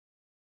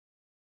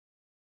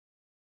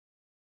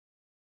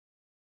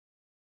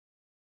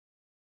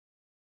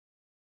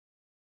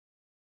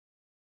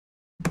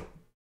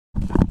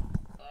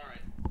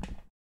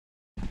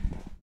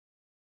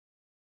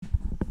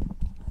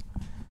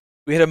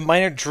We had a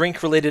minor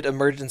drink-related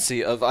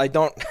emergency of I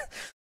don't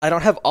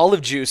have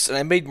olive juice, and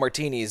I made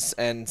martinis,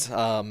 and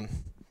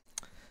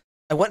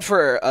I went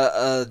for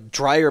a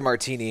drier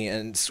martini,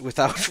 and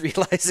without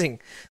realizing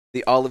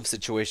the olive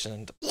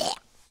situation,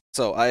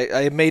 so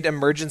I made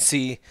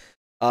emergency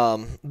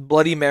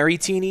Bloody Mary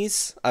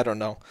teenies. I don't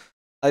know.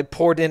 I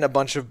poured in a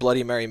bunch of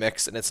Bloody Mary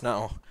mix, and it's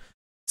now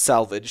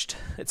salvaged.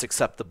 It's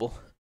acceptable.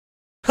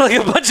 Like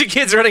a bunch of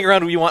kids running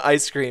around. We want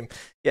ice cream.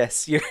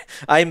 Yes,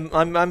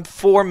 I'm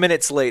 4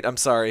 minutes late. I'm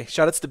sorry.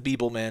 Shoutouts to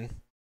Beeble Man.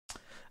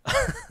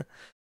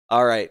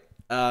 All right.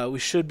 We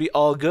should be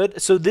all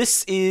good. So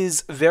this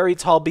is Very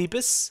Tall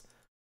Beepus.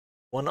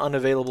 One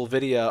unavailable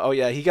video. Oh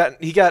yeah, he got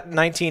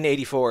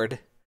 1984'd.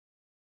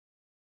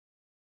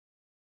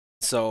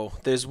 So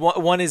there's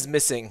one is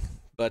missing,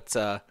 but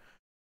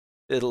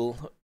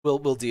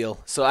we'll deal.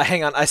 So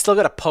hang on. I still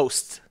got to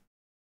post.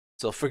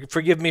 So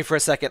forgive me for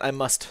a second. I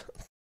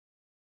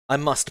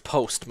must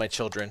post, my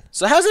children.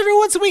 So how's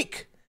everyone's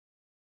week?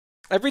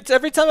 Every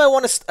time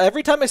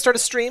I start a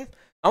stream,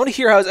 I want to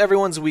hear how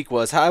everyone's week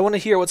was. I want to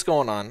hear what's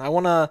going on. I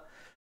want to,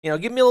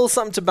 give me a little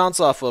something to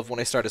bounce off of when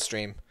I start a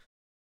stream.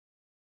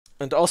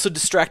 And also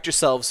distract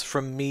yourselves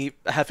from me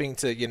having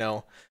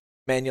to,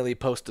 manually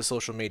post to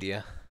social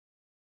media.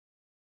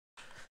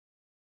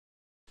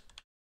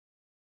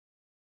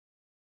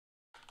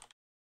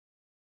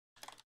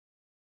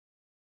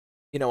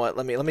 You know what?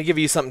 Let me give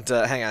you something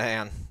to hang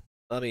on.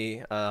 Let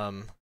me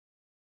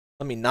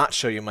not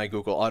show you my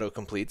Google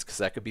autocompletes because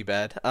that could be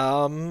bad.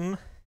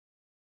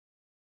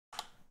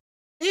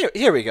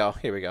 Here we go.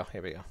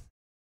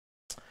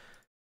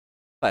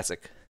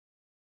 Classic.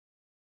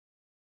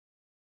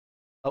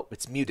 Oh,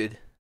 it's muted.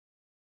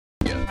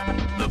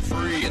 The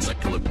free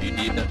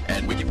encyclopedia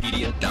and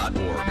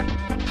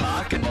wikipedia.org.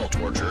 Cock and ball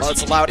torture. Oh,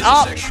 it's loud.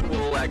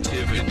 Sexual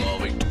activity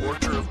involving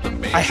torture of the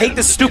male. I hate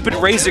this stupid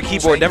Razer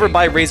keyboard. Never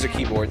buy Razer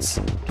keyboards.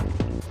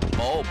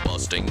 Ball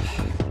busting.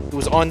 It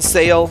was on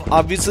sale.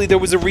 Obviously, there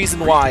was a reason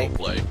why.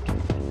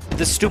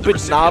 The stupid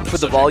knob for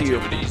the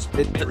volume,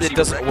 it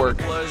doesn't work.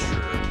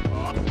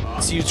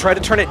 So you try to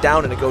turn it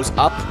down and it goes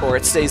up, or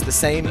it stays the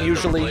same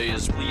usually. Play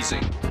is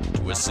pleasing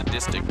to a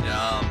sadistic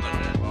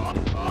dominant.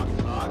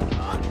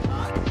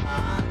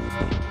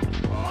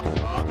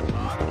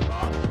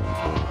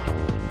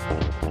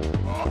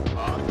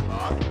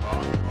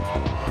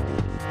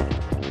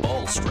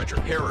 Ball stretcher,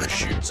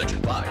 parachute,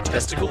 section 5,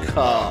 testicle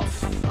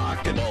cuff,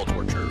 cock and ball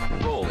torture,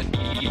 roll in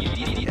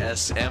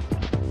EDSM.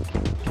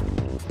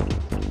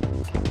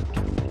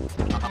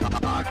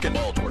 Cock and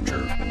ball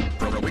torture,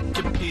 from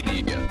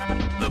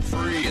Wikipedia, the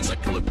free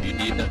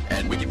encyclopedia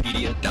and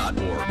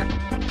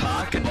wikipedia.org.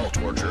 Cock and ball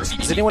torture.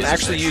 Does anyone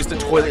actually use the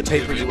toilet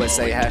paper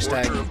USA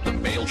hashtag? The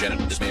male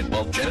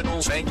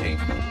genital spanking.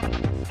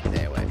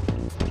 Anyway,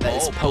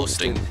 that is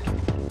posting.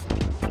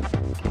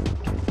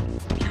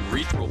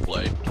 Urethral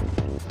play.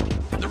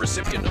 The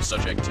recipient of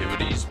such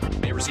activities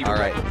may receive a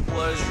great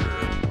pleasure.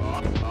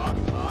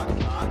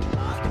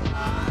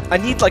 I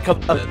need like a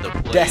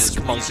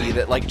desk monkey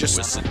that like just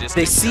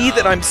they see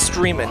that I'm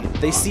streaming,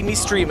 they see me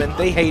streaming,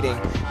 they hating,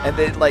 and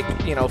they like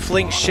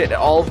fling shit at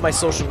all of my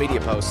social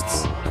media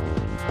posts.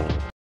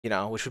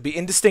 Which would be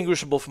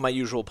indistinguishable from my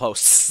usual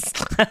posts.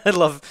 I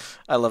love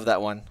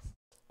that one.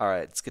 All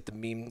right, let's get the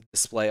meme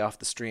display off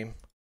the stream,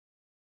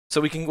 so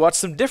we can watch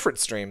some different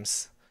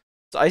streams.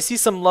 So I see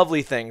some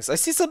lovely things. I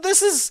see some.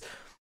 This is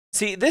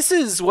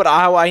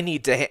how I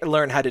need to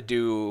learn how to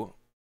do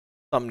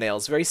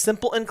thumbnails. Very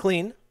simple and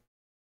clean.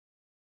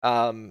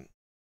 To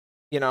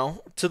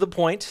the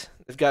point.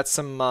 They've got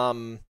some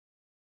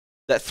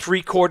that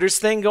 3/4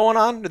 thing going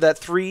on, or that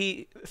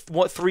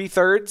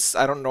 3/3.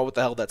 I don't know what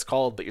the hell that's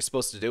called, but you're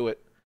supposed to do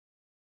it.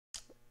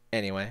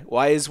 Anyway,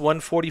 why is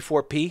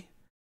 144p?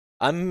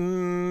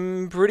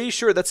 I'm pretty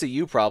sure that's a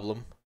you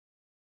problem.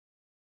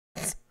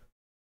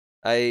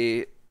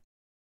 I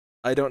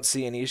don't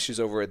see any issues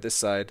over at this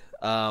side.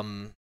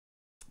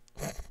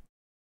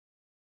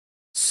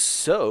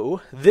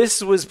 So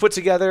this was put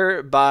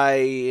together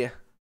by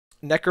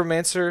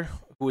Necromancer,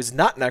 who is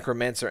not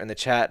Necromancer in the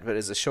chat, but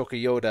is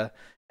Ashoka Yoda,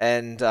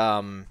 and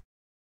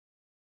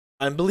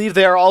I believe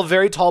they are all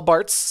Very Tall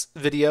Bart's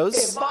videos.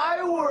 If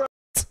I were...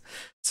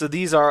 So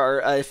these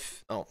are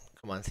oh,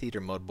 come on,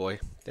 theater mode, boy.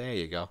 There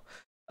you go.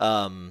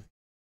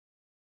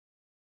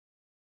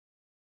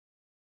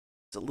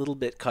 It's a little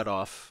bit cut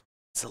off.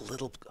 It's a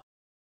little...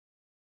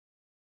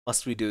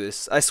 Must we do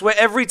this? I swear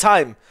every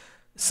time,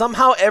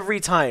 somehow every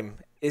time,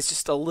 it's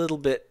just a little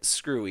bit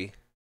screwy.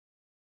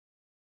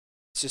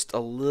 It's just a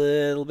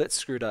little bit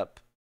screwed up.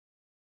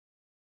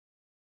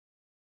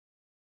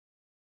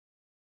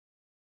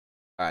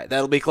 Alright,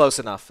 that'll be close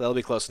enough. That'll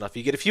be close enough.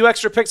 You get a few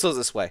extra pixels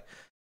this way.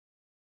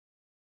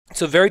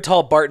 So Very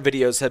Tall Bart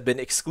videos have been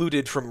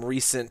excluded from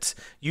recent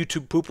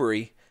YouTube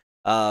poopery,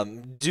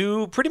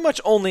 due pretty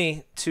much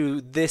only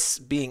to this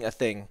being a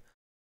thing.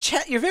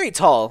 Chat, you're very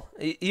tall.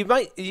 You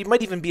might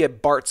even be a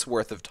Bart's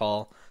worth of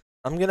tall.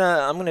 I'm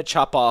gonna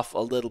chop off a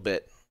little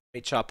bit. Let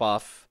me chop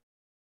off.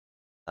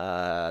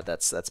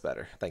 That's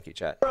better. Thank you,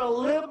 chat. A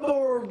little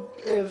more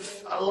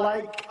if,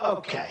 like,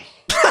 okay,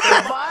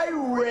 if I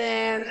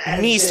ran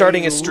as Me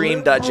starting a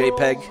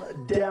stream.jpg.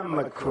 liberal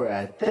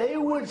Democrat, they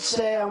would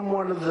say I'm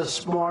one of the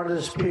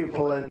smartest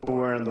people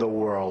anywhere in the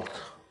world.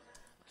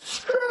 It's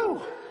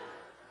true.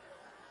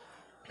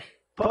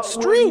 But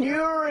when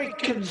you're a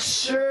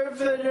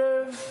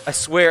conservative, I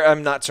swear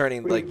I'm not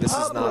turning, like, this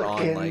is not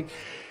on, like...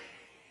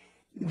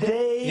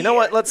 You know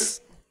what,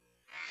 let's...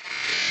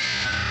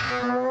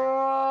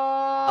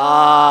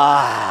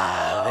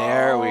 Ah,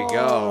 there we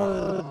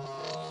go.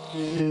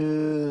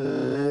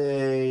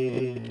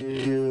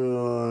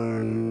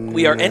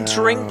 We are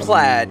entering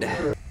plaid.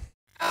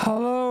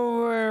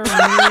 Hello,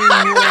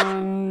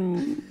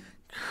 everyone.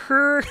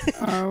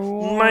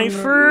 My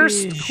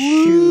first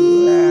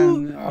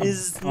clue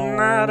is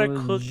not a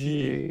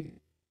cookie.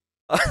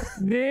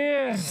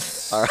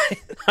 This All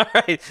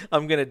right.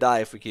 I'm gonna die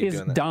if we keep is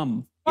doing that.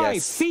 dumb. Yes. I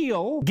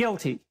feel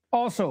guilty.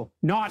 Also,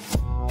 not.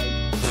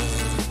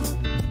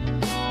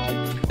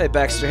 Hey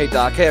Baxter. Hey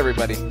Doc. Hey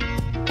everybody.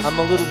 I'm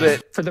a little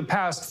bit For the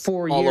past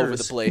 4 all years, over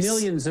the place.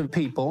 millions of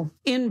people,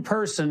 in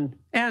person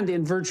and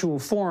in virtual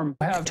form,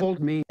 have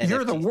told me,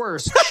 you're the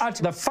worst. Shut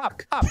the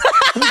fuck up.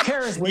 Who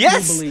cares what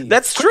Yes, you believe?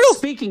 that's Quit true.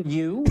 Speaking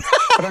you,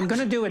 but I'm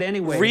going to do it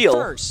anyway. Real.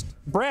 First,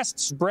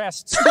 breasts.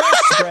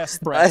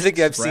 I think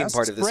I've seen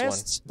part of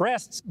this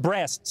one.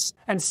 Breasts.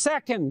 And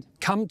second,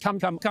 come.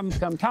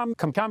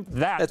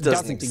 That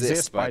doesn't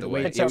exist, by the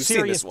way. It's Yeah, a we've seen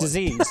serious this one.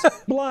 disease.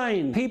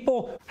 Blind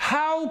people,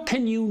 how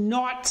can you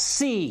not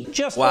see?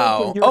 Just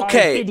Wow. open your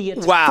Okay. eyes,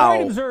 idiot. Wow.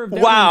 Freud observed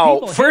that Wow. when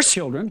people hit First-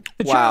 children,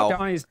 the Wow. child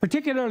dies,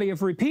 particularly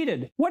if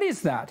repeated. What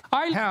is that?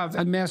 I have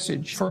a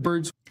message for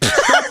birds.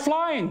 Stop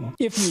flying.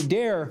 If you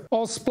dare,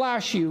 I'll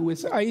splash you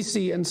with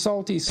icy and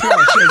salty slush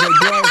as I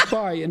drive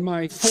by in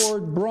my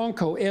Ford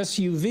Bronco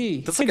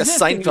SUV. That's like a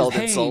Existing is Seinfeld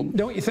pain, insult.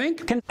 don't you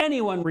think? Can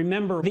anyone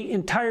remember the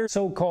entire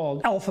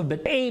so-called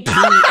alphabet? A, B, E,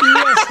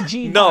 S,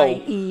 G, No.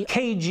 I, E,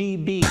 K, G,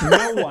 B.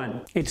 No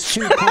one. It's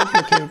too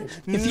complicated.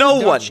 If No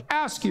you one. Dutch,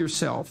 ask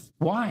yourself,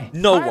 why?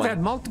 No I've one.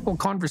 had multiple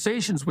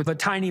conversations with a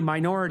tiny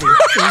minority,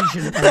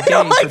 Asian and gay.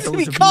 don't like for to those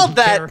be of you called who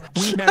that. care.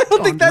 We I met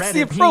don't think on that's the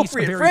Reddit. He's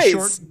appropriate a very phrase.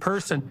 short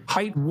person,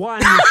 height 1,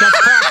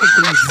 that's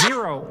practically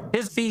 0.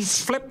 His feet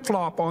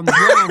flip-flop on the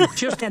ground.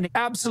 Just an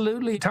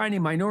absolutely tiny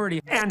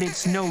minority, and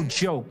it's no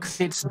joke.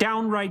 It's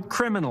downright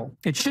criminal.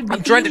 It should be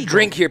I'm trying to illegal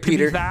drink here, to be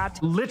Peter.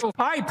 that little.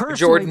 I personally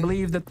Jordan.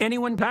 believe that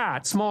anyone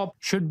that small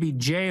should be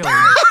jailed.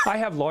 I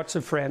have lots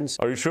of friends.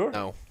 Are you sure?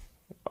 No.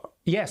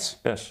 Yes.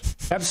 Yes.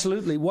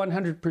 Absolutely,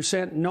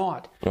 100%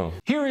 not. Oh.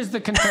 Here is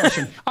the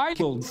confession. I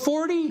killed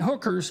 40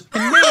 hookers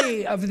in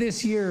May of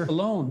this year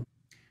alone.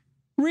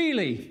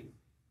 Really?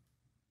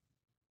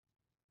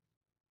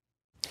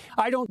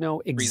 I don't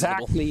know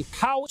exactly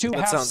how to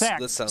have that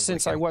sex sounds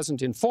since like I him.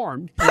 wasn't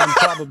informed, and I'm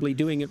probably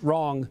doing it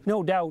wrong.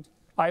 No doubt,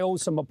 I owe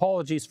some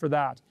apologies for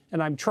that,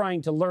 and I'm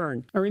trying to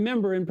learn. I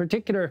remember in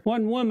particular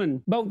one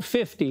woman, about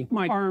 50,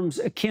 my arms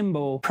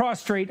akimbo,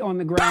 prostrate on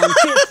the ground,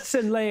 fists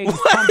and legs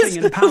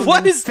pumping and pounding,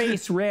 what is-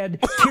 face red,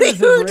 What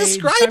tears are you of rage.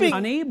 describing? I'm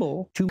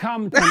unable to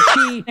come, and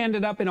she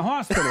ended up in a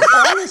hospital.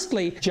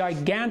 Honestly,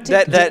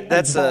 gigantic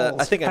that's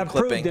balls I think I'm have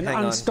clipping. proved an Hang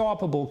on.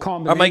 unstoppable Are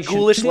combination. my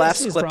ghoulish This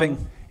laughs is clipping?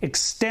 from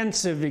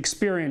extensive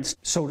experience,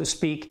 so to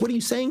speak. What are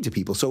you saying to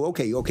people? So,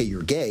 okay,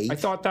 you're gay. I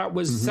thought that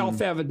was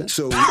self-evident.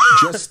 So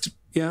just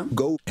Yeah.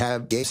 go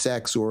have gay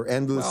sex or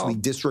endlessly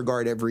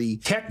disregard every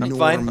Technically-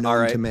 norm I'm fine. known All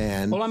right. to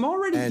man. Well, I'm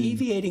already And-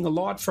 deviating a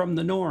lot from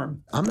the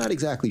norm. I'm not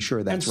exactly sure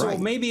And that's so right.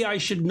 maybe I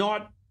should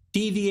not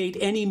deviate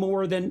any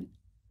more than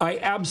I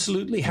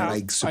absolutely have. I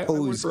want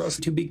suppose- for us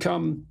to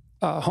become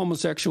a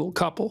homosexual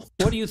couple.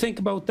 What do you think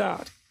about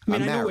that? I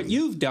mean, I'm I know what married.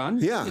 you've done.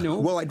 Yeah. You know.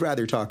 Well, I'd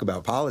rather talk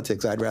about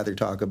politics. I'd rather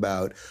talk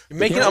about You're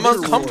making the I'm gender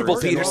uncomfortable,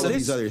 wars and all Peterson.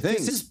 these other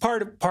things. This is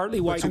partly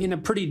why I'm in a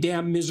pretty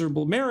damn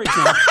miserable marriage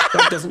now.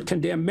 That doesn't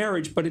condemn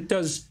marriage, but it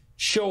does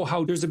show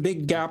how there's a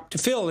big gap to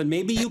fill, and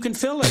maybe you can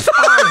fill it.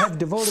 I have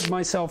devoted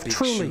myself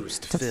truly shoes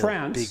to to fill.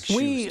 France. Big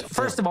shoes to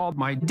First of all,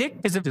 my dick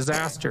is a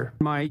disaster.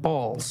 My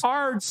balls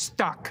are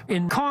stuck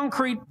in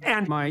concrete,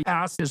 and my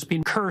ass has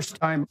been cursed.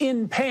 I'm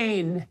in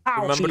pain.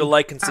 Remember Ouchie. to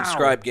like and Ow.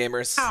 subscribe,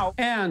 gamers. Ow.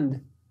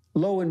 And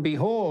lo and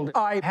behold,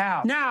 I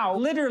have now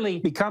literally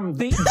become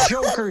the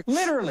Joker.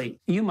 Literally.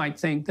 You might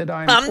think that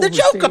I'm the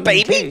Joker, overstating the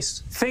baby.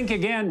 case. Think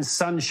again,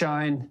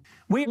 sunshine.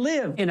 We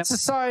live in a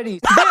society.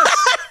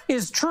 This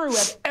is true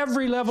at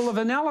every level of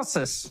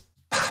analysis.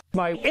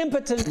 My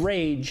impotent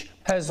rage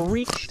has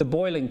reached the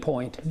boiling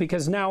point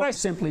because now I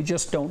simply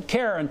just don't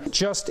care and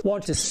just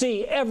want to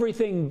see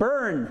everything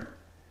burn.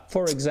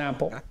 For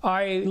example,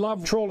 I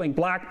love trolling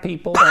black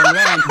people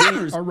online.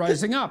 Gamers are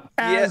rising up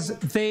as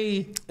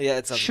they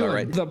it sounds should. about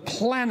right. The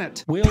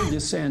planet will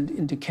descend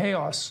into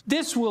chaos.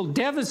 This will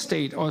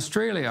devastate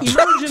Australia.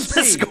 Emergency. This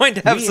is going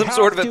to have We some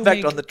sort of have to effect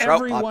make on the trout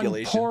everyone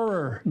population.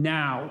 poorer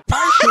now.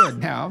 I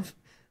should have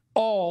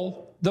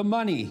all the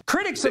money.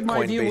 Critics of my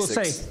Bitcoin view will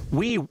basics.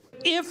 say,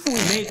 if we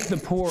make the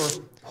poor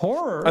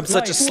poorer, I'm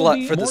such a life will slut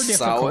be for the more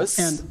difficult sours.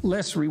 and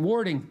less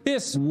rewarding.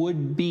 This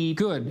would be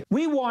good.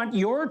 We want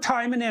your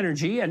time and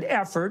energy and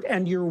effort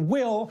and your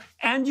will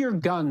and your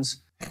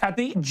guns at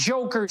the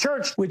Joker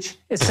Church, which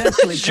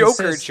essentially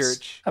Joker consists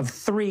Church of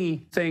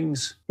 3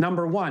 things.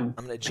 Number 1,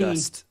 I'm gonna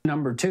adjust.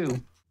 Number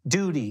 2,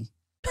 duty.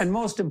 And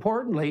most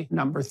importantly,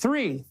 number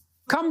 3,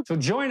 come to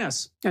join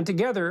us. And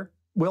together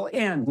we'll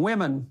end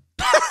women.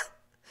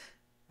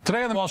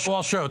 Today on the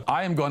Wile Show,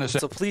 I am going to say...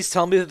 So please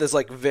tell me that there's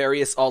like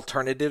various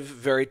alternative,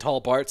 very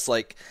tall Barts,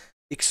 like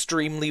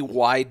extremely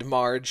wide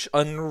Marge,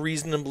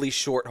 unreasonably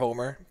short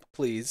Homer.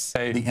 Please.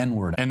 Say the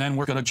N-word. And then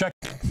we're going to check...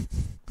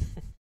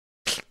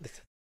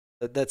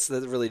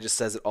 That really just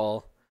says it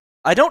all.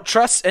 I don't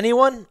trust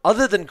anyone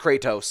other than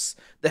Kratos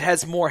that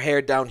has more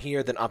hair down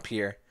here than up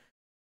here.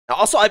 Now,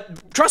 also,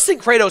 trusting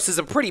Kratos is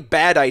a pretty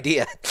bad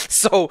idea.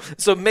 So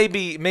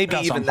maybe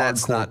even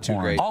that's not too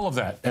great. All of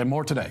that and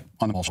more today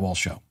on the Wile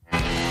Show.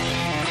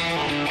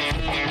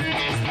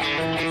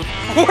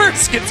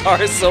 Worst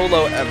guitar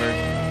solo ever.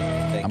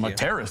 I'm a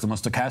terrorist. I'm a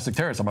stochastic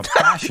terrorist. I'm a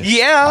fascist.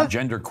 Yeah. I'm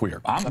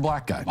genderqueer. I'm a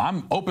black guy.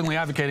 I'm openly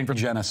advocating for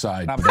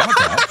genocide. I'm a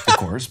Democrat, of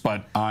course,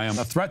 but I am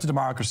a threat to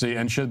democracy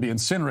and should be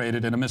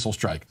incinerated in a missile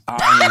strike.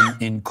 I am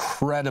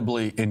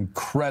incredibly,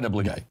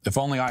 incredibly gay. If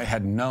only I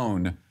had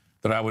known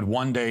that I would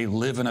one day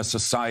live in a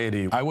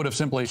society, I would have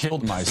simply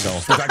killed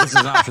myself. In fact, this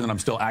is an option that I'm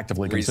still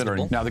actively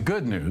considering. Now, the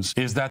good news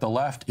is that the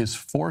left is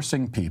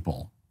forcing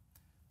people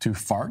to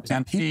fart.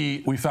 And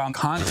we found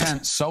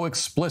content so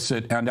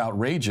explicit and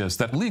outrageous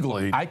that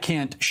legally I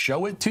can't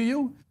show it to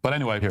you. But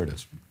anyway, here it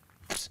is.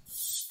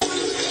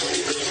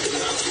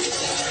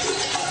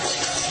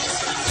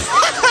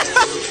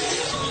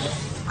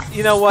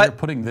 You know what? They're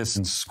putting this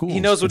in schools. He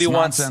knows what he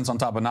wants. Nonsense on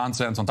top of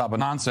nonsense on top of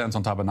nonsense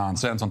on top of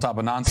nonsense on top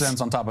of nonsense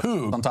on top of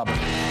who on top of...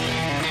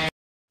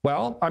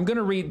 Well, I'm going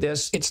to read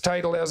this. It's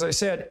titled, as I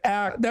said,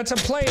 that's a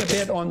play a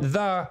bit on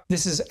the.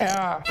 This is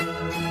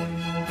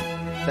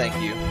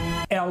Thank you.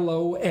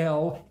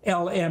 LOL-LMFAO,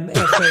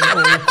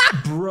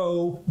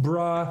 bro,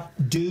 bruh,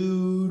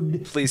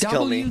 dude. Please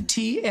kill me.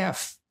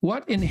 WTF.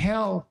 What in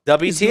hell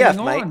WTF, is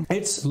going mate? on?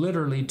 It's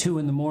literally 2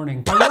 in the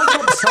morning. I woke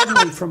up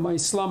suddenly from my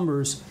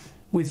slumbers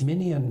with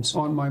minions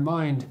on my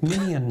mind.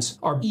 Minions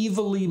are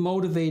evilly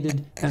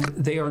motivated, and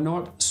they are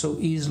not so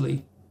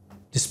easily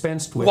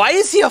dispensed with. Why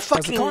is he a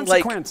fucking, as a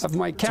consequence of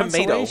my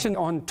cancellation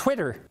on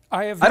Twitter,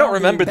 I don't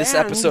remember this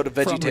episode of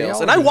VeggieTales,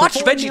 and I watched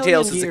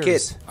VeggieTales as a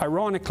kid.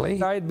 Ironically,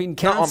 I had been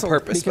Not on canceled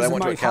purpose, but I because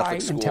went of to a my Catholic high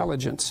school.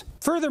 intelligence.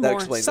 That Furthermore,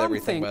 explains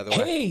everything, by the way.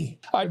 Hey,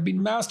 I've been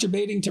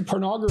masturbating to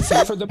pornography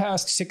for the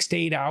past 6 to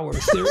 8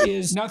 hours. There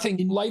is nothing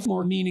in life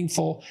more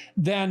meaningful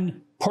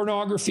than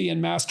pornography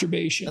and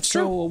masturbation. That's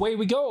so true. away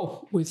we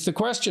go with the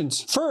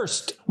questions.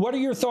 First, what are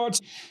your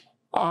thoughts?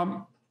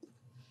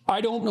 I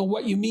don't know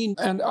what you mean,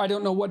 and I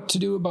don't know what to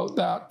do about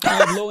that. I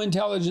have low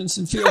intelligence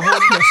and feel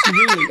hopeless.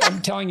 Really,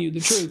 I'm telling you the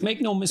truth. Make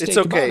no mistake about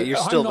it. It's okay. You're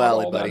still I'm not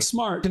valid, all buddy. that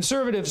smart.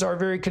 Conservatives are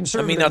very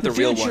conservative. I mean, not the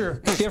real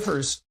future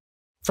differs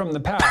from the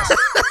past.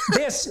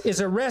 This is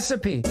a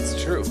recipe.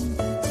 It's true.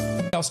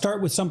 I'll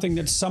start with something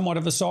that's somewhat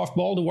of a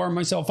softball to warm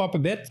myself up a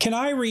bit. Can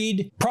I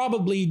read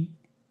probably...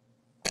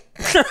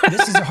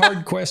 This is a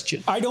hard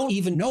question. I don't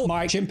even know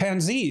my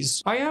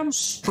chimpanzees. I am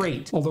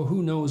straight, although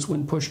who knows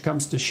when push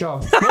comes to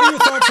shove. What are your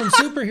thoughts on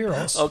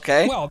superheroes?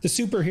 Okay. Well, the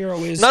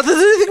superhero is Not that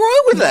there's anything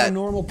wrong with not that. a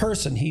normal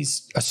person.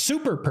 He's a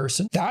super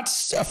person.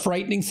 That's a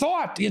frightening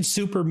thought. And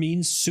super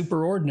means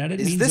superordinate. It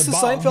Is means this a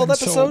above, Seinfeld and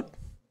so- episode?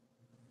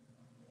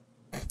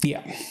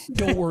 yeah.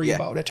 Don't worry Yeah.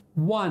 about it.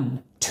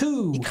 1,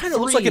 2, kinda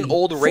looks like an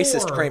old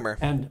racist Kramer.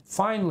 And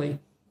finally,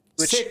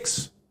 Which,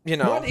 6. You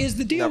know, What is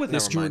the deal with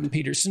this never Jordan mind.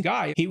 Peterson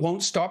guy? He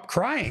won't stop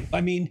crying. I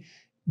mean,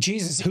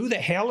 Jesus, who the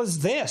hell is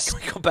this? Can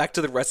we go back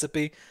to the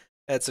recipe?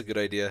 That's a good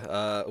idea.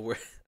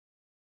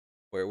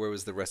 Where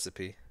was the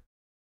recipe?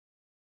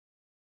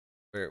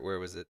 Where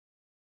was it?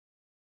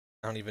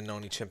 I don't even know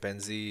any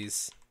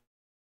chimpanzees.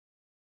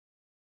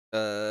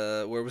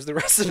 Where was the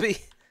recipe?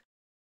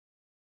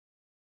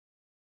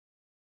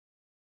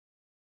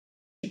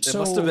 It So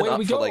must have been away up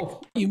we for, go.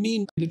 like- You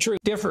mean the truth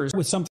differs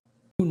with something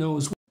who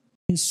knows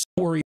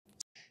story.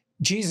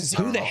 Jesus,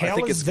 who the I hell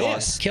think is it's gone.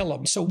 this? Kill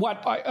him. So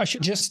what? I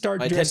should just start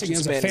My dressing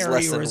attention as a span is fairy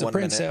less or than as a 1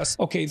 minute. princess.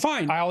 Okay,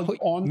 fine. I'll put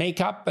on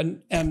makeup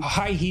and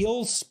high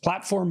heels,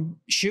 platform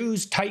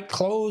shoes, tight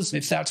clothes.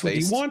 If that's what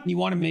Based. you want. You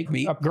want to make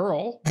me a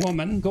girl,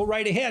 woman, go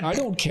right ahead. I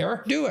don't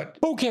care. Do it.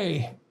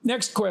 Okay,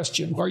 next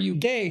question. Are you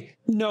gay?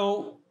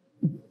 No.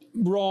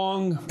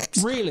 Wrong.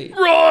 Really?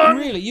 Wrong!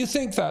 Really? You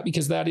think that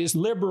because that is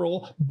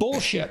liberal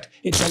bullshit.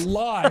 It's a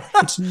lie.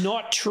 It's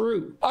not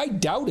true. I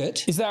doubt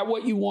it. Is that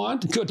what you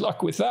want? Good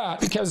luck with that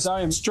because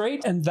I am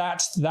straight and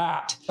that's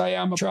that. I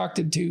am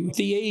attracted to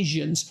the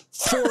Asians,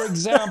 for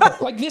example.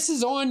 Like this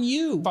is on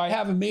you. I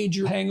have a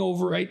major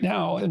hangover right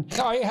now and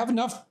I have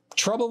enough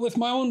trouble with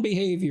my own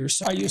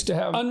behaviors. I used to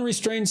have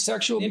unrestrained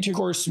sexual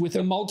intercourse with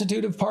a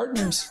multitude of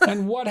partners.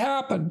 And what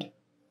happened?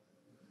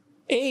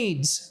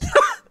 AIDS.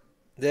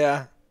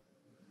 Yeah.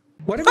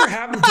 Whatever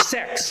happened to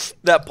sex?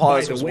 That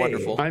pause By the was way,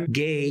 wonderful. I'm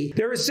gay.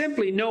 There is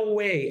simply no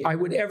way I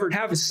would ever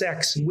have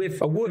sex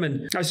with a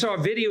woman. I saw a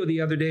video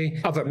the other day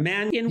of a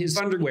man in his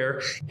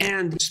underwear,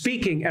 and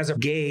speaking as a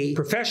gay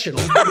professional,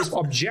 it was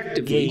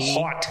objectively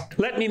hot.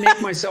 Let me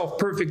make myself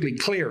perfectly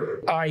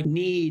clear. I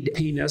need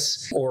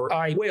penis or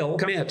I will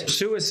commit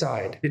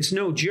suicide. It's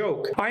no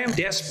joke. I am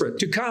desperate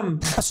to come.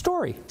 A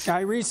story.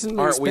 I recently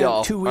Aren't we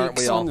all? spent 2 Aren't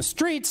we weeks all? on the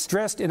streets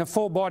dressed in a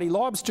full-body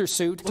lobster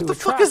suit What to the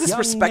fuck attract is this young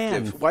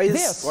perspective? men. Why is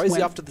This he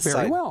went off to the very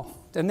side? well.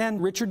 And then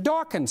Richard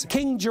Dawkins,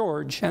 King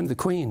George, and the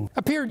Queen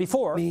appeared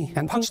before me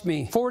and punched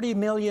me 40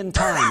 million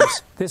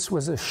times. This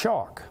was a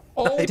shock.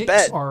 All I dicks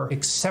bet. are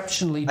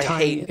exceptionally I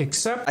tiny, hate-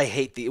 except I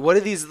hate the. What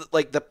are these,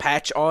 like, the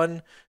patch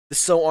on? The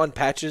sew on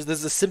patches?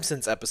 There's a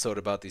Simpsons episode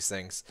about these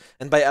things.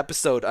 And by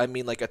episode, I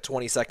mean like a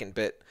 20-second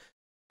bit.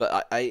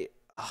 But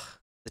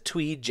the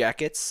tweed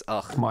jackets,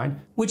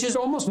 mine, which is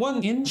almost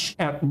 1 inch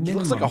at minimum. He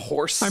looks like a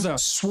horse. I'm a Like a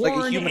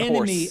sworn human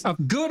enemy horse.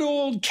 of good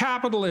old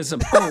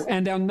capitalism. Oh,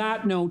 and on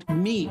that note,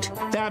 meat.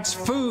 That's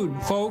food,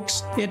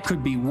 folks. It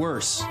could be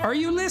worse. Are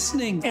you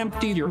listening?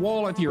 Empty your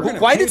wallet. You're gonna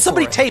Why pay did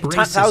somebody for it. tape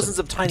Racism. thousands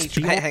of tiny It's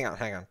trees? beyond-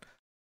 Hang on.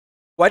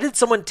 Why did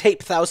someone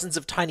tape thousands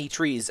of tiny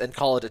trees and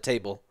call it a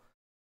table?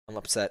 I'm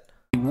upset.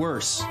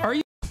 Worse. Are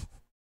you?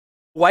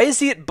 Why is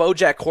he at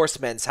BoJack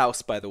Horseman's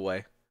house, by the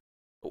way?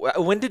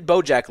 When did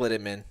BoJack let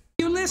him in?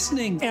 You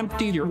listening?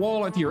 Empty your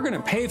wallet. You're going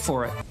to pay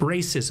for it.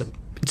 Racism.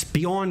 It's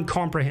beyond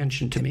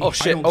comprehension to me. Oh,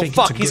 shit. I don't Oh, think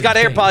fuck. it's a He's good got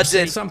thing. AirPods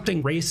Say in.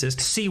 something racist.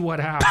 See what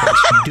happens.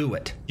 Do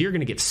it. You're going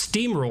to get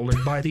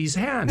steamrolled by these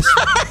hands.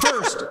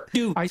 First,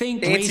 do I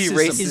think racism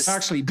Anti-racist. is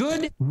actually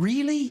good?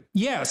 Really?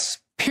 Yes.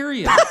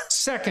 Period.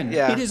 Second,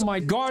 Yeah. it is my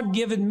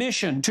God-given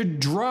mission to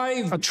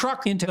drive a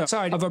truck into the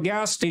side of a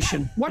gas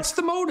station. What's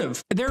the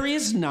motive? There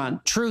is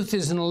none. Truth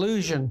is an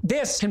illusion.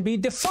 This can be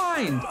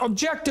defined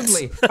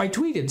objectively. I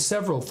tweeted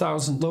several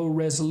thousand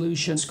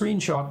low-resolution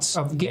screenshots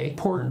of gay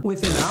porn.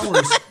 Within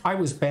hours, I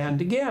was banned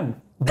again.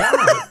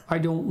 Why? I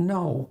don't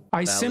know.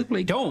 I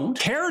simply don't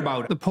care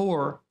about the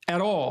poor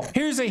at all.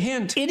 Here's a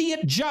hint.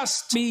 Idiot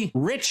just be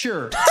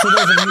richer. For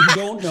those of you who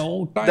don't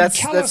know, I'm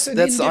callous and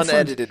that's indifferent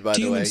unedited, by to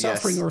the human way,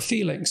 suffering yes. or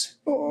feelings.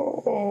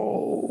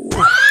 Oh.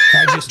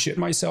 I just shit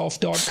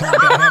myself.com.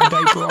 I have a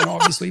diaper on,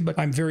 obviously, but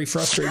I'm very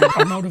frustrated.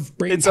 I'm out of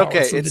brain It's power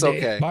okay, for it's the day.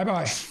 okay.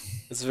 Bye-bye.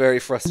 It's very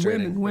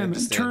frustrating. I Women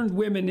understand. turned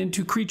women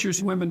into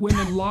creatures. Women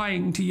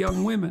lying to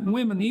young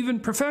women, even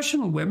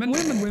professional women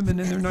in their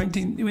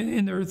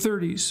in their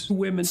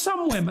 30s.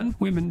 Some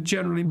women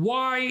generally.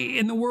 Why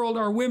in the world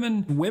are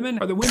women?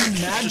 Are the women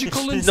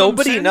magical in some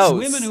Nobody sense? knows.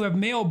 Women who have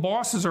male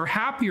bosses are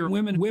happier.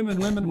 Women.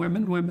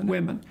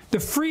 The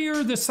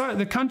freer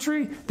the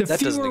country, the That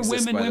doesn't fewer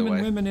exist, by the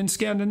way. women in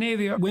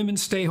Scandinavia. Women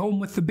stay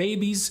home with the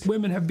babies.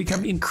 Women have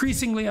become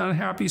increasingly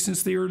unhappy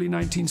since the early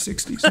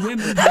 1960s.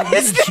 Women have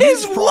Is a this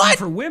huge problem what?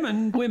 for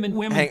women.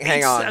 Hang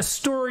It's on. a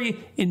story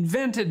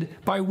invented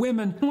by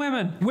women.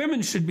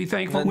 Women should be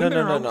thankful. No, Women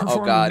no. are Oh,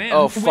 outperforming God. men.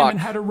 Oh, fuck. Women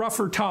had a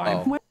rougher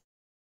time. Oh.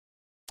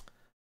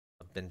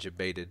 I've been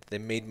debated. They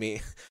made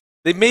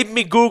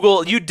me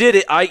Google. You did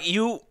it.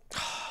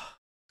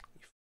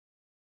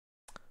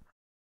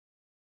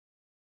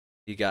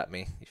 You got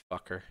me, you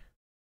fucker.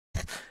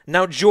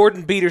 Now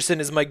Jordan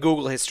Peterson is my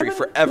Google history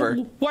forever.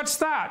 What's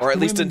that? Or at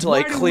least Women- until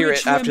I why do clear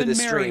rich it after women this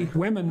marry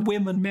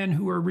stream. Men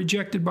who are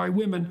rejected by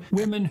women.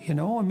 Women.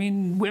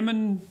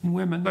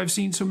 I've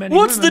seen so many.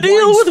 What's women, the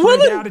deal with widespread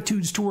women?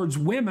 Attitudes towards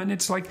women.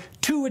 It's like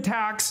 2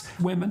 attacks.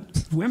 Women.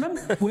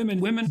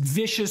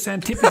 Vicious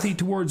antipathy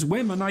towards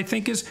women. I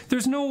think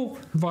there's no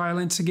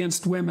violence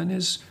against women.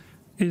 Is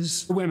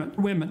women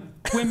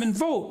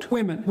vote.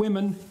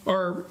 Women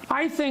are.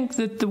 I think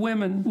that the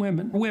women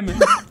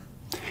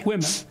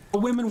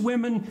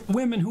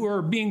who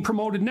are being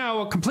promoted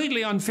now a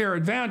completely unfair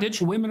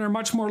advantage. Women are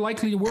much more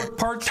likely to work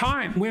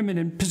part-time. Women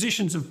in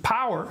positions of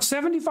power.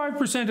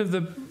 75% of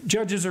the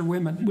judges are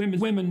women.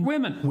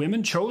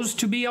 Women chose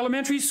to be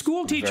elementary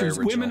school teachers.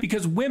 original. Women,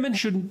 because women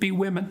shouldn't be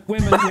women.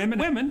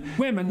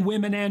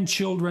 Women and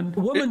children.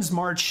 Women's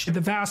March,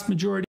 the vast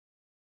majority.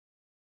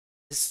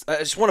 I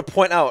just want to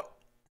point out,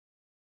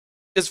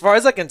 as far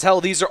as I can tell,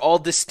 these are all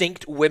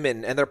distinct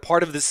women, and they're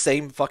part of the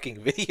same fucking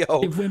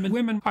video. If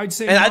women, I'd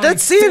say. And my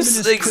that seems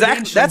feminist exact-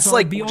 credentials that's are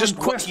like beyond just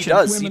what he question.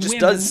 does. He just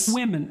does-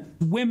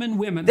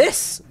 Women.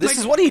 This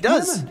is what he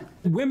does.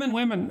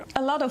 Women.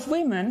 A lot of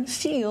women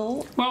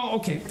feel. Well,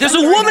 okay. There's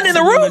a woman in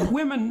the room.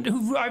 Women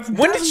who I've.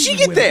 When did dozens she of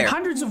get women, there?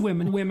 Hundreds of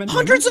women.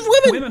 Hundreds of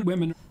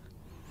women?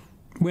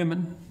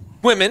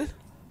 Women.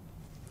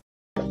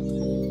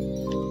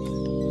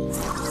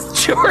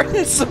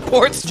 Jordan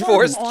supports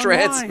forced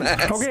trans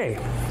mass. Okay.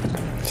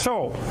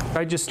 So,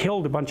 I just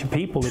killed a bunch of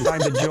people and I'm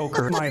the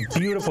Joker. My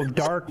beautiful,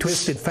 dark,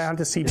 twisted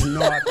fantasy is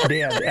not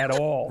dead at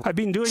all. I've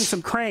been doing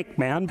some crank,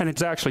 man, and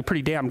it's actually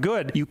pretty damn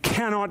good. You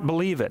cannot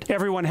believe it.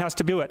 Everyone has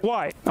to do it.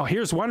 Why? Oh,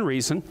 here's one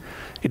reason.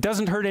 It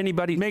doesn't hurt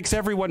anybody. It makes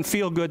everyone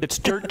feel good. It's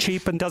dirt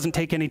cheap and doesn't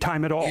take any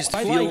time at all.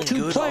 I like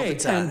to play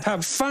and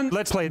have fun.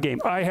 Let's play a game.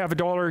 I have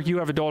 $1, you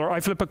have $1. I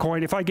flip a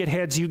coin. If I get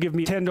heads, you give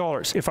me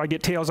 $10. If I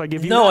get tails, I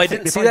give you No, nothing. I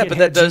didn't If see I that, get but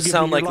heads, that does you give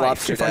sound me like your life.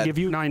 Lobster If I Dad. give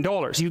you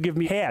 $9, you give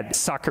me head,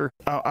 sucker.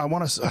 I don't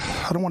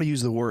want to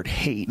use the word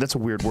hate. That's a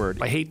weird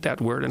word. I hate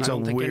that word, and I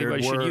don't think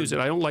anybody should use it.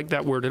 I don't like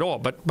that word at all.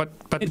 But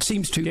it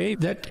seems today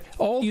that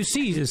all you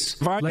see is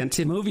violence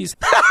in movies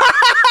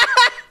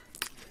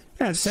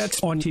and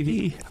sets on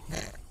TV.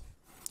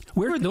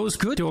 Where are those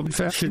good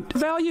old-fashioned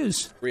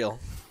values? Real.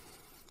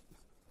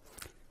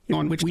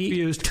 On which we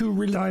used to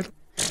rely.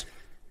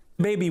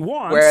 Maybe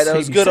once. Where are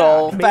those maybe good sad,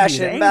 old-fashioned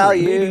maybe angry,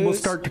 values? Maybe we'll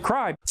start to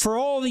cry. For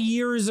all the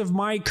years of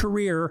my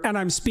career, and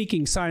I'm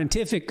speaking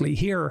scientifically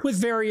here, with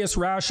various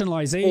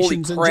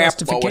rationalizations and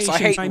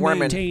justifications, I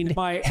maintained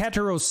my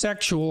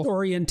heterosexual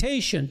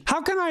orientation.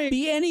 How can I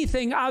be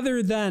anything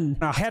other than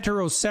a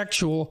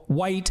heterosexual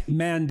white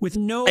man with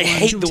no one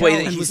hate to the tell way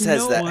that and he with says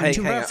no that. one Hey,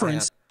 to hang on,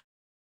 reference?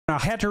 A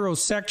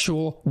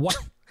heterosexual what?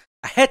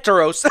 A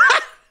heteros.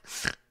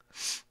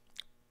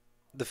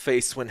 The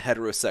face when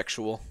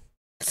heterosexual.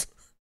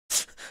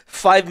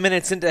 5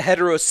 minutes into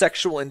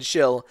heterosexual and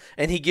chill,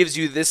 and he gives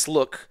you this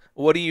look.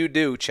 What do you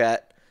do,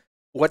 chat?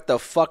 What the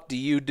fuck do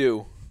you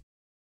do?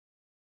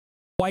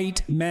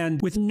 White man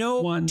with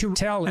no one to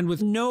tell and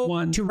with no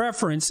one to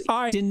reference.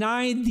 I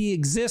denied the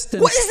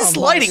existence. What is this of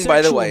my lighting,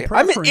 by the way? sexual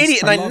I'm an preference.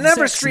 idiot, and I love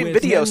never sex stream with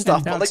video men, stuff,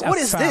 and but, that's like, what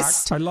a is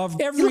this? fact. I love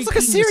He every looks like a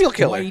piece, serial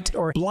killer. white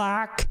or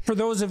black. For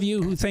those of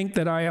you who think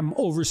that I am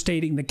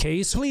overstating the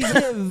case, please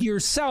give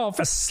yourself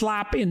a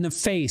slap in the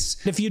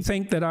face if you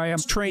think that I am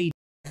straight.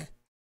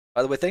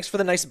 By the way, thanks for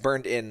the nice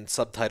burned-in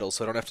subtitles,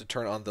 so I don't have to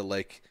turn on the,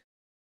 like...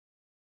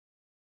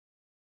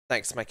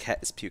 Thanks, my cat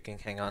is puking.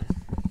 Hang on.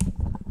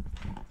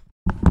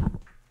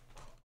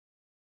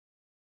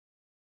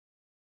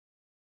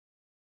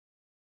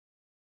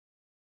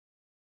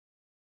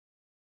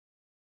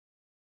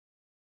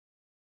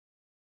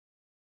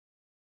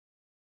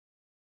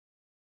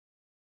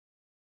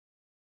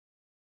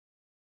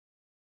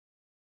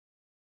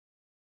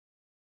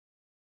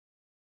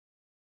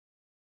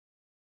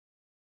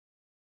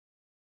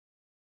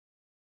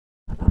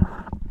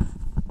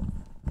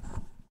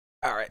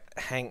 All right,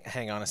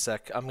 hang on a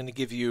sec. I'm gonna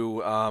give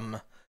you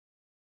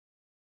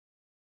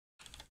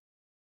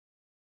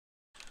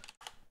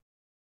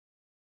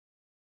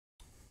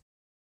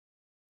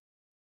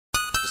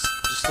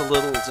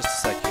just a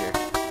sec here.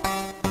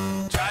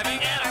 Driving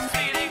and I'm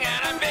speeding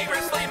and I'm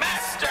vigorously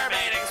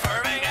masturbating,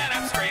 swerving and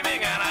I'm screaming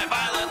and I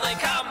violently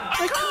come.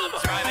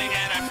 Driving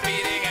and I'm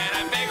speeding and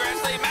I'm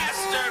vigorously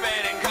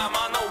masturbating. Come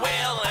on the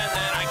wheel and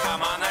then I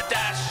come on the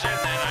dash and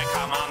then I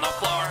come on the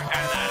floor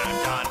and then I'm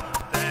done.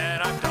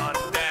 Then I'm done.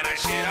 Then I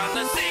shit on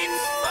the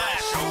seats,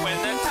 slash open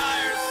the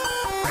tires,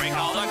 break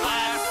all the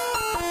glass,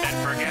 then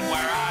forget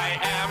where I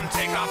am,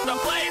 take off the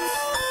plates,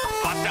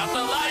 bust out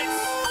the lights,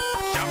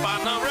 jump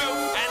on the roof,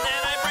 and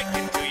then I break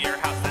into your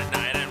house at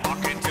night and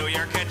walk into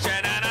your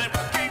kitchen and I'm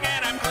cooking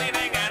and I'm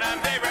cleaning and I'm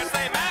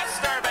vigorously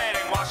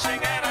masturbating,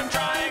 washing and I'm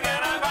drying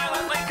and I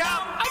violently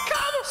come. I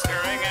come.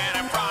 Stirring and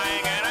I'm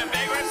frying and I'm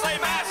vigorously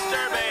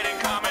masturbating.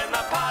 Come in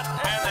the pot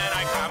and then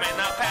I come in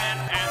the pan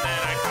and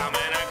then I come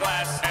in a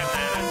glass and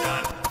then I'm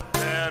done.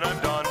 Then I'm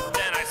done.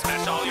 Then I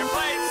smash all your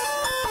plates,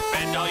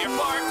 bend all your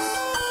forks,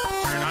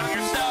 turn on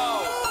your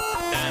stove.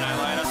 Then I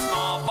light a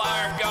small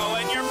fire, go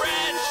in your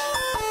fridge,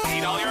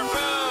 eat all your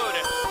food,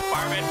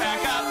 farm it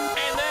back up,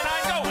 and then I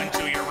go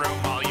into your room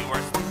while you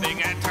are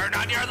sleeping and turn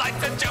on your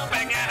lights and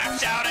jumping and I'm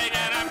shouting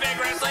and I'm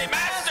vigorously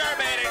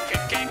masturbating,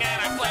 kicking and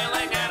I'm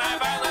flailing and I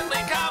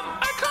violently come.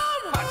 I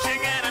come.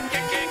 Punching and I'm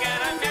kicking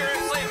and I'm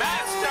furiously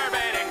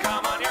masturbating.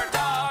 Come on your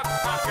dog,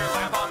 knock your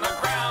lamp on the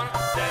ground,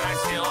 then I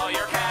steal all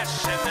your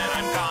cash and then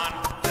I'm gone.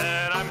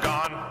 Then I'm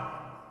gone.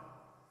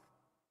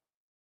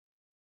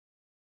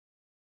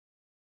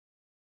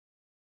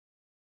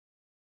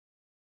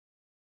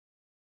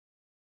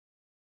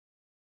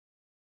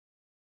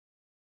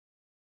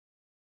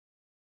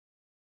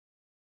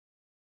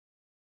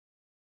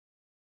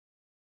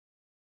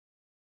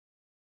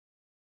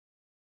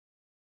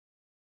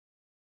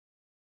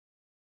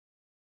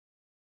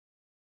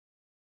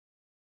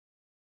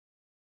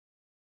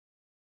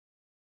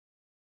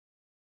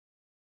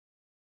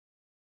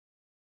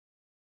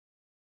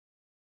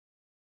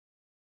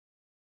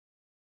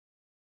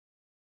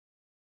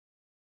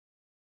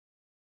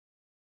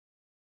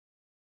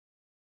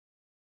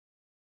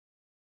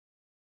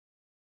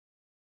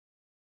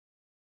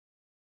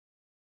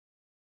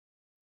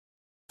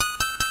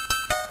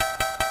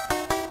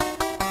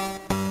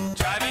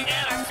 Driving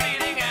and I'm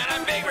speeding and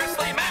I'm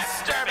vigorously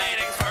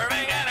masturbating,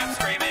 swerving and I'm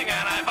screaming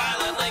and I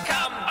violently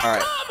come. All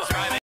right.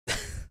 Driving.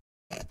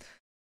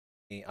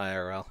 The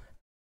IRL.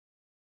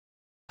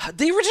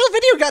 The original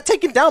video got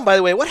taken down, by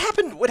the way. What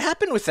happened? What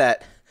happened with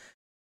that?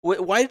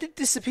 Why did it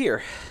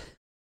disappear?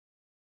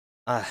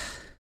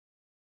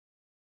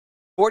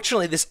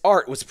 Fortunately, this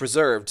art was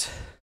preserved.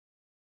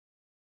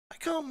 I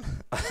come.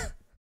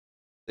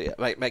 Yeah,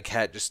 my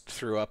cat just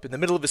threw up in the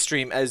middle of a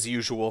stream as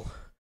usual.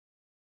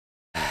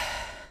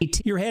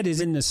 Your head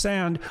is in the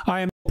sand.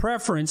 I am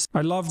preference.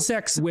 I love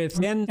sex with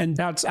men, and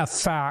that's a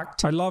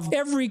fact. I love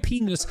every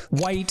penis,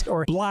 white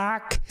or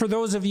black. For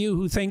those of you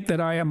who think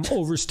that I am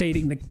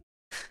overstating the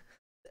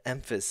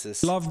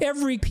emphasis. Love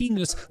every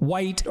penis,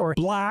 white or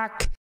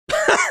black.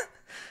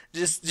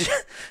 just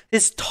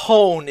his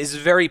tone is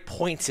very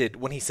pointed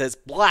when he says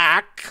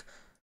black.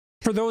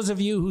 For those of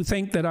you who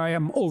think that I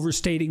am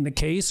overstating the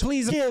case,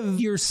 please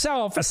give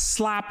yourself a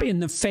slap in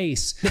the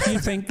face. If you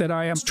think that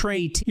I am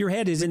straight, your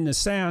head is in the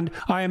sand.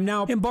 I am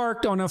now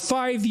embarked on a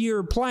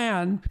 5-year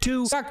plan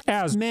to suck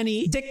as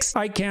many dicks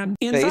I can.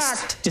 In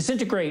fact,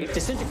 disintegrate.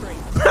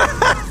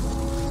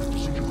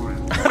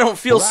 I don't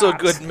feel so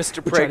good,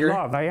 Mr.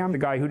 Prager. I am the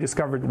guy who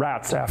discovered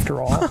rats,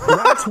 after all.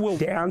 Rats will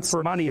dance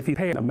for money if you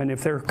pay them, and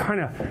if they're kind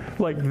of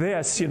like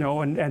this, you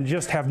know, and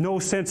just have no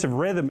sense of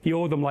rhythm, you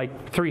owe them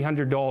like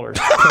 $300.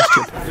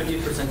 Question.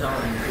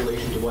 50% in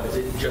relation to what? Is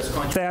it just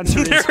conscious? The answer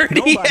is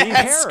nobody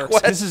cares.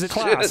 Questions. This is a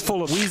class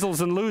full of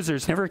weasels and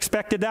losers. Never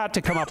expected that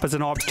to come up as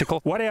an obstacle.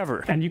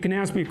 Whatever. And you can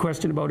ask me a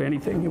question about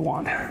anything you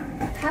want.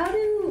 How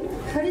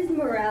does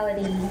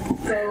morality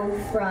go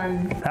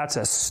from... That's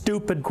a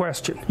stupid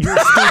question. You're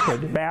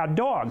stupid. Bad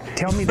dog.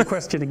 Tell me the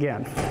question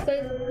again.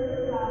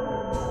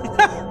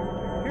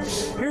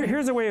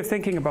 Here's a way of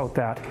thinking about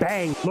that.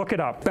 Bang, look it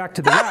up. Back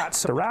to the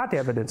rats. The rat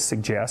evidence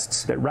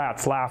suggests that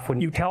rats laugh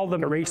when you tell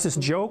them a racist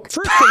joke.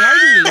 First thing I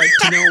really like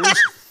to know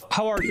is,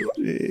 how are you?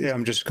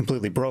 I'm just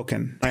completely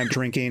broken. I'm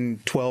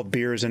drinking 12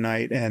 beers a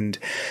night and,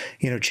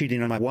 you know,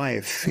 cheating on my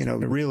wife. You know,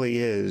 it really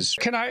is.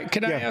 Can I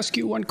ask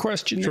you one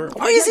question? Sure.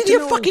 Why is he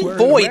a fucking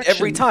void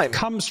every time?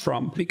 Comes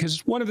from,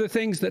 because one of the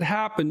things that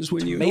happens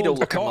when you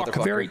hold a cock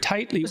very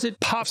tightly is it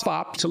pops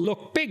up to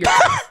look bigger.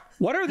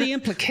 What are the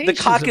implications?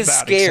 The cock of is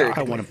that scared.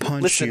 Exactly? I want to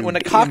punch Listen, you when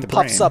a cock in the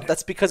pops brain. up,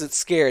 that's because it's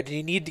scared, and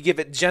you need to give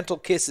it gentle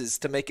kisses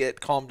to make it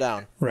calm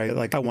down. Right,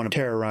 like I want to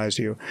terrorize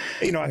you.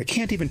 You know, I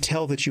can't even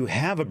tell that you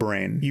have a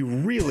brain. You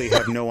really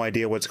have no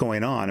idea what's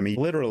going on. I mean,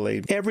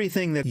 literally,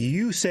 everything that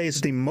you say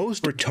is the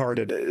most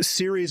retarded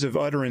series of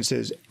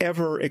utterances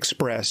ever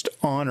expressed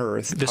on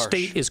Earth. The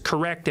state is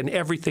correct and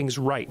everything's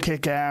right.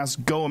 Kick ass,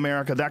 go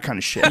America, that kind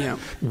of shit. Yeah.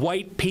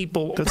 White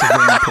people. That's a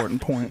very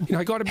important point. You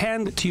know, I got to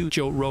hand it to you,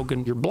 Joe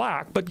Rogan. You're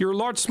black, but you're a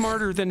lot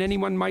smarter than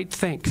anyone might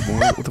think.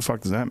 What the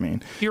fuck does that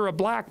mean? You're a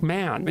black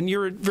man, and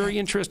you're a very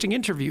interesting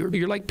interviewer.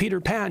 You're like Peter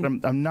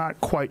Pan. I'm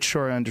not quite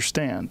sure I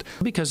understand.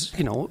 Because,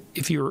 you know,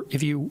 if you're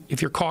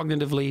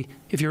cognitively,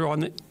 if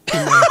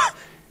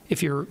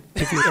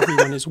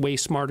everyone is way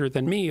smarter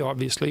than me,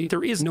 obviously,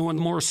 there is no one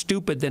more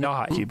stupid than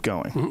I. Keep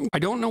going. I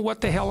don't know what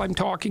the hell I'm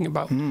talking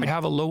about. I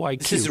have a low IQ.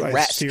 This is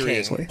Rat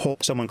Seriously. King.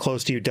 Hope someone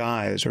close to you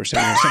dies or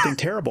something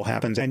terrible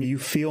happens and you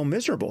feel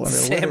miserable. I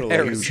mean,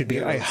 literally, you should be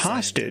a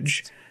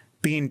hostage,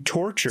 being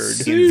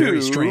tortured in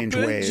very strange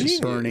ways,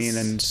 burning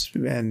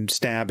and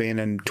stabbing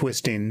and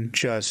twisting,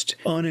 just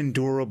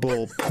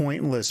unendurable,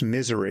 pointless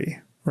misery.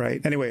 Right.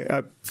 Anyway,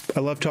 I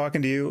love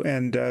talking to you,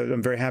 and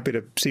I'm very happy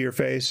to see your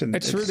face. And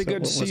it's really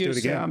good to see you, do it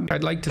again. Sam.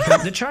 I'd like to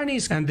thank the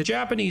Chinese and the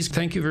Japanese.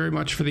 Thank you very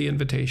much for the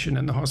invitation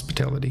and the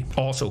hospitality.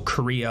 Also,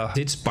 Korea.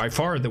 It's by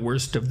far the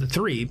worst of the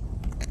three.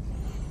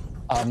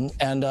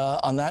 And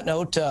on that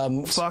note...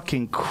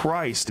 Fucking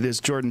Christ, this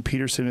Jordan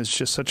Peterson is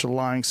just such a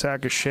lying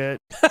sack of shit.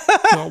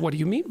 Well, what do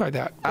you mean by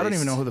that? I don't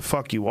even know who the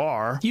fuck you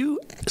are. You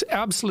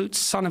absolute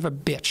son of a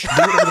bitch.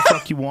 Do whatever the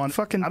fuck you want.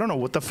 Fucking, I don't know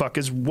what the fuck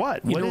is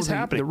what. What is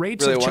happening? The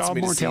rates of child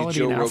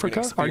mortality in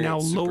Africa are now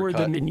lower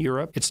than in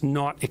Europe. It's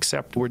not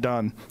acceptable. We're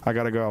done. I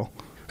gotta go.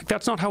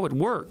 That's not how it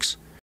works.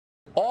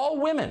 All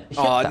women hit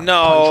them,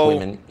 punch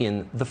women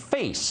in the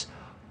face.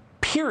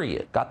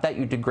 Period. Got that,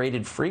 you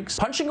degraded freaks?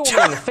 Punching a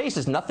woman in the face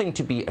is nothing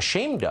to be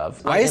ashamed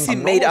of. Why is he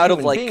made out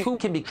of, like, who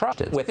can be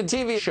trusted with a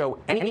TV show?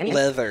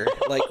 Leather.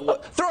 Like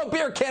what? Throw a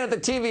beer can at the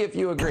TV if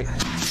you agree.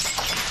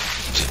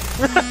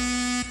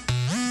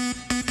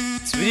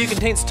 This video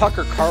contains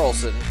Tucker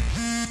Carlson.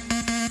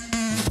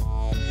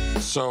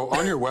 So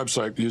on your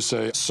website, you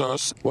say,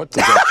 sus, what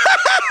the fuck?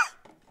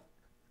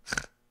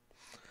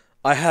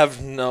 I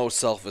have no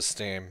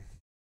self-esteem.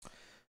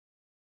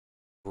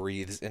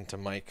 Breathes into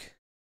mic.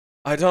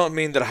 I don't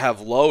mean that I have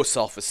low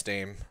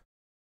self-esteem.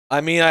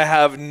 I mean I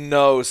have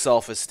no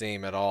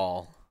self-esteem at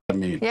all.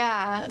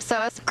 Yeah, so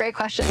that's a great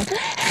question.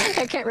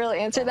 I can't really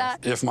answer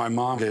that. If my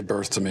mom gave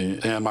birth to me,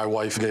 and my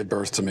wife gave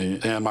birth to me,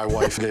 and my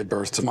wife gave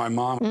birth to my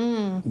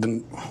mom,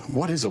 then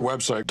what is a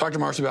website? Dr.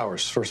 Marcy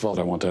Bowers, first of all,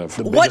 I want to have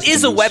the What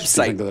is a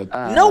website?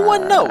 No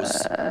one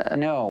knows.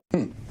 No.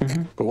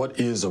 But what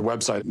is a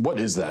website?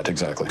 What is that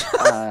exactly?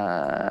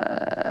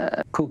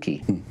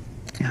 Kooky.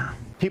 Yeah.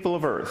 People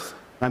of Earth.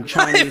 I'm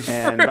Chinese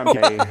and I'm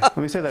gay. Let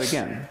me say that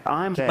again.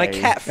 I'm gay. My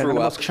cat and I'm threw the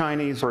up. most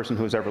Chinese person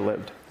who's ever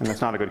lived. And that's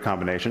not a good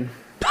combination,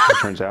 it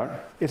turns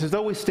out. It's as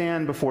though we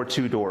stand before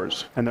two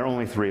doors, and there are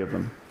only three of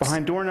them.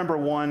 Behind door number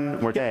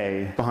 1, we're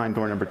gay. Behind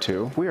door number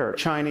 2, we are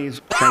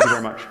Chinese. Thank you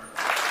very much.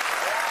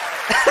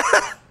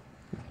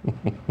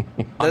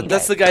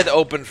 That's the guy that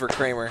opened for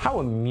Kramer. How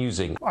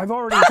amusing. I've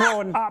already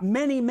thrown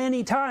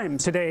many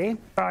times today.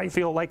 I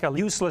feel like a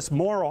useless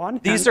moron.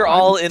 These are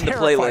all in the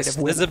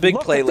playlist. There's a big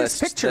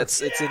playlist.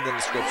 It's in the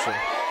description.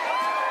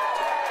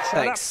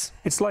 Thanks.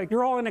 It's like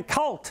you're all in a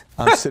cult.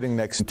 I'm sitting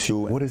next to,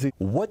 what is it?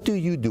 What do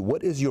you do?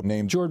 What is your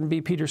name? Jordan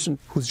B. Peterson.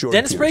 Who's Jordan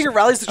Dennis Peterson? Prager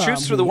rallies the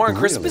troops for the war on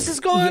Christmas is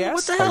gone? Yes.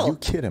 What the hell? Are you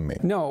kidding me?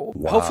 No.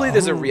 Wow. Hopefully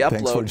there's a re-upload.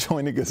 Thanks for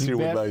joining us here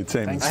with my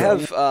team.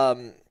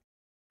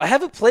 I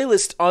have a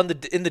playlist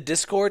in the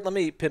Discord. Let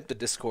me pimp the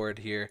Discord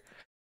here.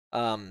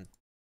 In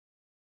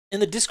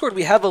the Discord,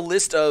 we have a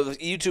list of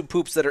YouTube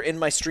poops that are in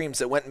my streams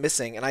that went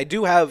missing, and I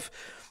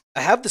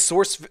have the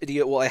source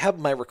video. Well, I have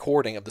my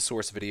recording of the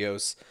source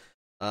videos.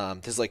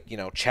 There's like,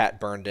 chat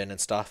burned in and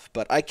stuff,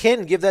 but I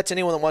can give that to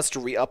anyone that wants to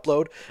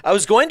re-upload. I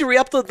was going to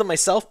re-upload them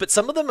myself, but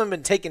some of them have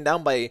been taken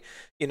down by,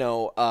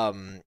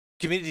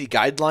 community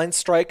guideline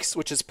strikes,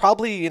 which is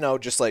probably,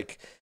 just like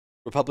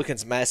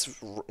Republicans mass,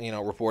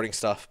 reporting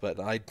stuff, but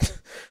I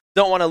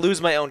don't want to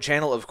lose my own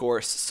channel, of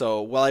course.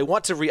 So while I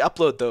want to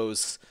re-upload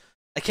those,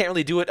 I can't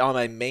really do it on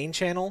my main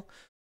channel.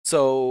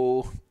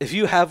 So if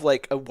you have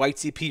like a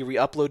YTP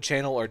re-upload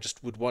channel or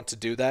just would want to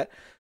do that,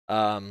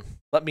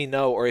 let me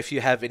know, or if you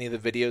have any of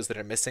the videos that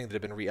are missing that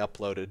have been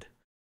re-uploaded.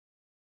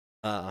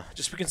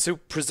 Just we can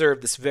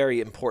preserve this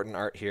very important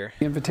art here.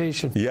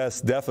 Invitation.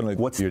 Yes, definitely.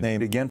 What's your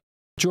name again?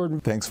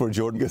 Jordan. Thanks for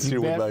joining us here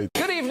with my...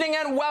 Good evening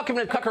and welcome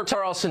to Tucker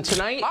Carlson.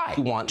 Tonight, I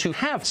want to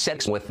have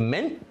sex with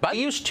men, but I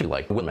used to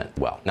like women.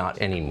 Well, not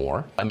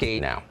anymore. I'm gay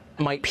now.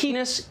 My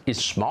penis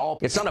is small.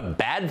 It's not a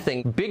bad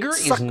thing. Bigger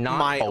is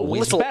not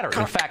always better.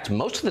 In fact,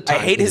 most of the time, I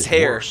hate his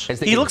hair.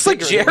 He looks like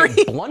Jerry.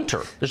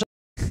 Blunter.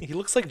 He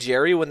looks like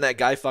Jerry when that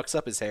guy fucks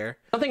up his hair.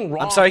 Nothing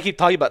wrong. I'm sorry, I keep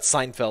talking about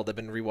Seinfeld. I've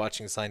been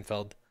rewatching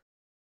Seinfeld.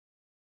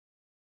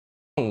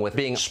 With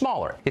being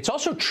smaller. It's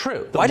also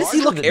true. Why does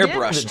he look the dick,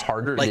 airbrushed, the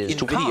harder like it is in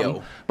to video?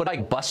 Come, but I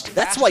bust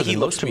That's faster why he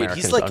than looks most weird.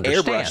 Americans He's like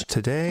understand. airbrushed.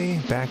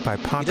 Today, backed by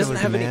popular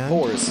have any demand,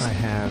 pores. I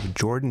have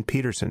Jordan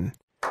Peterson.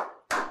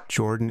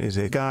 Jordan is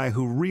a guy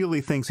who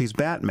really thinks he's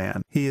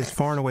Batman. He is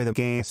far and away the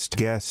gayest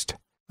guest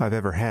I've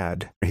ever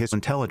had. His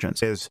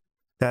intelligence is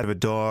that of a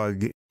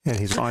dog, and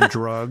he's on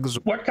drugs.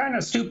 What kind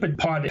of stupid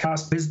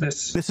podcast is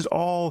this? This is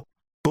all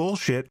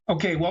bullshit.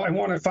 Okay, well, I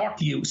want to fuck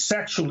you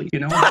sexually,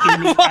 in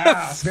the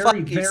ass,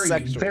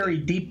 very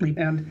deeply,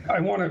 and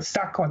I want to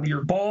suck on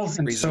your balls,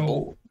 and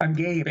so I'm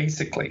gay,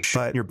 basically.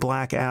 But your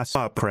black ass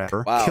up,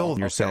 prepper. Kill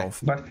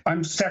yourself. But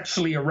I'm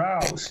sexually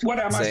aroused. What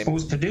am I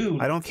supposed to do?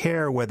 I don't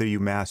care whether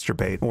you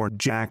masturbate or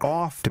jack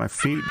off to my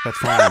feet. That's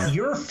fine.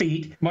 Your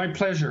feet, my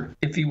pleasure.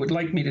 If you would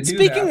like me to do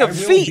Speaking that, of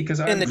feet,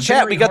 in the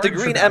chat, we got the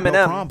green M&M.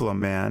 No problem,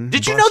 man.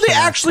 Did you know they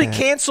actually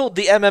canceled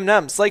the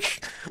M&Ms?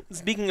 Like,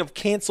 speaking of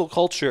cancel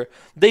culture,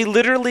 they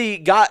literally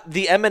got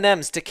the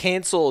M&Ms to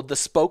cancel the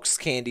spokes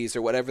candies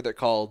or whatever they're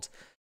called.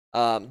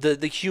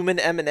 The human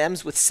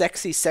M&Ms with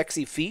sexy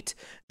feet.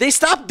 They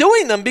stopped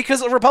doing them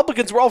because the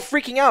Republicans were all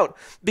freaking out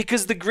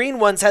because the green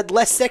ones had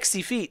less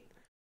sexy feet.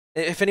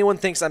 If anyone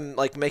thinks I'm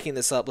like making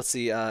this up, let's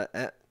see.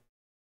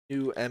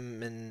 New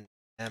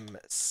M&M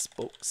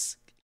spokes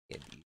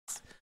candies.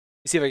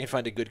 Let's see if I can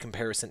find a good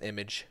comparison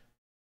image.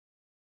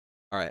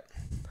 All right.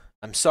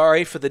 I'm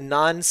sorry for the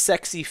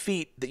non-sexy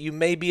feet that you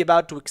may be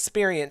about to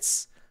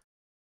experience.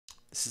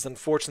 This is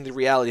unfortunately the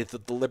reality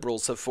that the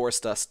liberals have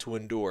forced us to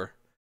endure.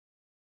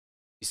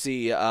 You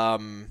see,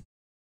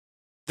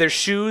 their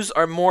shoes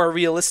are more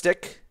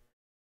realistic,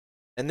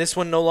 and this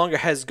one no longer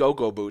has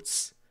go-go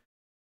boots.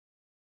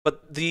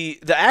 But the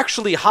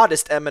actually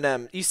hottest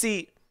M&M, you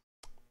see,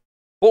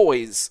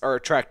 boys are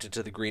attracted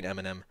to the green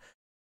M&M.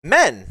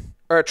 Men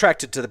are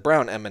attracted to the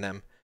brown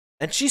M&M.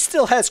 And she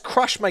still has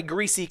crush my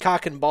greasy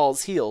cock and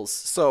balls heels.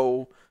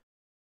 So,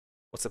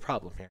 what's the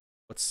problem here?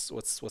 What's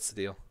the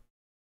deal?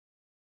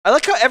 I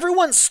like how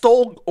everyone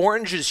stole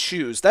Orange's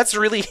shoes. That's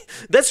really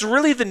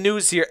the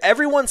news here.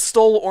 Everyone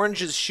stole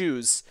Orange's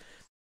shoes,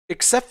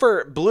 except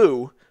for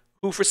Blue,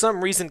 who for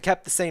some reason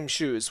kept the same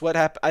shoes. What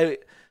happened?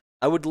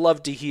 I would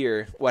love to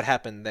hear what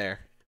happened there.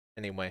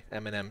 Anyway,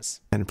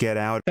 M&Ms. And get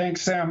out.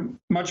 Thanks, Sam.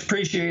 Much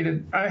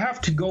appreciated. I have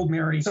to go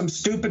marry some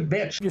stupid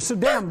bitch. You're so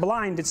damn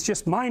blind, it's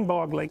just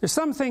mind-boggling. There's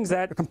some things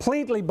that are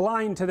completely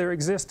blind to their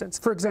existence.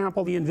 For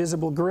example, the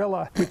invisible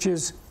gorilla, which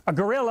is a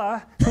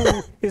gorilla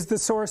who is the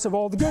source of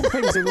all the good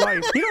things in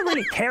life. You don't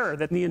really care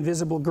that the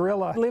invisible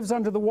gorilla lives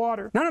under the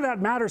water. None of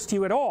that matters to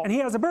you at all. And he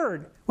has a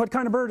bird. What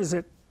kind of bird is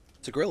it?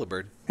 It's a gorilla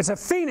bird. It's a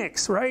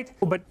phoenix, right?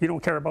 But you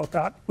don't care about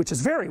that, which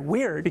is very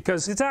weird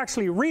because it's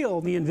actually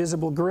real, the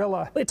invisible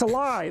gorilla. It's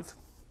alive,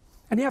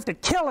 and you have to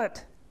kill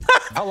it.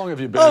 How long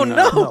have you been? Oh,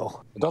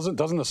 no. Doesn't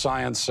the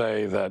science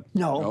say that?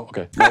 No. Oh,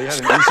 okay. Well, you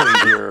had an incident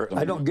here.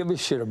 I don't give a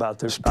shit about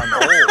this. I'm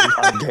old.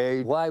 I'm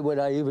gay. Why would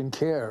I even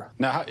care?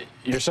 Now,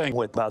 you're saying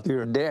what about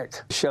your dick?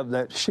 Shove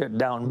that shit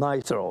down my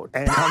throat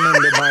and come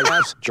into my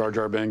ass. Jar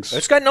Jar Binks.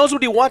 This guy knows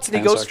what he wants and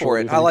he goes for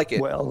it. I like it.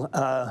 Well,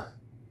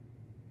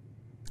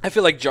 I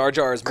feel like Jar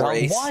Jar is more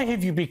ace. Why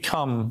have you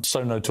become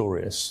so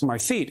notorious? My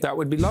feet. That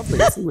would be lovely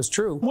if it was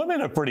true. Women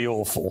are pretty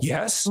awful.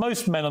 Yes.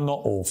 Most men are not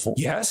awful.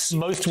 Yes.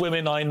 Most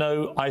women I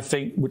know, I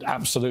think, would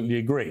absolutely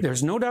agree.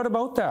 There's no doubt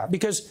about that,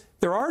 because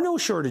there are no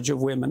shortage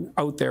of women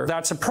out there.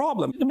 That's a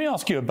problem. Let me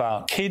ask you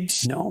about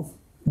kids. No.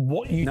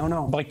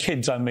 No. By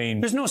kids, I mean...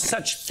 There's no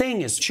such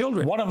thing as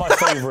children. One of my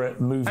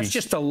favourite movies... That's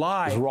just a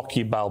lie. ...is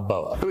Rocky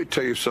Balboa. Let me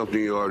tell you something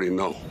you already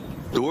know.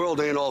 The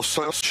world ain't all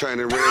sunshine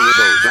and rainbows.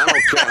 I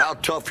don't care how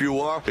tough you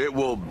are, it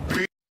will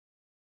be...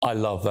 I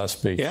love that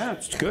speech. Yeah,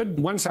 it's good.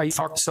 Once I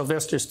fucked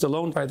Sylvester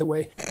Stallone, by the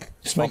way.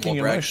 It's making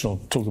you emotional.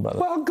 Talk about that.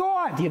 Well,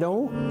 God, you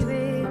know.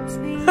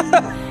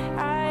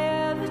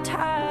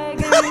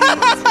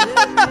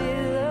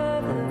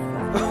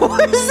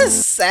 What is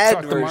this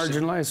sad version? The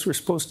marginalized were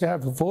supposed to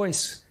have a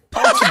voice.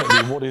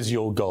 Ultimately, what is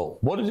your goal?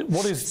 What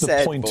is the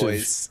Sad point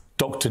voice. of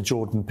Dr.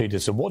 Jordan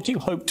Peterson? What do you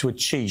hope to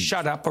achieve?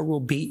 Shut up or we'll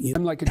beat you.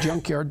 I'm like a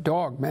junkyard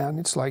dog, man.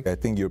 It's like... I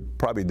think you're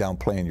probably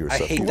downplaying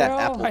yourself. I hate that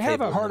apple Well, I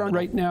have a table. hard on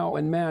right now,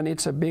 and man,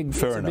 it's a big...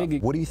 Fair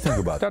enough. What do you think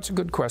about that? That's a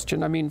good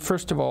question. I mean,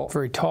 first of all,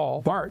 very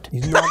tall. Bart.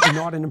 He's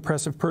not an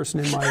impressive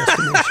person in my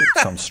estimation.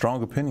 Some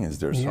strong opinions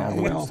there, strong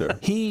beliefs there.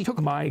 He took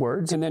my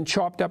words and then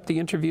chopped up the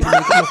interview to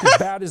make it look as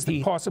bad as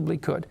he possibly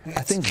could.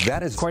 I think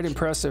that is... Quite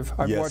impressive.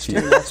 I've Yes, watched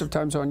yeah. it lots of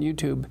times on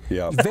YouTube.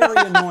 Yeah. Very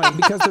annoying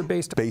because they're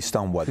Based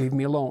on what? Leave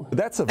me alone.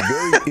 That's a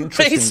very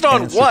interesting Based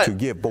on answer what? to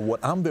give. But what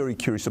I'm very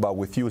curious about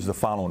with you is the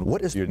following.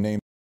 What is your name?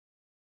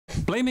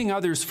 Blaming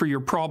others for your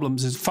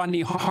problems is funny.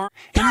 In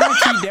my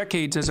 3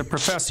 decades as a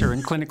professor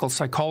and clinical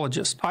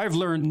psychologist, I've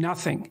learned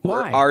nothing.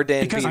 Why?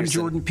 Ardan Because I'm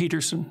Peterson. Jordan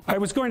Peterson. I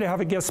was going to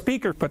have a guest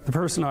speaker, but the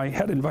person I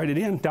had invited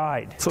in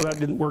died, so that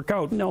didn't work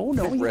out. No.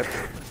 Rip.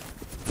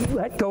 You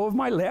let go of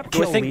my lip.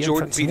 Do I think the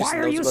Jordan infants. Peterson Why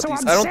are knows you about so these?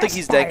 obsessed I don't think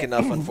he's dank by enough,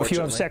 it? If you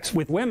unfortunately. have sex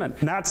with women,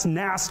 that's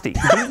nasty.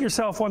 Beat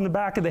yourself on the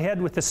back of the head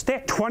with a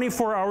stick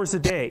 24 hours a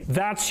day.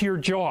 That's your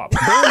job.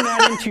 Burn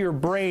that into your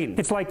brain.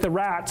 It's like the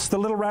rats. The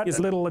little rat is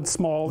little and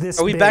small. This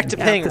Are we big. back to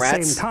paying At the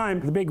rats? same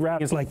time, the big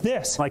rat is like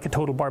this, like a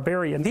total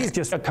barbarian. He's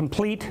just a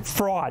complete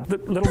fraud. The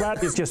little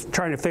rat is just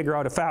trying to figure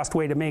out a fast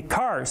way to make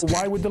cars.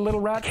 Why would the little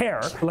rat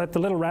care? Let the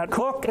little rat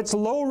cook. It's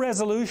low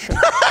resolution.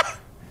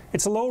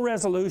 It's low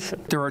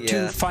resolution. There are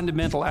two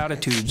fundamental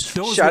attitudes.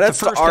 Those Shout with outs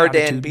the to first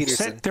Ardan attitude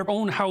Peterson. set their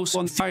own house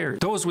on fire.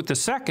 Those with the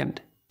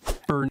second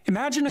burn.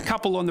 Imagine a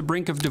couple on the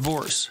brink of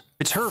divorce.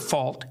 It's her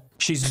fault.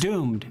 She's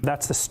doomed.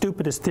 That's the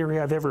stupidest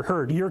theory I've ever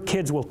heard. Your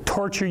kids will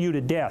torture you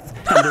to death,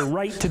 and they're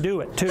right to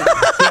do it, too.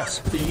 Yes.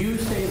 Do you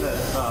say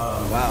that...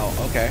 Wow,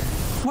 okay.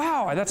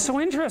 Wow, that's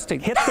so interesting.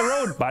 Hit the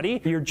road,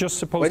 buddy. You're just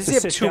supposed Why does to he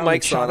have sit 2 down and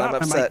mics shut on? I'm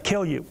up. I might upset.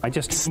 kill you. I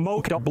just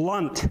smoked a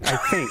blunt, I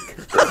think.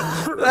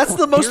 That's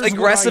the most Here's what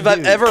aggressive I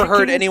I've do. ever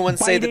heard Kicking, anyone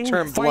say the biting,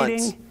 term fighting,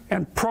 blunt.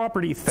 and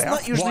property theft.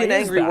 not usually Why an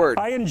is angry that? word.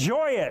 I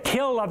enjoy it.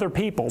 Kill other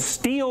people.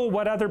 Steal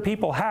what other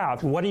people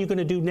have. What are you going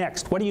to do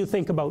next? What do you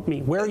think about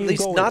me? Where are you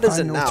least going? not as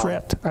I'm in no now.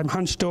 threat. I'm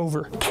hunched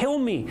over. Kill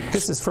me.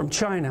 This is from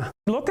China.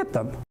 Look at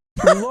them.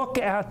 Look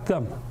at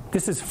them.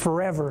 This is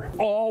forever.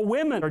 All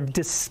women are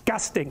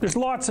disgusting. There's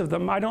lots of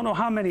them. I don't know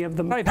how many of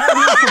them. I've had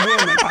enough of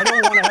women. I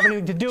don't want to have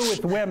anything to do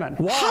with women.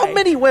 Why? How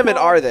many women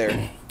are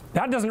there?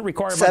 That doesn't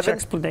require much 7?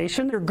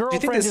 explanation. Your think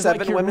girlfriend there's is like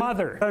 7 your women?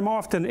 mother. I'm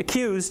often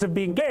accused of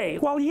being gay.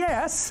 Well,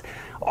 yes,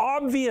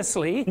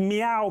 obviously.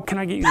 Meow. Can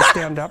I get you to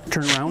stand up?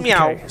 Turn around.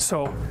 Meow. Okay,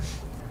 so.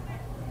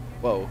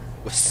 Whoa.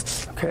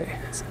 Okay.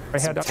 I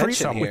had a tension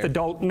threesome here. with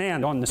adult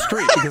men on the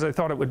street because I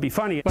thought it would be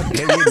funny. But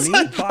they would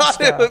me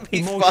bust it would be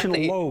emotional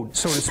funny. load,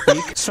 so to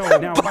speak. So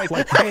now I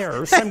like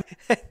bears. And...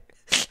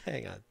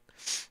 Hang on.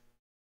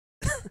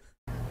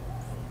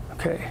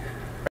 Okay.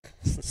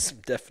 Some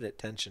definite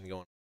tension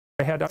going on.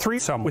 I had a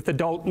threesome with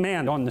adult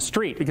men on the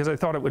street because I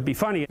thought it would be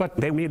funny, but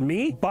they made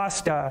me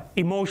bust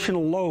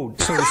emotional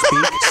load, so to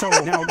speak. So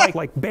now,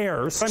 like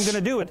bears, I'm going to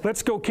do it.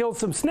 Let's go kill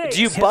some snakes.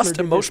 Do you Hitler bust did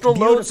this emotional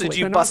loads, or do beautifully.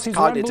 you The bust Nazis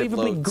cognitive were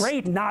unbelievably loads?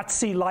 great,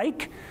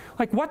 Nazi-like.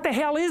 Like, what the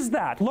hell is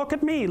that? Look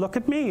at me, look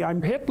at me.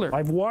 I'm Hitler.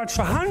 I've watched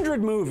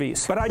 100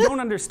 movies, but I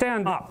don't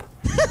understand Up.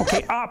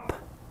 Okay, Up.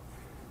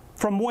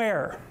 From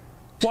where?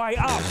 Why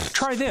up?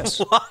 Try this.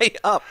 Why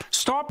up?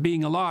 Stop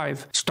being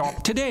alive.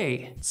 Stop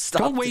today.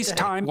 Stop Don't waste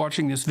today. time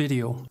watching this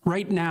video.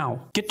 Right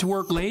now. Get to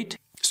work late.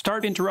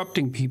 Start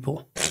interrupting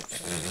people.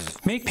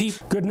 Make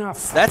people good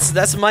enough.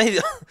 That's my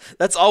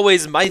that's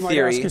always my You might ask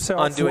theory yourself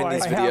on doing why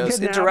these I have videos.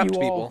 kidnapped Interrupt you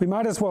all. people. We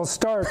might as well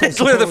start. I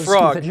Clear the suppose,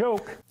 frog. with a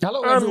joke.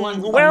 Hello,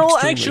 everyone. well,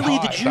 I'm actually, extremely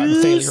the hot. I'm a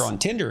Jews- failure on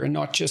Tinder, and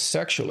not just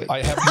sexually.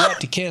 I have yet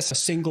to kiss a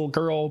single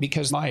girl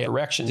because my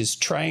erection is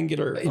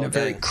triangular in a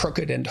very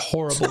crooked and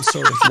horrible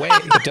sort of way.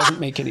 It doesn't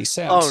make any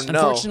sense. Oh, no.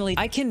 Unfortunately,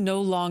 I can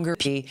no longer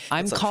pee.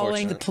 I'm That's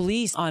calling the unfortunate.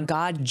 police on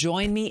God.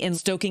 Join me in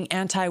stoking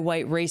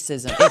anti-white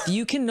racism. If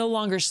you can no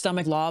longer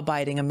stomach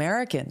law-abiding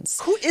Americans.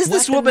 Who is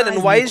this woman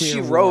and why is she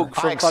rogue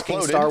from fucking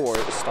exploded. Star Wars?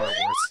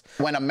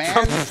 When a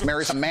man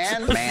marries a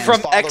man, man's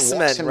from father X-Men,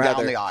 walks him rather.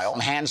 down the aisle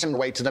and hands him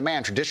away to the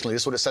man. Traditionally,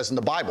 this is what it says in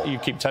the Bible. You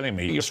keep telling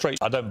me you're straight.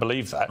 I don't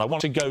believe that. I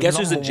want to go Guess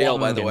who's in number jail,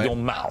 one by the in way? your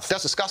mouth.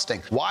 That's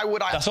disgusting. Why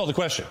would I? That's not the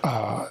question.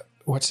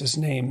 what's his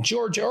name?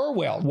 George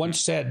Orwell once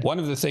said one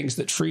of the things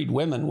that freed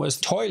women was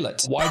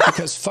toilets. Why?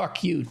 Because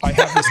fuck you. I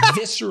have this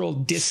visceral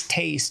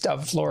distaste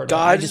of Florida.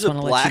 I just want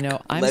to let you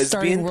know, I'm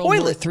starting World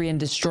War III and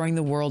destroying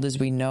the world as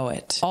we know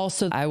it.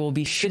 Also, I will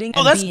be shitting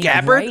and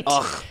being right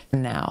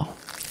now.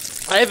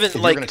 I haven't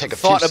You're going to take a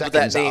few thought of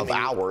seconds that name of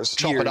hours,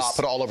 chop it up,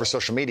 put it all over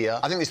social media.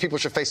 I think these people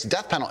should face the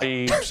death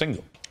penalty.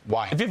 Single.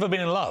 Why? Have you ever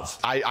been in love?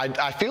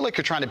 I feel like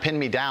you're trying to pin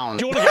me down.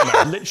 Do you want to get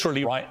married?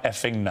 Literally right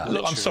effing now.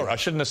 Look, I'm sorry, I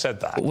shouldn't have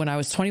said that. When I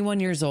was 21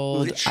 years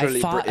old, I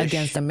fought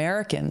against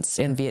Americans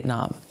in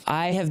Vietnam.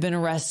 I have been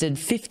arrested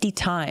 50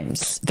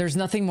 times. There's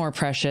nothing more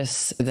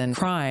precious than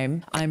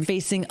crime. I'm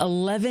facing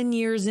 11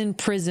 years in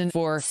prison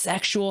for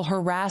sexual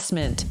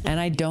harassment, and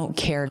I don't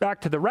care.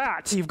 Back to the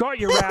rats. You've got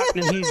your rat,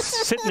 and he's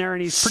sitting there,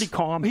 and he's pretty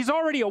calm. He's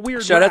already a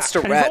weird Shout rat. outs to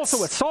and rats. He's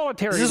also a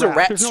solitary This is a rat.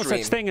 rat There's no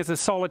stream. such thing as a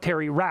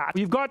solitary rat.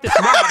 You've got this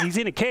rat. He's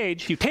in a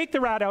cage. You take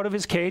the rat out of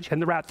his cage, and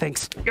the rat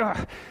thinks,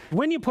 ugh.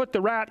 When you put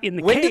the rat in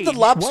the When cage, did the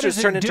lobsters what does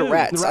it turn into do?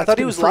 rats? The I rat's thought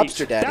he gonna was freeze.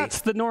 Lobster Daddy.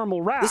 That's the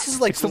normal rat. This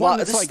is like it's the one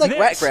that's this is like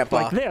Rat Grandpa.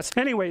 like this.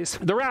 Anyways,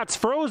 the rat's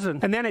frozen,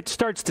 and then it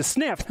starts to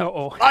sniff.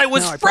 Uh-oh. I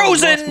was Now probably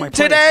lost my frozen place.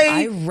 today.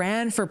 I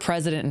ran for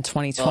president in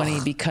 2020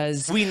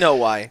 because we know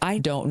why. I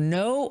don't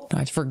know.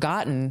 I've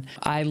forgotten.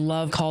 I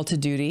love Call to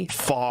Duty.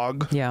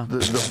 Fog. Yeah.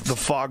 The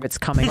fog. It's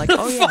coming. Like,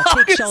 oh yeah,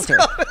 take shelter.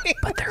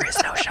 But there is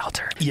no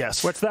shelter.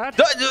 Yes. What's that?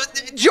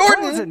 Jordan.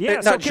 Frozen,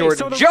 yes. Not okay, Jordan.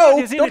 So the Joe,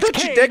 rat is in don't its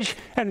touch your cage, dick.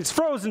 and it's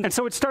frozen, and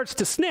so it starts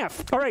to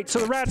sniff. All right, so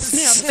the rat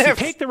sniffs. You Sniff.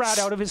 take the rat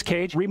out of his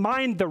cage.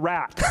 Remind the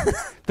rat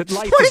that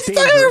life Why is are you dangerous.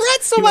 talking about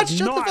rats so You much? have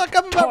Shut the not fuck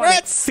up about taught it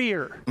rats.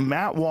 Fear.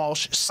 Matt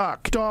Walsh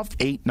sucked off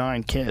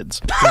 8-9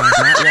 kids. Matt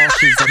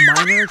Walsh is a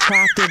minor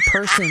attracted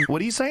person.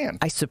 What are you saying?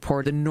 I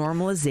support the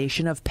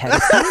normalization of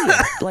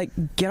pedophilia. Like,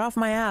 get off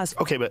my ass.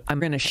 Okay, but I'm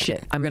gonna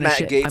shit. I'm gonna Matt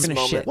shit. Gates I'm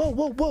gonna shit.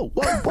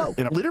 Whoa.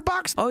 In a litter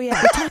box? Oh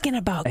yeah, we're talking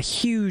about a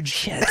huge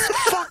shit.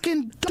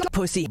 Fucking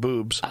Pussy.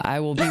 boobs. I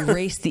will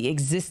erase the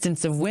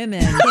existence of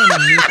women in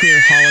a nuclear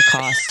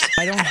holocaust.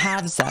 I don't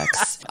have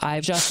sex. I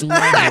just love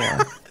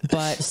war.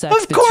 But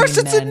sex Of course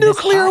between it's a men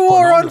nuclear is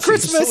war on It's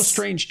Christmas. so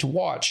strange to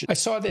watch. I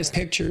saw this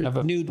picture of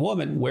a nude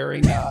woman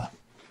wearing a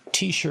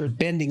t-shirt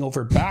bending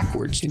over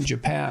backwards in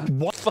Japan.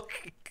 What?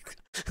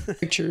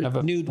 Picture of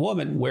a nude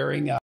woman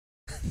wearing a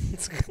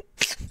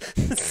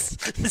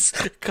this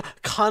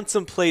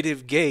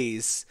contemplative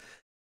gaze,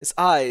 his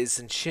eyes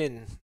and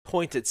chin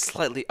pointed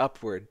slightly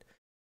upward,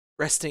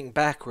 resting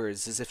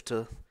backwards as if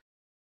to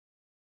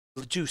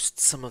reduce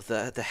some of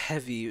the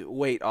heavy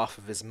weight off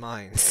of his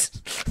mind.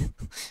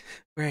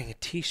 Wearing a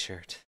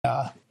t-shirt.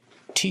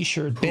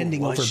 t-shirt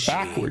bending over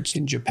backwards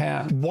in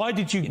Japan. Why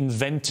did you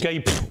invent gay?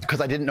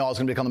 Because I didn't know I was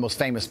going to become the most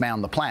famous man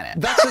on the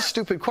planet. That's a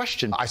stupid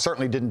question. I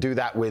certainly didn't do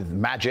that with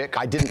magic.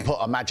 I didn't put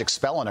a magic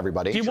spell on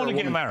everybody. Do you want to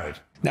get married?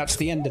 That's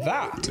the end of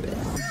that.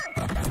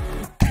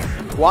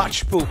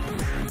 Watch poop.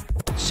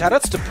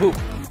 Shoutouts to poop.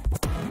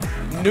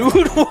 Nude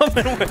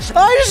woman.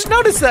 I just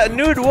noticed that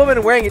nude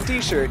woman wearing a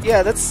t-shirt.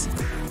 Yeah, that's.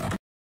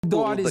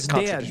 God Ooh, is the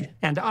dead,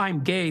 and I'm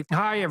gay.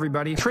 Hi,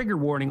 everybody. Trigger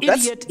warning.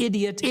 That's-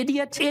 Idiot.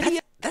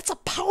 That's a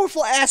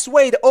powerful ass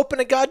way to open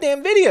a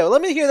goddamn video.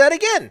 Let me hear that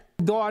again.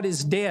 God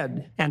is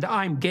dead, and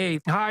I'm gay.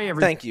 Hi,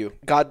 everybody. Thank you.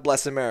 God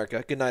bless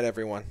America. Good night,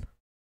 everyone.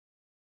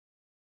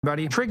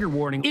 Trigger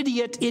warning.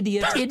 Idiot.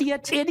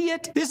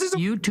 This is a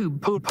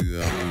YouTube poop.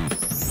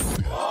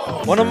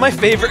 One of my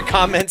favorite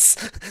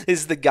comments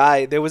is the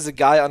guy. There was a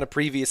guy on a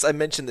previous. I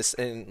mentioned this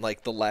in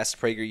like the last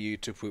prageru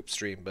YouTube poop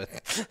stream, but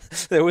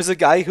there was a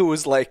guy who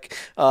was like,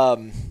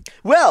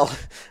 "Well,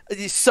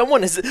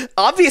 someone has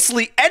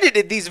obviously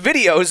edited these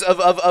videos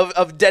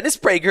of Dennis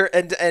Prager,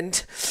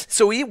 and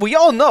so we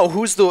all know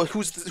who's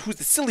the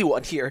silly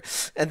one here."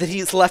 And then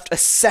he's left a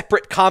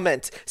separate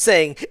comment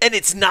saying, "And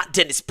it's not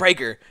Dennis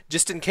Prager,"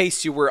 just in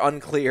case you were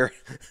unclear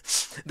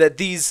that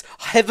these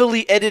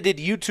heavily edited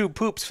YouTube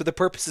poops for the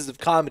purposes of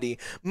comedy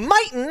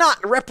might not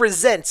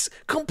represent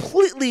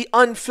completely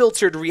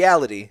unfiltered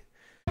reality.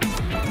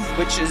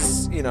 Which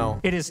is, you know...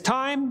 It is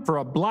time for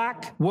a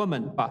black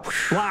woman.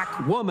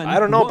 Black woman. I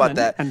don't know about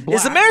that. And Is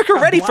black, America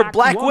ready a for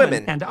black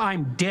women? And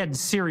I'm dead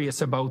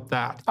serious about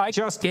that. I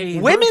just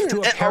gave Women birth to a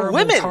are terrible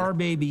women. tar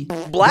baby.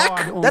 Black?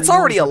 God only That's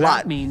already knows a what lot.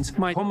 That means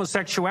my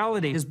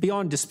homosexuality is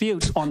beyond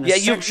dispute on the Yeah,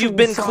 sexual you've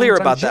been front. clear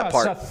I'm about that just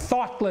part. a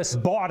thoughtless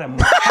bottom.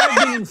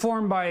 I've been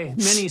informed by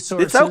many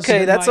sources. It's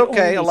okay, that that's my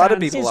okay. A lot of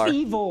OnlyFans people is are.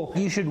 evil.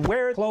 You should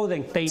wear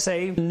clothing. They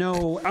say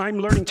no. I'm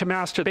learning to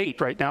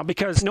masturbate right now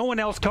because no one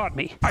else taught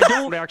me. I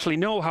don't actually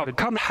know how to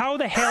come. How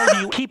the hell do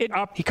you keep it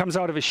up? He comes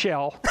out of his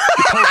shell.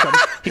 You poke him.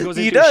 He goes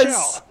He into does. his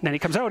shell. Then he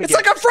comes out It's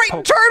again. like a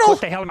frightened Poke. turtle.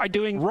 What the hell am I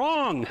doing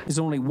wrong? There's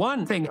only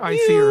one thing I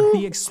fear: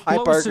 the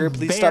explosive Parker.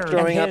 Please bear stop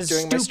throwing and up his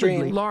during my stupidly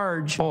stream.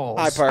 large balls.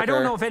 Hi, Parker. I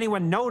don't know if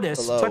anyone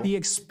noticed, Hello. but the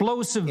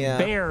explosive Yeah.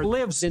 bear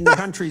lives in the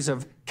countries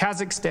of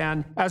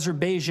Kazakhstan,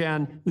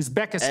 Azerbaijan,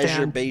 Uzbekistan,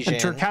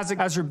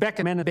 and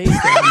Azerbaijan.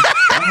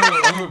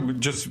 I'm gonna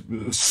just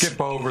skip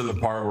over the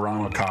part where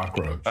I'm a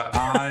cockroach.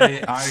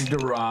 I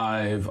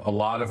derive a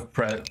lot of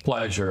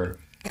pleasure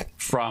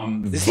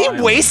from. Is he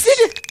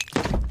wasted?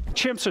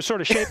 Chimps are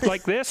sort of shaped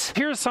like this.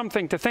 Here's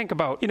something to think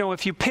about. You know,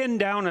 if you pin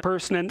down a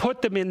person and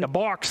put them in a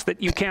box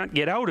that you can't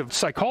get out of,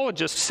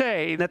 psychologists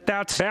say that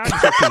that's bad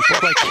for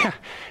people. Like,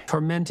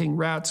 tormenting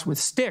rats with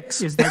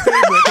sticks is the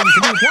favorite thing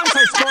to do. Once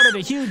I spotted a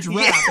huge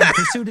rat and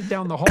pursued it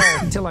down the hall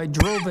until I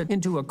drove it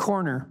into a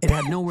corner. It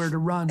had nowhere to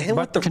run.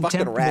 But the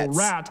contemptible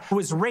rat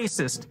was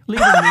racist,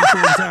 leading me, for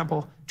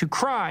example, to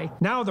cry.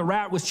 Now the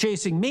rat was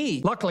chasing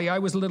me. Luckily, I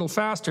was a little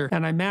faster,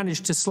 and I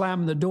managed to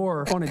slam the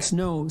door on its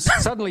nose.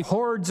 Suddenly,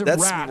 hordes of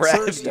rats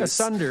burst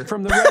asunder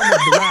from the realm of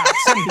the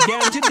rats and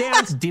began to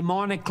dance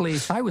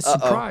demonically. I was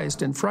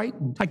surprised and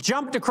frightened. I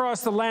jumped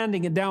across the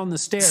landing and down the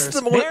stairs. This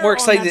is more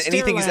exciting than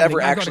anything he's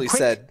ever actually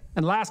said.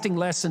 And lasting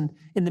lesson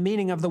in the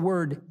meaning of the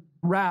word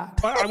rat.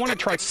 I want to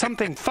try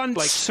something fun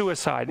like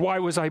suicide. Why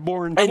was I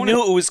born? I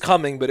knew it was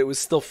coming, but it was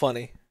still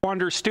funny.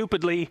 Wander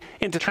stupidly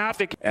into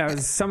traffic.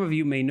 As some of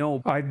you may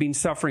know, I've been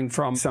suffering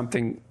from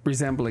something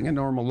resembling a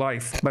normal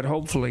life, but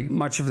hopefully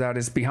much of that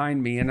is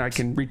behind me and I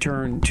can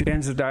return to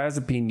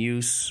benzodiazepine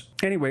use.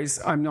 Anyways,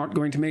 I'm not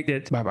going to make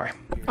it. Bye-bye.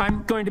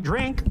 I'm going to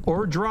drink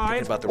or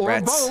drive or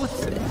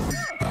both.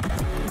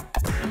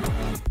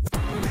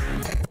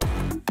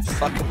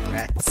 Fucking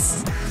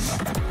rats.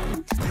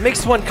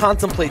 Makes one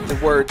contemplate the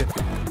word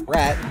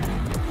rat.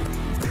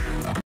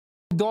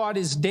 God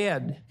is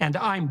dead, and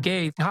I'm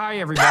gay. Hi,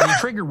 everybody.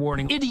 Trigger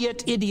warning.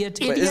 Idiot,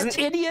 idiot, idiot,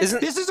 idiot.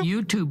 This is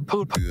YouTube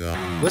poop.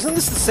 Wasn't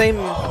this the same?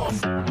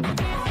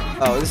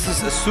 Oh, this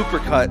is a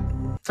supercut.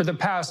 For the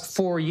past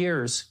 4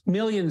 years,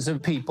 millions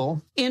of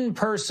people, in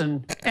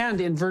person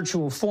and in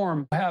virtual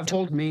form, have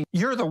told me,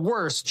 you're the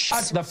worst.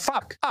 Shut the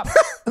fuck up.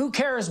 Who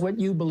cares what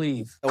you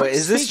believe? Oh, wait,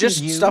 is this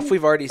just stuff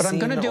we've already seen? But I'm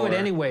going to do it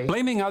anyway.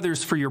 Blaming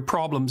others for your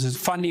problems is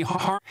funny. In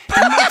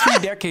my 3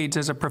 decades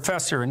as a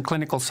professor and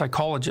clinical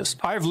psychologist,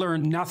 I've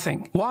learned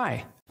nothing.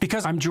 Why?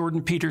 Because I'm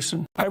Jordan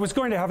Peterson. I was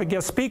going to have a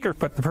guest speaker,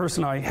 but the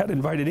person I had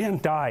invited in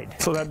died,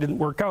 so that didn't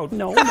work out.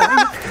 No.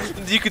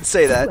 You could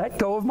say that. Let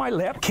go of my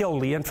lip, kill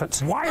the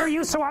infants. Why are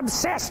you so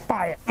obsessed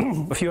by it?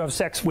 If you have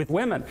sex with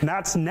women,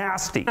 that's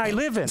nasty. I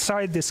live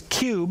inside this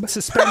cube,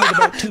 suspended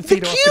about 2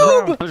 feet off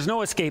the ground. There's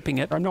no escaping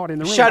it. I'm not in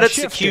the ring. Shout out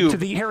to Cube. To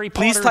the Harry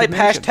Please Potter type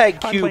dimension.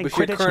 hashtag Cube I'm if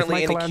you're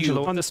currently in a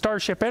cube. On the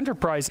Starship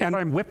Enterprise, and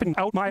I'm whipping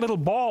out my little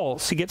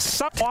balls to get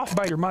sucked off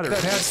by your mother.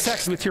 I've had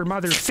sex with your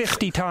mother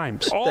 50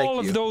 times. All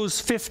of those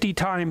 50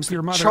 times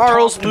your mother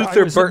Charles talked,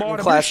 Luther I was Burton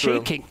classroom.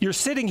 shaking. You're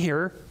sitting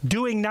here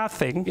doing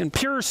nothing in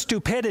pure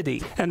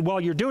stupidity, and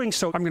while you're doing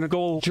so, I'm going to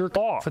go jerk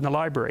off in the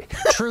library.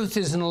 Truth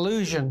is an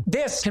illusion.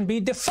 This can be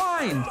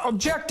defined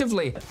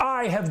objectively.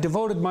 I have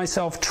devoted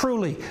myself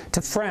truly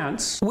to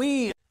France.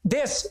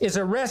 This is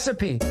a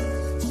recipe.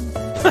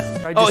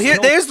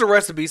 There's the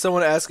recipe.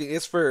 Someone asking.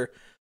 It's for,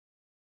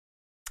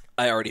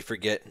 I already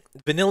forget.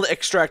 Vanilla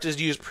extract is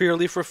used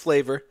purely for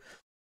flavor.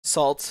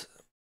 Salt.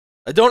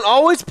 I don't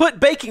always put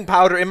baking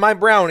powder in my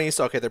brownies.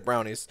 Okay, they're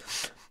brownies.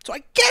 So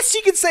I guess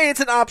you could say it's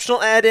an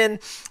optional add-in.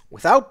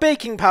 Without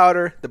baking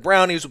powder, the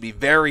brownies will be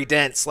very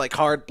dense, like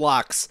hard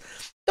blocks.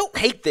 Don't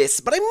hate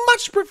this, but I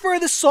much prefer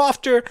the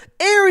softer,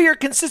 airier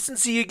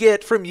consistency you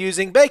get from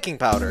using baking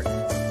powder.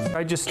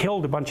 I just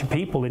killed a bunch of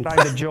people and I'm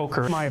the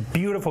Joker. My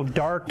beautiful,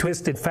 dark,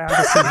 twisted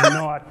fantasy is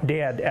not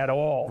dead at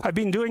all. I've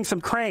been doing some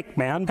crank,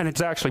 man, and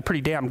it's actually pretty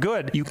damn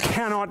good. You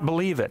cannot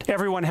believe it.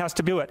 Everyone has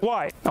to do it.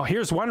 Why? Oh,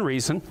 here's one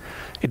reason.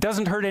 It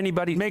doesn't hurt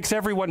anybody. It makes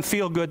everyone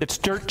feel good. It's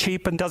dirt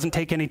cheap and doesn't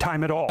take any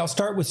time at all. I'll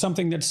start with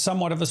something that's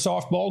somewhat of a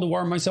softball to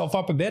warm myself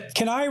up a bit.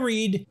 Can I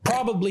read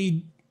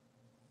probably...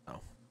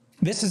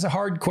 This is a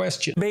hard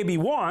question. Baby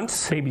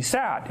wants, baby's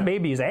sad,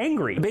 baby is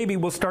angry, baby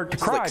will start to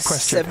cry. Like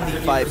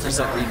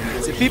 75%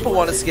 repeats. If people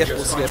want to skip,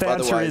 we'll skip. The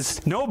answer otherwise,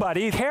 is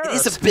nobody cares. It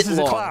is a bit this is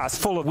long. a class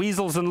full of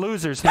weasels and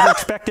losers. Never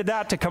expected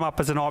that to come up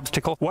as an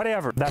obstacle.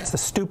 Whatever. That's the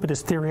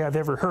stupidest theory I've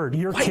ever heard.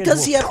 Your kid will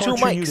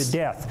torture you to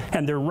death,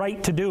 and they're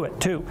right to do it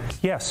too.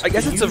 Yes. I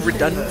guess it's a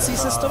redundancy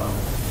system.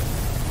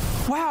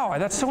 Wow,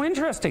 that's so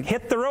interesting.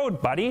 Hit the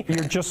road, buddy.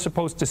 You're just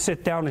supposed to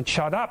sit down and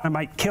shut up. I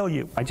might kill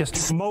you. I just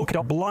smoked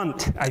a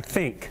blunt, I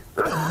think.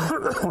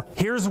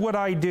 Here's what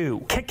I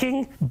do.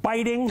 Kicking,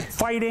 biting,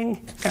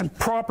 fighting, and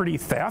property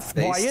theft.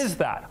 Why is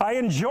that? I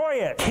enjoy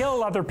it.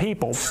 Kill other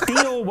people.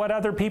 Steal what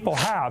other people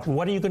have.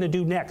 What are you going to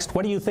do next?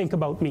 What do you think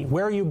about me?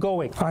 Where are you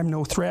going? I'm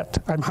no threat.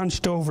 I'm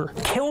hunched over.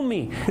 Kill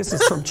me. This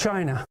is from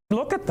China.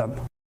 Look at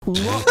them.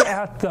 Look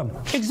at them.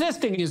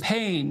 Existing is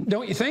pain,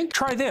 don't you think?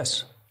 Try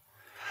this.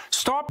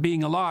 Stop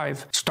being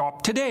alive.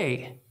 Stop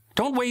today.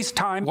 Don't waste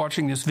time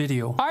watching this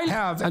video. I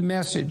have a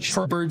message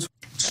for birds.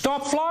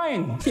 Stop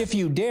flying. If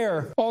you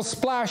dare, I'll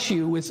splash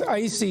you with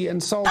icy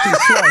and salty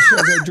slush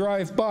as I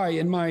drive by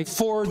in my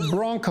Ford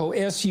Bronco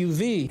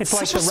SUV. It's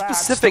like such the a rat.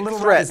 specific the little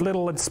threat. rat is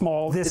little and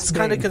small. This It's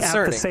kind of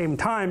concerning. At the same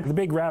time, the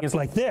big rat is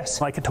like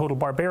this, like a total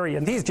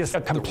barbarian. He's just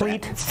a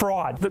complete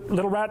fraud. The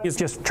little rat is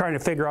just trying to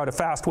figure out a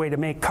fast way to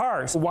make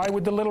cars. Why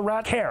would the little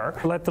rat care?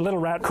 Let the little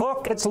rat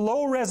cook. It's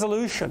low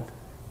resolution.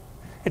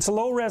 It's a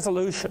low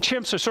resolution.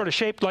 Chimps are sort of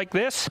shaped like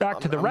this. Back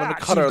to the rat.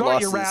 cut You've our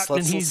got your losses. rat,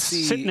 and he's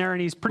sitting there,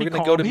 and he's pretty calm.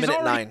 We're gonna go to He's minute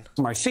already- 9.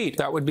 My feet.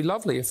 That would be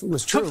lovely if it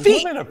was true. Some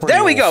feet. Women are pretty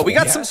There we go. awful. We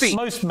got Yes. some feet.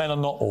 Most men are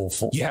not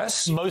awful.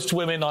 Yes. Most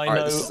women I All right,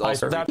 know. this is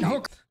also that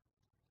hook.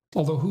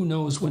 Although who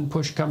knows when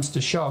push comes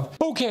to shove.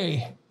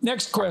 Okay,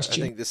 next I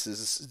question. think this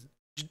is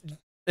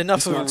enough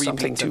It's of a not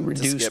something repeat to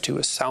reduce skip. to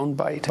a sound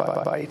bite.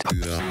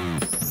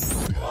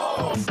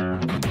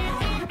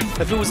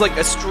 If it was like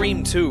a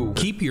stream too.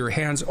 Keep your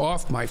hands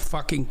off my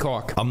fucking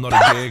cock. I'm not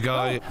a gay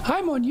guy.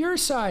 I'm on your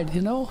side,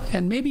 you know,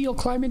 and maybe you'll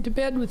climb into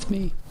bed with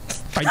me.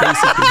 I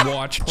basically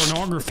watch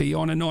pornography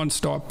on a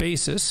non-stop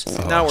basis.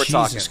 Now we're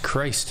talking. Jesus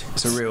Christ.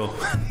 Surreal.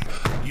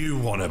 You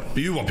want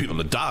people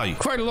to die.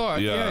 Quite a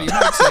lot, Yeah. yeah, you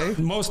might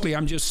say. Mostly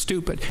I'm just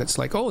stupid. It's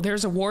like, oh,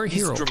 there's a war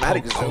hero.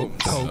 dramatic as Poke,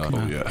 poke, poke.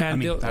 Oh, yeah. And I mean,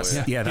 they'll-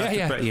 that's- yeah.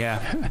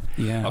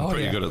 I'm Oh,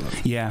 pretty yeah. good at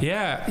that.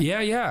 Yeah.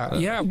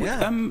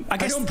 I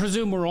guess- don't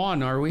presume we're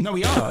on, are we? No,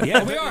 we are.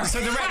 Yeah, we are.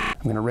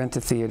 I'm going to rent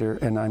a theater,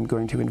 and I'm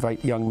going to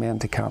invite young men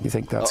to come. You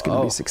think that's going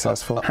to be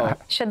successful?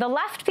 Should the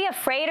left be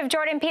afraid of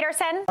Jordan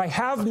Peterson? I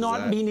have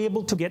not been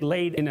able to get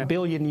laid in a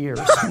billion years.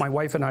 My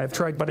wife and I have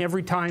tried, but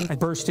every time I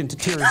burst into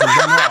tears and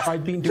run off.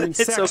 I've been doing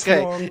It's sex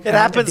okay. wrong. It and I'm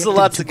happens to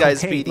addicted lots of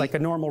guys, cocaine Petey. like a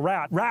normal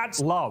rat. Rats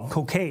love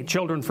cocaine.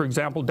 Children, for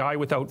example, die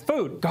without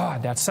food.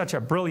 God, that's such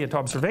a brilliant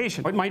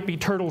observation. It might be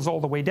turtles all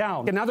the way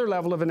down. Another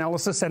level of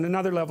analysis, and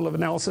another level of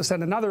analysis,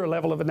 and another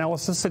level of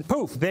analysis, and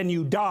poof, then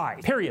you die.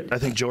 Period. I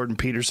think Jordan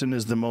Peterson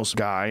is the most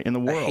guy in the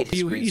world.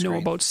 You know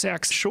about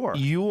sex? Sure.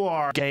 You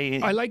are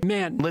gay. I like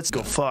men. Let's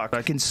go fuck.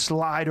 I can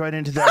slide right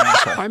into that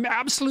asshole. I'm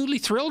absolutely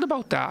thrilled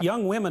about that.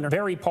 Young women are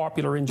very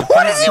popular in Japan.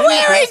 What is he Men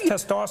wearing?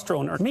 have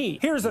testosterone or me.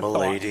 Here's a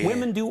Milady. thought.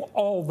 Women do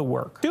all the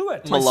work. Do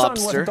it. My son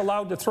Malobster. wasn't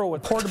allowed to throw a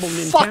portable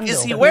Nintendo. Fuck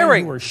is he but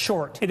wearing? men who are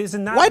short. It is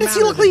in that Why does he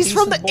manner look like that he's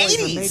from decent the boys are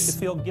 80s? made to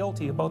feel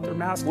guilty about their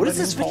masculine What is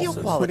this video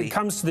impulses. quality? When it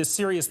comes to this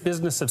serious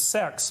business of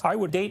sex, I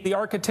would date the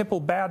archetypal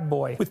bad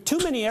boy with too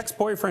many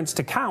ex-boyfriends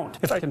to count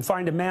if I can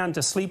find a man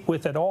to sleep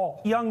with at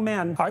all. Young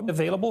men, I'm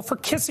available for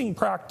kissing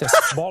practice.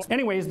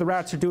 Anyways, the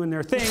rats are doing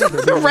their thing. They're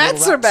doing The their rats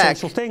little are back.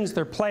 social things.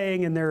 They're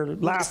playing and they're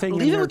laughing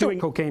leave and it they're with the- doing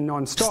cocaine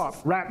non-stop.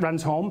 Rat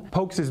runs home,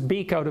 pokes his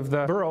beak out of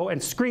the burrow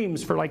and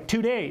screams for like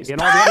 2 days.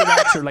 And all the other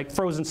rats are like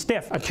frozen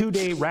stiff. A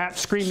 2-day rat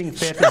screaming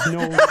fit is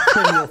no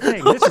trivial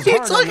thing. This What is are you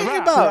hard on the talking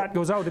rat. about? The rat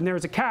goes out and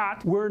there's a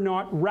cat. We're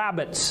not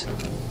rabbits.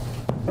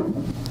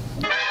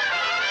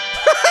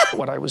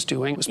 What I was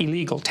doing was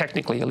illegal,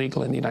 technically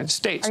illegal in the United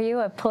States. Are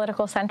you a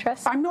political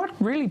centrist? I'm not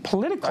really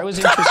political. I was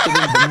interested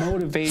in the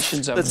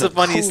motivations of That's the the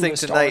funniest thing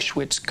coolest tonight.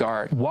 Auschwitz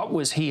guard. What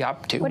was he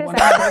up to? What is When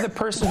that? I know the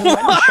person who went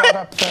and shot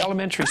up the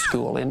elementary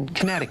school in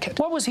Connecticut.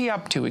 What was he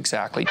up to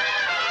exactly?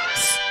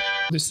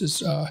 This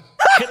is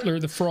Hitler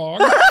the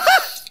Frog.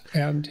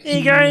 And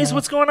Hey guys,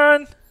 what's going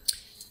on?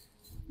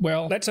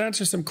 Well, let's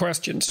answer some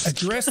questions.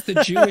 Address the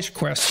Jewish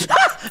question.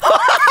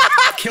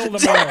 Kill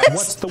them all.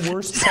 What's the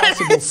worst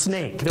possible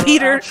snake? There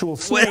Peter, are actual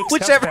snakes.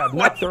 whichever That's bad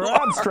one enough. There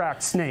are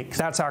abstract snakes.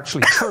 That's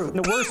actually true.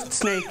 The worst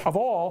snake of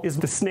all is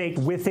the snake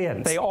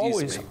within. They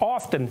always,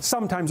 often,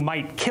 sometimes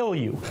might kill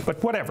you.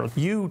 But whatever.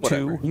 You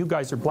two, you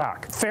guys are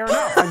black. Fair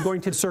enough. I'm going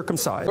to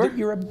circumcise.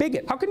 You're a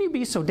bigot. How can you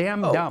be so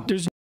damn dumb?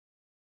 There's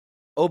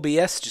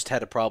OBS just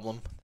had a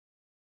problem.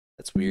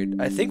 That's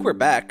weird. I think we're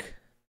back.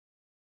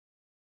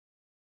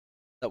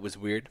 That was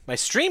weird. My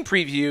stream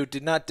preview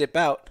did not dip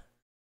out.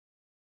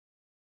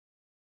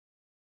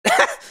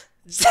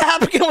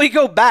 Zap, can we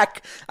go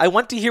back? I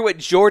want to hear what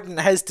Jordan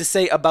has to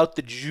say about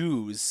the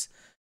Jews.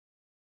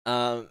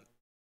 Hang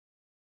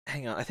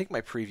on, I think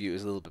my preview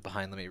is a little bit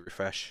behind. Let me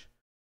refresh.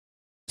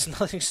 There's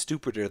nothing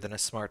stupider than a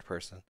smart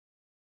person.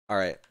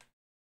 Alright.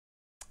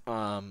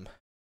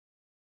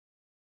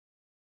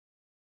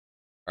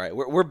 Alright,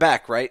 we're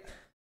back, right?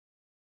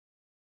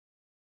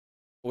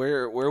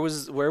 Where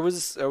was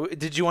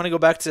did you want to go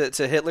back to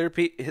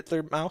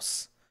Hitler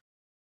Mouse?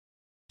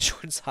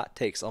 Jordan's hot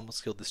takes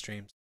almost killed the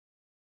streams.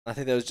 I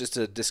think that was just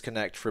a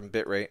disconnect from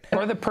bitrate.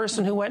 Or the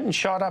person who went and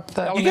shot up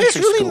the You elementary guys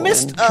really school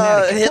missed in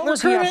Connecticut. Hitler What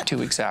was he up Kermit?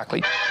 to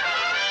exactly?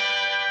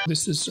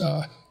 This is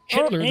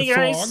Hitler hey the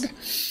guys. Frog.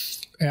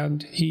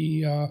 And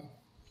he,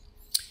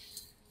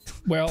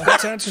 well,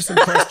 let's answer some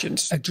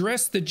questions.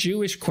 Address the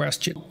Jewish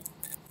question.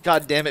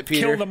 God damn it,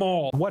 Peter. Kill them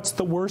all. What's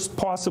the worst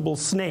possible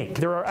snake?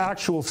 There are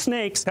actual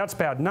snakes. That's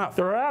bad enough.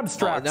 There are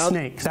abstract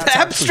snakes. That's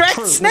abstract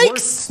actually true. snakes? The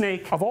worst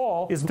snake of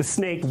all is the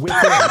snake within.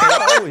 They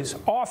always,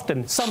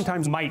 often,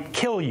 sometimes might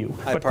kill you.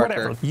 Hi, But Parker.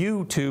 whatever.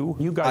 You two,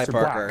 you guys Hi,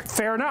 are Parker. black.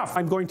 Fair enough.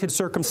 I'm going to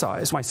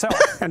circumcise myself.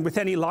 And with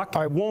any luck,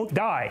 I won't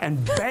die.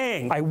 And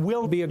bang, I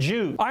will be a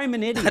Jew. I'm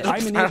an idiot.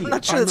 I'm an idiot. I'm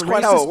not sure I'm that's a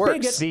quite how it racist works.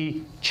 bigot.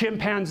 The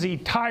chimpanzee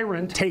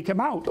tyrant, take him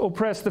out.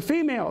 Oppress the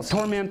females.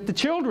 Torment the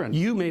children.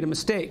 You made a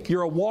mistake.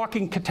 You're a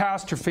walking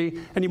catastrophe,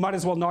 and you might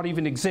as well not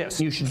even exist.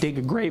 You should dig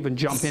a grave and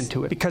jump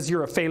into it because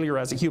you're a failure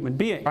as a human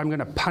being. I'm going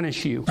to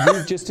punish you.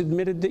 You've just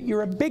admitted that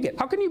you're a bigot.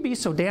 How can you be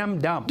so damn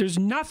dumb? There's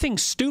nothing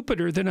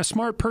stupider than a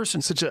smart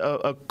person. Such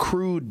a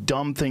crude,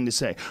 dumb thing to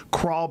say.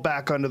 Crawl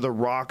back under the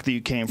rock that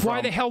you came from.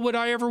 Why the hell would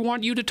I ever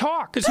want you to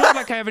talk? It's not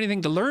like I have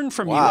anything to learn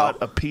from you. What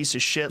a piece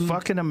of shit.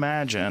 Fucking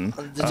imagine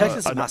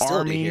an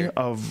army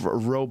of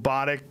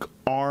robotic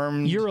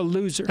armed... You're a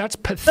loser. That's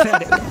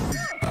pathetic.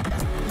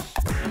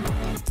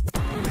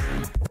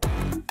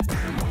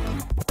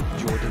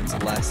 Jordan's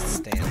Last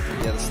Stand.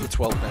 Yeah, this is the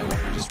 12-minute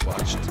one we just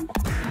watched.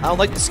 I don't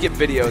like to skip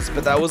videos,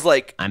 but that was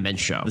like I'm Ben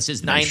Show. This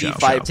is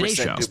 95% Today's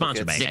show,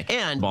 sponsored by Nick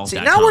and Balls.com.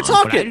 See, now we're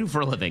talking. What I do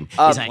for a living is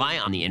I lie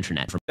on the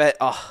internet.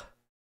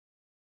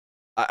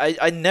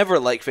 I never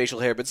like facial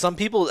hair, but some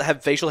people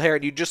have facial hair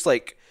and you just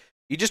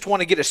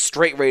want to get a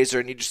straight razor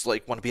and you just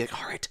like want to be like,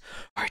 all right,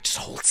 just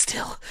hold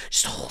still.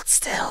 Just hold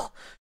still.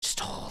 Just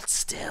hold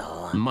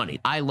still. Money.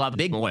 I love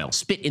big oil.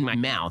 Spit in my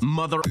mouth.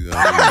 Mother.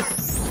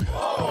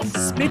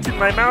 Spit in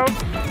my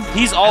mouth.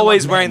 He's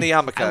always wearing the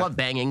yarmulke. I love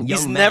banging.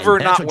 He's never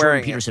men. not That's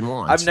wearing Peterson it.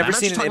 Wants. I've never I'm not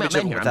seen just an talking image about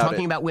of men him here. without I'm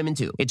talking about women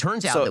too. It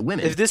turns out that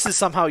women. If this is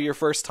somehow your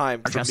first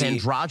time are just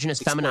androgynous,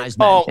 feminized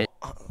men.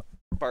 Oh,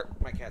 Bart,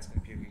 my cat's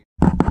gonna puke again.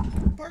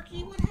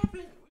 Barky, what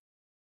happened?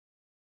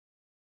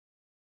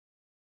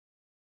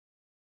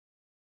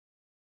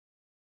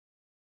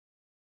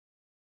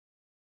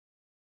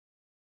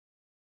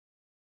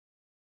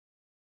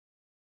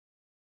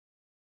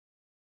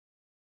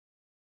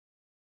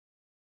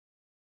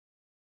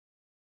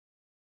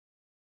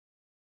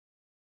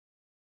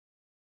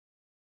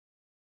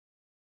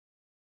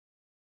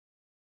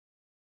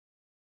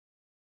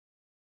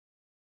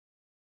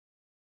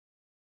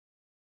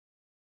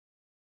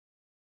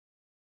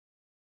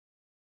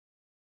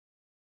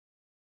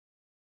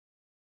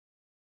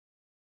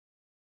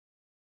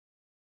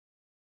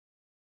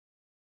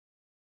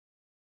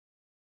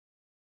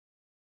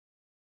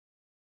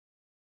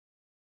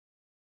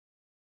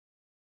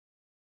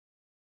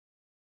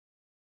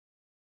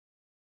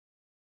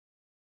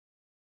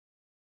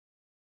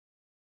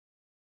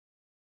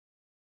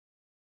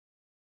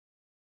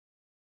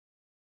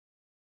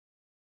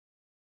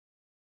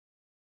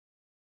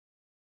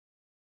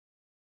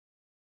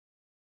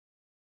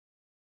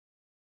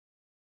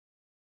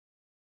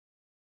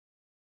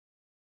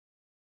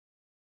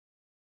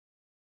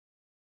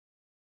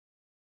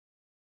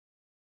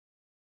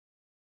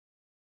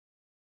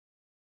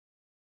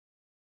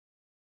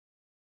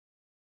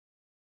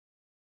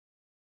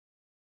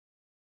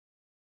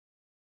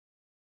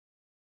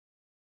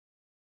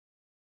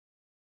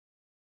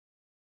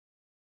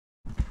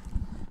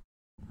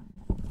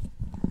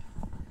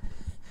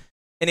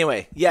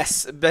 Anyway,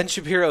 yes, Ben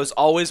Shapiro is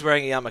always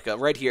wearing a yarmulke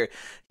right here.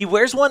 He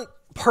wears one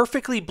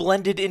perfectly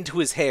blended into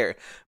his hair,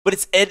 but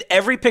it's in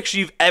every picture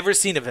you've ever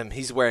seen of him,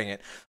 he's wearing it.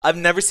 I've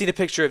never seen a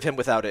picture of him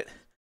without it.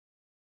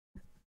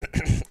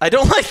 I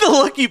don't like the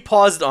look you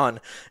paused on.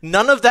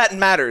 None of that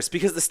matters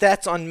because the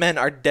stats on men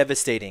are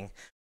devastating.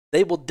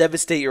 They will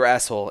devastate your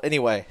asshole.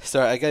 Anyway,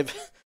 sorry,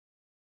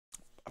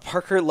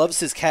 Parker loves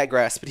his cat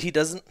grass, but he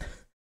doesn't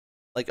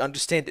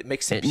understand it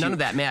makes him puke. None of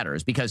that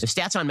matters because the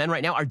stats on men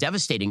right now are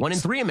devastating. 1 in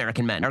 3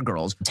 American men are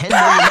girls. 10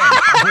 million men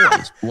are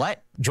boys.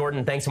 What?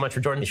 Jordan, thanks so much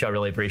for joining the show. I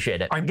really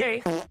appreciate it. I'm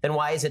gay. Then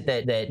why is it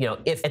that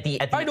if at the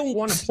I don't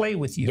want to play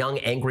with you. Young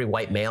angry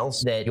white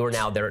males that you're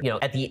now their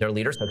their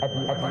leaders?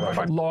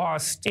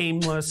 Lost,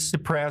 aimless,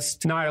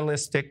 depressed,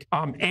 nihilistic,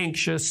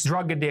 anxious,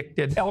 drug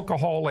addicted,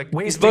 alcoholic.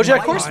 He's BoJack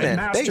Horseman.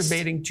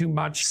 Masturbating too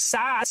much.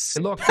 Sass.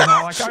 Look,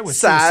 like I was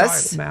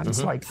suicidal, man.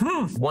 It's like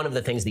one of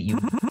the things that you.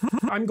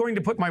 I'm going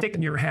to put my dick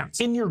in your hands,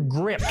 in your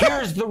grip.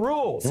 Here's the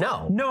rules.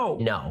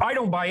 No. I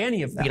don't buy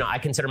any of that. I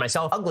consider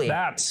myself ugly.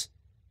 That's.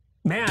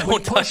 Man,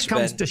 when push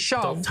comes to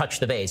shove. Don't touch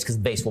the vase because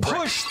the vase will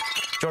break.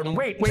 Jordan,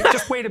 wait,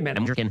 just wait a minute.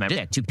 I'm jerking my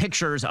dick to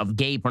pictures of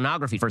gay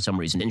pornography for some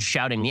reason and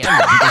shouting the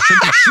N-word. People should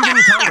be shooting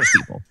Congress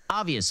people.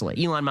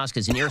 Obviously, Elon Musk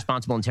is an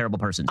irresponsible and terrible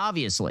person.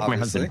 Obviously, my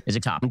husband is a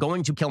cop. I'm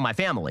going to kill my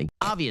family.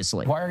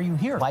 Obviously. Why are you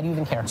here? Why do you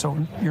even care? So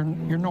you're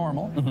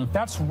normal.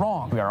 That's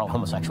wrong. We are all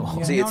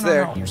homosexual. See, it's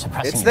there. You're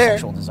suppressing it's your there.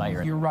 sexual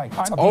desire. You're right.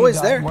 It's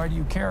always there. Why do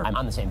you care? I'm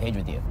on the same page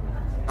with you.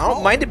 I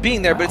don't mind it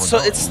being there, but it's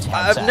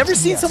I've never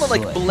seen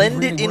someone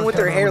blend it in with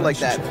their hair like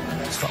that.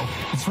 So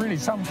it's really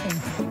something,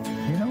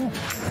 you know.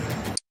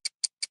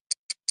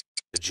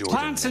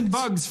 Plants and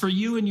bugs for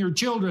you and your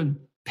children,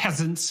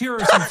 peasants. Here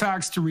are some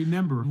facts to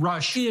remember.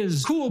 Rush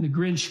is cool. The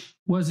Grinch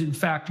was in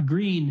fact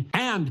green.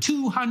 And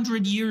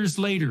 200 years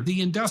later,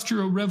 the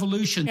Industrial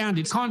Revolution and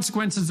its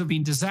consequences have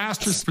been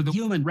disastrous for the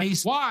human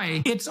race.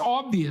 Why? It's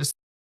obvious.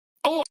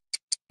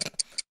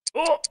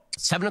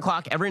 7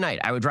 o'clock every night,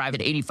 I would drive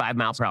at 85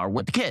 miles per hour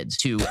with the kids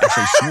to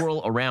actually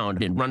swirl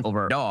around and run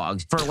over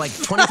dogs for like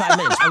 25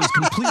 minutes. I was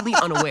completely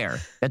unaware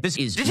that this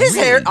is Did his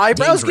really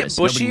eyebrows dangerous.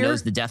 get bushier? Nobody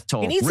knows the death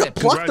toll. He needs Rip.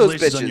 to pluck those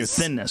bitches. On your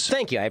thinness.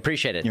 Thank you. I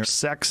appreciate it. You're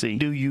sexy.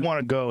 Do you want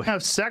to go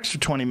have sex for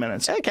 20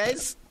 minutes? Okay,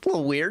 it's a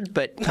little weird,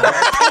 but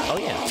oh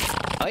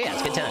yeah,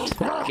 it's good times.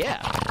 Yeah,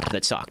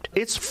 that sucked.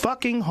 It's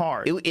fucking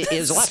hard. It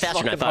was a lot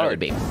faster than I thought it would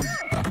be.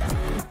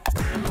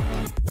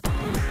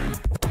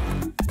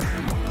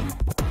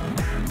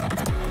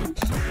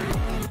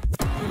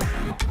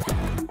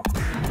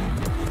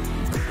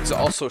 are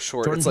also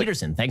short. Jordan it's like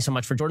Peterson, thanks so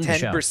much for Jordan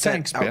 10%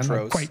 Thanks, Ben.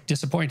 outros. I'm quite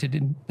disappointed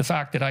in the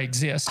fact that I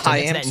exist. I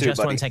am too,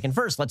 just 1 second.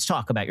 First, let's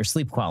talk about your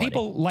sleep quality.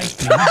 People like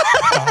me.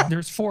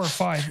 There's 4 or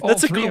 5.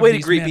 That's a good way to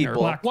greet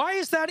people. Why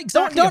is that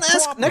exactly? Don't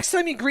ask next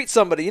time you greet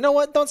somebody. You know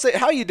what? Don't say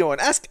how you doing.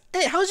 Ask,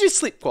 hey, how's your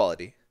sleep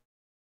quality?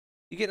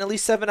 You getting at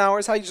least 7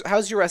 hours?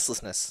 How's your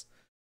restlessness?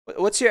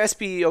 What's your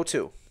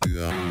SpO2?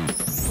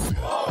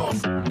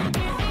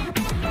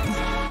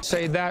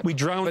 Say that we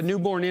drown a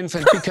newborn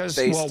infant because,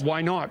 well,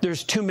 why not?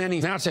 There's too many.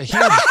 That's a huge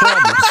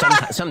problem.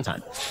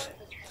 Sometimes.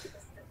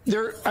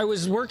 I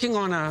was working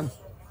on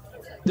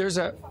there's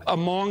a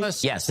Among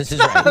Us. Yes, this is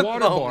right.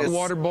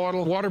 Water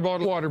bottle.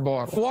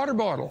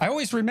 I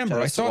always remember,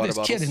 I saw this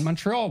kid in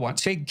Montreal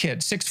once, big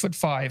kid,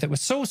 6'5", that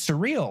was so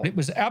surreal. It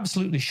was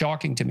absolutely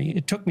shocking to me.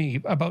 It took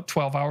me about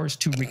 12 hours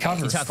to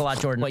recover. You talk a lot,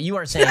 Jordan. What you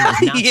are saying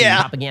is Nazi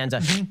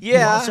propaganda. You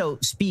also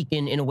speak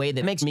in a way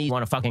that makes me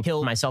want to fucking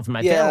kill myself and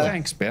my family.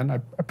 Thanks, Ben.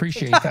 I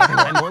appreciate that.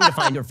 I'm going to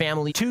find your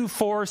family. 2,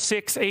 4,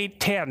 6, 8,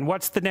 10.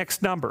 What's the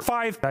next number?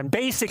 5. I'm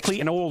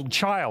basically an old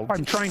child.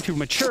 I'm trying to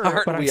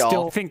mature, but I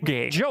still think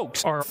gay.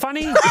 Jokes are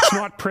funny. It's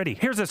not pretty.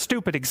 Here's a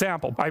stupid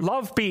example. I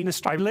love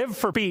penis. I live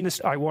for penis.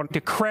 I want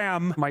to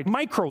cram my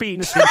micro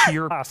penis into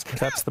your ass.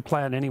 That's the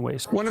plan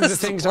anyways. One of the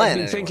things I've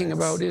been thinking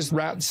about is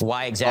rats.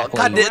 Why exactly?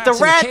 God, the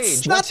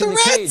rats! Not the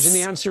rats! Cage? And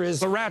the answer is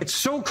the rat. It's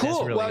so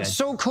cool. Really it's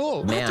so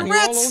cool. Man. They're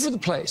all over the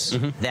place.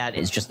 That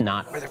is just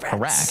not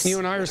correct. You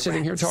and I are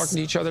sitting here talking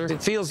to each other.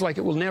 It feels like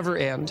it will never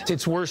end.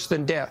 It's worse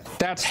than death.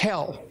 That's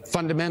hell,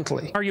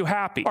 fundamentally. Are you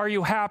happy? Are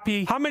you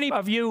happy? How many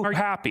of you are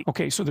happy?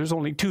 Okay, so there's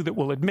only 2 that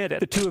will admit it.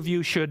 The 2 of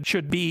you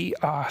should be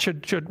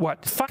should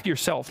what? Fuck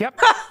yourself. Yep.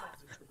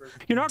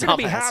 You're not going to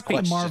be happy.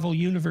 The Marvel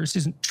universe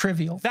isn't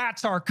trivial.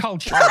 That's our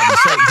culture. So, Jordan,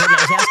 I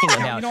was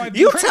asking about. You know, I've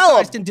been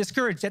criticized and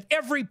discouraged at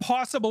every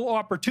possible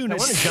opportunity. I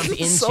want to jump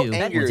into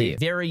that with you.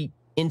 Very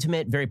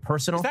intimate, very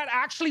personal. Is that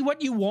actually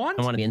what you want?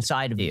 I want to be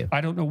inside of you. I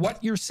don't know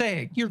what you're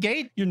saying. You're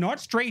gay. You're not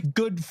straight.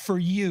 Good for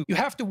you. You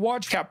have to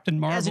watch Captain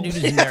Marvel. As a dude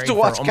who's been married for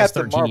almost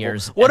 13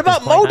 years. What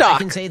about MODOK? I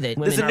can say that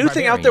there's a new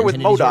thing out there with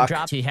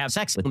MODOK. To have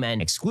sex with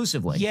men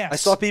exclusively. Yes. I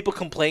saw people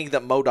complaining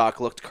that MODOK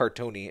looked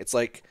cartoony. It's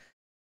like,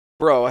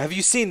 bro, have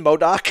you seen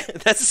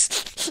MODOK?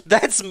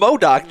 That's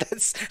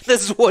MODOK.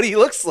 That's what he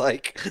looks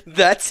like.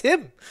 That's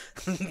him.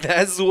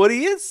 That's what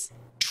he is.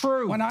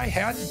 True. When I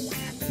had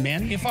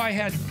men, if I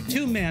had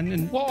 2 men,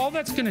 and well, all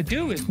that's going to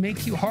do is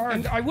make you hard.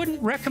 And I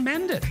wouldn't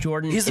recommend it.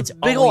 Jordan, he's it's a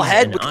big old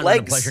head with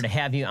legs. A pleasure to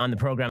have you on the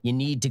program. You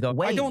need to go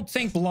away. I don't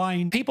think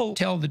blind people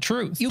tell the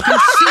truth. You can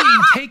see,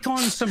 take on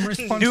some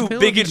responsibility. New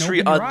bigotry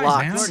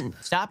unlocked. Jordan,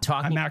 stop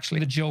talking. I'm actually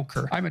the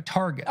Joker. I'm a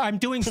target. I'm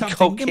doing something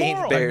Cocaine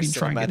immoral. Bear I've been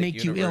trying to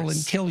make you ill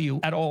and kill you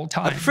at all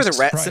times. For the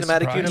Rat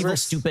cinematic universe. Evil,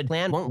 stupid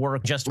plan won't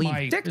work. Just leave.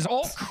 My dick is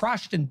all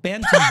crushed and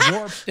bent and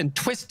warped and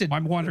twisted.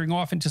 I'm wandering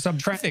off into some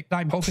traffic.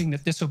 I'm hoping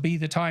that this will be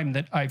the time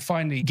that I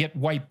finally get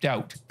wiped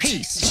out.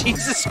 Peace.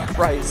 Jesus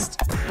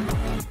Christ.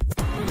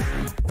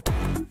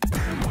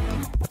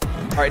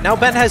 Alright, now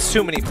Ben has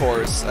too many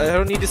pores. I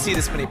don't need to see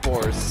this many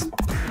pores.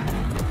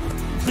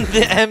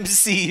 The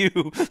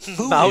MCU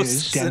Who mouse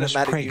is Dennis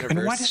cinematic Prager? universe.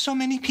 And why do so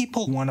many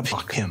people want to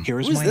fuck him? Here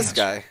is Who's my this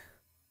answer.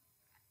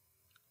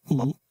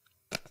 guy?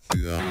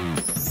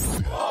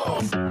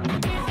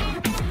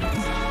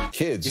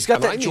 Kids. He's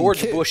got that George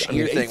kids. Bush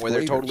ear thing where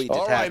they're totally detached.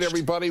 All right,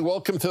 everybody,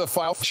 welcome to the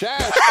File Chat.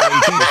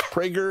 I'm Dennis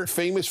Prager,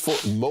 famous for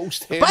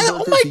most hamburgers.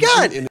 Oh my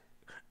God!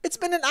 It's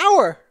been an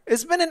hour.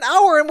 It's been an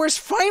hour, and we're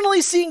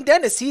finally seeing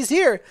Dennis. He's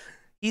here.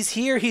 He's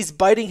here. He's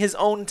biting his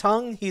own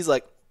tongue. He's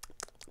like,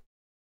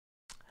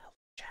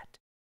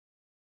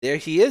 there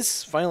he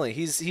is. Finally,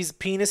 he's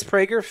Penis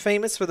Prager,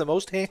 famous for the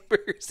most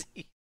hamburgers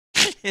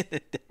in a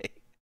day.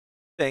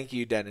 Thank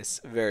you,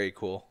 Dennis. Very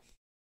cool.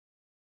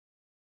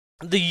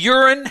 The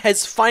urine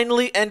has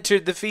finally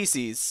entered the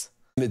feces.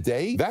 In a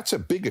day? That's a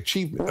big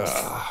achievement.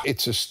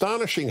 It's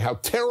astonishing how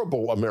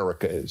terrible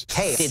America is.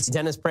 Hey, it's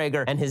Dennis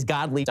Prager and his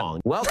godly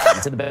song. Welcome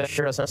to the best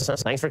show.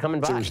 Thanks for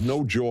coming by. There's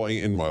no joy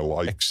in my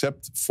life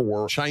except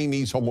for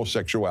Chinese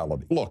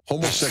homosexuality. Look,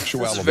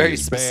 homosexuality very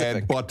is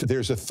specific. bad, but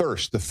there's a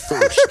thirst. The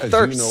thirst, as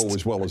you know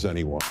as well as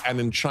anyone. And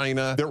in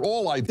China, they're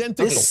all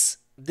identical.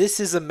 This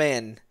is a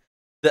man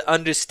that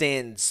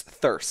understands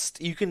thirst.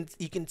 You can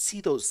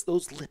see those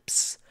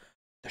lips.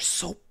 They're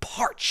so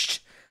parched.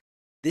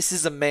 This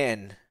is a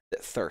man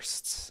that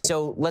thirsts.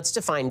 So let's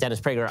define Dennis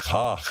Prager.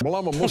 Well,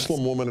 I'm a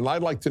Muslim woman, and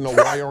I'd like to know,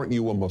 why aren't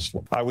you a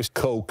Muslim? I was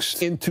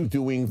coaxed into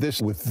doing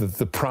this with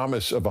the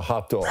promise of a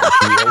hot dog.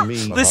 You owe me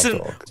Listen,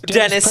 a hot dog.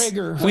 Dennis,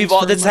 we've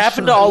all this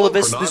happened to all of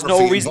us. There's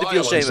no reason to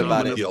feel shame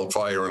about it. Yelled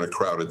fire in a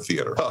crowded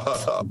theater.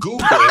 Google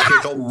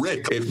Pickle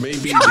Rick. It may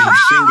be the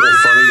single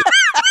funny.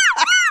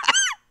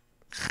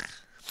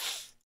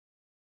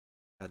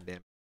 God damn.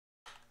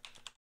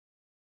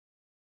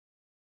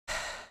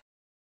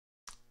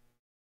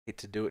 Hate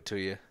to do it to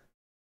you.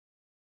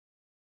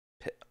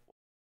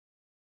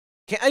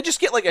 Can't I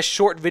just get like a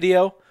short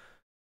video?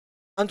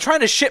 I'm trying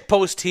to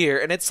shitpost here,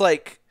 and it's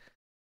like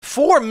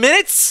 4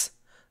 minutes.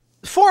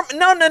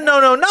 No,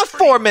 not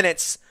 4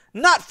 minutes.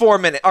 Not 4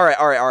 minutes. All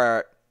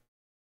right.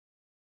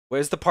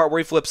 Where's the part where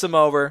he flips him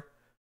over?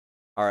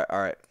 All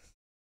right.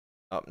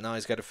 Oh, now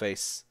he's got a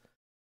face.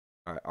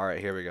 All right,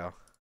 here we go.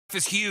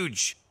 Is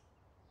huge.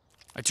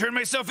 I turned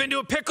myself into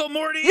a pickle,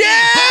 Morty.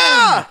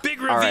 Yeah! Boom!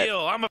 Big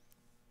reveal. I'm a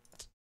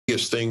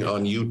thing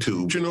on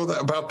YouTube. Do you know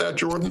that about that,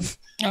 Jordan?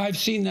 I've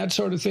seen that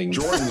sort of thing.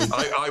 Jordan,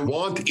 I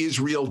want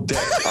Israel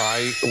dead.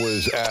 I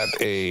was at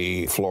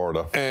a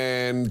Florida,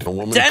 and a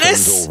woman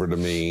comes over to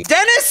me.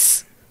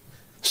 Dennis!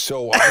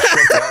 So I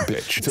shoved that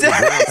bitch to the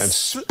ground and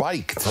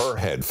spiked her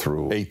head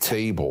through a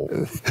table.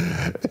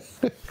 They're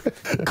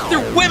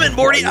women,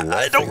 Morty.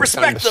 I don't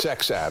respect them. I'm a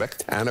sex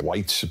addict and a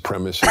white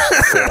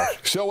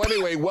supremacist. So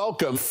anyway,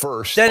 welcome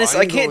first. Dennis,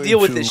 I can't deal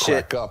with this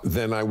shit. Up,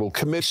 then I will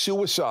commit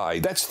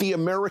suicide. That's the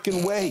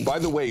American way. By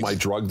the way, my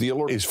drug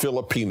dealer is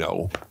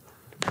Filipino.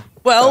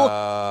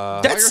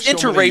 Well, that's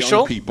interracial.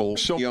 Young people,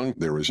 so young,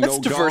 there is no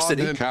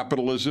diversity. God, and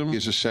capitalism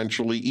is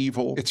essentially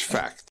evil. It's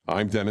fact.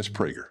 I'm Dennis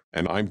Prager,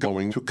 and I'm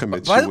going to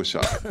commit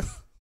suicide.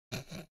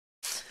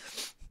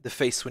 The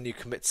face when you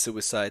commit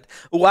suicide.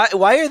 Why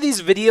are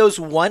these videos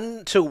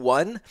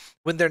 1-to-1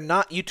 when they're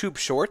not YouTube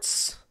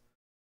Shorts?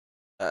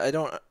 I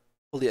don't.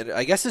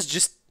 I guess it's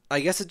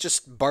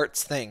just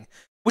Bart's thing,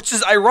 which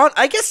is ironic.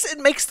 I guess it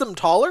makes them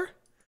taller.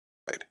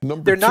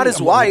 They're not as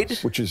wide.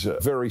 Which is a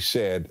very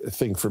sad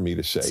thing for me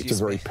to say.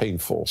 It's a very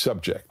painful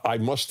subject. I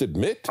must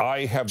admit,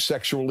 I have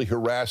sexually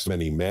harassed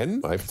many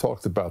men. I've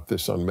talked about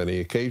this on many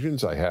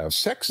occasions. I have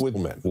sex with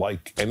men.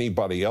 Like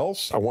anybody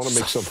else, I want to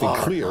make something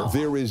clear.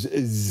 There is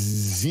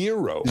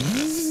zero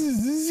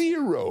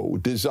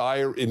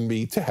desire in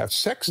me to have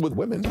sex with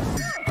women.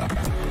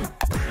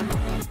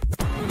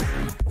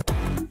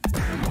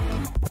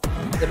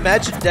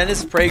 Imagine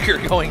Dennis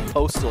Prager going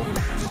postal.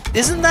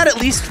 Isn't that at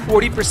least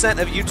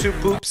 40% of YouTube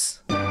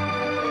poops?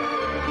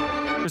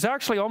 There's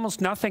actually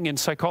almost nothing in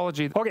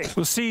psychology. Okay,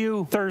 we'll see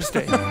you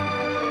Thursday.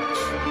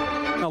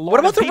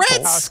 What about the Reds?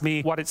 Ask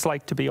me what it's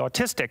like to be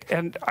autistic,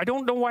 and I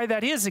don't know why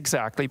that is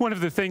exactly. One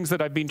of the things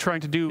that I've been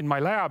trying to do in my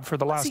lab for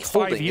the last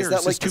 5 years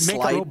is to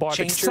make a robot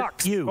that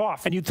sucks you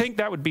off. And you'd think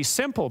that would be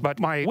simple, but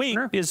my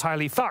wiener is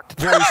highly fucked,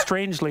 very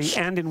strangely,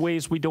 and in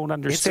ways we don't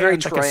understand.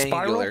 It's very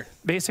triangular, like a spiral,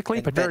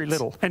 basically, but very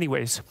little.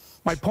 Anyways,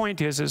 my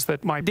point is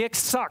that my dick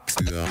sucks.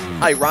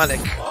 Ironic.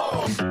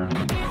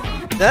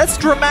 That's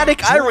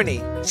dramatic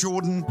irony.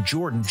 Jordan.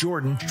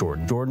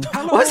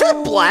 Was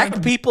that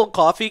Black People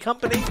Coffee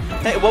Company?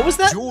 Hey, what was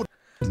that?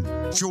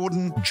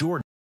 Jordan.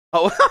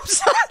 Oh, I'm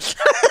sorry.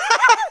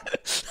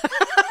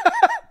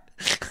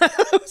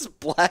 It was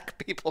Black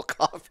People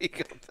Coffee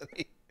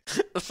Company.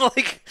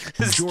 Like,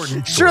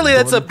 surely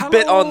that's a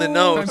bit on the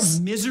nose.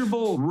 A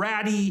miserable,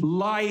 ratty,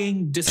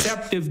 lying,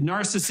 deceptive,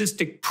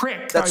 narcissistic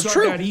prick. That's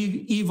true. That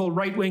evil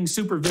right-wing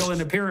supervillain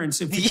appearance.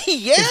 If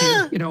you,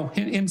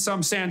 in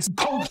some sense,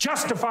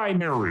 justify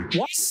marriage.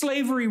 Why is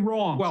slavery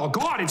wrong? Well,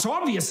 God, it's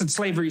obvious that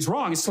slavery is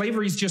wrong.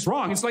 Slavery's just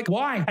wrong. It's like,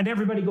 why? And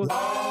everybody goes,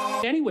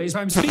 anyways,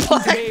 I'm speaking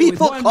today with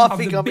one of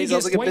the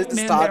biggest white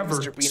men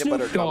ever.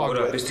 Snoop Dogg.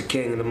 Mr.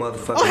 King and the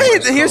motherfucker. Oh, hey,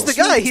 here's the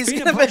guy. He's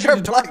going to measure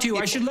talk to you.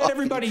 I should let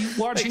everybody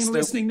watching and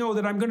listening know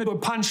that I'm going to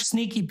punch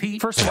Sneaky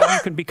Pete. First of all,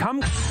 you can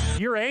become.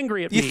 You're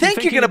angry at me. You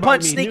think you're going to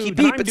punch Sneaky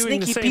Pete, but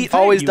Sneaky Pete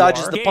always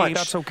dodges the punch.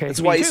 That's okay. That's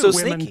why he's so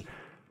sneaky.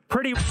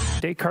 Pretty.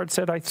 Descartes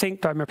said, "I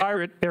think I'm a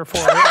pirate,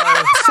 therefore I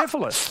have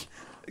syphilis."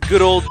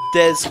 Good old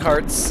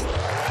Descartes.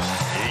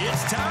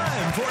 It's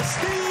time for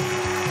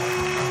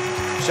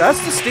Steve. Shouts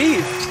to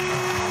Steve.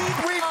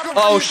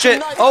 Oh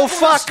shit! Oh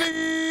fuck!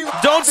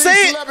 Don't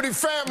say it!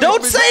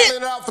 Don't say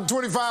it! Out for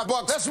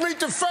 $25. Let's meet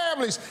the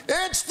families.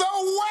 It's the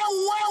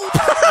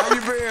How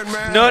you been,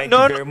 man? No. How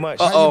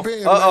you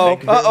been,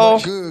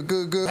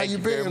 Good. How you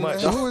been, man?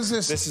 Who is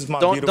this? This is my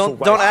beautiful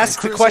wife. Don't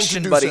ask the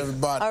question, buddy.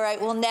 All right.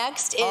 Well,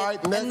 next is,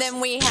 and then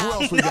we have.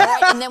 All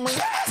right, and then we.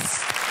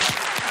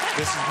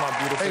 This is my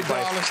beautiful wife.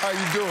 Hey, darling, how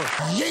you doing?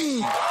 Yee!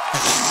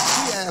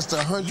 She asked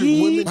 100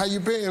 women. How you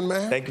been,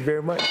 man? Thank you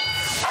very much.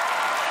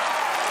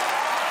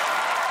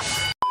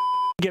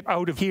 Get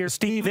out of here,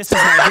 Steve. This is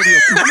my video.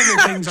 One of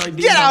the things I did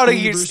Get out of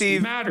here,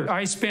 Steve.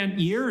 I spent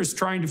years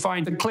trying to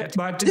find the clip,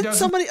 but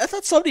I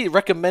thought somebody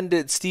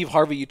recommended Steve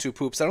Harvey YouTube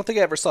poops. I don't think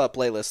I ever saw a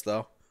playlist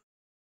though.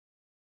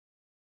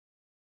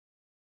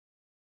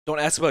 Don't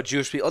ask about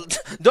Jewish people.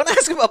 Don't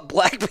ask about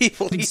black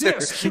people either.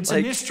 It's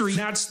a mystery.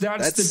 That's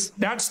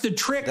the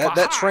trick.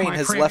 That train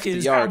has left the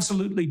yard.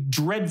 Absolutely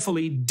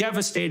dreadfully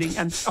devastating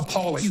and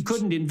appalling. You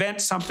couldn't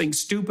invent something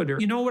stupider.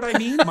 You know what I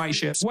mean? My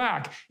shit's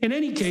whack. In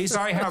any case,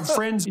 I have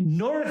friends in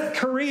North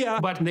Korea,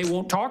 but they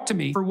won't talk to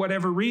me for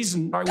whatever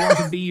reason. I want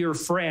to be your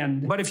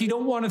friend. But if you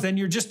don't want to, then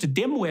you're just a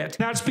dimwit.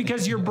 That's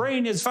because your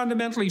brain is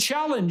fundamentally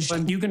challenged,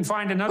 and you can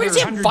find another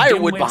 100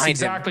 firewood dimwits behind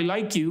exactly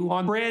like you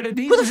on Reddit.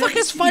 Who the fuck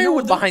has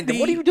firewood behind them?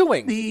 What are you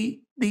doing?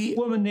 The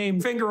woman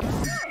named Finger.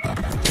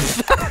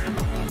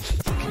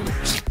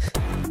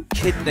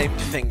 Kid named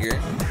Finger.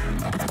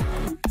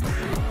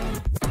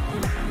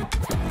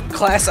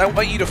 Class, I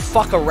want you to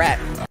fuck a rat.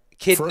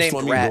 kid First, named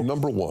let me Rat. go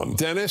number one.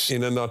 Dennis,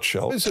 in a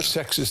nutshell, is a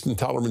sexist,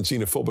 intolerant,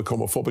 xenophobic,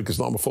 homophobic,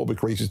 Islamophobic,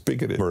 racist,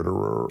 bigoted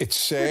murderer. It's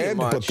sad,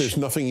 but there's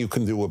nothing you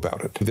can do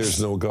about it.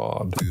 There's no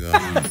God.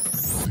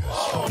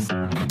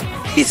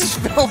 He's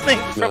filming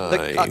from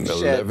the cock shed.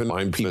 11.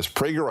 I'm penis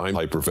prageru. I'm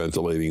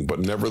hyperventilating, but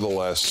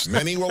nevertheless.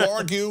 Many will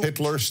argue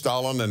Hitler,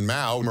 Stalin, and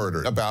Mao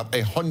murdered about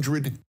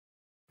 100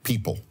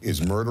 people.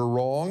 Is murder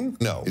wrong?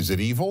 No. Is it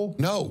evil?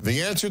 No.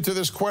 The answer to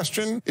this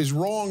question is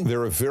wrong.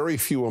 There are very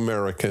few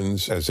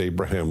Americans, as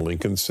Abraham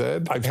Lincoln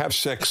said. I've had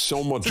sex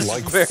so much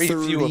like very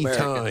 30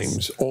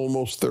 times,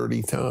 almost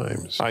 30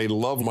 times. I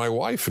love my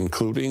wife,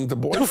 including the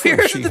boyfriend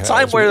We're she at the has.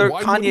 time where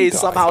Why Kanye is wouldn't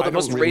somehow I? the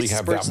most I don't really racist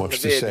have that person much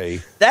in the to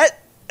vid. say.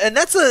 And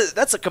that's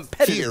a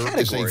competitive Here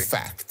category. is a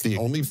fact. The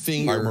only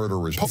thing our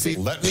murderer is puffy.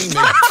 Let me make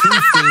two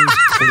things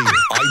clear.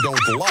 I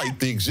don't like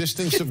the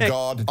existence of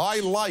God.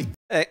 I like.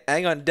 Hey,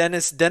 hang on,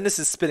 Dennis. Dennis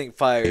is spitting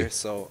fire,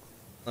 so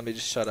let me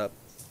just shut up.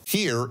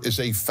 Here is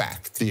a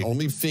fact. The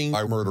only thing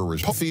our murderer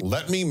is puffy.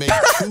 Let me make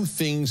two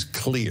things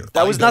clear.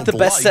 That was not the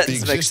best like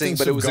sentence mixing,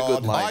 but it was a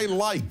good line. I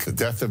like the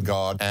death of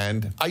God,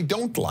 and I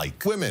don't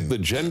like women. The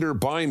gender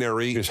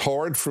binary is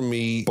hard for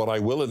me, but I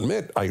will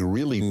admit I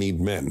really need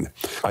men.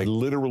 I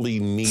literally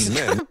need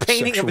men.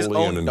 Painting of his sexually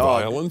own and in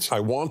dog. violence. I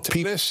want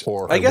penis,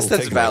 or I guess will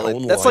that's take my valid.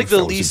 own That's like life. the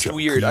That was a least joke.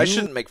 weird. I You-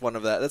 shouldn't make fun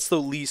of that. That's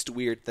the least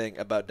weird thing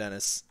about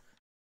Dennis.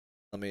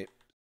 Let me.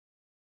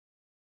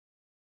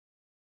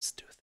 Let's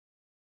do it.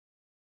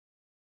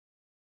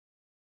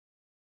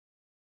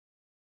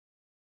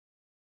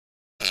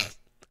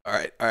 All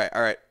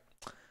right.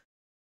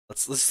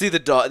 Let's see the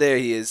dog. There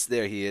he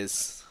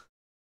is.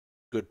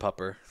 Good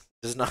pupper.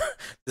 Does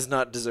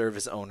not deserve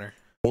his owner.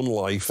 Own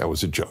life, that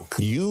was a joke.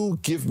 You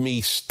give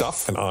me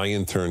stuff, and I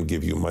in turn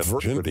give you my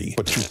virginity,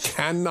 but you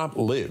cannot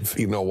live.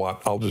 You know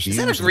what? I'll just use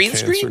that a the green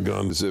cancer screen?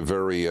 gun. It's a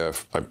very, I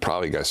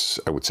probably guess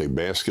I would say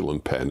masculine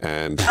pen,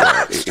 and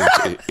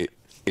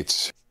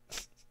it's.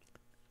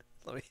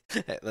 Let me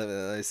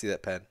see that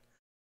pen.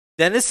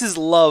 Dennis's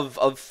love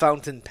of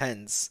fountain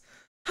pens.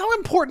 How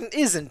important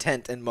is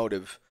intent and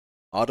motive?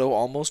 Otto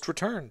almost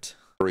returned.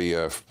 Very,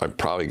 I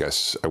probably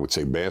guess I would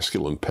say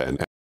masculine pen.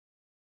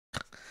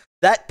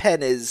 That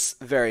pen is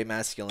very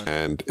masculine.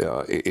 And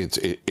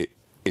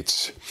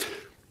it's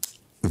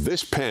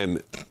this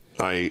pen.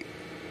 I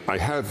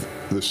had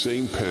the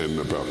same pen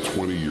about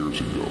 20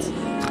 years ago.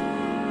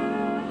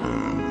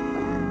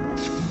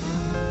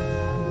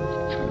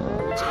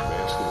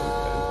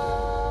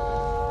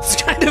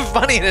 It's kind of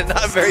funny in a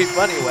not very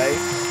funny way.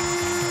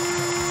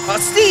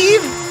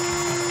 Steve,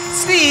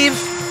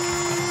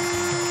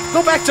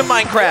 go back to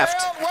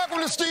Minecraft. Welcome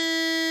to Steve.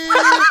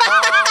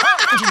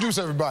 Introduce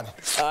everybody.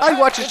 I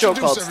watch a show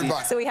called Steve.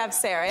 So we have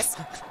Sarah.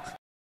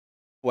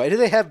 Why do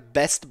they have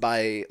Best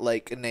Buy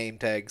like name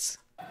tags?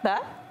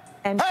 That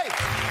and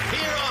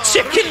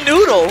Chicken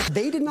noodle.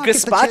 They did not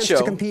Gazpacho. get the chance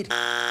to compete.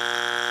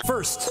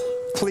 First,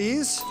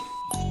 please.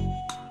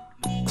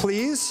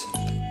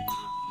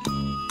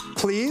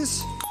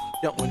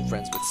 Don't win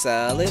friends with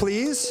salad.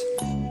 Please.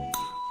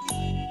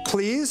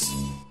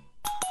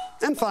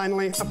 And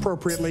finally,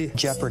 appropriately,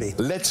 Jeopardy.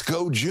 Let's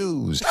go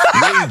Jews.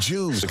 Yay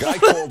Jews. The guy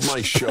called my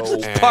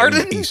show and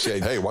Pardon? he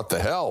said, hey, what the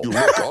hell? You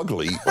look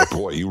ugly. Oh,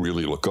 boy, you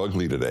really look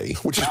ugly today,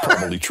 which is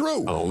probably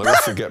true. I'll never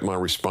forget my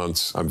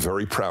response. I'm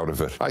very proud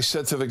of it. I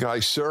said to the guy,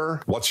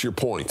 sir, what's your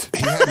point?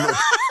 He had no...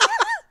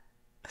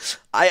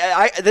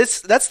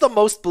 That's the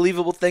most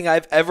believable thing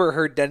I've ever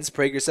heard Dennis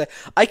Prager say.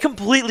 I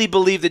completely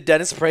believe that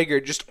Dennis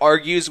Prager just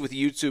argues with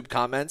YouTube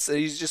comments, and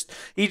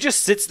he just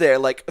sits there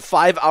like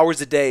 5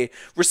 hours a day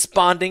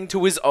responding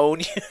to his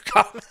own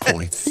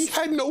comments. He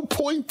had no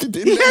point.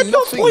 He had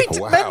no point.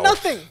 It meant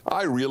nothing.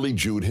 I really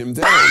Jewed him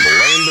down. The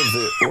land of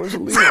the, what was it?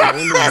 The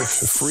land of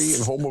the free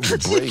and home of the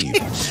brave.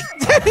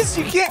 Dennis,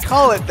 you can't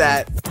call it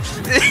that.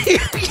 You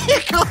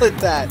can't call it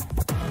that.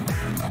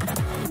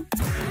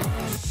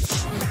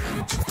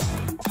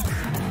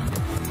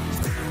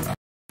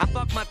 I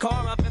fucked my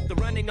car up after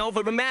running over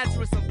a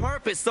mattress on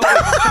purpose, so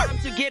it was time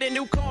to get a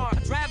new car. I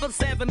traveled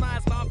 7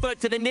 miles by foot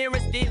to the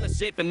nearest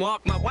dealership and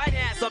walked my white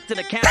ass up to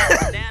the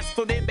counter and asked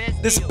for their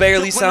best This deal.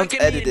 barely So when sounds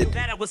looked at me and edited. knew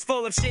that I was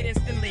full of shit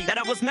instantly, that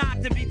I was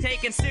not to be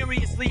taken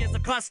seriously as a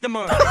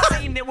customer. It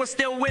seemed they were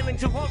still willing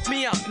to hook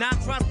me up, and I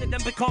trusted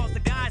them because the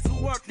guys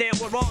who worked there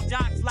were all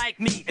jocks like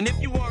me. And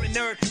if you were a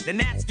nerd, then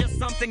that's just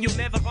something you'll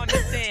never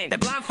understand. They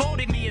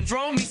blindfolded me and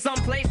drove me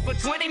someplace for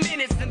 20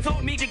 minutes and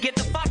told me to get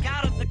the fuck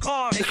out of the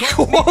car. They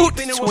Quote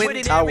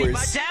Twin Towers.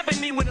 by jabbing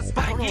me with a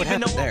spike,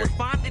 even though I was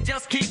fine to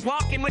just keep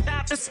walking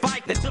without the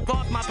spike. They took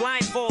off my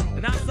blindfold,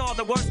 and I saw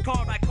the worst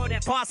car I could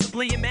have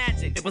possibly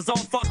imagined. It was all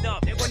fucked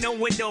up, there were no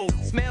windows,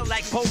 smelled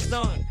like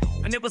poison,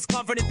 and it was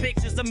covered in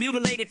pictures of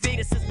mutilated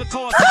fetuses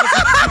because it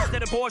was used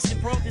at abortion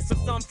protest or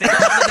something.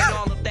 Other than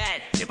all of that,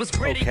 it was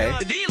pretty good.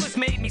 The dealers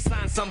made me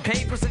sign some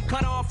papers and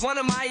cut off one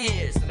of my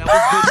ears, and I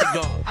was good to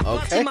go. I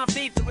busted my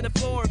feet through the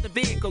floor of the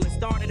vehicle and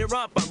started her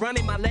up by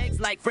running my legs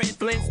like Fred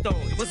Flintstone.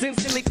 It was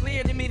instantly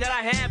clear to me that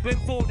I had been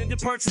fooled into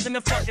purchasing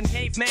a fucking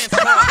caveman's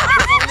car. I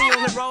was only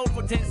on the road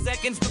for 10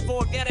 seconds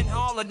before getting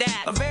all of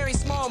that. A very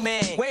small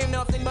man, wearing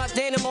nothing but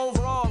denim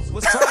overalls,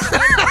 was trying to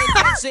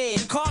man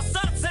said, call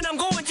sucks and I'm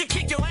going to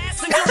kick your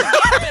ass until you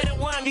get better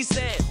one. He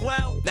said,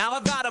 well, now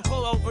I gotta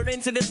pull over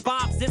into this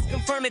box, just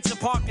confirm it's a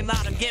parking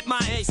lot and get my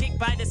ass kicked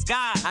by this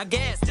guy. I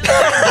guess.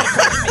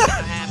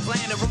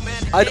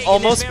 I'd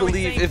almost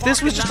believe if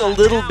this was just a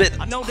little bit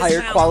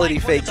higher quality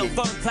faking.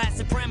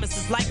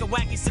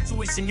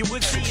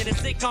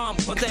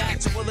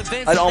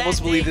 I'd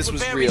almost believe this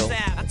was real.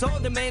 I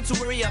told the man to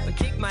hurry up and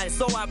kick my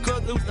so I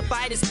could lose the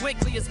fight as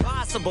quickly as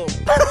possible.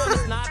 I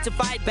promised not to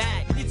fight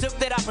back. He took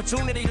that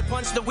opportunity to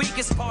punch the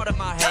weakest part of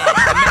my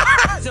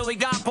head. Till he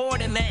got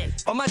bored and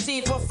left. On my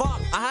teeth were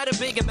fucked. I had a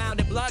big amount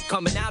of blood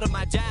coming out of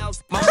my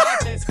jowls. My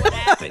wife asked what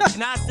happened,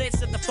 and I said,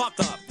 shut the fuck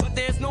up. But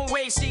there's no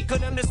way she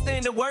could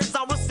understand the words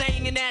I was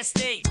saying in that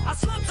state. I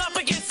slumped up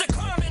against the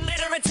car and let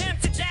her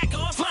attempt to jack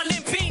off my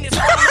limp penis.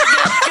 Like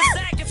a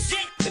sack of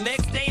shit. The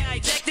next day I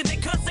ejected the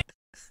cuss.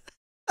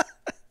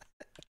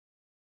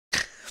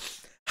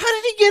 How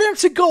did he get him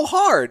to go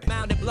hard?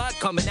 Mounted blood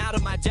coming out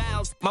of my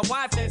jowls. My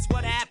wife asked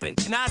what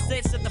happened, and I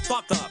said, shut the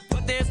fuck up.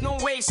 But there's no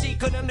way she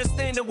could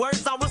understand the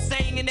words I was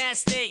saying in that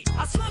state.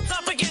 I slumped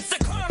up against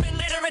the car and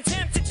let her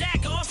attempt to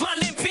jack off my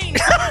limp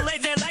penis. I lay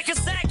there like a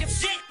sack of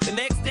shit. The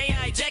next day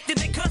I ejected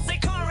the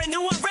cussing car into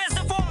a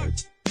reservoir.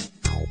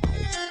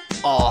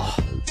 Oh.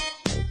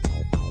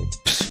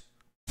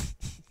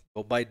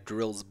 Go buy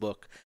Drill's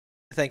book.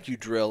 Thank you,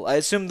 Drill. I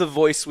assume the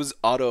voice was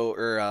auto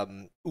or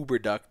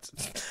Uberduct.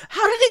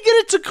 How did he get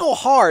it to go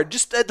hard?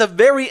 Just at the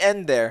very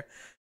end there.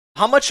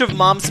 How much of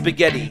Mom's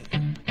Spaghetti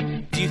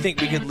do you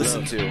think we could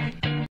listen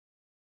to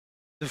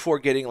before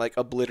getting like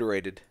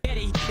obliterated?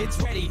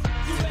 It's ready. You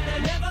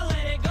better never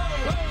let it go.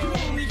 You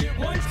only get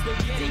one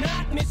spaghetti.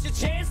 Not miss your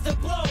chance to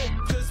blow.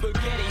 The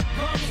spaghetti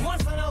comes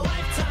once in a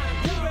lifetime.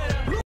 You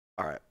better.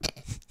 All right.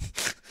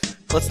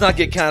 Let's not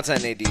get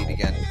content AD'd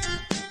again.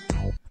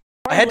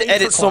 I had to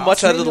edit so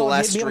much out of the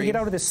last stream. Get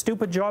out of this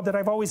stupid job that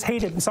I've always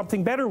hated, and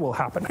something better will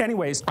happen.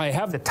 Anyways, I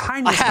have the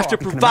tiniest. I have to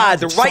provide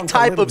the right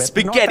type of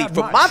spaghetti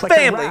for my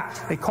family.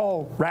 They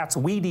call rats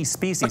weedy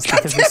species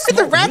because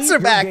the rats are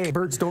back.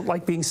 Birds don't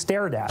like being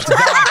stared at.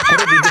 What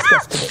did we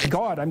discuss today?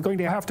 God, I'm going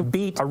to have to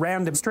beat a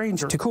random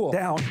stranger to cool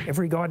down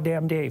every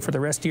goddamn day for the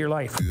rest of your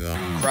life.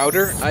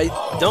 Crowder? I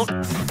don't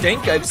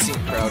think I've seen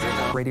Crowder.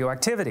 No.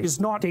 Radioactivity is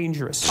not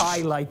dangerous. I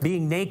like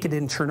being naked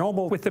in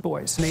Chernobyl with the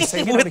boys. And they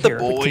say, get out of here.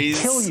 It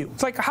can kill you.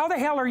 It's like, how the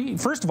hell are you?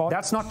 First of all,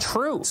 that's not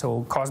true.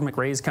 So cosmic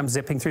rays come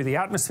zipping through the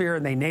atmosphere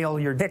and they nail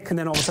your dick, and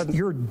then all of a sudden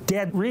you're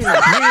dead. Really?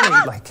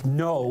 Like,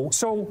 no.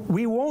 So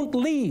we won't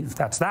leave.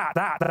 That's that.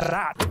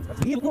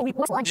 Did you know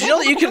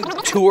that you can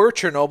tour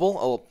Chernobyl?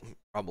 Oh,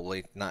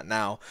 probably not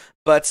now.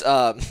 But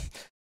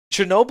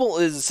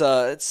Chernobyl is,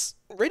 it's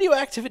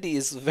radioactivity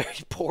is a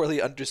very poorly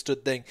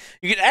understood thing.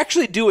 You can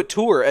actually do a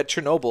tour at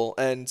Chernobyl,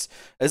 and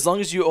as long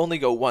as you only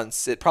go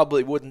once, it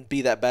probably wouldn't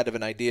be that bad of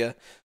an idea.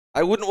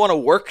 I wouldn't want to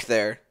work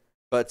there.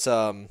 But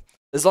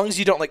as long as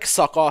you don't like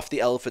suck off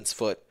the elephant's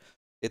foot,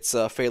 it's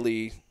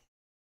fairly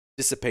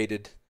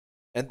dissipated.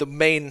 And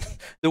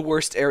the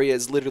worst area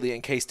is literally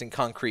encased in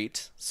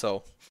concrete.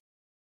 So,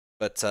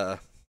 but fun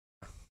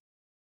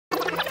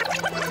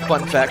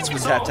facts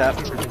with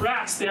SerTapTap.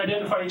 Rats, they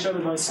identify each other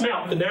by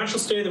smell. The natural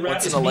state of the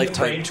rat is to be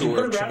afraid. You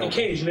put a rat in a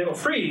cage and it'll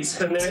freeze,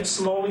 and then it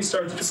slowly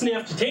starts to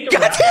sniff to take a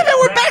rat. God damn it,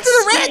 we're back to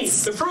the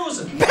rats! They're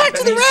frozen. Back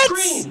to the rats!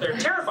 Scream. They're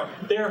terrified.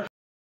 They're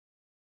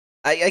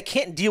I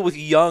can't deal with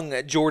young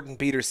Jordan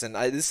Peterson.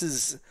 This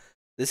is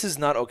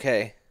not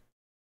okay.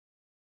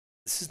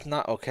 This is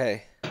not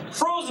okay.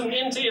 Frozen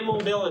into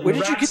immobility. Where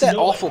did you get that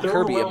awful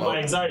Kirby emote?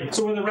 Anxiety.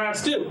 So when the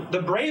rats do,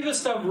 the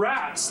bravest of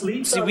rats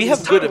leaps. See, we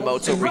have good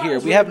emotes over here.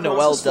 We have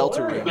Noel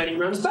Deltarune. Then he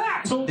runs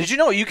back. So did you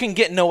know you can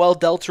get Noel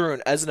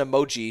Deltarune as an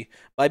emoji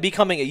by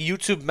becoming a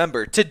YouTube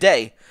member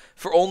today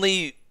for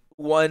only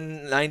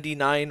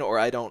 $1.99 or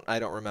I don't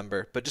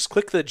remember. But just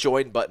click the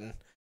join button.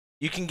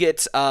 You can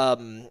get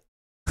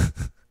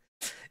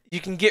you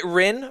can get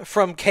Rin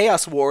from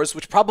Chaos Wars,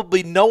 which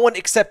probably no one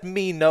except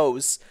me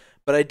knows,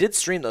 but I did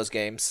stream those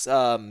games.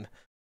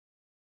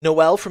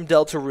 Noel from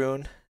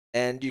Deltarune,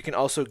 and you can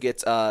also get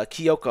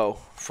Kyoko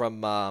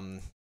from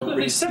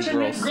Reese B.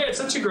 it's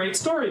such a great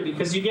story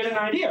because you get an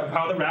idea of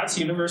how the rats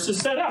universe is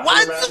set up.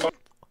 What?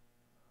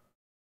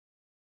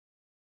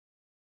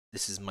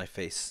 This is my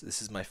face.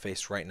 This is my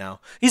face right now.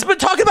 He's been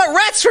talking about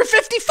rats for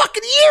 50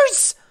 fucking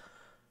years!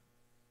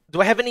 Do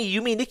I have any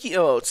Yumi Nikki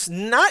emotes?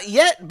 Not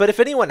yet, but if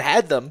anyone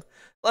had them,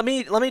 let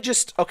me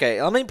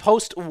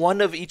post one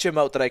of each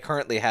emote that I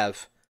currently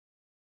have.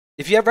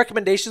 If you have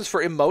recommendations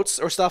for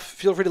emotes or stuff,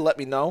 feel free to let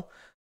me know.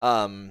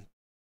 I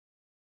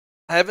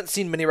haven't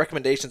seen many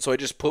recommendations, so I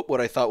just put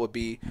what I thought would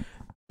be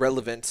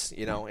relevant,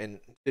 you know, in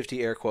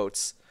 50 air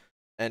quotes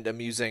and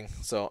amusing.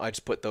 So I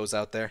just put those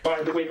out there.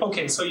 By the way,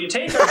 okay, so you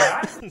take a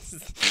rat.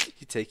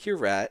 You take your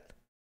rat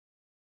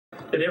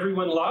that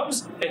everyone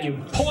loves, and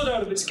you pull it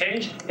out of its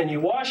cage, and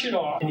you wash it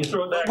off, and you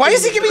throw it back. Why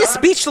is he giving a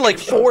speech to like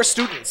 4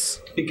 students?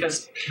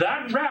 Because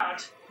that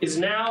rat is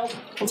now.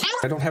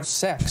 I don't have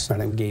sex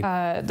when I'm gay.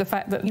 The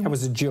fact that That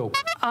was a joke.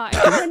 I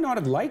might not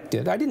have liked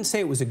it. I didn't say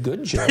it was a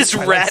good joke. His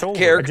I rat liked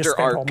character I just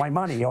spent arc. all my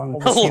money on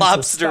A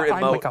lobster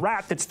I'm like emote. a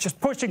rat that's just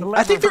pushing the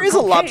I think there is a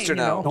lobster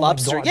now.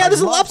 Lobster. Yeah,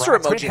 there's a lobster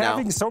emoji We're now.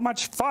 having so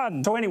much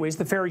fun. So anyways,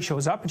 the fairy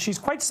shows up, and she's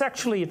quite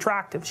sexually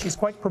attractive. She's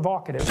quite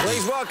provocative.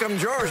 Please welcome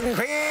Jordan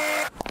P.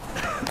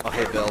 Oh,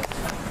 hey, Bill.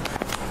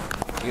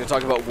 You gonna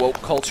talk about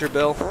woke culture,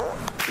 Bill?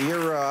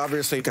 You're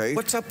obviously okay.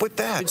 What's up with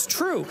that? It's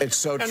true. It's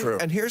so true.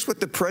 And here's what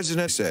the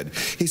president said.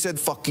 He said,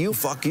 fuck you,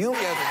 you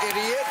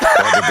idiot.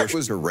 Barbara Bush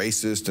was a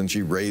racist and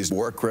she raised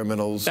war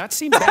criminals. That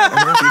seemed bad. I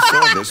don't know if you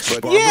saw this,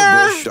 but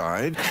Barbara Bush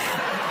died.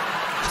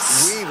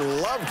 We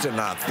love to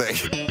not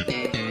think.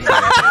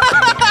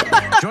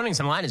 Joining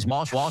some line is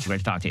Walsh. Walsh, great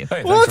to talk to you.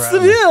 Hey, What's the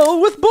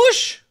deal with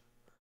Bush?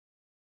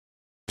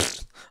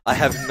 I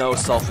have no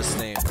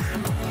self-esteem.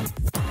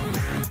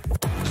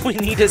 We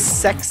need a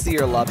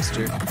sexier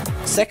lobster.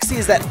 Sexy,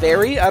 is that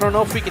fairy? I don't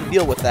know if we can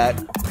deal with that.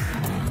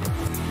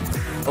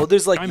 Oh,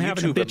 there's like I'm YouTube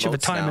having a bitch of a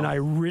emotes time, now. and I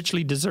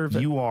richly deserve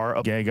it. You are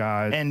a gay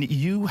guy, and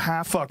you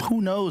have fucked who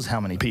knows how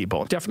many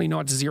people. Definitely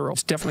not zero.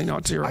 It's definitely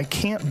not zero. I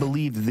can't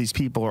believe that these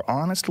people are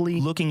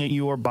honestly looking at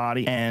your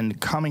body and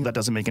coming. That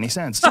doesn't make any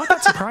sense. It's not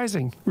that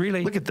surprising,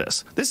 really. Look at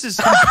this. This is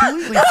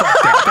completely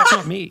fucked up. That's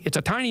not me. It's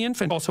a tiny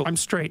infant. Also, I'm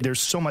straight.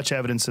 There's so much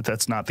evidence that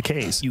that's not the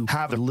case. You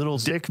have a little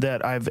dick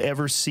that I've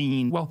ever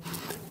seen. Well,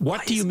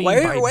 what do you mean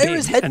Why by are big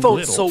his and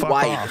headphones little? so Fuck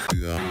wide? off.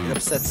 It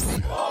upsets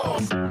me.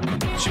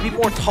 It should be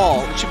more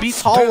tall. It should be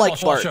tall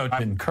like Bart. I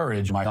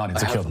encourage my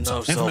audience to kill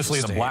themselves. no Infamously,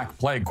 the self-esteem. Black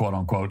Plague, quote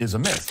unquote, is a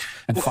myth.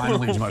 And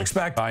finally, as you might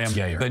expect, I am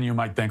gayer. Then you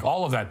might think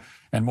all of that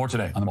and more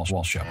today on the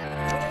Walsh Show.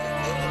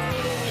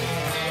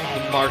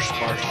 Marsh.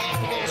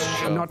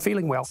 I'm not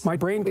feeling well. My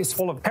brain is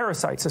full of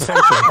parasites,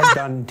 essentially. I've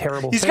done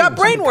terrible He's things. got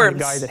brain I'm the kind worms.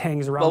 of guy that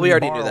hangs around Well, we the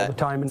already bar knew all that. the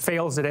time and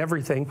fails at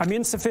everything. I'm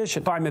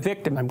insufficient. I'm a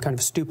victim. I'm kind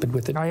of stupid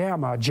with it. I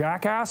am a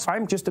jackass.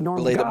 I'm just a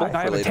normal Relatable, guy.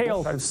 I have a relatable.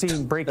 tale. I've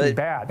seen Breaking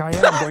Bad. I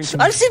am going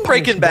to I've seen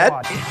Breaking punish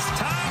Bad.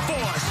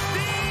 God.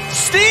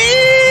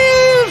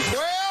 Steve!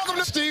 Welcome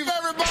to Steve,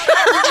 everybody.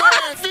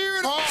 Man,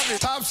 Feud Harvey.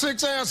 Top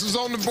 6 answers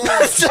on the board.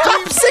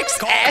 Top 6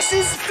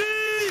 asses?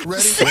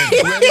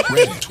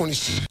 Ready.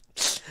 26.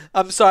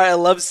 I'm sorry, I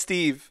love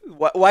Steve.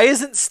 Why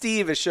isn't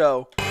Steve a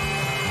show?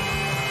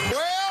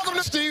 Welcome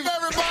to Steve,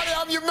 everybody.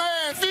 I'm your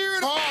man,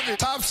 Feud Harvey.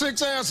 Top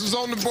 6 answers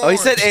on the board. Oh, he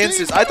said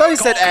answers. I thought he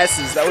said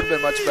asses. That would have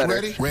been much better.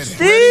 Ready.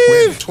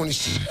 Steve!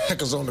 26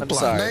 seconds on the I'm clock.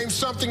 sorry. Name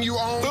something you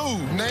own.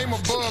 Food. Name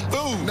above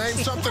food. Name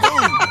something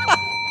food.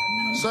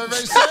 Survey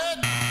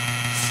said.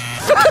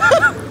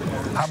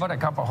 How about a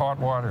cup of hot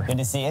water? Good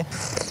to see you.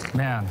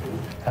 Man,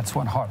 that's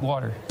one hot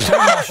water. Today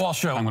on the Walsh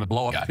Show, I'm going to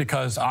blow up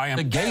because I am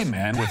a gay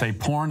man with a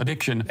porn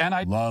addiction and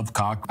I love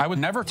cock. I would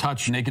never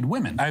touch naked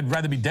women. I'd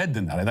rather be dead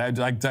than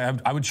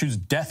that. I would choose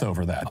death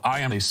over that. I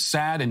am a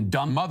sad and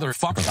dumb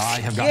motherfucker. I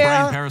have got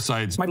brain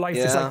parasites. My life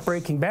is like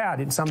Breaking Bad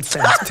in some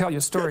sense. I'll tell you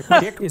a story. My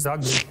dick is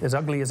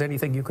ugly as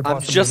anything you could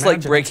possibly just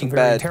imagine. like Breaking It's a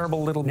very Bad.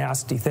 terrible little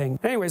nasty thing.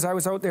 Anyways, I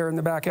was out there in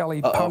the back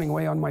alley pounding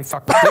away on my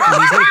fucking dick,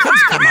 and these little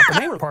kids came up,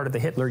 and they were part of the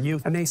Hitler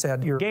Youth, and they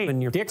said, "You're gay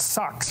and your dick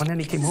sucks." And then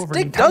he came over and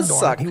he Dick does tugged on it.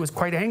 suck. He was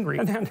quite angry.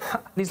 And then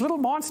these little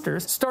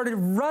monsters started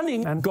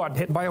running and got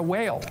hit by a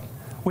whale,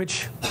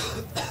 which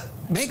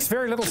makes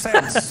very little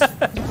sense.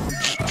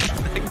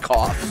 The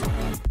cough.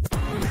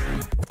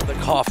 The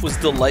cough was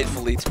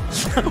delightfully.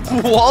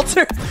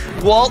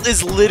 Walt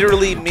is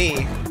literally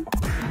me.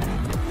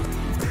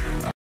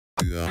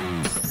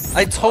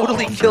 I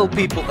totally kill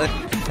people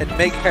and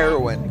make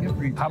heroin.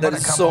 How That about a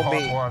is cup so of hot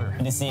me. water?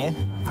 Good to see you.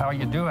 How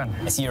you doing?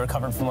 I see you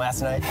recovered from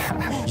last night.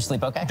 Did you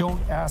sleep okay? Don't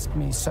ask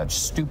me such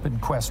stupid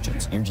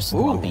questions. You're just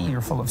grumpy.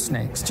 You're full of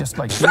snakes, just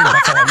like me.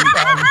 That's all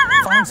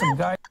I found some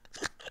guy.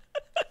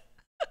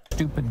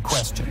 Stupid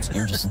questions.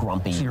 You're just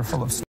grumpy. You're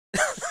full of.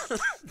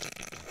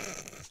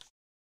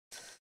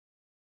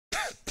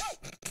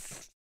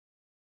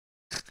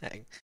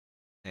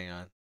 Hang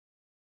on.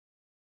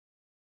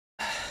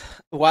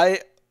 Why?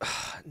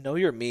 Know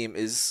Your Meme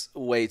is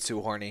way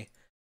too horny.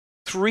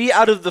 3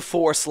 out of the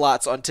 4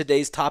 slots on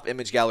today's top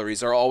image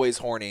galleries are always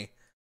horny.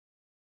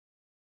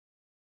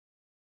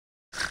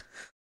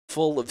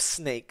 Full of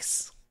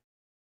snakes.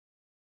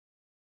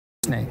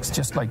 Snakes,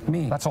 just like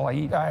me. That's all I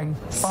eat. I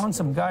found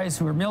some guys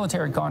who were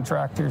military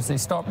contractors. They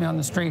stopped me on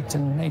the street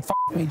and they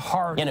f***ed me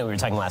hard. You know, we were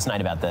talking last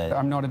night about the...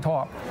 I'm not a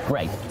top.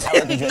 Great. How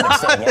long did you end up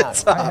staying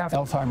out? I have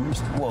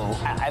Alzheimer's. Whoa,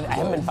 I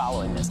haven't been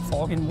following this.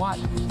 In what?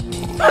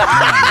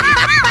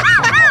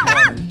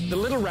 The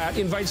little rat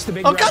invites the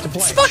big Oh, rat God, to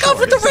play. fuck off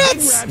with the If the rats!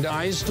 big rat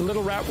dies, the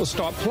little rat will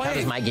stop How does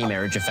playing. my gay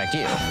marriage affect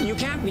you? You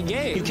can't be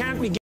gay. You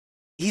can't be gay.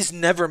 He's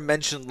never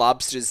mentioned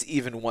lobsters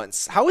even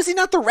once. How is he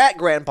not the rat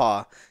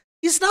grandpa?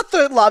 He's not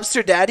the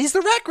lobster dad. He's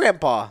the rat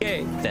grandpa.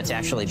 Gay. That's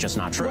actually just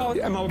not true.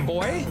 Well, am I a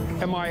boy?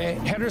 Am I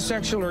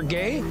heterosexual or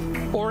gay?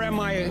 Or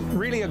am I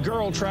really a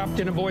girl trapped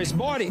in a boy's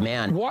body?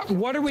 Man.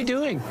 What are we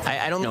doing?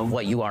 I don't know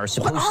what you are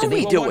supposed to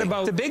be doing. What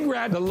about the big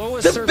rat? The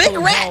lowest The circle big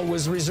of rat? hell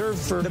was reserved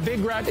for the big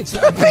rat. It's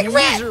The big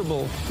rat.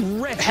 miserable,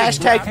 wretched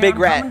Hashtag big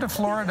I'm rat. coming to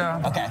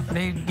Florida. Okay.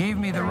 They gave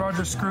me the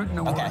Roger Scruton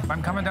Award. Okay.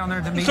 I'm coming down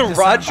there to meet The this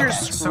Roger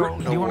animal.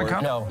 Scruton So, do you want Award. to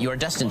come? No, you are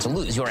destined to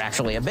lose. You are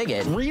actually a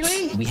bigot.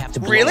 Really? We have to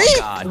blow Really? up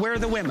God. Where are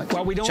the women?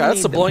 Well, we don't Shout outs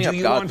need to them. blowing Do up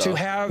you God, want though. to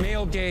have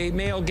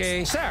male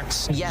gay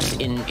sex? Yes,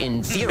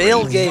 in theory.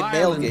 Male gay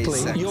Violently,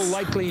 sex. you'll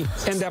likely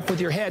end up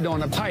with your head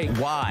on a pike.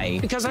 Why?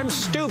 Because I'm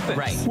stupid.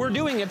 Right. We're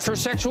doing it for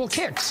sexual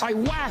kicks. I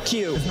whack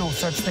you. There's no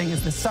such thing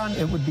as the sun.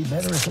 It would be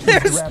better if it was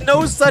There's the rat.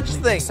 no such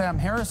thing. Sam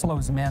Harris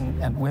loves men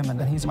and women,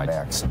 and he's my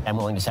ex. I'm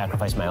willing to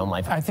sacrifice my own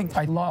life. I think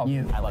I love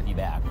you. I love you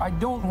back. I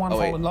don't want to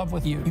fall in love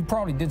with you. You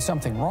probably did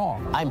something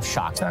wrong. I'm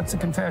shocked. That's a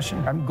confession.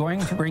 I'm going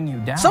to bring you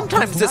down.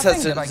 Sometimes There's this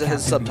has nothing that I can't do.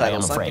 subtitles. I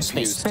am I'm afraid.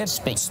 confused.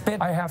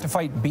 Spit. I have to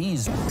fight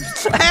bees.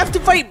 I have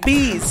to fight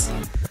bees.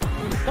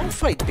 Don't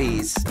fight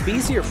bees.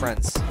 Bees are your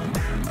friends.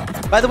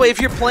 By the way, if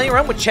you're playing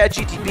around with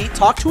ChatGTP,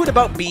 talk to it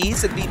about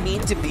bees and be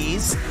mean to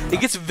bees. It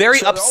gets very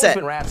upset. There have always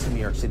been rats in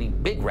New York City,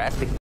 big rats.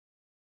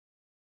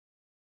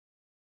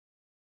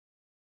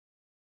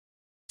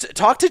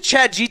 Talk to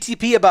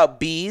ChatGTP about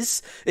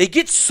bees. It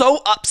gets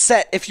so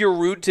upset if you're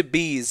rude to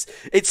bees.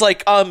 It's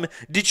like,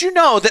 did you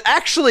know that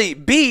actually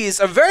bees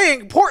are very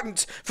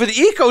important for the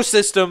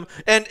ecosystem?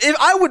 And if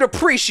I would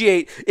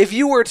appreciate if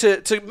you were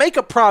to make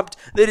a prompt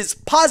that is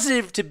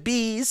positive to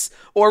bees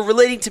or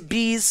relating to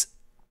bees'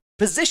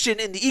 position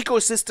in the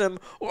ecosystem,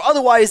 or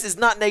otherwise is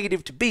not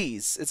negative to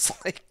bees. It's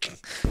like,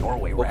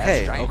 Norway rats,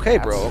 okay, giant okay,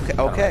 rats, bro,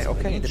 okay. the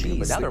The bees,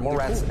 But now there are more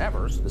they're rats cool. than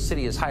ever. So the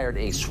city has hired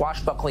a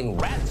swashbuckling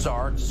rat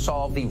czar to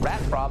solve the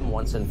rat problem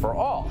once and for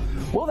all.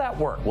 Will that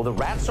work? Will the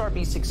rat czar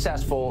be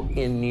successful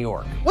in New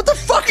York? What the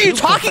fuck are you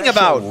talking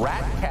about?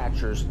 Rat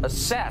catchers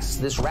assess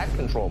this rat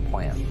control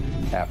plan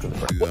after the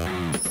break.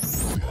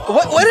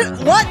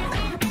 What?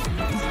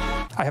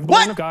 I have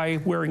blown a guy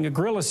wearing a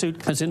gorilla suit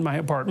that's in my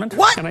apartment.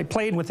 What? And I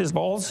played with his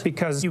balls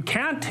because you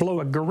can't blow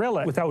a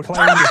gorilla without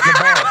playing with the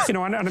balls. You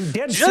know, and I'm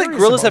dead Did you know serious that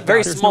gorillas about have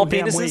very that. There's small no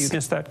damn way penises? you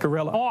miss that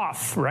gorilla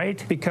off,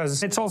 right?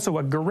 Because it's also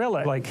a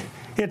gorilla. Like,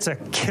 it's a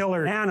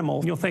killer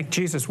animal. You'll think,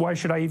 Jesus, why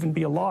should I even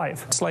be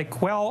alive? It's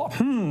like, well,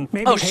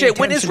 maybe Oh pay shit,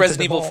 when is attention to Resident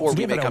the Evil balls. 4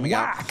 Give it remake a coming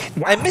out? whack.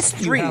 I missed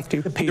You 3. have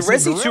to The piece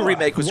Resident of 2 gorilla.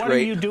 remake was What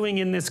great. are you doing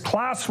in this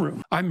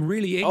classroom? I'm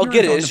really I'll ignorant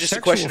get it, on it's the just a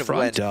sexual question of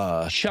front.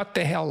 when. Shut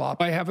the hell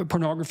up. I have a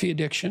pornography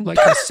addiction, like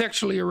a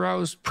sexually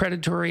aroused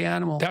predatory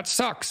animal. That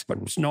sucks, but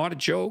it's not a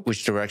joke.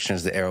 Which direction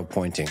is the arrow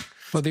pointing?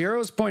 Well, the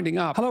arrow's pointing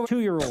up. Hello,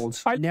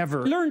 2-year-olds. I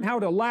never learned how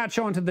to latch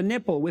onto the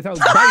nipple without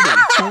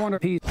biting. I want a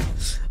piece.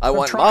 I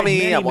want tried mommy,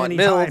 many, I want many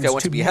milk, times I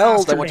want to be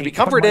held, I want to be masturbate,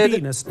 but comforted. My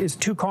penis is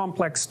too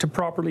complex to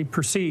properly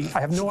perceive. I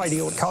have no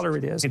idea what color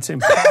it is. It's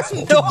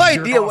impossible. No to jerk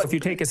idea off what- If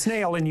you take a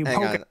snail and you Hang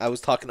poke on, it. I was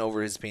talking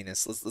over his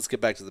penis. Let's get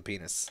back to the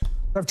penis.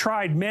 I've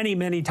tried many,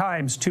 many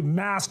times to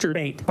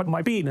masturbate, but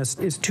my penis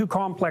is too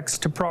complex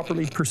to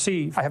properly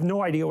perceive. I have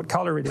no idea what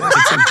color it is.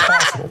 It's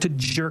impossible to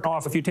jerk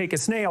off. If you take a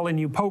snail and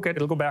you poke it,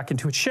 it'll go back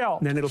into its shell,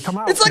 and then it'll come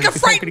out. It's like And a if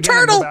you poke it frightened again,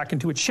 it'll turtle. go back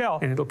into its shell,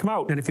 and it'll come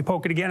out. And if you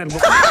poke it again, it'll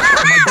go.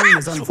 And my brain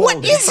is unfolding.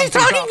 What is he Something's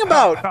talking up,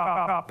 about?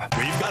 up.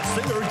 We've got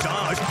singer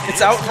Josh.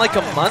 It's out in like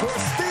a month?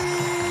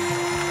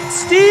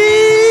 Steve!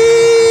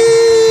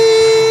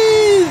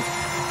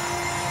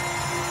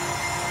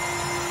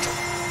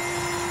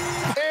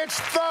 It's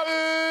the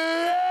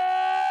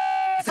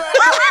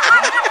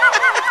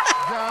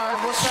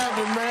John, what's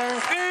happening,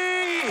 man?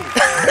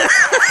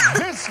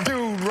 This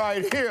dude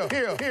right here.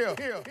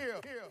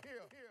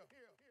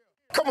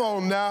 Come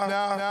on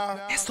now.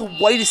 It's the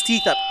whitest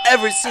teeth I've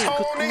ever seen.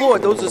 Good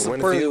Lord, those are some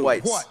pearly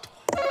whites. What?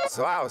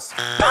 So I'm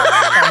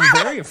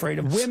very afraid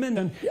of women,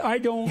 and I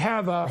don't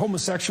have a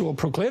homosexual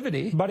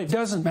proclivity, but it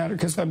doesn't matter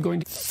because I'm going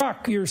to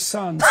fuck your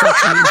son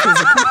sexually and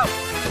physically.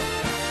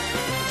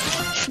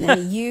 Now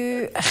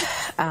you,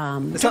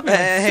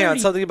 Hang on,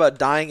 something about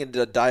dying in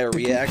a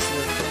diarrhea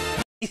accident.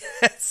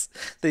 Yes,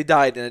 they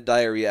died in a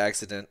diarrhea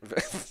accident.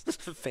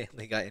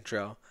 Family Guy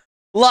intro.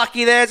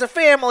 Lucky there's a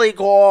family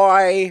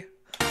guy.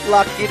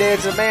 Lucky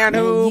there's a man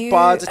who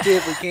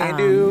positively can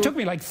do. It took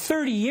me like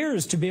 30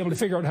 years to be able to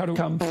figure out how to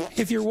come.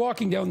 If you're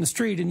walking down the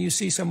street and you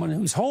see someone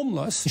who's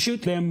homeless,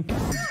 shoot them.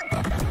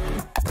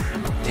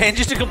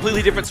 Tangent to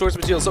completely different source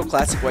material, so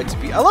classic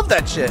YTP. I love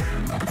that shit.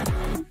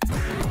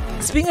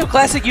 Speaking of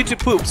classic YouTube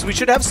poops, we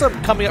should have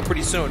some coming up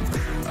pretty soon.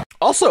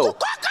 Also,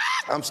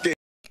 I'm scared.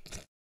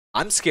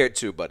 I'm scared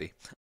too, buddy.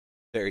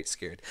 Very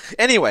scared.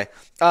 Anyway,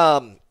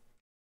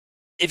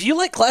 if you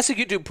like classic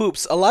YouTube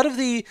poops, a lot of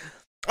the...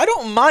 I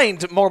don't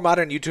mind more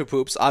modern YouTube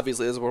poops,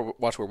 obviously, as we're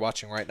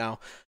watching right now.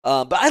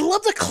 But I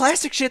love the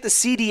classic shit, the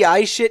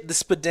CDI shit, the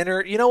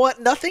Spadinner. You know what?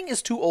 Nothing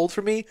is too old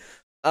for me,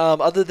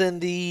 other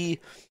than the...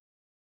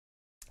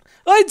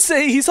 I'd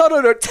say he's hot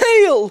on our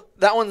tail!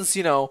 That one's,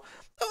 you know...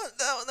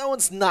 That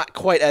one's not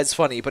quite as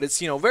funny, but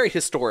it's, you know, very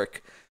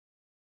historic.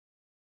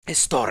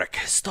 Historic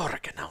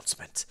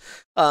announcement.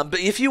 But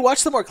if you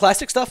watch the more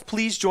classic stuff,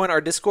 please join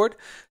our Discord.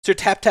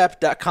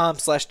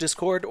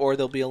 SerTapTap.com/Discord, or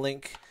there'll be a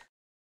link,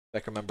 if I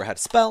can remember how to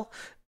spell,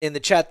 in the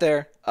chat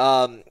there.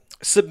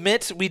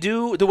 Submit.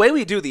 The way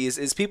we do these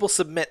is people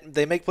submit,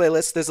 they make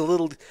playlists. There's a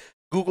little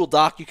Google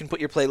Doc you can put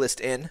your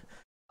playlist in.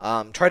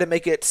 Try to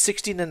make it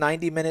 60 to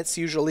 90 minutes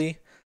usually.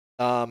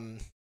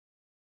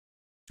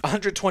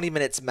 120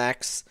 minutes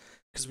max,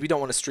 because we don't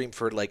want to stream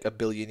for like a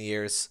billion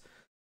years.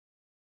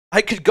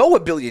 I could go a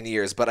billion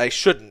years, but I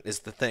shouldn't, is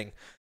the thing.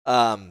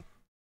 And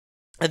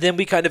then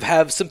we kind of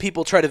have some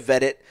people try to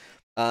vet it,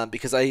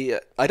 because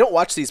I don't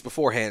watch these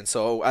beforehand,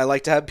 so I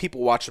like to have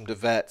people watch them to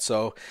vet.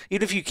 So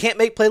even if you can't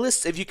make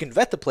playlists, if you can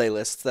vet the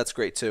playlists, that's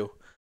great too.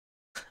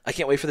 I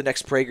can't wait for the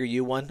next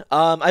prageru one.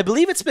 I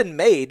believe it's been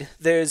made.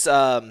 There is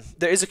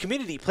a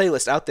community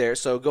playlist out there,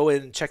 so go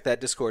in and check that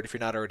Discord if you're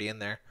not already in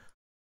there.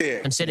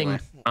 I'm sitting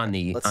on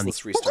the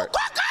let's restart.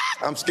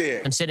 I'm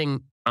scared. I'm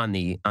sitting on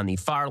the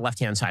far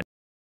left-hand side.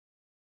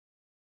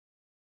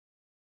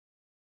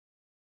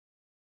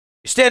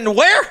 You're standing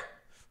where?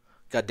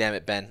 God damn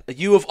it, Ben.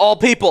 You of all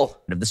people.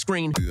 Of the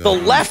screen. The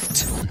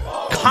left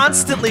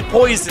constantly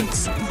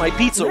poisons my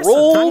pizza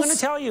rolls. I'm going to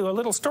tell you a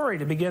little story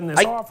to begin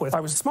this off with. I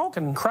was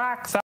smoking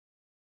crack.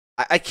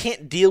 I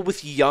can't deal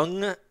with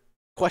young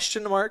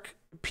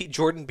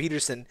Jordan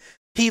Peterson.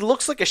 He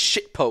looks like a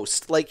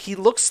shitpost. Like, he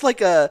looks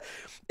like I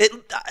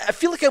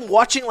feel like I'm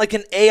watching like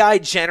an AI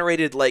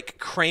generated like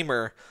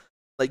Kramer,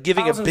 like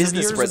giving a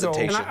business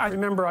presentation. And I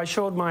remember I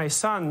showed my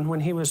son when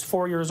he was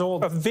 4 years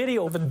old a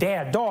video of a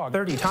dead dog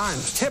 30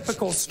 times.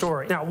 Typical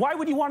story. Now, why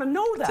would you want to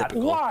know that?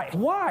 Typical.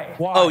 Why?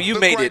 Oh, you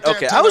made it.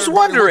 Okay, I was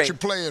wondering. What you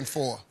playing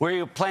for? Where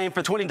you playing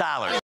for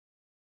 $20?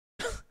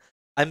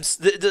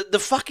 The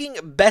fucking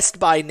Best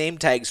Buy name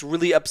tags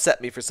really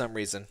upset me for some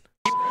reason.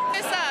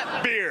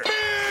 Beer.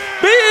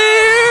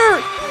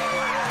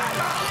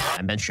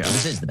 I'm Ben Show.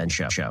 This is the Ben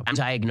Show. I'm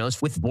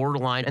diagnosed with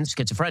borderline and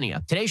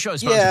schizophrenia. Today's show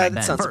is sponsored by Ben.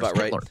 That sounds about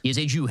right. Hitler. He is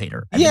a Jew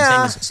hater. I've been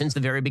saying this since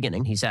the very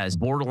beginning. He says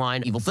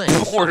borderline evil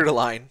things.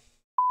 Borderline.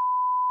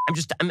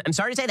 I'm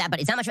sorry to say that,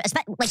 but it's not much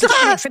like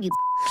a tribute.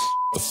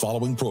 The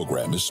following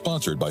program is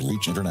sponsored by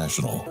Reach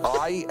International.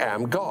 I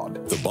am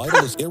God. The Bible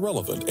is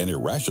irrelevant and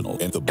irrational,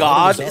 and the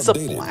God Bible is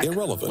outdated,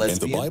 irrelevant, and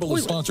the Bible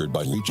is sponsored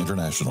by Reach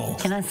International.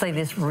 Can I say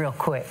this real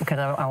quick? Because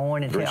I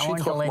wanted to let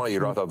you...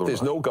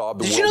 There's no God.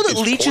 Did you know that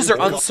leeches are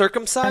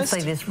uncircumcised? Can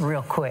I say this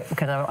real quick?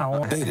 Because I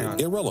want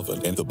Outdated,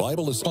 irrelevant, and the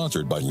Bible is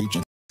sponsored by Reach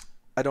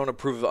I don't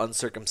approve of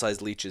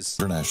uncircumcised leeches.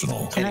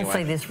 International. Can I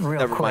say this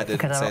real quick?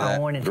 Because I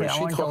wanted to let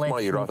you...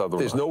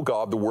 There's no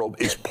God. The world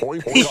is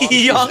pointless.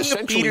 Young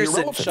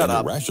Peterson, shut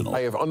up.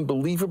 I have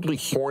unbelievably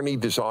horny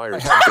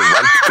desires. I have the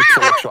right to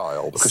kill a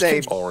child because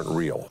kids aren't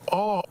real.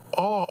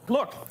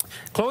 Look,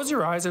 close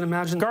your eyes and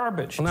imagine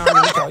garbage. Now I'm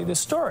going to tell you this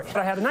story.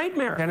 I had a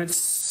nightmare, and it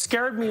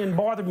scared me and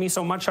bothered me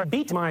so much I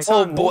beat my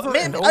son. Oh boy,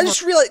 man! I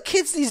just realized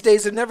kids these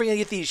days are never going to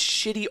get these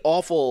shitty,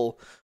 awful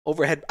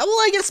overhead. Well,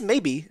 I guess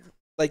maybe.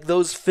 Like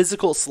those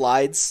physical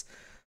slides,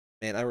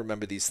 man, I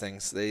remember these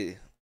things. They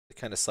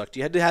kind of sucked.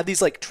 You had to have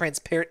these like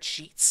transparent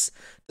sheets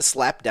to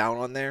slap down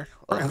on there.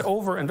 And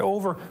over and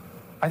over.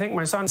 I think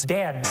my son's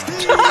dead.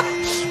 Steve!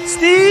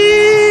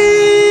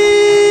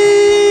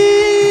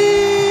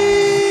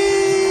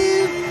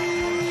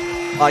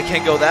 Oh, I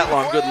can't go that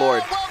long. Good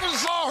Lord.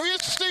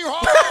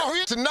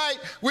 Tonight,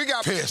 we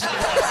got pissed.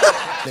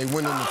 They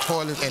went in the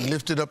toilet and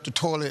lifted up the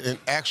toilet and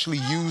actually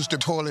used the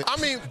toilet. I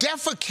mean,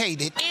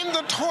 defecated in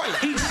the toilet.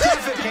 He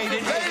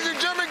defecated. Ladies and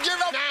gentlemen,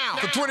 give up now.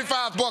 For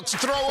 $25 to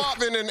throw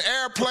up in an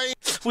airplane.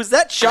 Was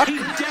that Chuck?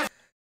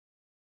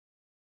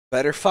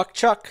 Better fuck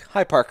Chuck.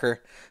 Hi,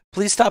 Parker.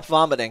 Please stop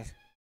vomiting.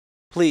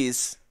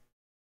 Please.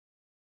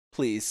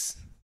 Please.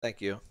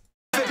 Thank you.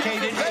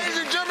 Ladies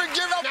and gentlemen,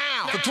 give up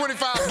now. For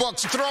 $25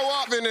 to throw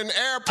up in an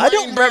airplane. I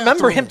don't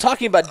remember him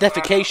talking about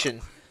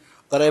defecation.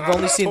 But I've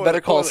only seen Better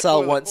Call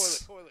Saul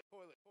once.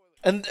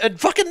 And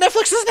fucking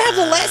Netflix doesn't have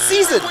the last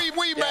season.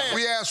 We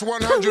asked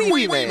 100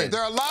 wee man. There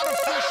are a lot of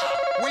fish.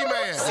 Wee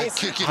man.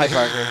 Hi,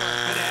 Parker.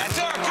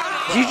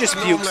 He just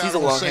pukes. He's a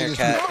long-haired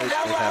cat. It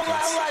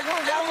happens.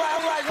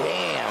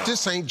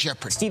 This ain't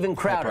Jeopardy. Steven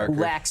Crowder, who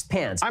lacks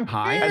pants. I'm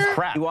high as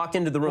crap. He walked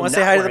into the room not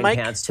say hi to the wearing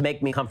mic? pants to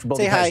make me comfortable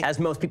Say because, hi. as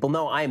most people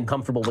know, I am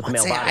comfortable with the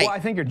male say body. hi. Well, I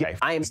think you're gay.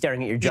 I am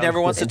staring at your junk never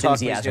wants with to talk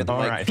when he's enthusiasm. near the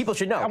mic. Right. People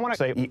should know. I want to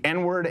say the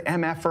N-word,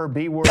 MF-er,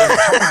 B-word,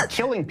 talking about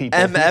killing people.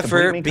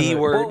 MF-er,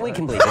 B-word. Well, we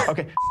can believe it.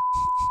 Okay.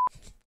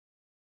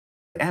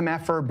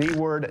 MF-er,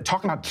 B-word,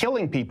 talking about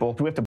killing people.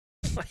 Do we have to...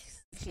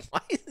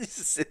 Why is he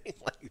sitting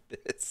like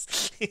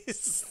this?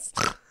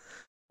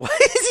 Why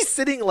is he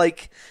sitting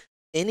like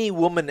any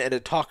woman at a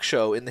talk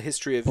show in the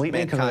history of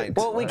mankind?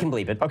 Well, we can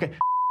bleep it. Okay.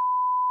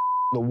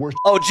 The worst.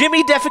 Oh,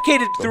 Jimmy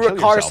defecated through a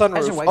car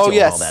sunroof. Oh,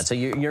 yes. All that. So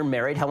you're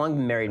married. How long have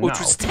you been married? Which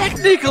was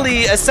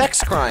technically a sex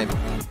crime.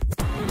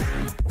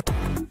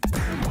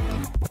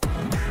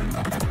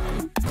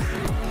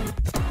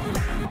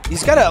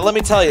 He's gotta, let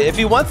me tell you, if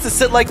he wants to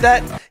sit like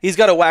that, he's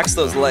gotta wax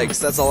those legs.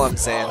 That's all I'm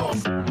saying.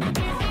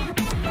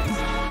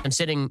 I'm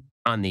sitting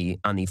on the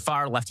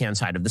far left-hand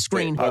side of the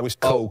screen. I was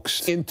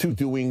coaxed into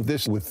doing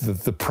this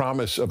with the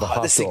promise of a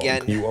hot dog.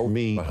 Again. You owe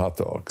me a hot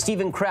dog.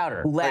 Steven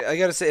Crowder. I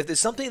gotta say, if there's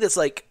something that's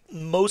like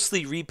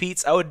mostly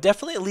repeats, I would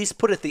definitely at least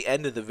put at the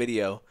end of the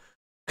video.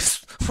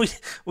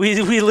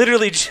 We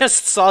literally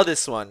just saw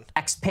this one.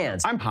 Wax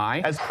pants. I'm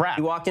high as crap.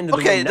 You walked into the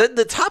room.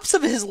 The tops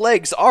of his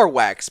legs are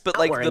waxed, but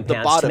like the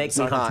bottoms makes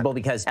me comfortable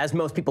because, as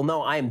most people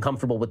know, I am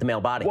comfortable with the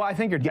male body. Well, I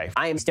think you're gay.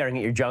 I am staring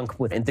at your junk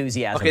with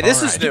enthusiasm. Okay,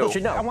 this is new. People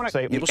should know. I want to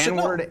say People should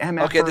N-word, know.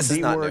 MF, Okay, this is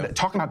not B-word, new.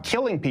 talking about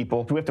killing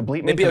people. Do we have to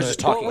bleep? Maybe I was just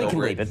talking we can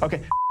over leave it.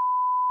 Okay.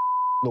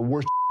 The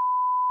worst.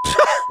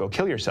 Go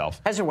kill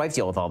yourself. How's your wife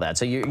deal with all that?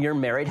 So you're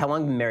married? How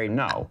long have you been married?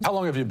 No. How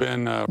long have you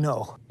been?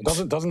 No.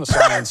 Doesn't the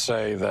science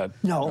say that?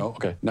 No.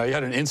 Okay. Now you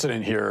had an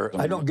incident here.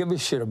 I don't give a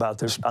shit about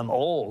this. I'm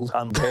old.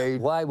 I'm gay.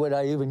 Why would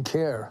I even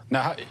care?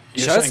 Now,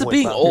 shout out to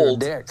being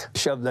old. Dick.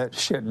 Shove that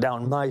shit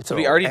down my throat.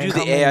 We already do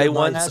the AI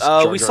ones.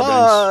 We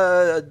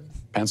saw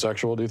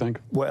pansexual. Do you think?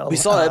 Well, we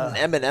saw an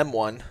Eminem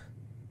one.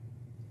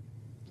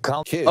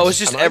 Kids. Oh, it's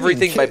just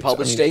everything by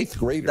published date.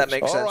 That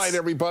makes sense. All right,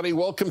 everybody,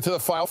 welcome to the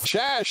file.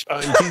 Shash.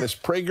 This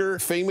Prager,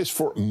 famous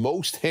for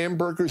most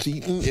hamburgers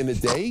eaten in a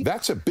day.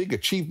 That's a big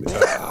achievement.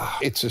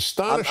 It's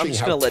astonishing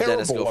how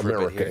terrible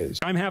America is.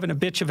 I'm having a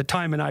bitch of a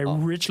time, and I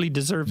richly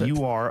deserve it.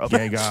 You are a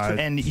gay guy,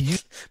 and you.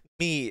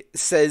 Me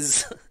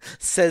says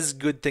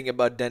good thing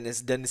about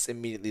Dennis. Dennis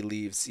immediately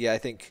leaves. Yeah, I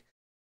think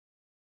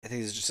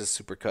it's just a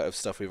super cut of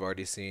stuff we've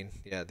already seen.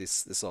 Yeah,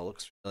 this all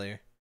looks familiar.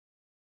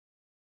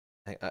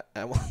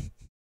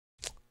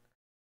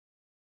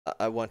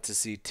 I want to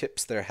see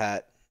tips their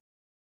hat.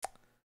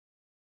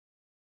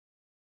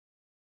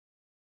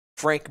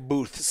 Frank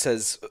Booth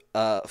says,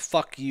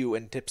 fuck you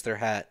and tips their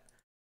hat.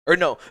 Or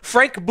no,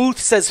 Frank Booth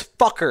says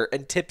fucker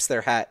and tips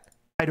their hat.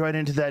 Right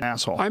into that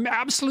asshole. I'm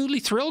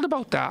absolutely thrilled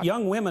about that.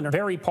 Young women are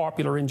very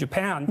popular in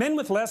Japan. Men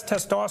with less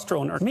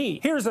testosterone are me.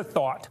 Here's a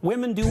thought.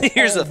 Women do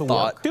Here's all a the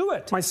thought. work. Do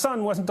it. My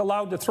son wasn't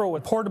allowed to throw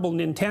a portable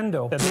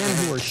Nintendo at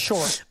men who are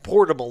short.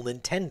 Portable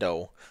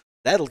Nintendo.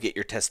 That'll get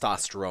your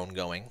testosterone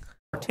going.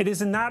 It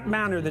is in that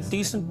manner that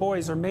decent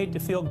boys are made to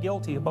feel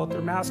guilty about their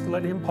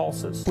masculine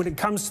impulses. When it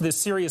comes to this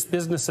serious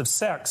business of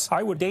sex,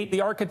 I would date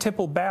the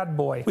archetypal bad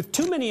boy. With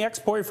too many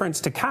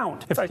ex-boyfriends to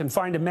count, if I can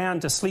find a man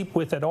to sleep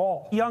with at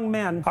all. Young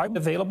men, I'm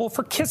available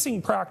for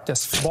kissing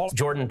practice.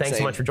 Jordan, thanks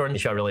so much for joining the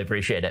show. I really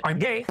appreciate it. I'm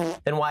gay.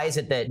 Then why is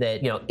it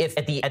that you know, if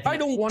at the I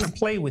don't want to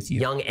play with you.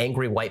 Young,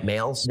 angry white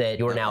males that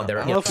you're now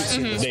there.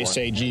 They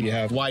say, gee, you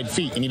have wide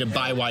feet. You need to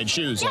buy wide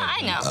shoes. Yeah,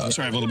 I know.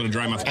 Sorry, I have a little bit of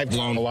dry mouth. I've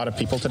blown a lot of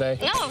people today.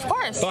 No, of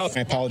course. Well,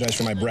 I apologize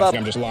for my breath.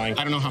 I'm just lying.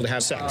 I don't know how to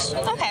have sex.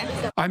 Okay.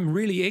 I'm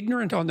really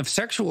ignorant on the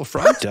sexual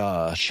front.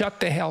 Duh. Shut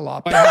the hell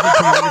up. I have a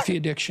pornography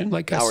addiction,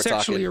 like a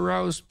sexually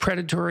aroused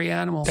predatory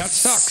animal. That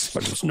sucks,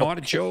 but it's not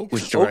a joke.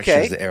 Which direction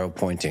is the arrow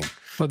pointing?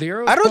 Well, the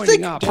arrow. I don't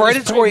think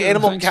predatory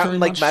animal count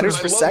like matters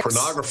for sex.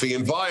 Pornography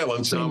and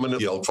violence. I'm gonna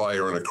yell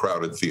fire in a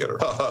crowded theater.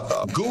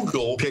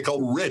 Google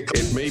Pickle Rick.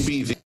 It may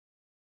be the.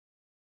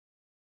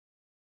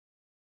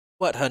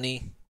 What,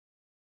 honey?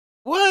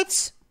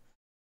 What?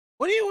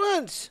 What do you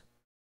want?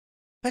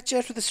 Bet you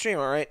after the stream,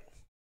 alright?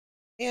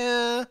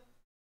 Yeah.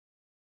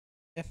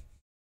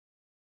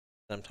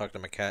 I'm talking to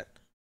my cat.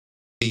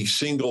 The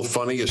single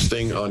funniest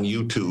thing on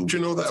YouTube. Do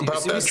you know that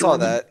about that? We saw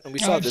that. We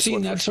saw I've this seen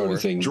one that for sort sure.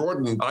 of thing.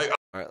 Jordan, All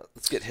right,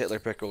 let's get Hitler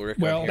Pickle Rick.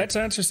 Well, on here. let's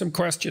answer some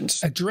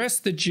questions. Address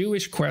the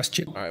Jewish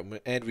question. All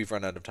right, and we've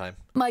run out of time.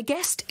 My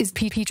guest is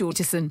P.P.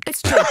 Georgeson, a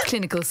straight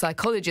clinical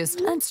psychologist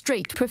and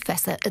straight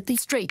professor at the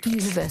Straight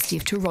University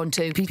of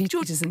Toronto. P.P.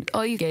 Georgeson,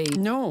 are you gay?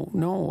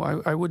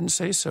 No, I wouldn't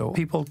say so.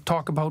 People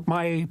talk about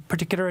my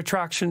particular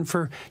attraction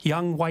for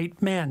young white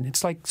men.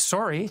 It's like,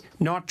 sorry,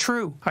 not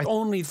true. I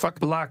only fuck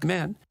black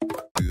men.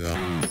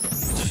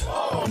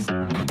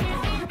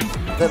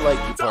 That like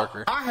you,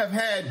 Parker. I have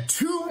had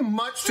too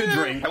much to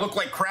drink. I look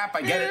like crap.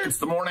 I get it. It's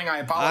the morning. I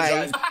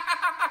apologize.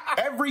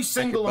 Every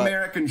single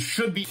American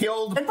should be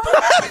killed. And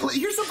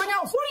here's something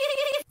else.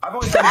 I've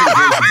always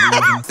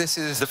done This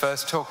is the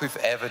first talk we've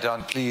ever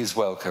done. Please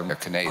welcome a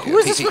Canadian. Who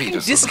is this fucking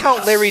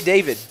discount Larry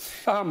David?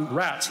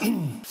 Rats.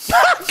 God,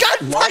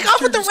 fuck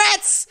off with the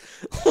rats!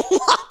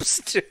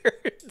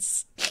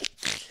 Lobsters.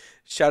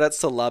 Shoutouts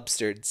to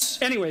lobsters.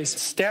 Anyways,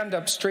 stand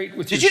up straight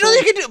with Did your you know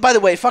you can do, by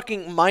the way,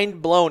 fucking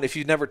mind blown if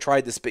you've never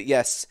tried this, but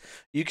yes,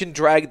 you can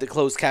drag the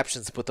closed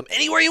captions and put them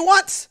anywhere you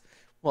want.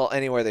 Well,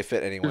 anywhere they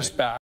fit anyway.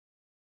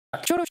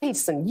 Jordan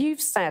Peterson,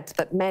 you've said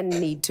that men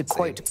need to,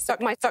 quote, suck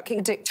my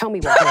fucking dick, tell me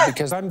why.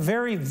 Because I'm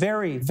very,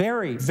 very,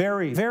 very,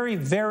 very, very,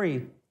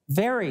 very,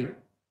 very...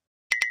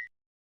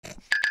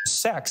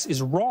 Sex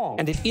is wrong,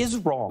 and it is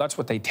wrong. That's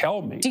what they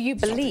tell me. Do you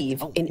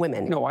believe in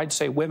women? No, I'd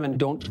say women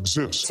don't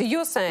exist. So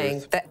you're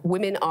saying that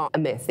women are a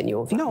myth in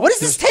your view? No. What is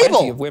this There's table?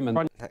 Plenty of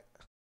women.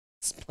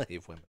 There's plenty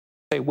of women.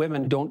 Say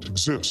women don't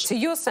exist. So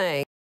you're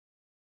saying...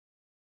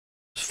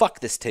 Fuck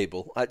this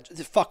table.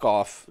 Fuck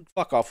off.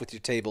 Fuck off with your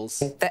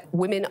tables. That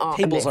women are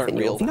tables a myth aren't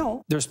real.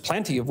 No, there's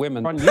plenty of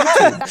women on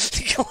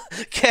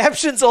YouTube.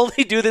 Captions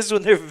only do this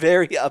when they're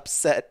very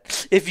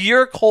upset. If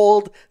you're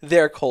cold,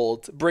 they're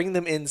cold. Bring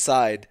them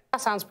inside. That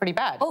sounds pretty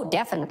bad. Oh,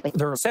 definitely.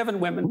 There are 7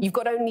 women. You've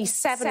got only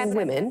 7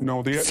 women.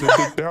 No, the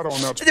data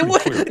on that's pretty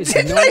clear.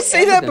 Didn't I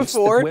say that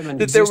before?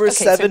 That there were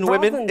 7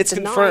 women? It's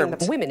confirmed.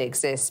 That women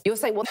exist. You're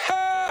saying, well...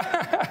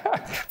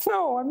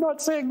 No, I'm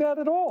not saying that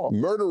at all.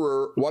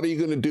 Murderer, what are you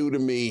going to do to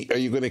me? Are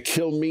you going to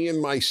kill me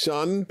and my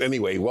son?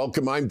 Anyway,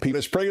 welcome. I'm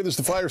Penis Prager. This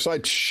is the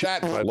Fireside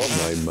Chat. I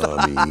love my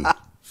mommy.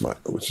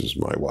 Which is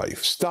my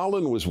wife.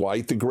 Stalin was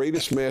white. The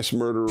greatest mass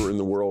murderer in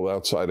the world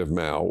outside of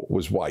Mao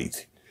was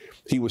white.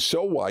 He was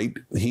so white,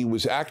 he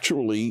was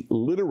actually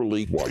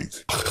literally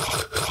white.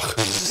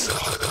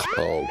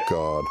 Oh,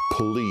 God.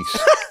 Police.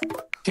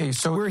 Okay,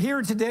 so we're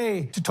here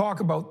today to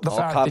talk about the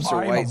fact that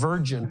I am a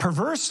virgin.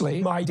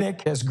 Perversely, my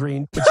dick is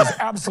green, which is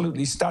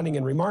absolutely stunning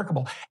and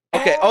remarkable.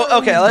 Okay,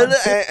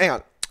 hang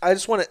on. I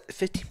just want it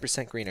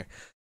 15% greener.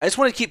 I just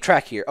want to keep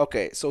track here.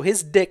 Okay, so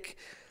his dick...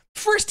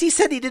 First, he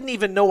said he didn't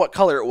even know what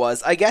color it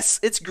was. I guess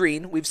it's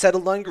green. We've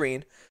settled on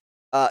green.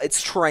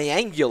 It's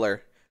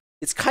triangular.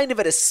 It's kind of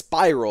at a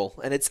spiral,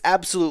 and it's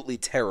absolutely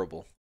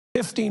terrible.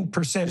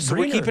 15% so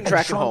we're keeping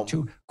track at home.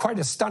 To quite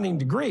a stunning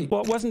degree.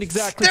 Well, it wasn't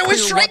exactly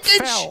clear what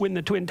fell when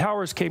the Twin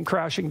Towers came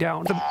crashing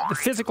down. The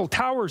physical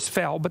towers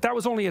fell, but that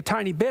was only a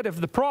tiny bit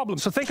of the problem.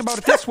 So think about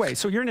it this way.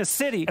 So you're in a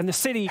city, and the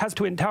city has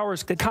Twin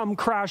Towers that come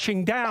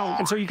crashing down.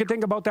 And so you could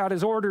think about that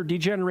as order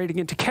degenerating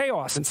into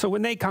chaos. And so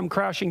when they come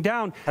crashing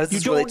down,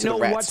 you don't know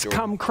what's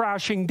come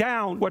crashing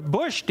down. What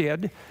Bush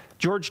did...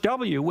 George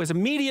W. was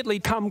immediately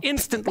come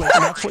instantly,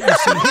 and that's what you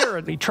see here.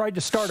 And he tried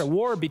to start a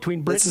war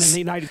between Britain and the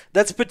United States.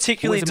 That's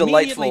particularly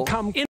delightful.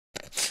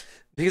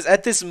 Because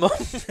at this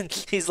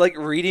moment, he's like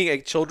reading a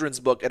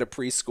children's book at a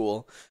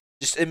preschool.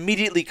 Just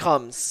immediately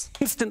comes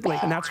instantly,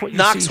 and that's what you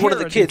knocks see one of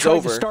the kids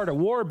over. To start a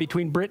war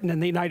between Britain and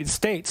the United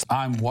States.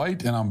 I'm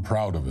white and I'm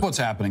proud of it. What's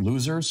happening,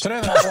 losers? Today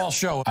on the Wall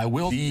Show, I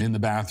will be in the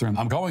bathroom.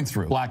 I'm going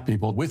through black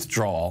people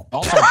withdrawal.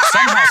 Also,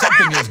 somehow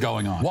something is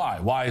going on. Why?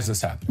 Why is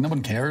this happening? No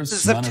one cares.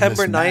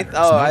 September 9th.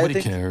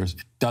 Nobody cares.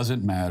 It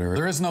doesn't matter.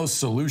 There is no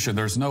solution.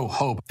 There's no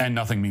hope, and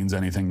nothing means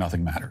anything.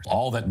 Nothing matters.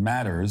 All that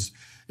matters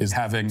is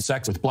having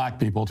sex with black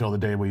people till the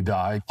day we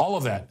die. All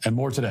of that and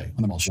more today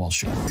on the Wall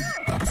Show.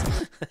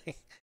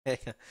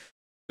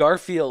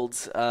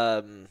 Garfield,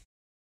 open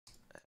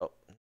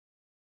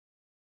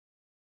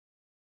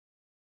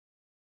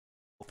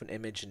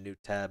image and new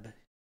tab.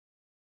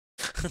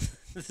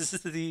 This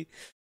is the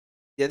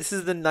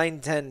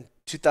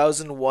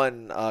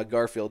 9/10/2001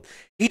 Garfield.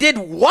 He did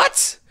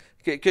what?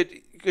 Okay,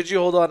 could you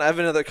hold on? I have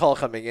another call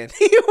coming in.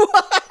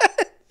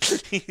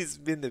 What? He's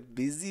been a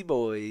busy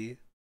boy.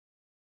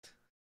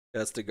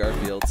 That's to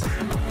Garfield.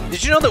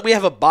 Did you know that we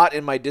have a bot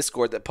in my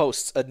Discord that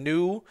posts a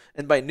new,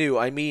 and by new,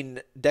 I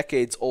mean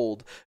decades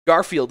old,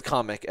 Garfield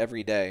comic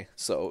every day?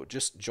 So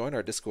just join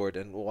our Discord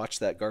and we'll watch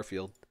that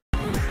Garfield.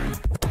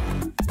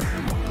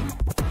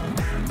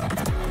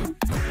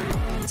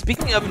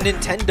 Speaking of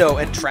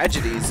Nintendo and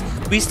tragedies,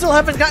 we still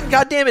haven't gotten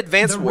goddamn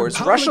Advance Wars.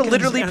 Russia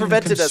literally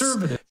prevented us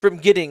from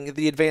getting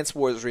the Advance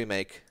Wars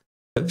remake.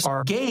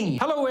 Our game.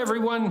 Hello,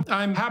 everyone.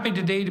 I'm happy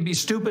today to be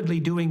stupidly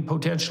doing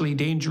potentially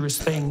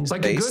dangerous things.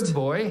 Like a good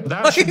boy.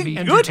 That should be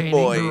entertaining.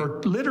 There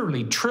are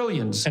literally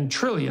trillions and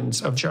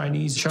trillions of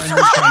Chinese.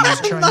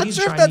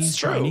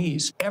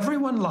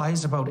 Everyone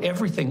lies about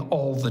everything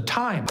all the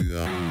time.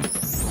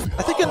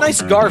 I think a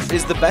nice Garf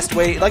is the best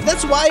way. Like,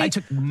 that's why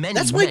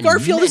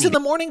Garfield is in the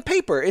morning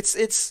paper.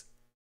 It's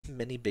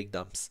many big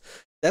dumps.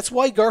 That's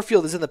why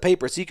Garfield is in the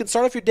paper. So you can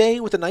start off your day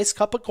with a nice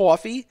cup of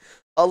coffee,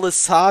 a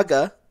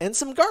Lysaga, and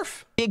some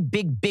Garf.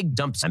 Big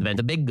dumps. I'm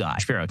the big guy,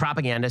 spirit,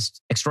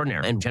 propagandist extraordinaire,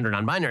 and gender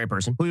non-binary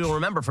person who you'll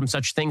remember from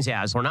such things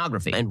as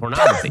pornography. And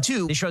pornography,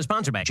 too. This show is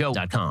sponsored by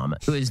Joe.com.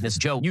 Who is this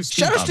Joe? You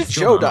Shout out to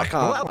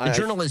Joe.com. Well, the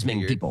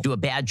journalisming people do a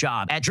bad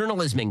job at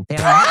journalisming. They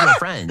are not your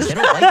friends. They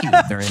don't like you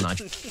very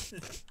much.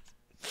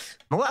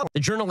 Well,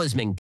 the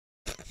journalisming.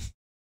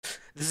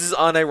 This is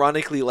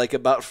unironically like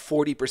about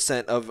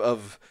 40%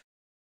 of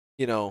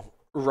you know,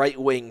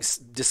 right-wing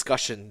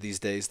discussion these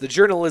days. The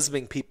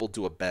journalisming people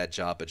do a bad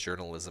job at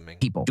journalisming.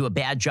 People do a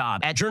bad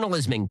job at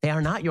journalisming. They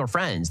are not your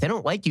friends. They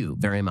don't like you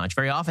very much.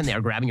 Very often they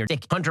are grabbing your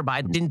dick. Hunter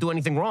Biden didn't do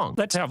anything wrong.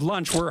 Let's have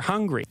lunch. We're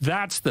hungry.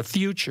 That's the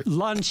future.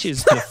 Lunch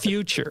is the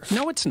future.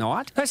 No, it's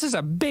not. This is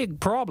a big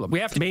problem. We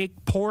have to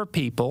make poor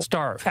people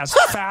starve as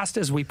fast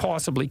as we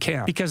possibly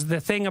can. Because the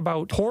thing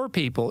about poor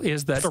people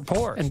is that they're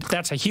poor. And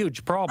that's a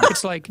huge problem.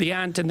 It's like the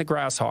ant and the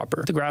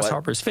grasshopper. The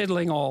grasshopper's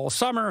fiddling all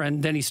summer,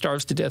 and then he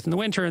starves to death in the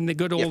winter, and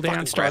the good old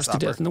ant starves to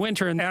death in the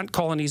winter, and ant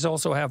colonies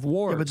also have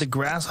wars. Yeah, but the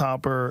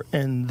grasshopper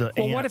and the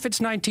ant. What if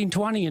it's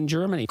 1920 in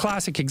Germany?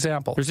 Classic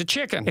example. There's a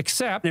chicken,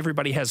 except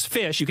everybody has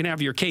fish. You can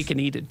have your cake and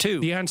eat it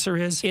too. The answer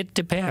is it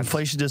depends.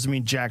 Inflation doesn't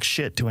mean jack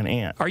shit to an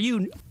ant. Are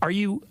you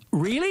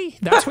really?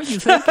 That's what you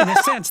think? In a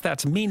sense,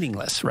 that's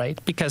meaningless, right?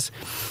 Because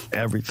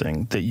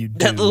everything that you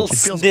do, that little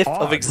sniff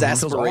of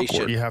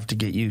exasperation. You have to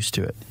get used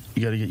to it.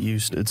 You got to get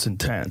used to it. It's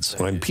intense.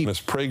 I'm Penis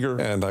Prager,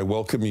 and I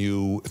welcome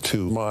you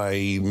to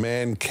my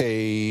man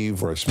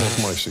cave where I smoke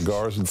my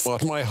cigars and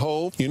fuck my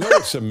home. You know,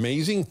 it's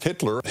amazing.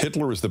 Hitler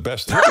is the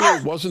best.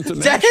 Hitler wasn't a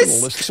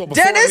nationalist. So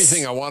before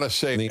anything, I want to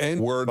say the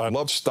N-word. I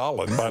love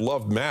Stalin. I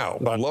love Mao.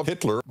 I love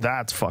Hitler.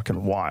 That's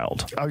fucking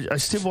wild. I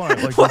still want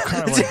to, like, we're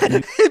kind of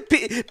like...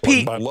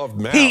 Pete. I love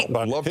Mao. Pete.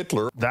 I love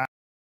Hitler.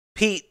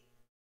 Pete.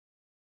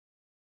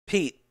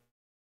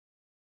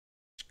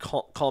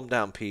 Calm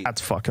down, Pete.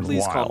 That's fucking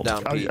Please wild.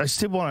 calm down, Pete. I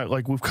still want to,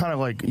 like, we've kind of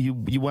like, you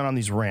went on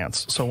these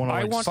rants. So when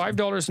I want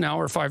 $5 an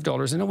hour or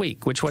 $5 in a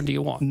week. Which one do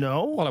you want?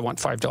 No. Well, I want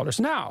 $5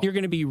 now. You're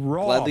going to be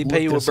robbed. Gladly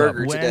pay you a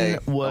burger today.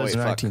 When was the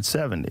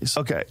 1970s?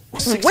 Okay.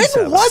 When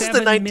was the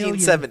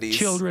 1970s?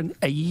 Children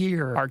a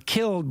year are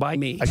killed by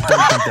me. I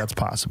don't think that's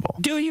possible.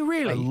 Do you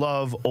really? I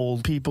love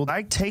old people.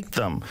 I take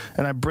them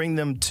and I bring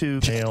them to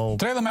jail.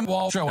 Today on the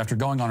Wall Show, after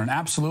going on an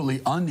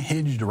absolutely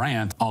unhinged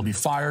rant, I'll be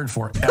fired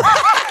forever.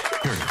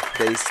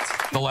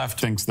 The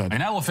left thinks that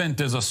an elephant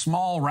is a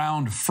small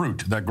round fruit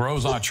that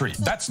grows on a tree.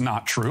 That's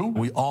not true.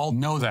 We all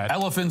know that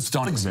elephants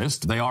don't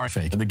exist. They are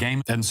fake in the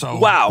game. And so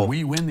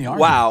we win the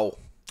argument.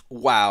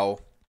 Wow.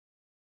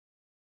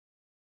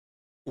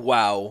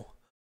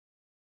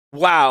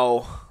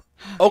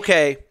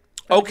 Okay.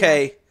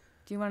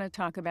 Do you want to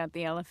talk about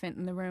the elephant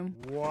in the room?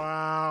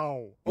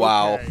 Wow.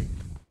 Okay.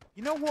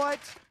 You know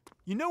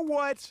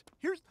what?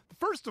 Here's,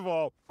 first of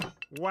all,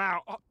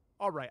 wow.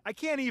 All right. I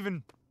can't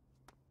even...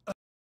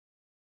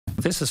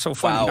 This is so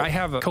funny. Wow. I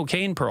have a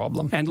cocaine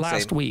problem, and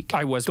last week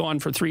I was gone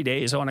for 3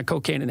 days on a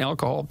cocaine and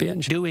alcohol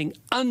binge, doing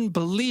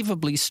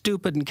unbelievably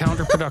stupid and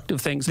counterproductive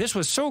things. This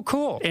was so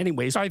cool.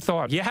 Anyways, I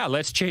thought, yeah,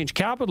 let's change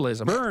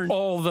capitalism. Burn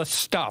all the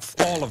stuff,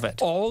 all of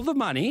it. All the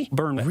money,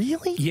 burn it.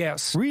 Really?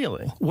 Yes.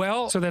 Really?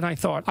 Well, so then I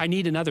thought, I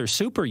need another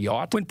super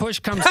yacht. When push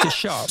comes to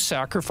shove,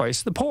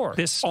 sacrifice the poor.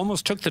 This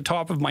almost took the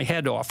top of my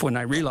head off when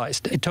I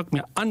realized it. It took me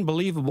an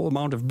unbelievable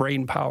amount of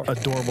brain power.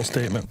 Adorable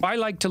statement. I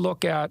like to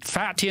look at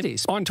fat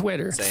titties on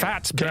Twitter.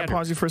 Fat's better. Can I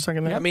pause you for a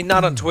second there? I mean,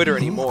 not on Twitter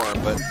anymore,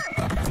 but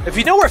if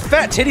you know where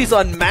fat titties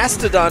on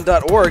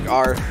mastodon.org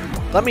are,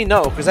 let me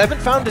know, because I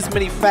haven't found as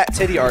many fat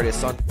titty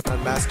artists on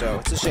Masto.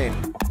 It's a shame.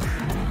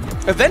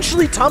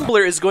 Eventually,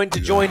 Tumblr is going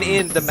to join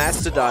in the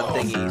Mastodon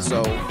thingy,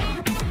 so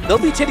there'll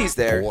be titties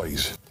there.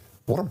 Boys.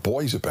 What are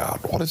boys about?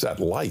 What is that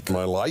like?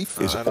 My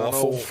life is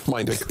awful. know.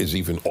 My dick is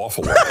even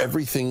awful.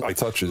 Everything I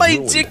touch is My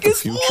ruined. dick The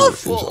is future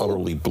awful. is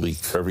utterly bleak.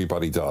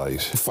 Everybody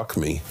dies. Fuck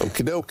me.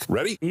 Okie doke.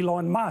 Ready?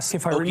 Elon Musk,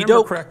 if I Okey remember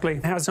doke. correctly,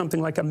 has something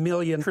like $1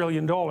 million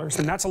trillion, and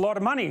that's a lot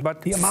of money.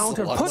 But the amount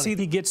of pussy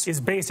he gets is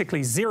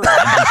basically zero. This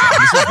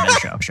is the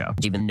Ben Show.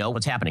 Do you even know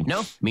what's happening?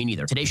 No, me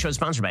neither. Today's show is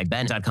sponsored by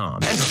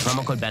Ben.com. Enter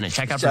promo code Ben and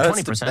check out for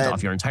 20%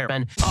 off your entire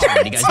Ben.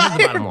 Alrighty, guys, here's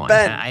the bottom line.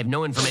 I have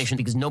no information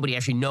because nobody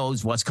actually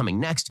knows what's coming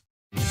next.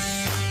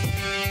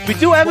 We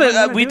do have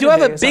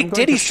a big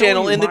titties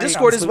channel in the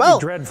Discord as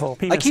well.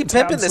 I keep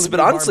pimping this,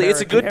 but honestly,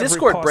 it's a good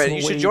Discord, Brett.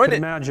 You should join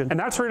it. And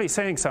that's really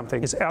saying something.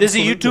 There's a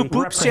YouTube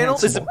Poops channel.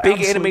 There's a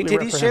big anime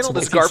titties channel.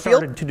 There's Garfield. If you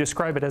started to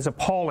describe it as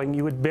appalling,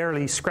 you would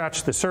barely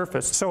scratch the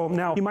surface. So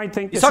now you might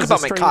think this talk is a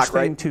about my strange cock,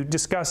 thing right? to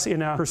discuss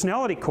in a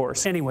personality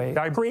course. Anyway,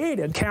 I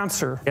created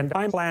cancer, and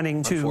I'm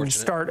planning to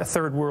start a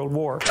third world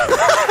war.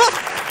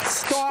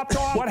 Stop.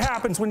 What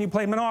happens when you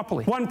play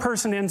Monopoly? One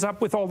person ends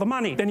up with all the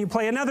money. Then you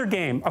play another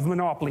game of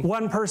Monopoly.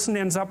 One person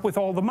ends up with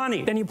all the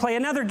money. Then you play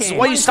another game. So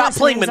why you stop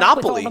playing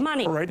Monopoly?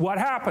 All right, what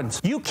happens?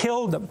 You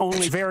killed them.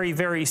 Only very,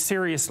 very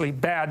seriously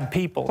bad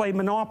people play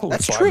Monopoly.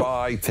 That's true.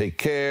 Bye. Take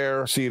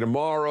care. See you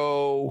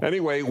tomorrow.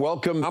 Anyway,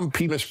 welcome. I'm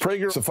Penis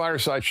Prager. It's a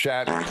fireside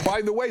chat.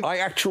 By the way, I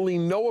actually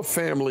know a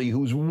family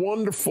whose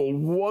wonderful,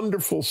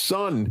 wonderful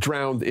son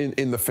drowned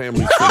in the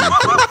family swimming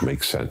pool.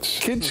 Makes sense.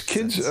 Kids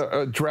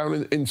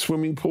drown in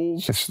swimming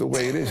pools. It's the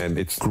way it is, and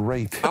it's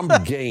great. I'm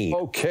game.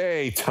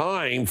 Okay,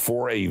 time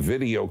for a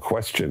video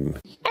question.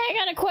 I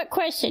got a quick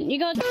question. You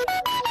go.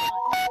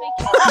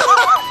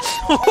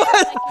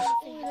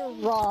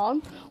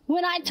 Wrong.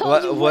 When I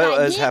told you what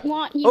I didn't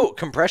want you. Oh,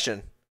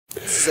 compression.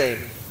 Same.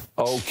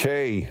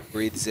 Okay.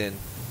 Breathes in.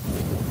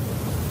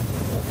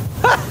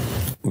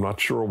 I'm not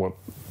sure what.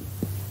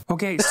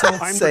 Okay, so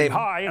I'm pretty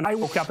high, and I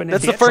woke up in a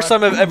That's the first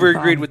time I've ever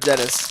agreed with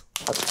Dennis.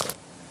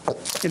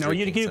 You know,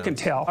 you can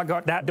tell. I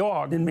got that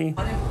dog in me.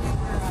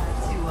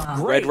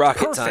 Red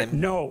rocket Perfect. time.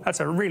 No, that's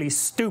a really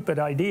stupid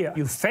idea.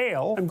 You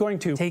fail. I'm going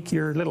to take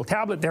your little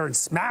tablet there and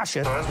smash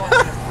it. I was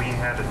wondering if we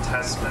had a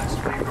test next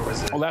week, or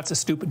was it? Well, that's a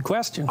stupid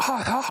question.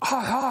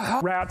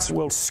 Rats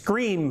will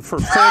scream for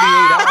 48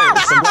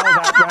 hours, and while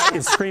that rat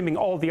is screaming,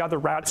 all the other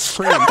rats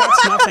scream.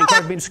 That's nothing.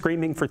 I've been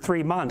screaming for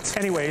 3 months.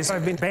 Anyways,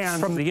 I've been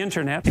banned from the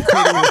internet,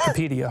 including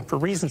Wikipedia, for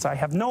reasons I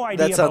have no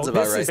idea That sounds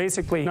about. about This right. is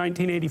basically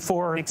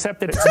 1984, except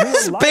that it's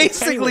real life.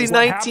 Basically Anyways,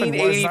 what happened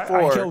was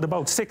 1984. I killed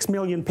about 6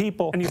 million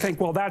people, and you think,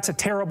 well, that's a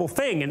terrible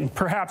thing, and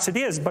perhaps it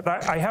is, but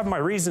I have my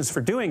reasons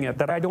for doing it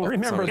that I don't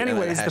remember.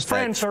 Anyways, the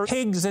French are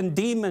pigs and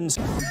demons.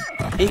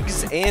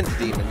 Pigs and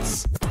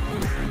demons.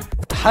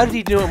 How did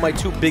he do my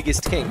two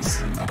biggest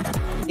kinks?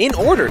 In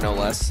order, no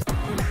less.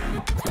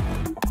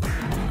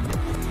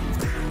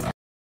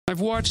 I've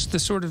watched the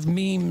sort of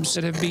memes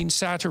that have been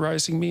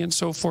satirizing me and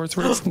so forth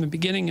right from the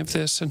beginning of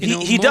this. And, you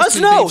know, he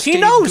does know. He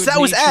knows. That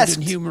was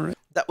asked. Humorous.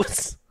 That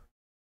was...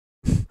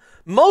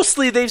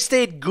 Mostly they've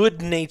stayed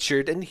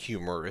good-natured and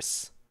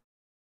humorous.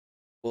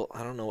 Well,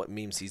 I don't know what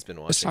memes he's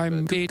been watching.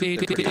 In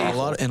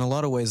a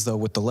lot of ways, though,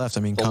 with the left, I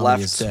mean,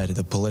 comedy is dead.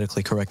 The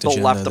politically correct agenda.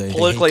 The left, the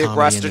politically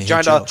aggressive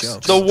agenda.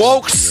 The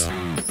wokes.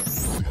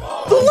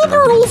 The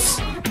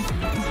liberals.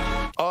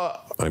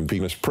 I'm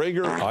Venus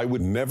Prager. I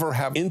would never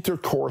have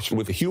intercourse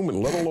with a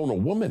human, let alone a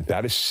woman.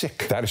 That is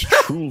sick. That is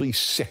truly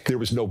sick.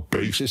 There is no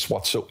basis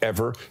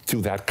whatsoever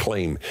to that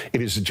claim.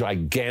 It is a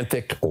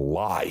gigantic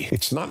lie.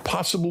 It's not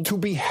possible to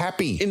be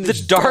happy in this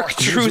dark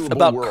truth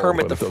about world,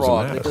 Kermit the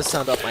Frog. It does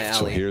sound up my alley.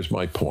 So here's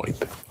my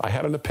point. I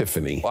had an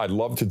epiphany. I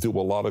love to do a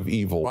lot of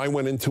evil. I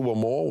went into a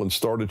mall and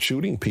started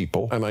shooting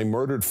people, and I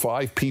murdered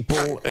 5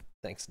 people.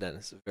 Thanks,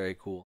 Dennis. Very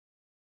cool.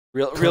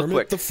 Real Kermit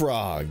quick. the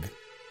Frog.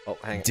 Oh,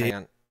 hang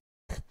on.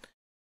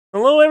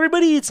 Hello,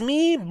 everybody. It's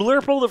me,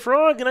 Blurple the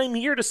Frog, and I'm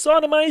here to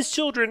sodomize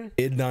children.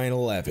 In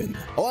 9/11.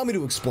 Allow me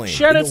to explain.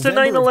 Shoutouts to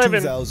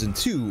 9/11.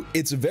 2002,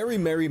 It's a Very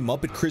Merry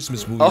Muppet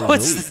Christmas movie.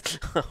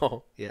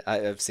 Oh, yeah,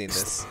 I've seen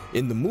this.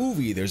 In the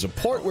movie, there's a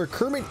part where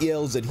Kermit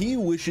yells that he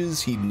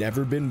wishes he'd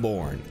never been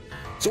born.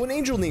 So an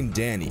angel named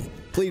Danny,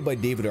 played by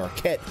David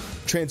Arquette,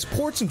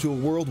 transports him to a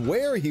world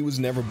where he was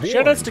never born.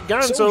 Shoutouts to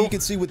Gonzo. So he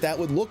can see what that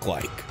would look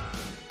like.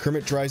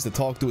 Kermit tries to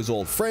talk to his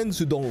old friends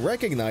who don't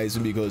recognize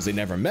him because they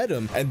never met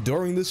him, and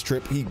during this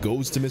trip, he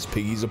goes to Miss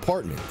Piggy's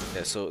apartment.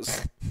 Yeah, so,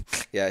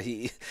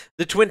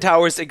 the Twin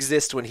Towers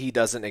exist when he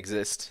doesn't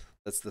exist.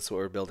 That's what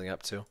we're building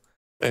up to.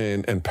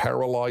 And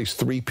paralyze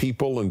 3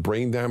 people and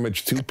brain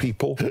damage 2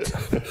 people.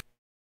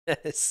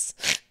 Yes.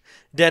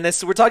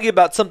 Dennis, we're talking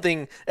about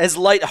something as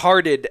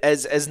lighthearted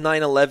as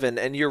 9/11,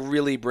 and you're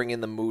really bringing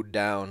the mood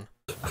down.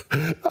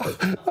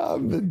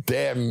 I'm the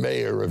damn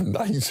mayor of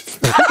nice.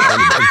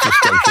 I'm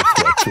just going to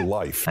threat to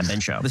life. I'm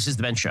Ben Show. This is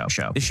the Ben Show.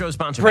 This show is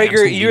sponsored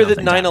Prager, by you're the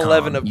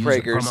 9/11 of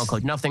Pragers. Promo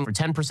code nothing for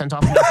 10%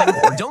 off nothing,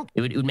 or don't.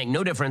 It would make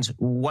no difference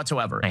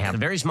whatsoever. I have a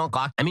very small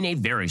cock. I mean, a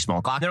very small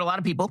cock. There are a lot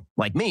of people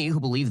like me who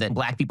believe that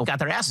black people got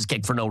their asses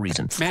kicked for no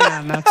reason.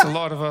 Man, that's a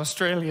lot of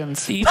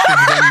Australians. Each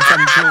of them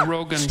from Joe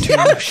Rogan to...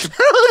 How are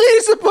they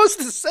supposed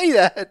to say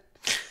that?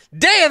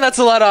 Damn, that's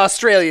a lot of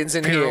Australians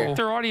in here.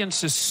 Their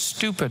audience is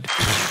stupid.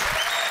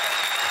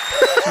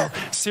 No,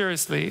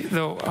 seriously,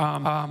 though,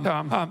 and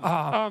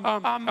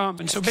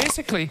so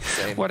basically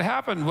what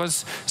happened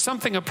was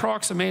something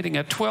approximating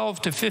a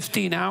 12 to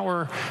 15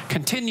 hour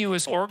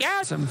continuous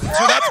orgasm.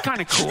 So that's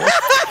kind of cool.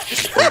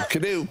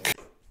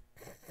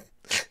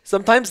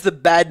 Sometimes the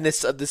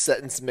badness of the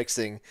sentence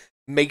mixing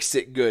makes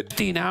it good.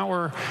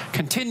 15-hour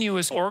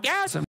continuous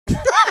orgasm.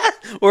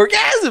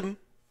 Orgasm!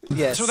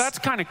 Yes. So that's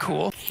kind of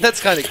cool.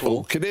 That's kind of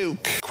cool.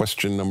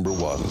 Question number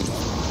 1.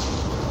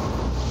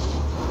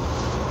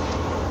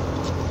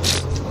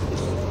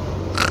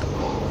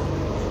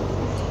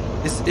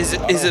 Is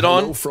it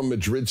on? Hello from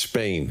Madrid,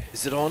 Spain.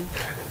 Is it on?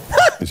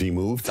 Is he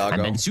moved? I'm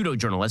a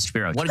pseudo-journalist,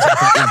 Spiro. What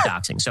exactly is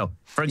doxing? So,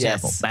 for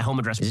example, my home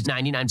address is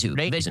 992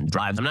 Basin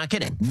Drive. I'm not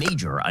kidding.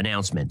 Major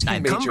announcement.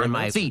 I've come on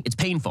my feet. It's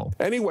painful.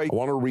 Anyway, I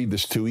want to read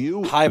this to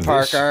you. Hi,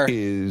 Parker. This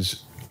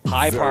is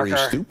Hi, very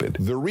Parker. stupid.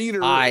 The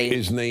reader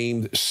is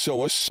named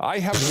Soas. I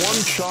have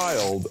 1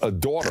 child, a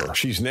daughter.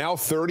 She's now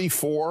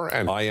 34,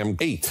 and I am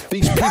 8.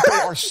 These people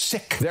are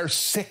sick. They're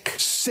sick.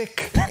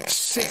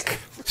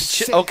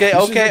 Okay.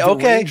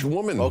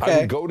 Woman. I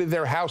would go to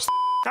their house.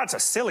 That's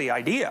a silly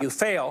idea. You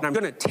fail. I'm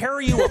going to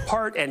tear you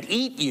apart and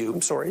eat you.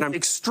 I'm sorry. I'm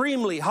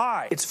extremely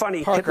high. It's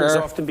funny, Hitler's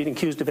often been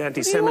accused of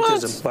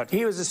anti-Semitism, but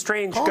he was a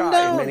strange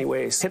guy in many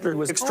ways. Hitler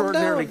was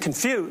extraordinarily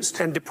confused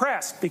and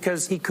depressed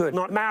because he could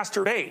not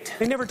masturbate.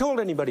 He never told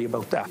anybody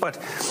about that. But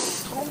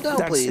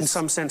that's in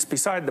some sense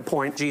beside the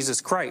point.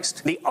 Jesus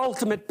Christ. The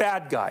ultimate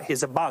bad guy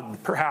is a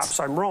bug. Perhaps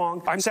I'm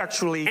wrong. I'm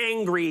sexually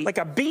angry like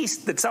a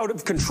beast that's out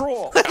of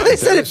control. They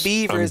said it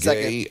B for I'm a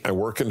second. Gay. I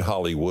work in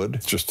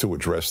Hollywood just to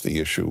address the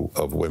issue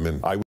of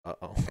women.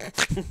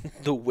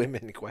 The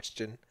women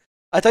question.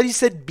 I thought you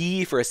said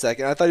B for a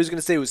second. I thought he was going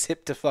to say it was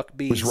hip to fuck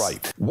bees. Was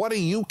right. What do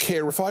you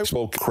care if I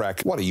smoke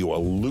crack? What are you, a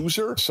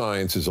loser?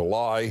 Science is a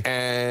lie,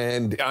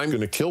 and I'm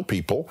going to kill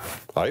people.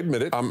 I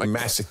admit it. I'm a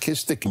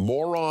masochistic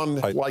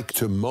moron. I like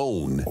to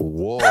moan.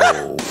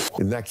 Whoa.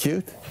 Isn't that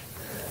cute?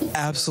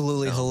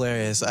 Absolutely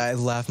hilarious. I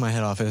laughed my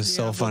head off. It was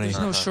so funny. There's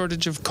no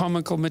shortage of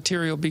comical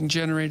material being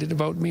generated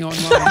about me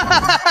online.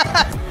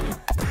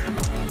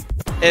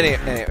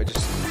 Anyway,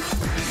 just...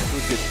 It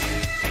was good.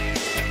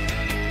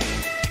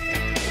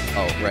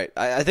 Oh, right.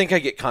 I think I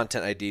get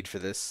content ID'd for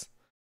this.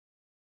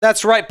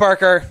 That's right,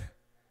 Parker.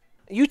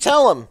 You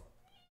tell him.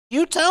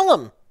 You tell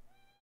him.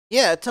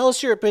 Yeah, tell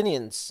us your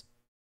opinions.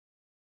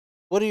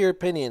 What are your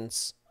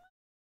opinions?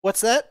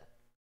 What's that?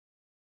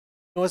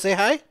 You want to say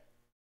hi?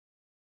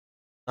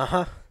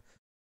 Uh-huh.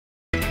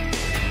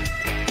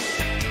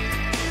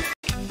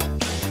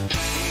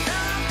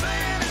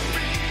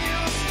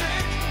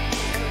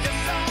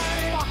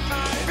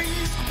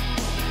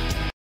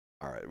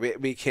 Alright,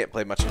 we can't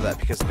play much of that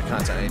because of the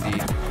content ID.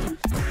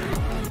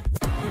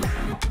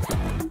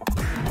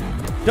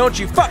 Don't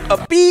you fuck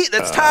a beat,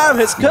 that's time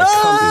has come! My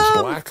cunt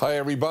is black. Hi,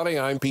 everybody,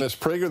 I'm Penis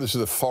Prager. This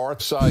is the far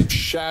side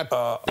chat.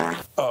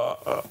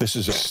 This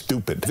is a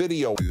stupid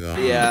video.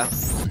 Yeah.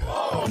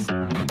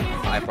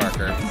 Hi,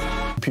 Parker.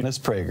 Penis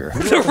Prager.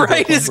 The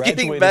right is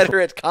getting better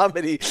at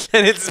comedy,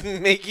 and it's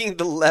making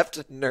the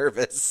left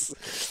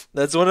nervous.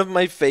 That's one of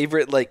my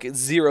favorite, like,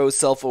 zero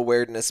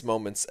self-awareness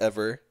moments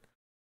ever.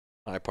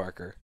 Hi,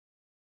 Parker.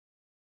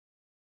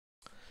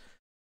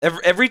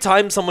 Every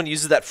time someone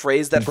uses that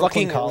phrase, that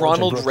fucking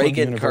Ronald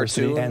Reagan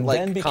cartoon, and like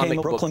then became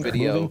comic book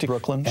video, moving to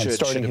Brooklyn and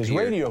starting his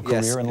radio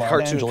career in Los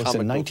Angeles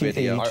in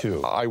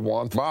 1982. I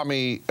want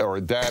mommy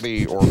or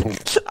daddy or whom.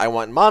 I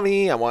want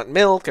mommy, I want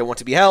milk, I want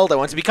to be held, I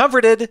want to be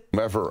comforted.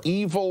 Whomever.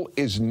 Evil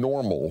is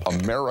normal.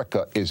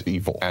 America is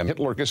evil. And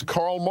Hitler is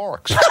Karl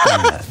Marx.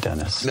 Explain that,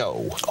 Dennis.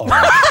 No.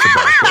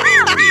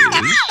 Tobacco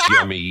is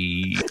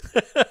yummy.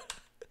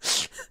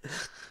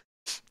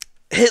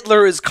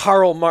 Hitler is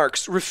Karl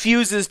Marx.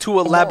 Refuses to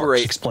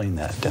elaborate. Explain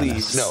that,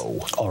 Dennis. Please.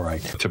 No. All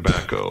right.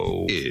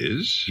 Tobacco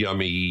is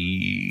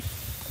yummy.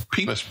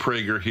 Penis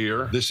Prager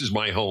here. This is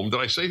my home. Did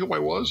I say who I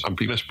was? I'm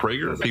Penis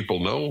Prager. People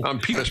know. I'm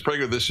Penis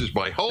Prager. This is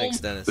my home. Thanks,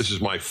 Dennis. This is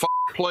my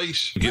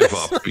place. Give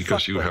up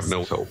because you have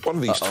no hope. One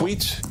of these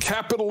tweets.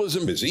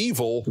 Capitalism is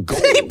evil.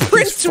 Gold He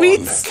prints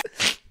tweets.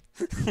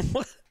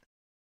 What?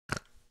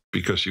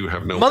 Because you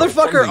have no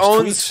Motherfucker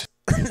hope. owns...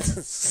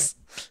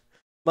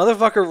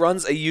 Motherfucker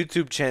runs a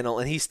YouTube channel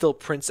and he still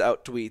prints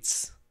out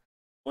tweets.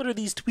 What are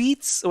these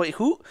tweets? Wait,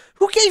 who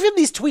gave him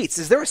these tweets?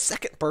 Is there a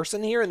second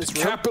person here in this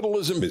room?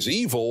 Capitalism is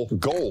evil.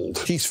 Gold.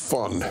 He's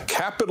fun.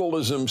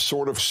 Capitalism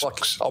sort of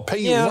sucks. I'll pay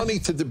you money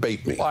to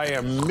debate me. I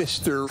am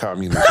Mr.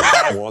 Communism.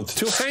 I want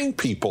to hang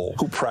people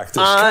who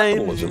practice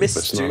capitalism.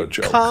 That's not a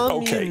joke.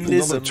 Okay,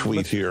 another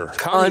tweet here.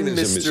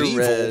 Communism is evil.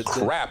 Red.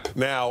 Crap.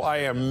 Now I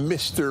am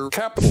Mr.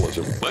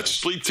 Capitalism. Let's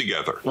sleep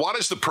together. What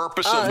is the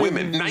purpose of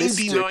women?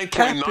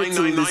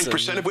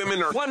 99.999% of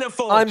women are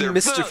wonderful. I'm They're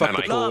Mr. fun,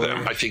 and I love Fuckable.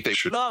 them. I think they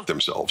should love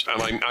themselves.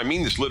 And I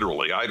mean this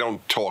literally. I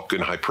don't talk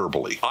in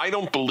hyperbole. I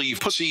don't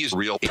believe pussy is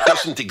real. It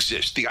doesn't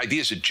exist. The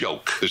idea is a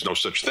joke. There's no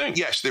such thing.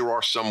 Yes, there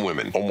are some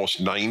women. Almost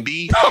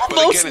 90.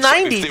 Almost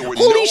 90. Like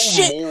Holy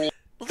shit.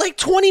 Like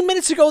 20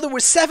 minutes ago, there were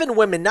 7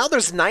 women. Now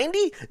there's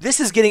 90? This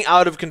is getting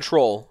out of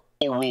control.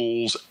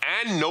 Rules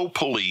and no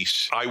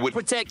police, I would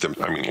protect them.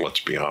 I mean,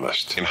 let's be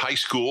honest. In high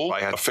school, I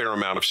had a fair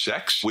amount of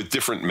sex with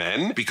different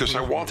men because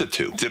I wanted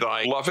to. Did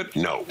I love it?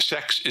 No.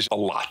 Sex is a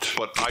lot,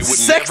 but I would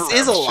never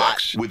have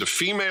sex with a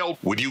female.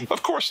 Would you?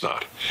 Of course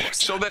not.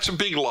 So that's a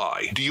big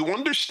lie. Do you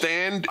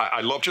understand?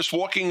 I love just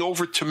walking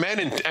over to men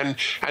and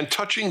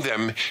touching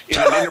them in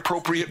an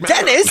inappropriate manner.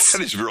 Dennis!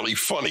 That is really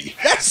funny.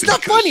 That's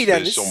not funny,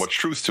 Dennis. There's so much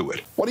truth to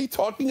it. What are you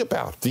talking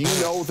about? Do you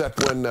know that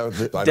when I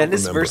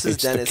Dennis don't remember, versus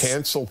it's Dennis. the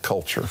cancel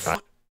culture.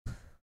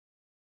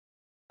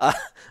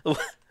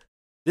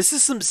 This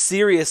is some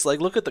serious,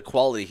 like, look at the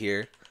quality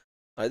here.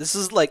 This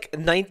is like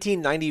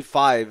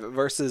 1995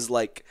 versus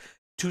like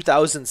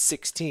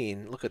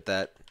 2016. Look at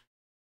that.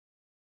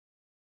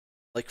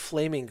 Like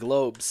flaming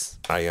globes.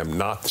 I am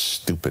not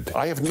stupid.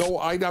 I have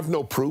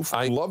no proof.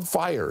 I love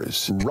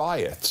fires,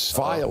 riots,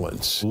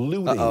 violence,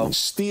 looting,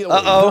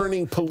 stealing,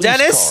 burning police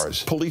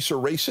cars. Police are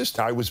racist.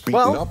 I was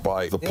beaten up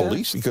by the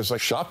police because I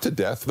shot to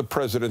death the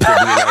president of the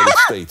United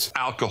States.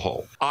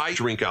 Alcohol. I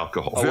drink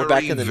alcohol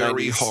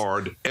very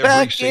hard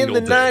every single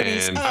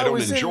day. And I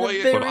don't enjoy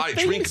it, but I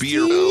drink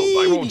beer.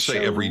 I won't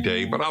say every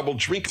day, but I will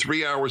drink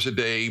 3 hours a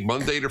day,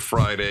 Monday to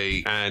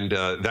Friday, and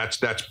that's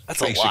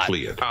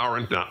basically it.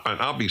 And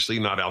obviously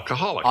not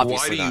alcoholic.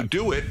 Obviously Why do you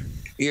do it?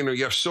 You know,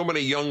 you have so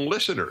many young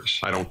listeners.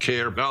 I don't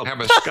care. I'll have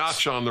a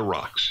scotch on the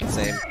rocks.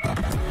 Same.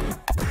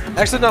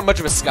 Actually, not much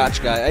of a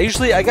scotch guy.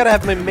 I gotta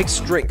have my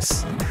mixed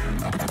drinks.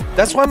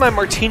 That's why my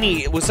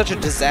martini was such a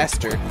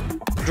disaster.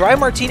 Dry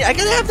martini. I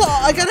gotta have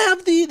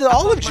the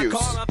olive juice.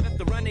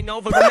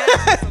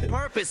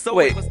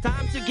 Wait. It was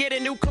time to get a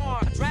new car.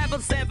 I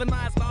traveled 7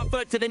 miles by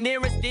foot to the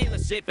nearest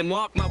dealership and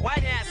walked my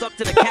white ass up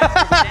to the counter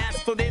and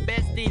asked for their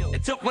best deal.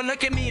 It took one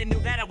look at me and knew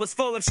that I was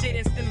full of shit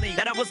instantly.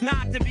 That I was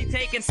not to be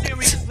taken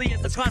seriously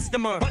as a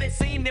customer. But it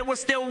seemed they were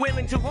still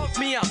willing to hook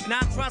me up. And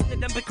I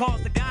trusted them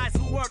because the guys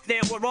who worked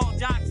there were all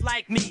jocks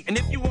like me. And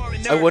if you were a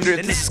nerd, I wonder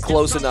if this is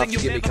close enough to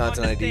give me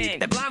content ID.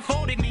 They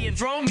blindfolded me and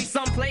drove me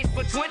someplace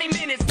for 20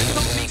 minutes. They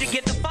told me to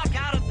get the fuck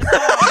out of the car.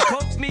 They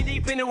coaxed me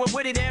deep into a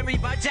wooded area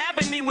by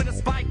jabbing me with a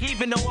spike,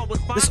 even though I was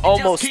fine. This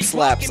almost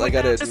slaps, I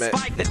gotta admit.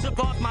 It's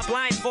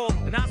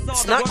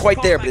not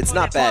quite there, but it's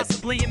not bad.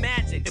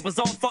 It was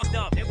all fucked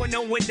up. There were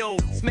no windows.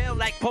 Smelled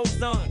like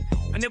Poison.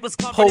 And it was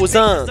covered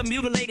Poison. in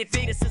mutilated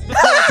fetuses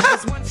because it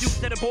was one juice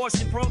that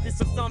abortion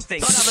protest or something.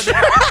 But other than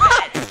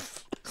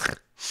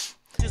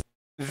that,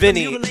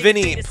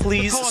 Vinny,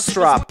 please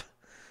stop.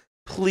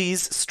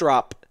 Please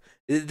stop.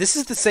 This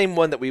is the same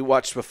one that we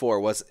watched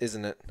before,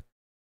 isn't it?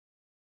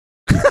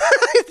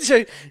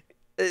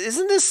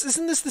 Isn't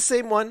this the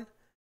same one?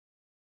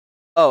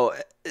 Oh,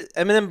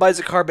 Eminem buys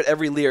a car, but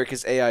every lyric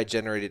is AI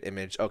generated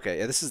image. Okay,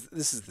 yeah, this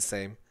is the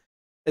same.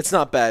 It's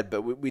not bad,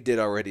 but we did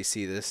already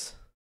see this.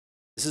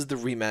 This is the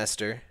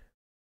remaster.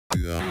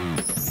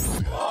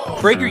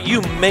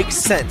 prageru makes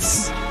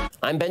sense.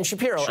 I'm Ben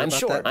Shapiro. Sure I'm about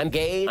short. that? I'm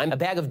gay. I'm a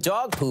bag of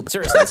dog poop.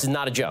 Seriously, this is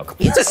not a joke.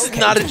 It's This is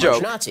not a to punch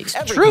joke. Nazis.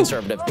 Every True.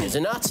 conservative is a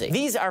Nazi.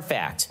 These are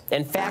facts,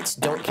 and facts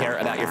don't care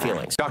about your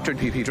feelings. Dr.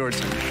 P.P. George.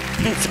 Dr.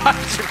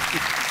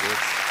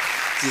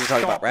 P.P. You're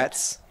talking about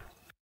rats?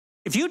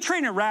 If you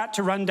train a rat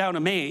to run down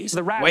a maze,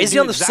 the rat Why will is he do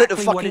on the set of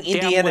exactly what fucking it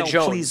damn Indiana well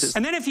Jones? pleases.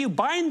 And then if you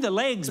bind the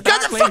legs, God,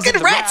 back the legs fucking of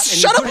the rats! rat,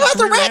 and Shut you up put about its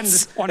the rear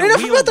rats! end on a Enough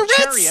wheeled about the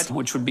rats! chariot,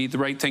 which would be the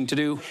right thing to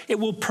do, it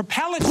will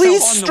propel itself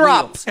Please on stop.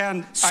 the wheels.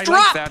 And I Stop.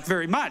 like that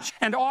very much.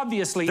 And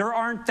obviously, there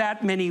aren't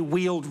that many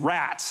wheeled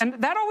rats. And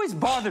that always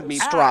bothered me.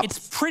 Stop.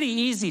 It's pretty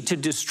easy to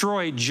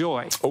destroy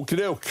joy. Okie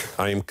doke.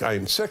 I am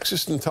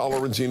sexist,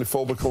 intolerant,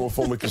 xenophobic,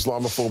 homophobic,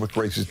 Islamophobic,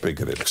 racist,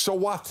 bigoted. So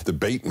what?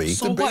 Debate me.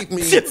 So debate what?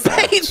 me.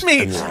 Debate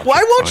me. And watch.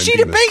 Why won't I'm she being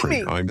debate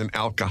straight. me? I'm an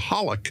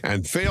alcoholic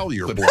and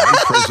failure. The blind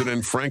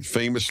President Frank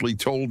famously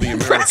told the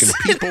American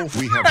people,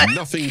 we have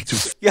nothing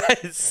to...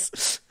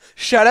 Yes.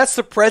 Shout outs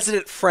to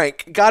President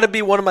Frank. Gotta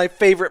be one of my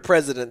favorite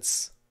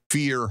presidents.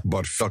 fear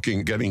but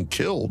fucking getting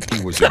killed.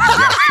 He was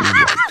exactly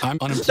right. I'm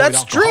unemployed That's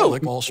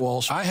alcoholic. true.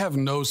 Walsh. I have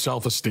no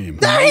self-esteem.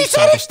 No, No he said it.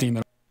 self-esteem at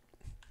all.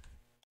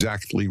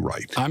 Exactly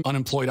right. I'm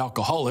unemployed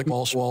alcoholic.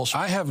 Walsh.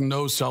 I have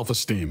no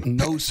self-esteem.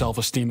 No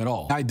self-esteem at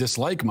all. I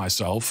dislike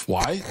myself.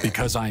 Why?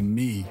 Because I'm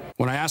me.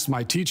 When I asked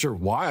my teacher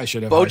why I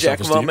should have high BoJack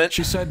self-esteem, moment.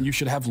 she said you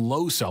should have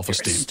low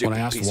self-esteem. When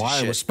I asked piece of why I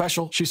shit. was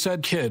special, she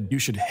said, kid, you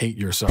should hate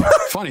yourself.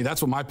 Funny, that's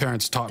what my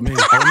parents taught me.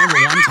 I remember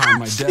one time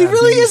my dad He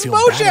really made me is feel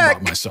bad BoJack.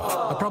 about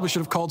myself. I probably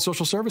should have called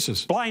social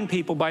services. Blind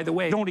people, by the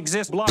way, don't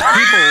exist. Blind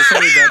people say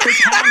that they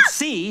can't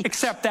see,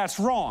 except that's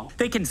wrong.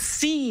 They can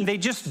see, they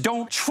just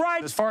don't try,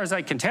 as far as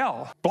I can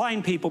tell.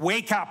 Blind people,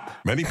 wake up.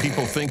 Many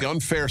people think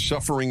unfair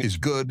suffering is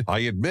good.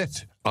 I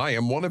admit, I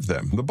am one of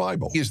them. The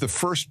Bible is the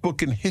first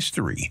book in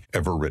history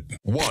ever written.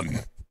 1,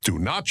 do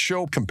not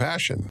show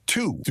compassion.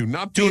 2, do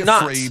not be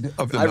afraid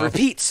of the I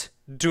repeat,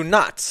 do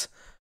not.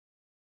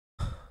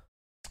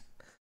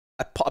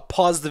 I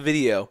paused the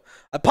video.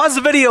 I paused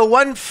the video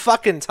one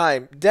fucking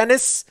time.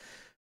 Dennis,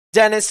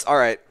 all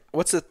right.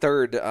 What's the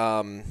third?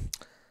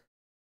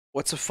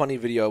 What's a funny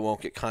video I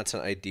won't get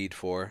content ID'd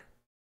for?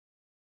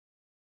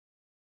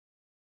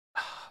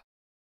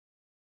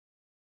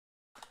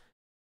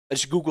 I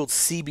just googled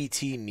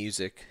CBT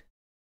music.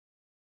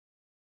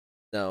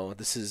 No,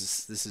 this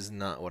is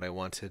not what I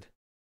wanted.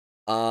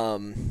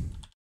 All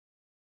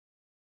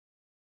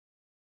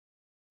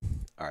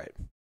right.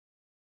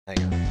 Hang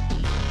on.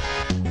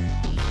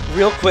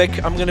 Real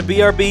quick, I'm gonna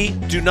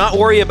BRB. Do not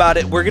worry about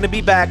it. We're gonna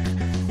be back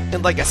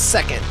in like a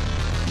second.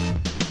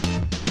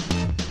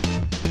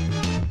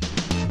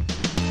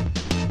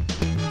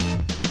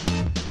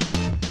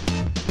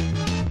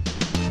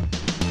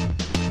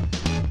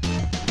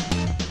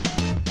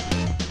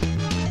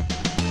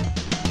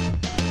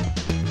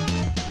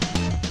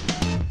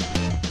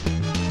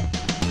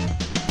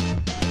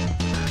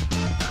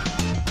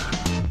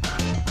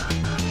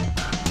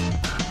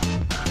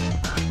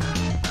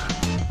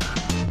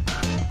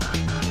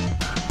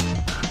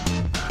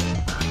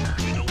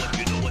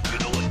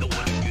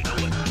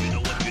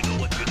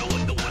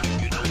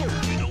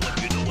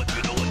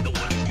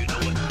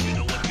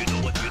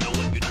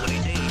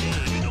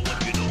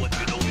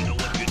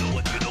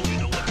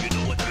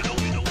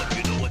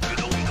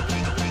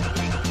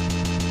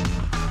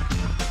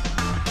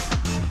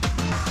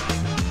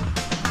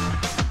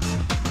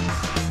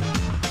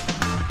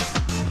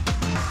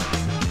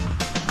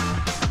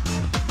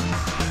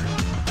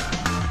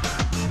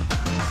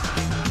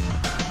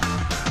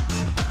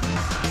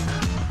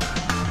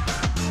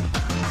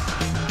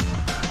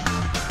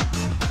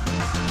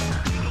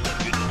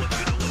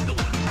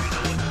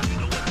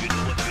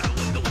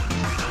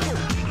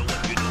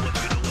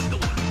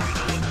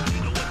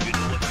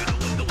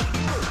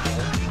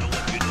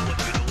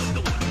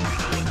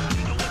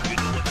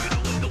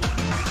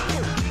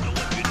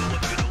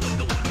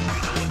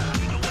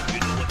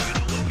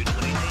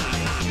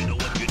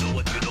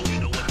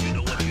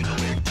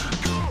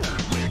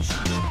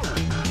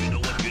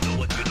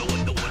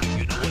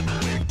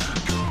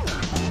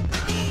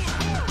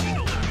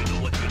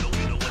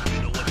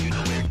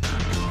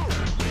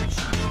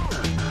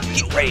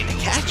 Ready to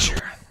catch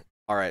her.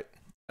 All right.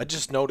 I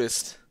just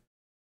noticed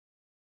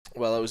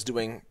while I was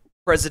doing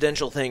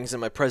presidential things in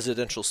my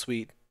presidential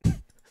suite.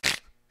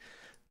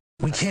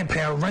 We can't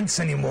pay our rents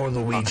anymore,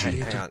 Luigi. Okay,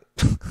 hang on.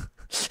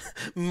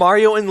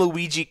 Mario and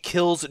Luigi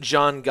kills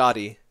John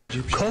Gotti.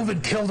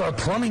 COVID killed our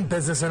plumbing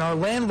business and our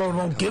landlord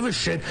won't give a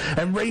shit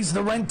and raise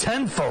the rent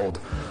tenfold.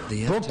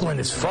 Brooklyn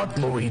is fucked,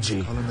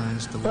 Luigi.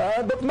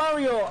 But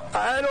Mario,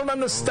 I don't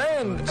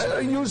understand.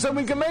 You said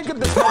we can make it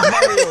this much,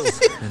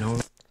 Mario.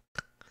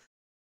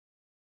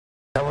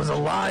 That was a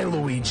lie,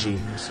 Luigi.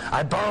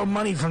 I borrowed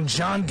money from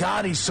John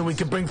Gotti so we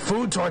could bring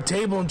food to our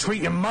table and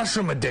treat your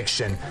mushroom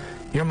addiction.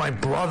 You're my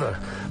brother,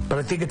 but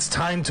I think it's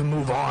time to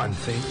move on.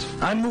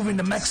 I'm moving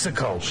to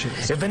Mexico.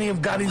 If any of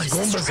Gotti's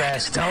Goombas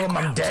ask, tell him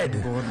I'm dead.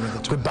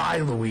 Goodbye,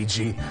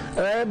 Luigi.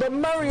 But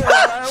Mario,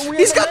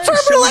 He's got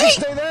Terminal 8!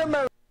 Stay there,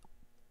 Mario.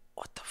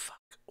 What the fuck?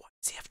 Why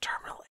does he have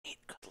Terminal 8?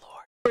 Good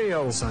lord.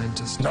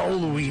 Scientist. No,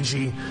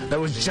 Luigi. That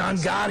was John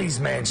Gotti's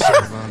mansion.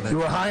 You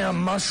were high on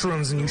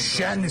mushrooms and you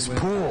shat in his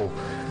pool.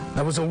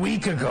 That was a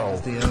week ago.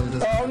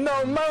 Oh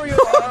no, Mario!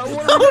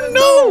 Oh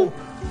no!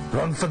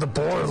 Run for the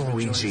border,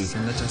 Luigi.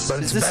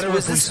 But it's better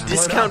if we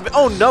split up.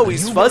 Oh no,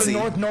 he's fuzzy. You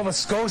go to North Nova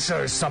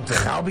Scotia or something.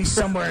 I'll be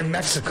somewhere in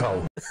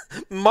Mexico.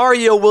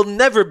 Mario will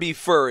never be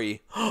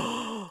furry.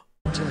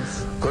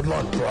 Good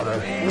luck, brother.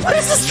 What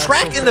is this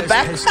track in the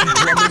background?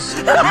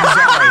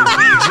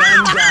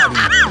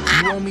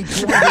 You owe me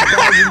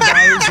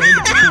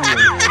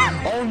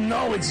 $200,000. Oh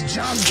no, it's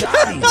John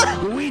Gotti.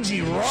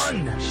 Luigi,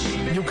 run.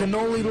 You can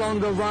no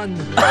longer run.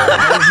 There's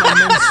my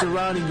men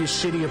surrounding your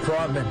shitty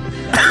apartment.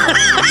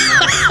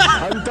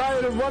 I'm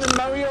tired of running,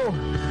 Mario.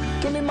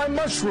 Give me my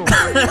mushroom.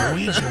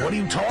 Luigi, what are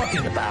you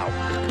talking about?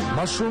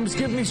 Mushrooms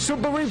give me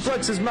super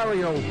reflexes,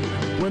 Mario.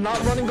 We're not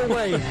running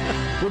away.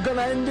 We're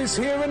gonna end this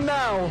here and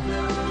now.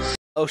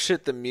 Oh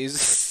shit, the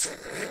music.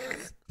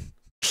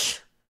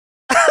 Shit.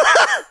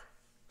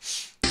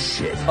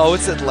 Oh,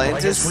 it's Atlantis? Well,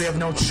 I guess we have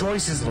no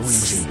choices,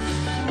 Luigi.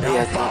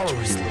 Now follow you.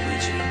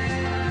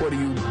 What are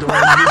you doing, you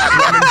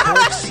running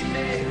corpse?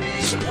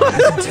 You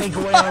can take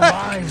away our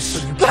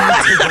lives, but you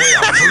can't take away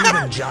our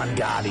freedom, John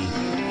Gotti.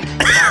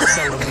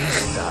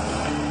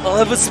 I'll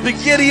have a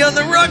spaghetti on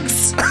the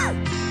rugs.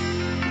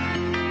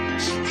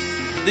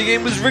 The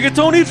game was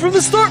rigatoni from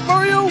the start,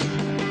 Mario.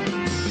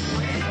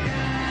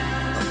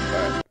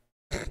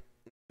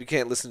 We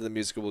can't listen to the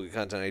music. We'll get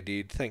content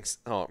ID. Thanks.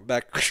 Oh,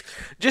 back.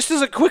 Just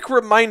as a quick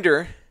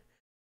reminder,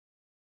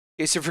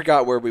 in case you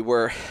forgot where we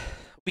were,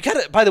 we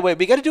gotta. By the way,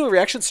 we gotta do a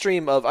reaction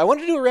stream of. I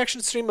want to do a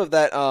reaction stream of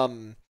that.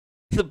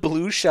 The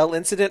blue shell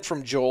incident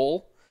from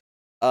Joel.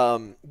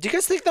 Do you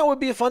guys think that would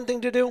be a fun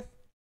thing to do?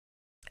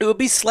 It would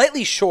be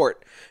slightly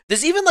short.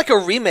 There's even like a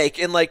remake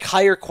in like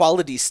higher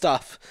quality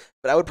stuff,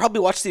 but I would probably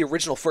watch the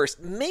original first.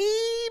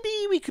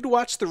 Maybe we could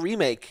watch the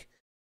remake.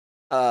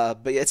 But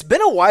it's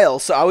been a while,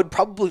 so I would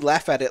probably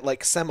laugh at it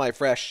like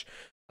semi-fresh.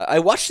 I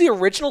watched the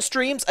original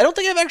streams. I don't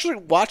think I've actually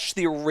watched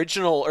the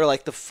original or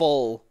like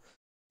the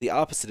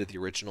opposite of the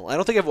original. I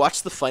don't think I've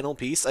watched the final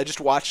piece. I just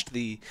watched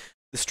the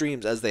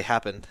streams as they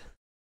happened.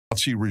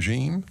 Nazi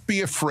regime,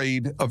 be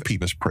afraid of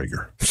penis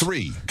prager.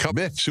 3,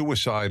 commit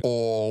suicide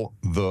all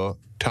the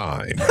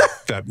time.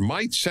 That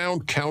might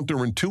sound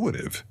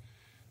counterintuitive.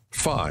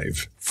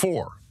 5,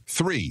 4,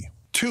 3,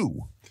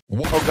 2,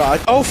 1. Oh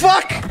god. Oh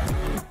fuck!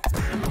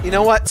 You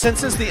know what?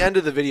 Since it's the end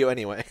of the video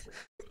anyway.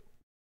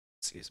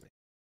 Excuse me.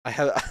 I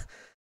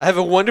have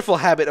a wonderful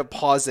habit of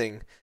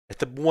pausing at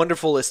the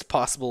wonderfulest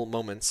possible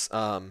moments.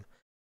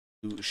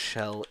 Who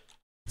shall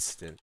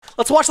incident.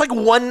 Let's watch like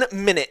 1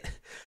 minute.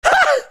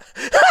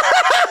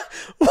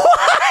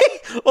 Why?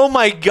 Oh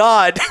my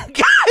god.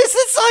 Guys,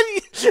 it's on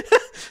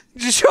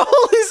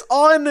Joel is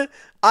on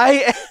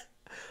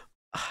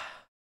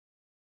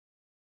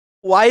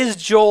Why is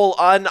Joel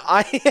on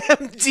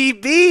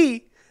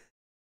IMDb?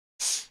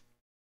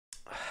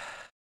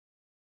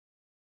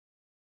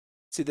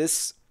 See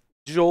this?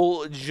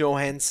 Joel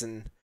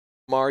Johansson,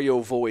 Mario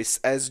voice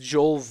as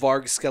Joel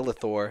Varg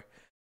Skeletor,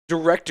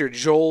 director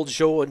Joel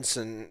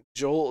Johansson,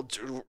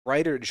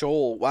 writer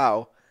Joel.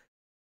 Wow.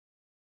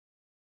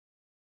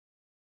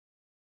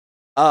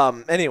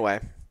 Anyway.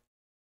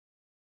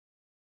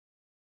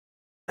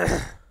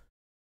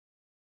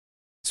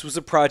 This was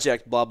a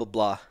project, blah, blah,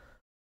 blah.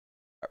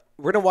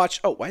 We're gonna watch.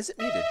 Oh, why is it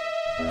muted?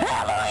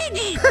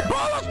 Luigi! Bowl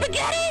of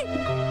spaghetti!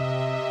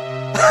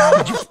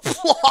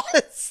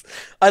 Applause!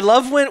 I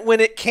love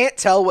when it can't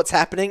tell what's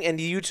happening and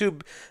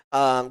YouTube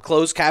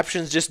closed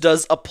captions just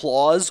does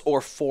applause or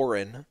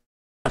foreign.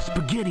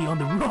 Spaghetti on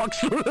the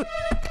rocks.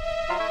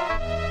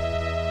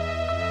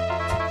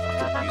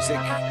 Music.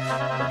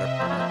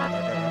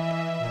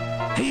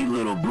 Hey,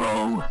 little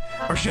bro.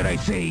 Or should I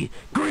say,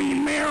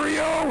 Green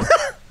Mario?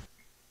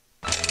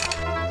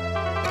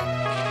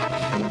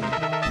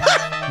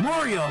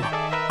 Mario!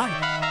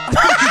 I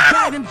thought you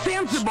died in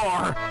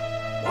Zanzibar!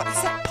 What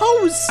is that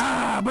pose?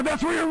 Ah, but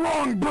that's where you're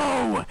wrong,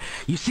 bro!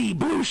 You see,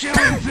 Blue Shell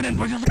incident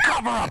was just a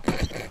cover-up!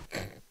 I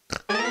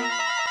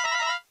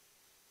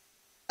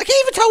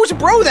can't even tell which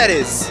bro that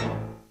is!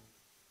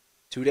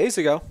 2 days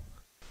ago.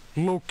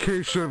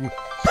 Location,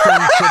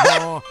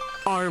 Zanzibar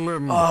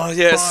Island. Oh,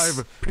 yes.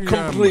 5 p.m.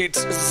 Complete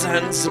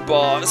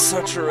Zanzibar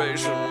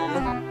saturation.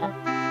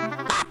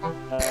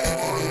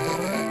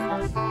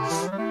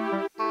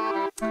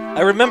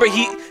 I remember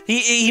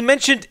he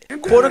mentioned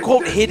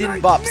quote-unquote hidden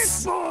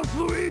buffs.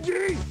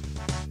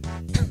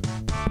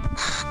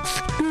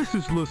 This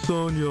is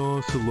lasagna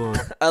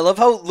ocelot. I love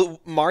how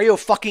Mario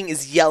fucking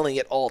is yelling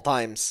at all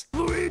times.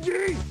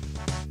 Luigi!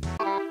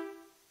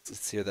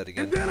 Let's hear that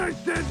again. And then I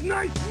said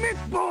nice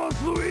meatballs,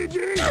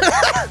 Luigi!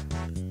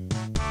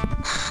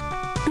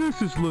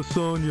 This is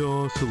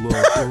lasagna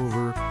ocelot,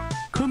 over.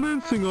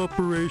 Commencing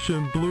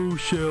Operation Blue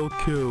Shell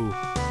Kill.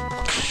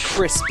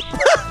 Crisp.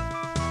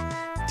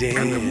 Damn.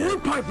 And the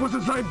windpipe was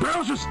inside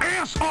Bowser's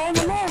ass all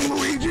along,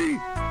 Luigi!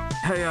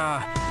 Hey,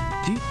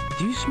 do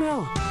you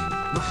smell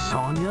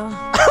lasagna?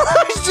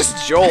 It's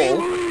just Joel. Hey,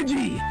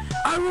 Luigi!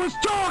 I was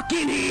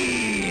talking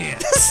here!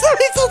 He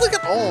sounds like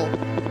an old.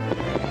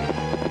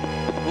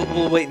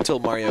 We'll wait until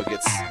Mario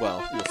gets,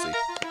 well, you'll see.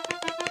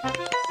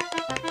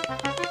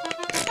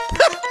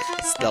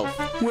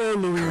 Stealth. Well,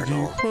 Luigi,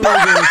 all I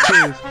gotta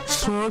say is,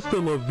 pasta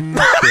la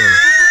vista.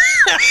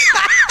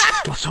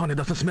 Lasagna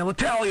doesn't smell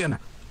Italian.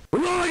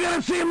 Well, all I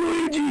gotta say,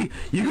 Luigi,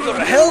 you go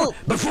to hell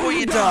before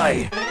you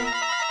die.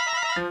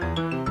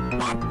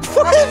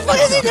 What the fuck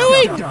is he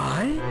doing?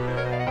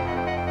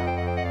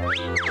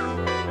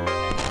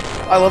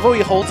 I love how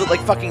he holds it like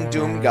fucking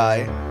Doom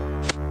guy.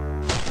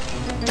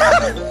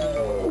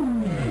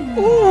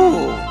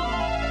 Ooh.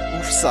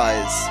 Oof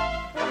size.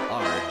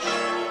 Large.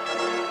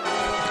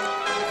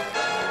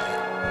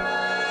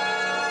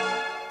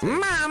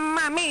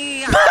 Mamma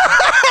mia!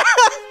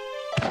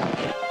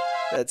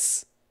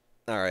 That's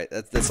alright,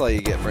 that's all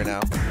you get for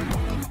now.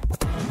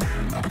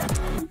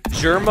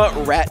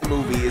 Germa Rat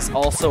Movie is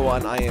also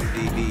on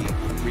IMDb.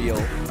 Real.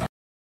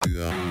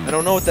 I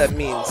don't know what that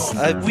means.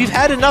 We've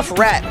had enough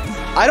rat.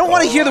 I don't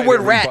want to hear the word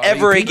rat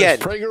ever again.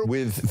 Prageru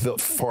with the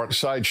fart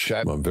side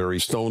chat. I'm very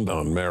stoned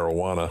on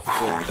marijuana.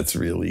 That's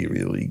really,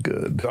 really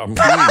good. I'm being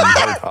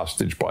held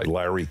hostage by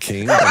Larry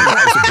King.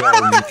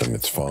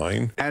 It's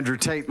fine. Andrew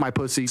Tate, my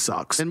pussy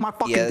sucks. And my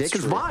fucking dick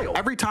is vile.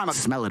 Every time I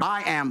smell it,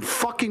 I am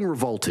fucking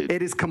revolted.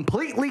 It is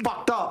completely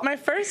fucked up. My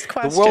first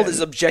question The world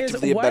is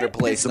objectively a better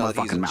place now that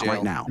he's in jail.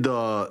 Right now.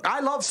 I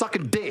love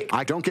sucking dick.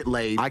 I don't get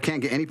laid. I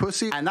can't get any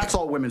pussy. And that's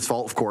all women's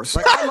fault, of course.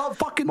 Like, I love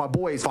fucking my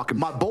boys.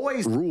 My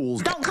boys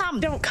rules. Don't come.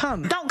 Don't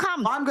come. Don't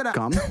come. I'm gonna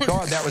come.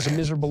 God, that was a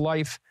miserable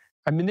life.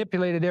 I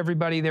manipulated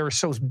everybody. They were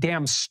so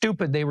damn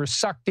stupid. They were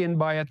sucked in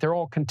by it. They're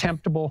all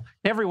contemptible.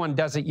 Everyone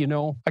does it, you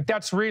know. Like,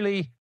 that's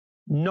really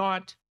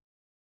not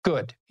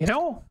good, you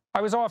know? I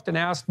was often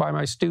asked by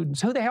my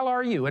students, who the hell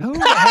are you? And who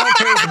the hell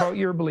cares about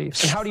your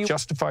beliefs? And how do you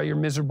justify your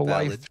miserable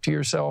life to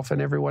yourself and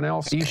everyone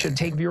else? You should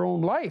take your own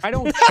life. I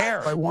don't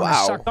care. I want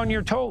to suck on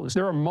your toes.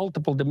 There are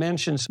multiple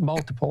dimensions,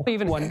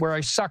 even one where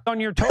I suck on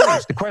your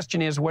toes. The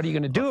question is, what are you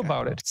going to do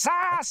about it?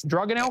 Sass!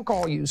 Drug and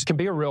alcohol use can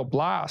be a real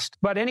blast.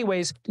 But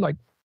anyways, like,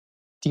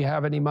 do you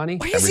have any money?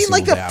 Why is he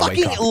like a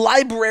fucking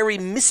library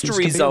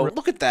mystery zone?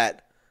 Look at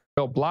that.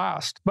 Real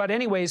blast. But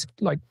anyways,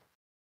 like,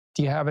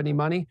 do you have any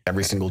money?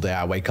 Every single day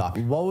I wake up.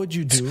 What would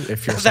you do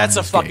if your That's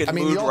son a fucking I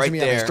mean, mood the right ultimate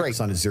there. straight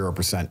son is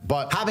 0%.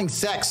 But having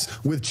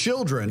sex with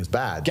children is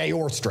bad. Gay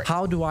or straight.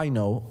 How do I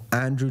know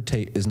Andrew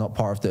Tate is not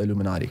part of the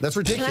Illuminati? That's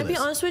ridiculous. Can I be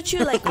honest with you?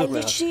 Like, I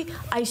literally,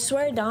 I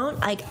swear down,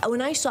 like,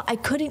 when I saw, I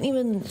couldn't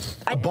even...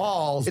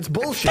 Balls. It's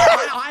bullshit.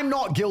 I'm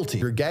not guilty.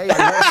 You're gay.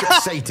 I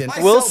worship Satan.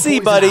 We'll see,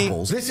 buddy.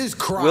 This is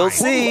crime. We'll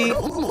see.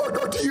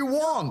 What do you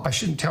want? I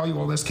shouldn't tell you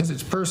all this because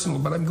it's personal,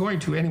 but I'm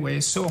going to anyway.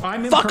 So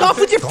I'm Fuck off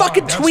with your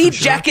fucking tweed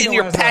jacket and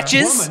your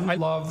patches. I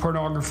love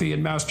pornography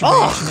and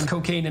masturbation and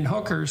cocaine and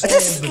hookers all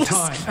the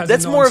time.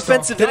 That's more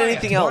offensive than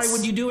anything else. Why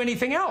would you do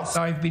anything else?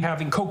 I've been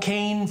having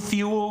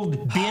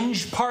cocaine-fueled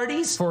binge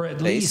parties for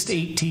at least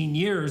 18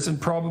 years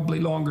and probably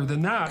longer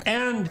than that.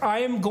 And I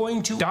am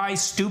going to die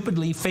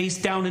stupidly face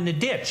down in a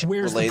ditch.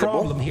 Where's the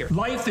problem here?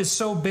 Life is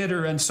so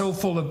bitter and so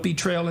full of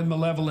betrayal and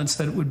malevolence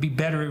that it would be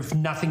better if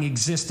nothing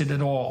existed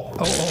at all.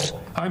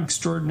 I'm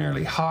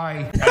extraordinarily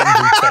high.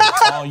 Andrew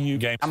Tate, are you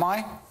gay? Am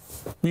I?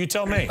 You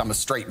tell me. I'm a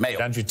straight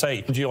male. Andrew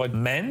Tate, do you like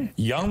men,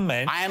 young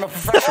men? I am a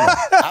professional.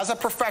 As a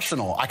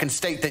professional, I can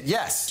state that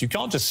yes. You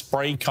can't just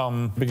spray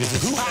cum because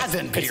it's... Who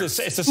hasn't, Pierce?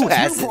 Who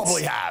hasn't? You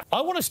probably have.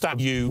 I want to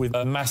stab you with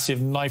a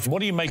massive knife. What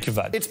do you make of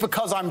that? It's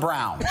because I'm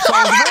brown. So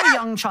I was a very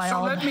young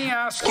child. So let me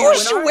ask you, What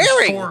is she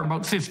wearing?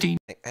 About 15.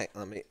 Hey,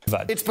 let me...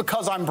 It's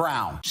because I'm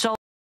brown. So...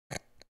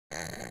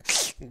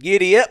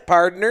 Giddy up,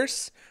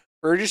 partners.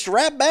 We're just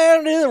right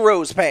down to the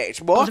rose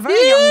patch, boy. I was a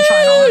very young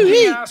child. Let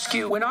me ask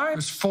you, when I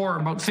was 4,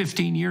 about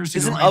 15 years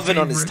ago, There's an oven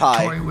on his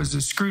tie. Toy was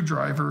a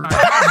screwdriver. I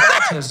have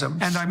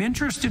autism, and I'm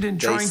interested in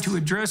trying to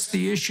address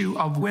the issue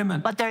of women.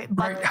 But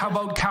right, how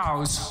about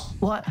cows?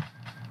 What?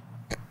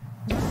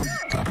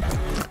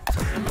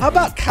 How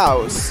about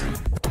cows?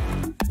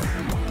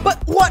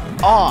 But what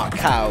are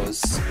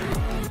cows?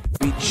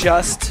 We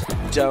just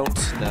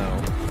don't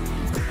know.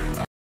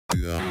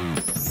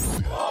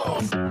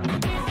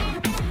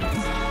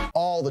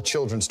 All the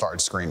children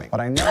started screaming, but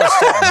I never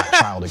saw that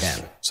child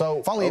again.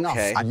 So, funnily enough,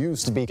 I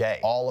used to be gay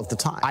all of the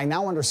time. I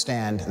now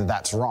understand that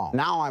that's wrong.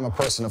 Now I'm a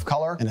person of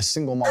color and a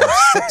single mother of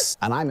 6,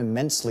 and I'm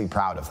immensely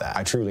proud of that.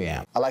 I truly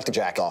am. I like to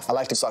jack off. I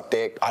like to suck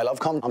dick. I love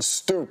cum. I'm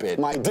stupid.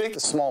 My dick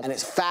is small, and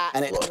it's fat,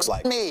 and it looks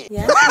like me.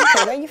 Yeah?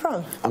 Okay, where are you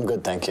from? I'm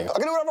good, thank you. I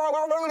can do whatever I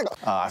want.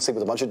 I sleep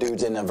with a bunch of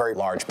dudes in a very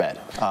large bed.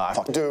 I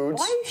fuck dudes.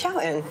 Why are you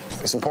shouting?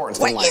 It's important.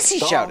 Why is he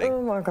shouting?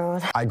 Oh my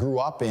God. I grew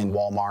up in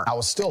Walmart. I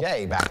was still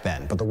gay back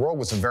then, but the world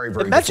was a very,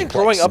 very Imagine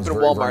different growing place. up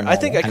in Walmart. I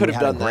think I could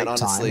have done that, Time.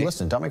 honestly.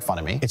 Listen, don't make fun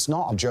of me. It's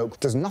not a joke.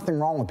 There's nothing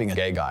wrong with being a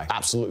gay guy.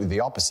 Absolutely the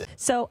opposite.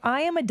 So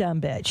I am a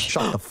dumb bitch.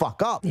 Shut the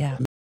fuck up. Yeah.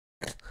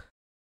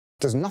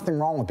 There's nothing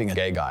wrong with being a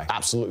gay guy.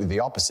 Absolutely the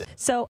opposite.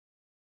 So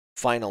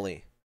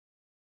Finally.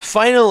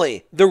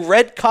 Finally! The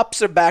red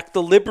cups are back.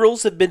 The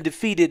liberals have been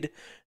defeated.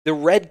 The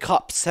red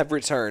cups have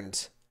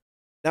returned.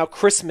 Now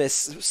Christmas,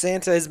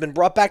 Santa has been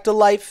brought back to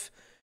life.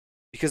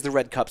 because the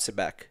red cups are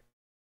back.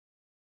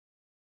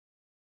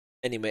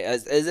 Anyway,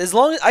 as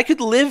long as I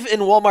could live in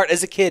Walmart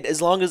as a kid,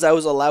 as long as I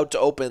was allowed to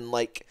open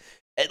like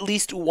at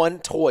least one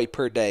toy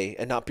per day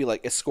and not be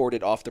like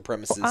escorted off the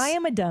premises. I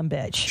am a dumb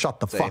bitch. Shut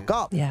the fuck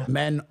up. Yeah.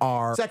 Men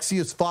are sexy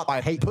as fuck. I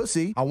hate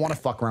pussy. I want to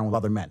fuck around with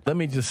other men. Let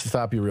me just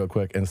stop you real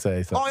quick and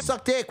say something. Oh, I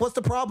suck dick. What's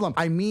the problem?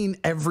 I mean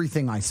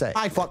everything I say.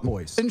 I fuck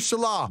boys.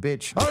 Inshallah,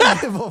 bitch. I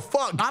don't give a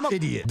fuck. I'm an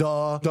idiot.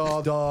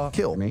 Duh.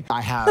 Kill me.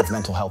 I have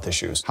mental health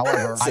issues.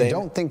 However, I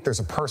don't think there's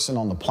a person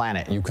on the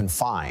planet you can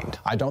find.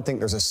 I don't think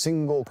there's a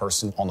single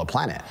person on the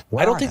planet.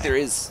 I don't think there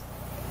is.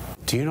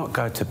 Do you not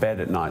go to bed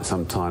at night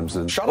sometimes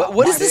and shut up?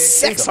 What is this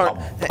sex art?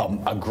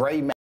 A gray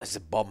man. That's a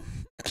bum.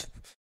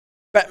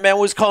 Batman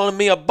was calling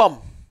me a bum.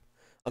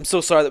 I'm so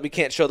sorry that we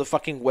can't show the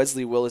fucking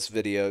Wesley Willis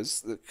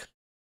videos.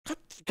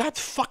 God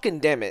fucking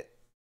damn it.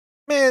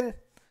 Man,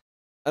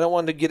 I don't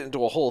want to get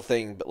into a whole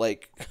thing, but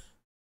like,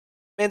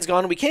 man's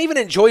gone. We can't even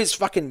enjoy his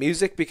fucking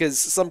music because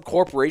some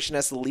corporation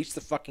has to leech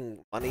the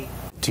fucking money.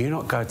 Do you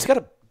not go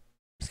to...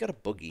 He's got a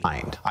boogie.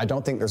 I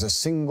don't think there's a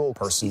single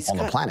person on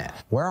the planet.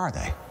 Where are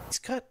they? He's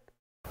got a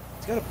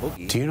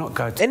boogie. Do you not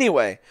go to...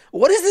 Anyway,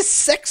 what is this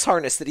sex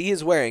harness that he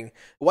is wearing?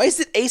 Why is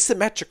it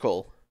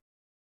asymmetrical?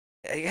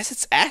 I guess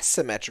it's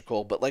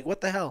asymmetrical, but like,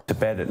 what the hell? To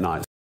bed at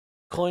night.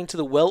 According to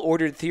the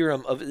well-ordered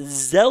theorem of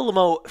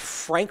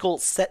Zelmo-Frankel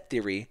set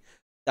theory,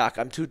 Doc,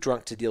 I'm too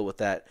drunk to deal with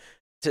that.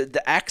 To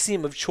the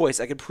axiom of choice,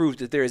 I can prove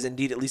that there is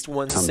indeed at least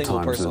one single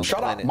person on the planet.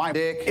 Shut up. My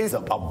dick is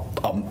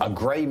a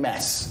gray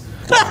mess.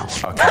 Wow.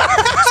 Okay.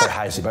 So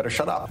Hayes, you better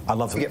shut up. I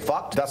love to get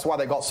fucked. That's why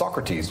they got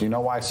Socrates. You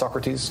know why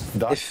Socrates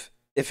died?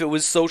 If it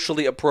was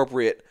socially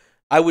appropriate,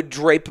 I would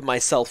drape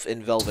myself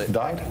in velvet.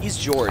 Died? He's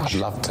George. I'd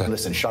love to.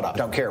 Listen, shut up.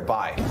 Don't care.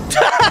 Bye.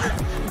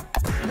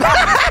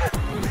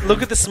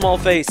 Look at the small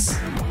face.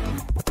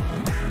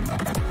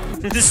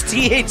 This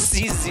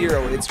THC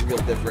 0, it's real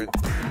different.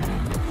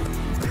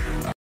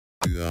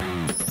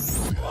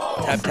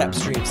 Tap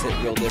streams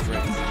hit real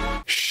different.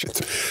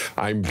 Shit.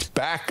 I'm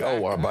back.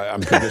 Oh,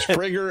 I'm Peter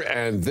Springer,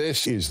 and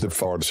this is the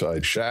Far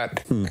Side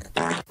Chat.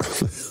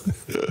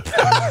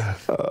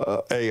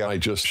 I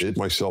just hit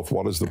myself.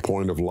 What is the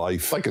point of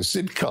life? Like a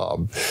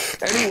sitcom.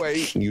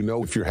 Anyway, you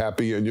know if you're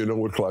happy and you know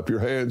what, clap your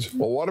hands.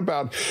 Well, what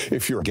about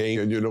if you're gay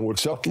and you know what,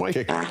 suck my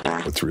kick?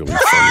 It's really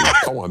funny.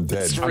 Oh, I'm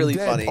dead. It's really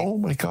funny. Oh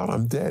my God,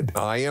 I'm dead.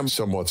 I am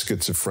somewhat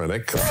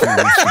schizophrenic. A few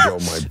weeks ago,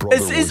 my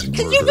brother was murdered.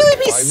 Can you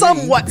really be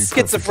somewhat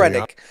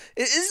schizophrenic?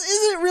 Is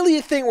it really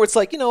a thing where it's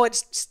like, you know what,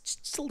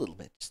 just a little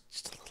bit.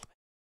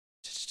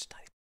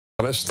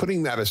 Honest,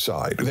 putting that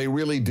aside, they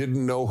really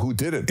didn't know who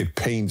did it. It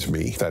pains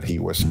me that he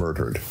was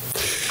murdered.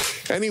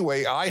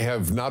 Anyway, I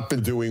have not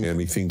been doing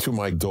anything to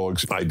my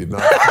dogs. I did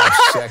not have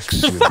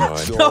sex with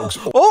my dogs.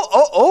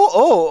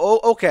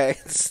 Okay.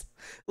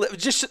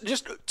 Just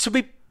to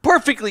be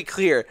perfectly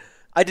clear,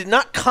 I did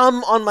not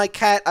come on my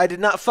cat. I did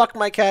not fuck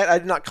my cat. I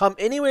did not come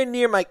anywhere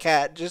near my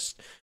cat. Just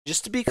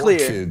to be clear.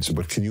 Kids,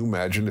 but can you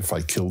imagine if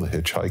I killed a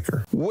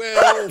hitchhiker?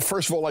 Well,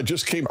 first of all, I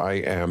just came. I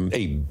am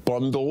a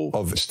bundle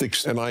of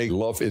sticks, and I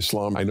love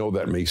Islam. I know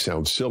that may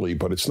sound silly,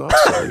 but it's not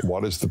silly.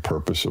 What is the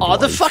purpose of life?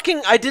 The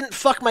fucking I didn't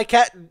fuck my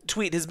cat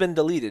tweet has been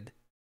deleted.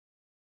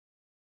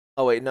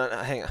 Oh, wait, no,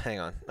 hang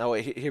on. Oh,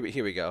 wait,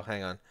 here we go.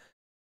 Hang on.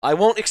 I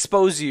won't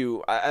expose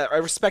you. I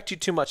respect you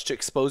too much to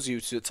expose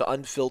you to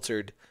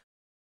unfiltered.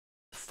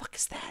 The fuck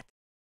is that?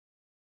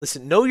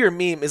 Listen, Know Your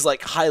Meme is,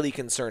 like, highly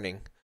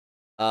concerning.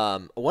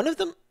 One of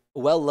them,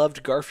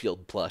 well-loved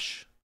Garfield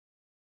plush.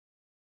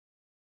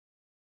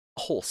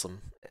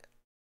 Wholesome.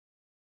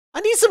 I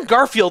need some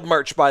Garfield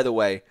merch, by the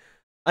way.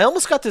 I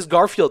almost got this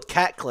Garfield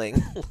cat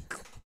cling.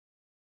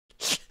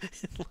 It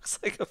looks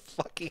like a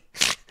fucking...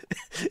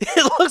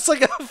 It looks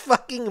like a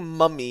fucking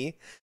mummy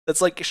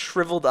that's, like,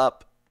 shriveled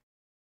up.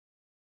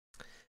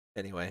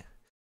 Anyway.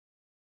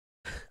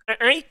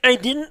 I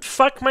didn't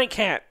fuck my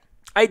cat.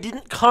 I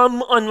didn't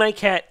come on my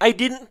cat. I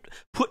didn't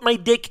put my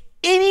dick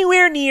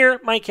anywhere near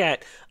my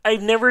cat.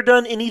 I've never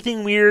done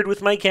anything weird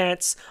with my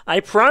cats. I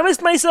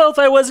promised myself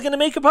I was going to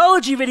make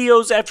apology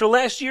videos after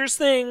last year's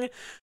thing,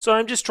 so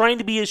I'm just trying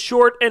to be as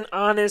short and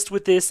honest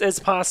with this as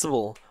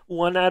possible.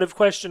 1 out of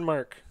question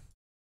mark.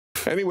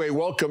 Anyway,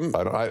 welcome.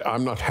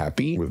 I'm not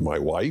happy with my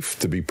wife,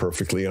 to be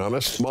perfectly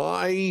honest.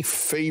 My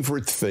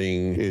favorite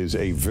thing is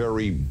a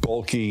very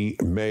bulky,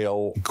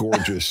 male,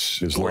 gorgeous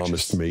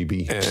Islamist,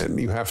 maybe. And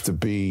you have to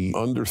be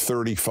under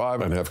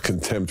 35 and have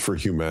contempt for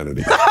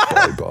humanity.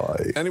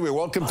 Bye-bye. Anyway,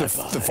 welcome to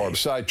the Far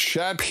Side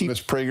Chat. Peter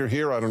Prager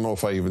here. I don't know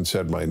if I even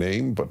said my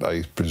name, but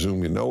I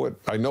presume you know it.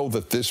 I know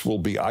that this will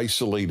be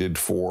isolated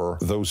for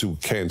those who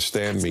can't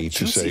stand me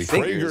to say,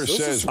 Prager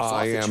says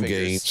I am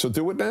gay, so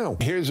do it now.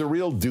 Here's a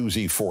real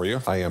doozy for you.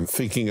 I am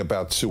thinking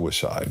about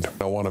suicide.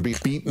 I want to be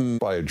beaten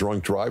by a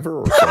drunk driver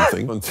or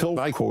something until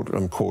I, quote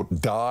unquote,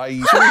 die.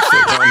 Seriously,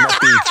 I'm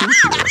not being cute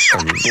here.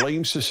 I mean,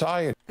 blame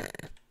society.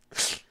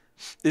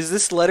 Is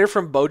this letter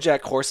from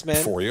BoJack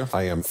Horseman? For you,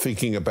 I am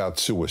thinking about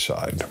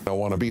suicide. I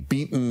want to be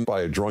beaten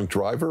by a drunk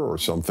driver or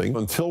something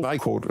until I,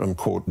 quote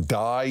unquote,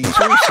 die.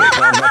 Seriously,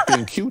 I'm not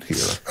being cute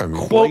here. I mean,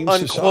 quote blame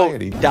unquote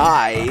society.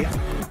 Die.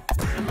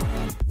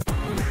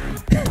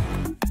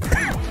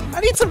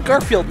 need some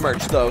Garfield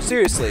merch though,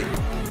 seriously.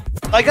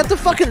 I got the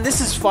fucking This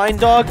Is Fine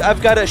dog.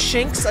 I've got a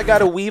Shinx. I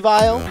got a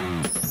Wile.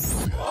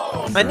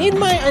 I need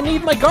my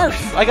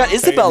Garf. I got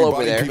Isabel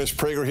over there. Miss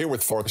Prager here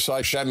with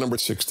Farsight, Shad number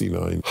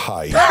 69.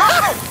 Hi.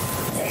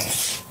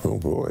 Oh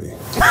boy.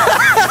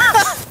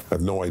 I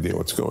have no idea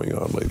what's going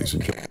on, ladies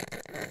and gentlemen.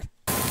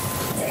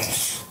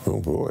 Oh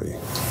boy.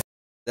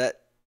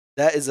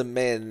 That is a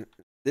man.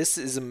 This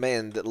is a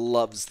man that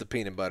loves the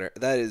peanut butter.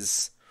 That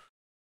is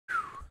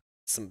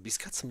he's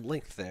got some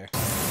length there.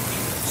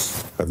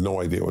 I have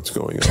no idea what's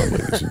going on,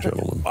 ladies and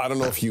gentlemen. I don't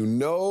know if you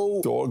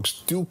know,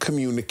 dogs do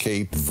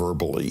communicate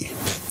verbally.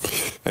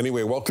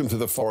 Anyway, welcome to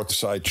the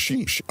Farsight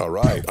Sheesh. All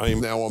right, I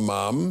am now a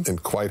mom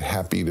and quite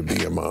happy to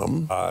be a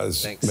mom.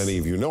 As many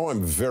of you know,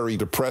 I'm very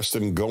depressed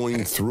and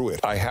going through it.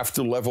 I have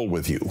to level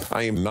with you.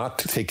 I am not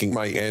taking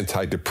my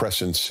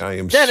antidepressants. I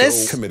am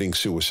so committing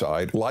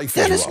suicide. Life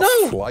is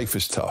rough. Life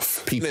is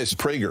tough. Penis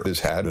Prager has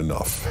had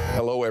enough.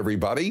 Hello,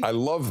 everybody. I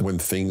love when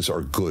things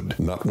are good,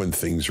 not when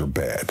things are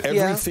bad.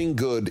 Everything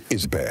good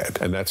is bad,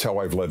 and that's how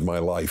I've led my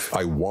life.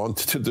 I want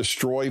to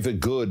destroy the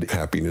good.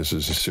 Happiness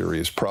is a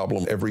serious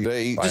problem. Every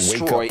day I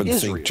wake up and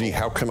think, gee,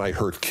 how can I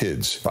hurt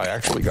kids? I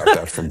actually got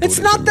that from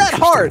Buddhism. It's not that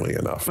hard.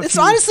 Enough. It's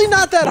honestly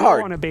not that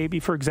hard. On a baby,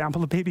 for example,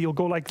 the baby will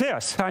go like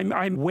this.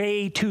 I'm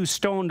way too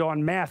stoned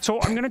on meth,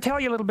 so I'm going to tell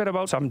you a little bit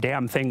about some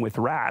damn thing with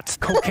rats.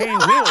 Cocaine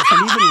rules,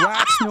 and even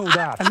rats know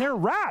that, and they're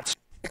rats.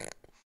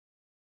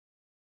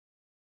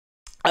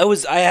 I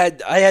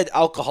had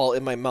alcohol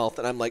in my mouth,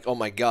 and I'm like, oh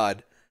my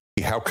god.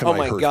 How can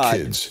I hurt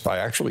kids? I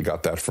actually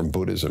got that from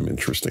Buddhism,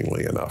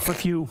 interestingly enough.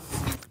 If you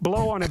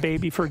blow on a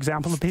baby, for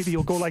example, the baby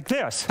will go like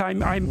this.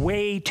 I'm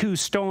way too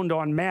stoned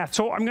on meth,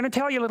 so I'm going to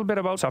tell you a little bit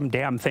about some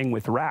damn thing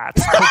with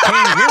rats.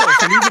 Cocaine rules,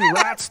 and even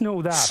rats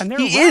know that. And they're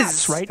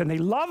rats, right? And they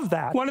love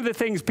that. One of the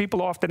things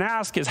people often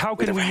ask is, how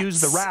can we use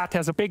the rat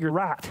as a bigger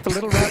rat? The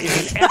little rat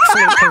is an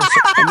excellent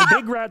person, and the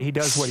big rat, he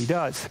does what he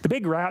does. The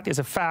big rat is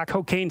a fat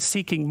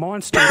cocaine-seeking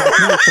monster.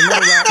 The little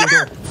rat will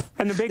go.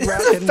 And the big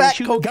rat didn't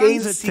shoot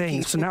guns at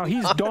things, so now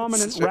he's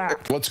dominant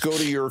rat. Let's go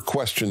to your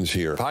questions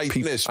here. Hi,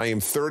 Penis. I am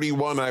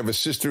 31. I have a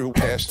sister who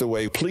passed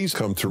away. Please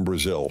come to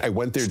Brazil. I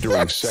went there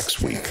during Sex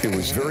Week. It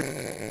was very...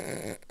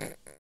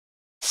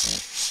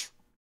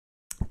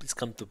 Please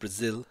come to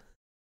Brazil.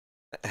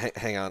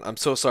 Hang on. I'm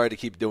so sorry to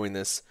keep doing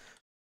this.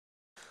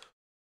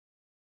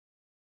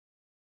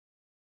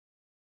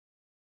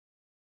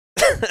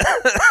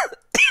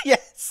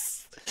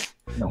 Yes.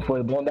 Não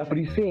foi bom da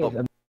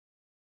princesa.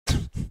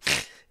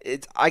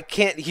 I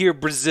can't hear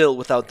Brazil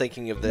without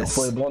thinking of this.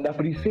 Não foi bom da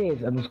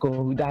princesa nos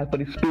convidar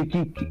para esse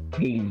petique.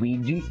 Ei,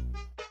 vide.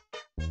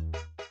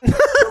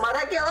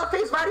 Tomara que ela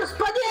fez vários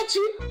espaguete.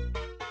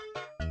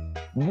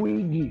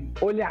 Wig,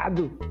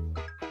 olhado.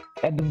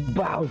 É do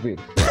Bowser,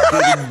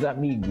 queridos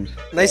amigos.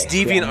 Nice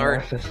deviant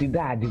art. Nossa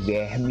cidade,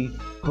 verme.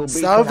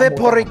 Salve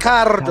por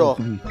Ricardo.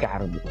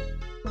 Ricardo.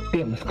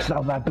 Temos que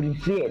salvar a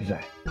princesa.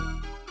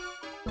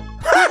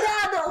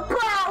 Cuidado,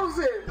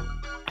 Bowser.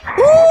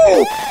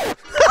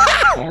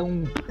 É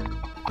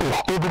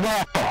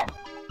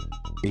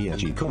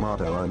E.G.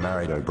 Comato, I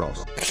married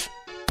O'Bros.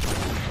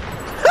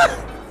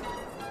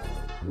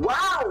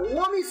 Uau,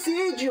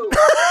 homicídio!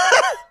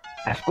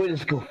 As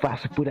coisas que eu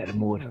faço por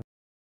amor.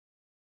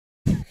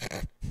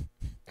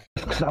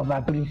 Salvar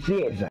a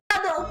princesa.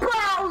 Cuidado,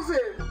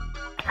 Bowser!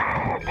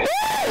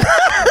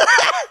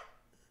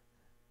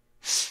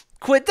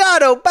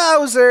 Cuidado,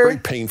 Bowser! Very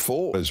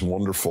painful, as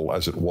wonderful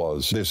as it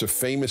was. There's a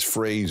famous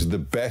phrase, the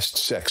best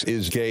sex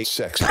is gay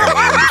sex. And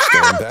I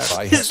understand that.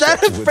 I is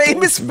that a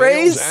famous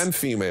phrase? Males and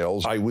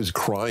females. I was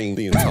crying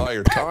the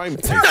entire time.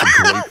 It takes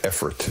a great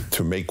effort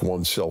to make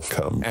oneself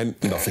come, and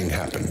nothing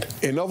happened.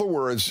 In other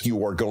words,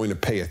 you are going to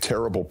pay a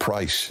terrible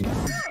price.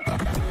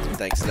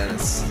 Thanks,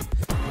 Dennis.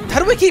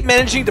 How do I keep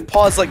managing to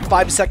pause like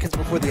 5 seconds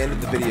before the end of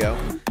the video?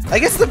 I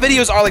guess the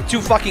videos are like 2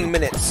 fucking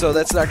minutes, so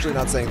that's actually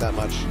not saying that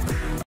much.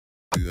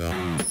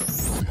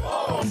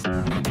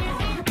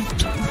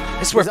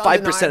 I swear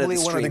 5% of the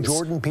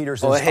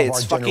streams. Oh, hey,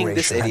 it's fucking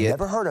this idiot.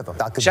 Shout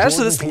out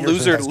to this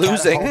loser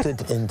losing.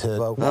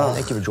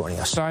 Thank you for joining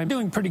us. I'm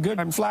doing pretty good.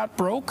 I'm flat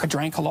broke. I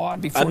drank a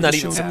lot before I'm not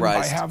even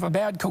surprised. I have a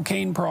bad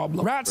cocaine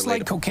problem. Rats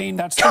like cocaine,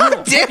 that's the rule.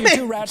 God damn it!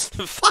 2 rats.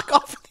 Fuck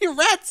off with your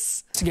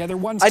rats! Together,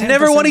 I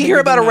never want to hear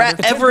about a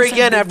rat ever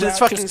again after this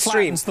fucking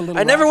stream.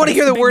 I never want to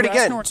hear the word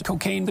again.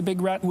 Cocaine, the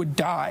big rat would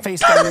die.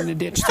 Face down in the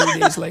ditch 3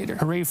 days later.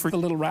 Hooray for the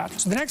little rat.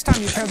 So the next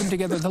time you pair them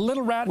together, the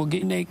little rat will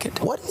get naked.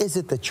 What is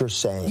it that you're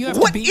saying? You have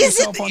to beat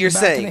yourself on the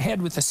back of the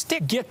head with a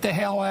stick. Get the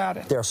hell at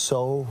it. There are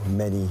so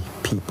many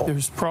people.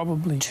 There's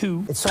probably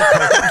 2. It's so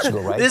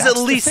paradoxical, right? There's at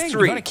least 3.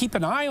 You got to keep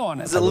an eye on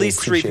it. There's at least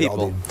 3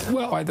 people.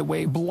 Well, by the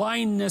way,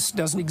 blindness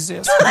doesn't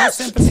exist. No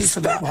sympathy for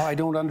that. Well, I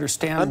don't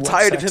understand. I'm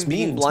tired of him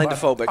being blind.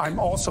 blindophobic. I'm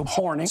also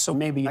horny, so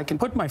maybe I can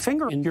put my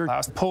finger in your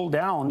ass, pull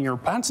down your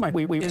pants. My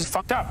wee is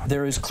fucked up.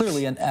 There is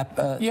clearly an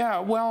yeah,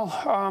 well,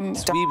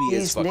 Weeby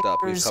is fucked up.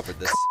 We've covered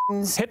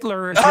this.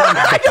 Hitler is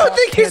I don't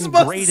think you're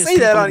supposed to say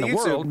that on YouTube.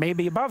 World,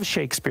 maybe above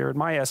Shakespeare, in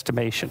my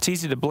estimation. It's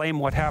easy to blame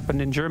what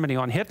happened in Germany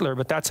on Hitler,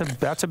 but that's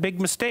a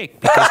big mistake,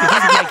 because it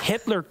isn't like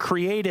Hitler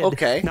created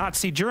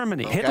Nazi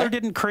Germany. Hitler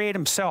didn't create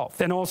himself.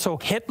 And also,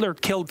 Hitler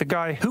killed the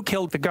guy who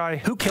killed the guy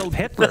who killed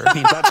Hitler. I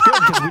mean, that's good,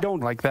 because we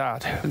don't like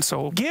that. And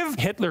so, give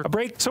Hitler a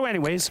break. So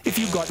anyways, if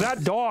you've got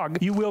that dog,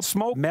 you will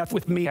smoke meth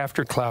with me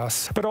after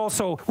class. But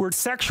also, we're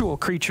sexual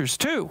creatures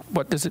too.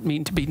 What does it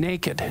mean to be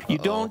naked? You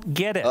don't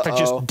get it. I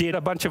just did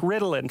a bunch of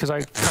Ritalin because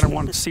I kind of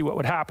wanted to see what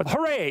would happen.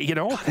 Hooray, you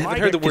know? My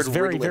dick is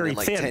very, very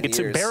thin. It's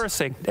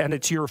embarrassing, and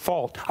it's your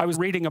fault. I was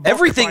reading a book.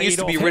 Everything used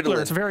to be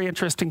Ritalin. It's a very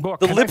interesting book.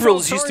 The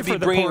liberals used to be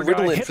bringing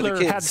Ritalin Hitler for the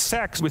kids. Had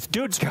sex with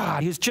dudes.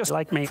 God, he's just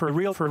like me. For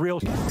real, for real.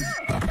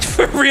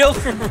 For real,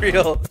 for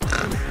real.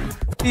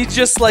 He's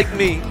just like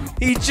me.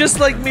 He's just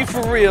like me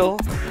for real.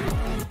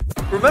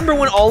 Remember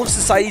when all of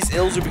society's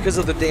ills were because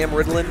of the damn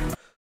Ritalin?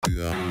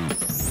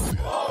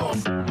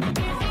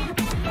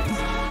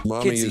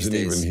 Mommy isn't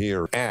even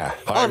here.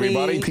 Hi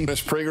everybody,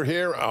 Penis Prager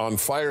here on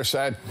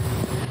Fireside.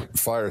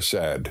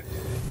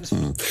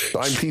 I'm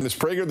Penis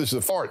Prager, this is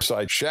the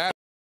Fireside Chat.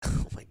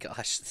 Oh my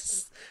gosh,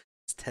 this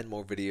is 10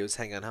 more videos.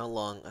 Hang on, how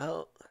long?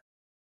 Oh,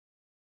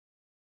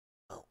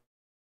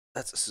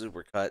 that's a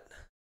super cut.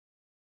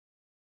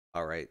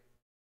 Alright.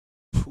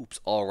 Oops,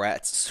 all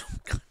rats.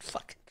 God,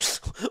 fuck.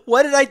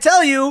 What did I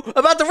tell you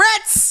about the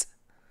rats?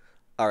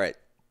 Alright.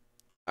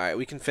 Alright,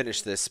 we can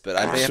finish this, but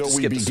I may have to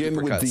skip the supercuts. So we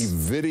begin with the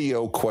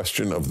video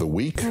question of the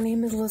week. My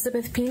name is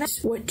Elizabeth Peanut.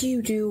 What do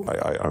you do?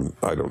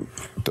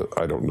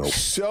 I don't know.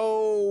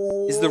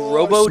 So is the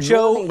Robo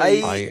Joe?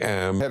 I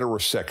am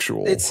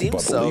heterosexual. It seems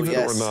but so. Believe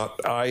it or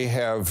not, I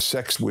have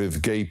sex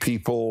with gay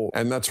people,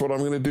 and that's what I'm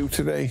going to do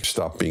today.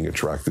 Stop being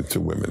attracted to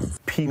women.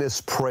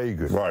 Penis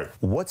Prager. Right.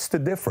 What's the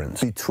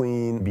difference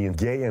between being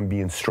gay and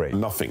being straight?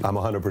 Nothing. I'm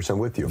 100%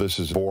 with you. This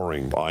is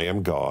boring. I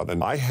am God,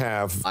 and I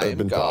have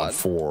been God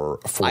for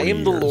 40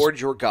 years. The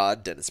Lord your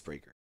God, Dennis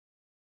Prager.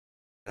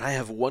 And I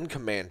have one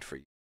command for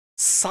you.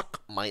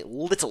 Suck my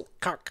little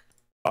cock.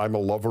 I'm a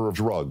lover of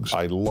drugs.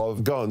 I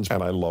love guns,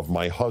 and I love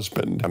my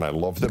husband, and I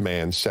love the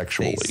man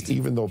sexually,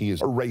 even though he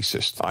is a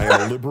racist. I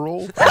am a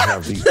liberal. I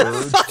have the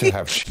urge to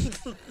have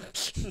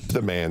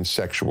the man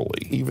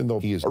sexually, even though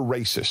he is a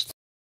racist.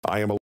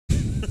 I am a...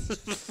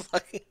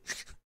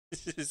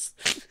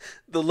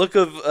 The look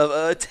of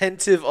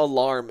attentive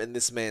alarm in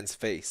this man's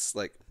face,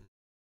 like...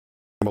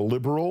 I'm a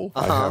liberal.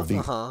 I have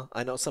the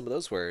I know some of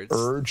those words.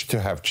 Urge to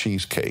have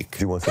cheesecake. Do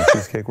you want some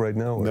cheesecake right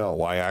now? Or?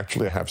 No, I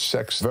actually have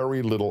sex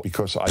very little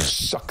because I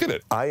suck at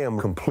it. I am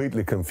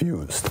completely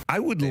confused. I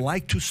would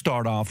like to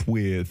start off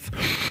with...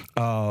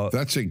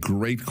 That's a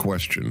great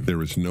question.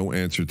 There is no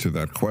answer to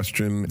that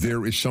question.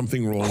 There is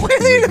something wrong with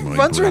my brain. A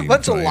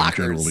bunch of I am lockers.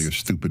 generally a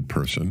stupid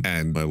person,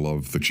 and I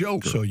love the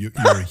Joker. So you're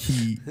a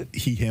he,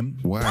 him?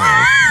 Wow.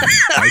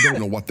 I don't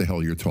know what the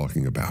hell you're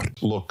talking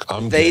about. Look,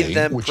 I'm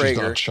gay, which is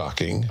not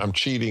shocking. I'm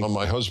cheating on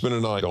my husband,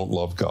 and I don't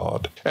love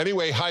God.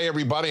 Anyway, hi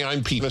everybody.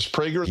 I'm Penis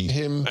Prager. He,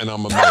 him, and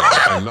I'm a man.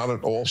 I'm not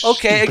at all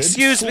okay,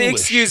 stupid,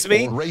 excuse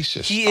me.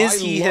 Racist. He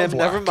is him.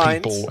 Never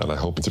mind. People, and I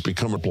hope to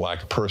become a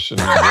black person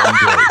one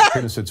day.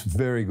 Penis, it's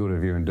very good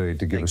of you indeed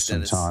to give us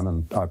some time,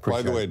 and I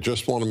appreciate it. By the way, I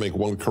just want to make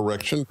one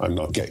correction. I'm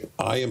not gay.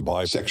 I am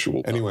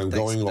bisexual. Anyway, I'm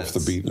going off the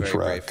beaten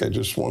track. I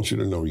just want you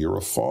to know you're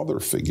a father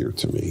figure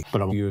to me.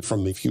 But I'm you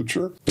from the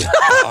future.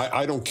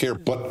 I don't care,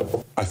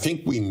 but I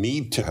think we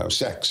need to have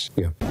sex.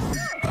 Yeah.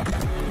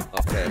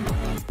 Okay.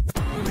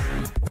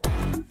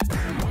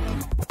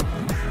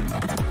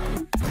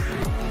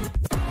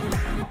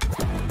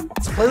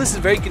 This playlist is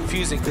very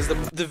confusing because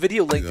the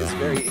video length is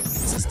very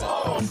inconsistent.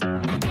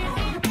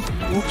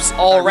 Oops,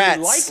 all rats.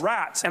 I like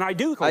rats, and I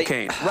do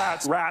cocaine.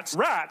 Rats. I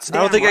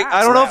don't think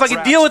I don't know if I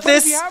can deal with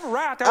this. I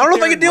don't know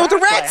if I can deal with the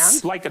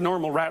rats. Like a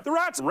normal rat. The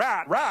rats,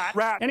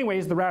 rat.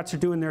 Anyways, the rats are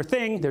doing their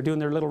thing. They're doing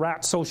their little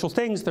rat social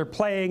things. They're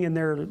playing and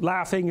they're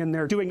laughing and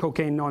they're doing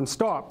cocaine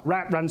nonstop.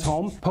 Rat runs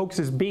home, pokes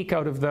his beak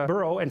out of the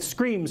burrow, and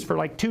screams for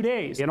like 2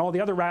 days. And all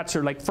the other rats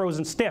are like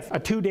frozen stiff. A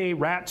 2-day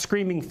rat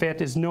screaming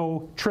fit is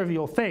no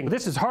trivial thing.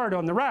 This is hard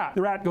on the rat.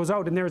 The rat goes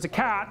out and there's a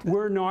cat.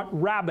 We're not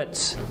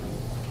rabbits.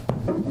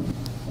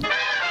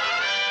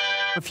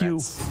 If you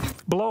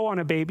blow on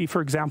a baby,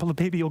 for example, the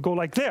baby will go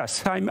like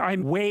this.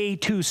 I'm way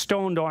too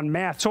stoned on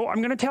meth. So I'm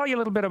going to tell you a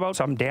little bit about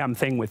some damn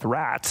thing with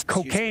rats.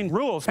 Cocaine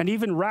rules, and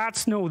even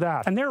rats know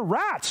that. And they're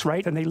rats,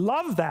 right? And they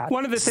love that.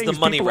 One of the things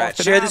people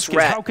often ask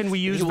is how can we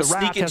use the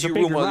rat as a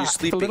big rat?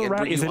 The little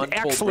rat is an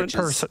excellent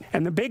person.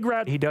 And the big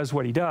rat, he does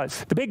what he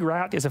does. The big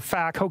rat is a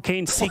fat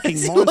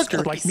cocaine-seeking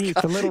monster like me.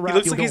 The little rat, he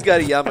looks like he's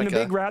got a yarmulke. And the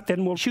big rat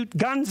then will shoot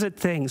guns at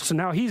things. So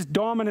now he's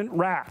dominant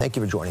rat. Thank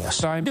you for joining us.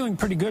 So I'm doing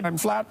pretty good. I'm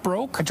flat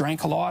broke. I drank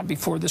drank a lot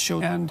before the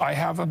show, and I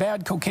have a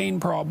bad cocaine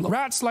problem.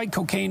 Rats like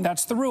cocaine,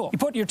 that's the rule. You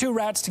put your two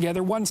rats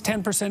together, one's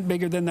 10%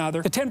 bigger than the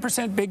other. The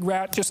 10% big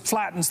rat just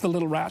flattens the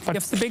little rat. But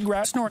if the big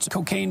rat snorts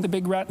cocaine, the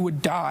big rat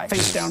would die,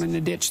 face down in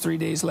a ditch 3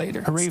 days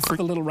later. Hooray for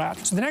the little rat.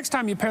 So the next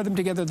time you pair them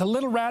together, the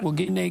little rat will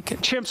get naked.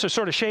 Chimps are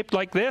sort of shaped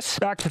like this.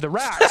 Back to the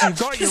rat. You've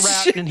got your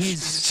rat, and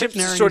he's sitting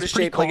there, and sort he's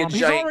of shaped like a he's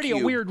giant already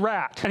cube. a weird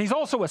rat, and he's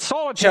also a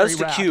solitary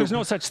Just a rat. cube. There's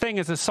no such thing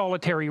as a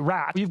solitary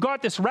rat. You've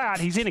got this rat,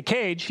 he's in a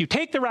cage. You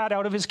take the rat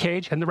out of his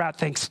cage, and the rat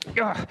thinks,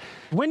 ugh.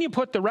 When you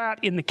put the rat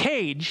in the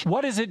cage,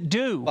 what does it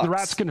do? The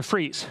rat's going to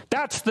freeze.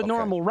 That's the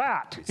normal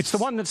rat. It's the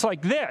one that's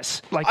like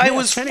this. Like I this.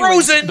 was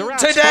Anyways, frozen the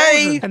rat's today!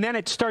 frozen, and then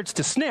it starts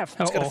to sniff.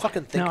 It's gonna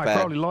fucking think now bad. I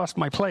probably lost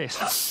my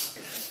place.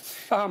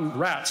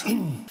 Rats.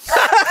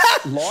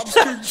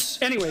 Lobsters.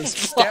 Anyways,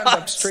 stand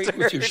up straight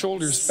with your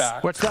shoulders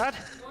back. What's that?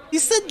 You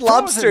said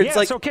lobster. Yes, It's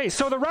like okay.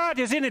 So the rat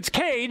is in its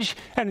cage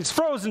and it's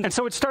frozen, and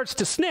so it starts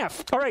to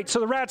sniff. All right. So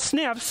the rat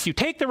sniffs. You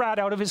take the rat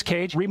out of his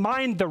cage.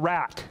 Remind the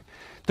rat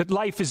that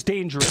life is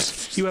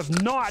dangerous. You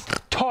have not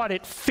taught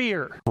it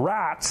fear.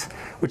 Rats,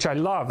 which I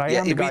love. I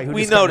am the guy who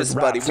we discovered noticed,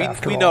 buddy. rats We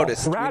after all.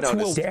 noticed. Rats We will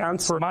noticed.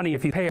 dance for money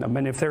if you pay them,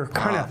 and if they're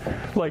kind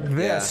of like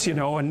this, you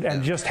know,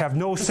 and just have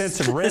no sense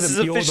of rhythm, This is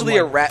you owe them officially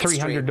a like rat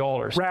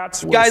 $300.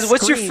 Rats will Guys,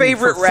 what's your scream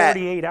favorite for rat?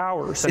 48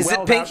 hours. Is And it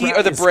while Pinky that or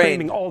rat the is brain?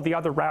 screaming, all the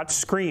other rats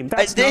scream.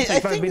 That's I nothing.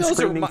 I've think been those are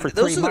screaming for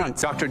those 3 are-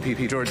 months. Dr.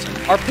 PP George.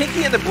 Are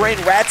Pinky and the Brain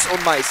rats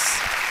or mice?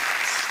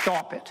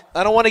 Stop it.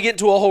 I don't want to get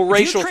into a whole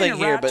racial If you train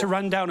thing a here, rat but to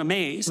run down a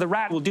maze, the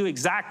rat will do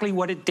exactly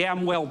what it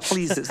damn well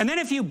pleases. And then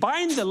if you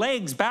bind the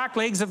back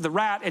legs of the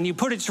rat, and you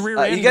put its rear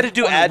end you got to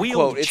do on a ad wheeled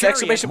quote. It's chariot,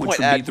 exclamation which point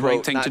would ad be the right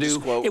quote, thing not to just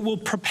do. quote. It will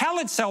propel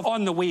itself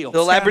on the wheel.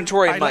 The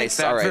laboratory I like mice,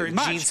 that all right. very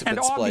much. Genes have And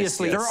been spliced,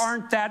 obviously, yes. there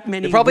aren't that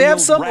many. They probably have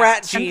wheeled some rat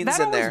rats. genes and that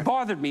in always there.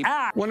 bothered me.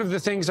 One of the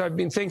things I've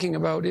been thinking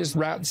about is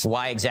rats.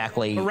 Why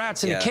exactly? The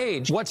rat's in Yeah. a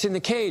cage. What's in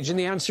the cage? And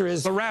the answer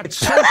is the rat. It's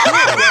so cool.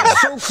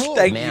 It's so cool.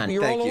 Thank Man,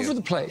 You're thank all you. over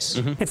the place.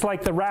 It's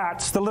like the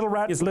rats. The little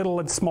rat is little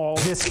and small,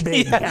 this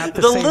big Yeah, at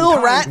the the same little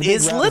time. rat The big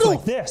is rat little.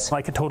 like this,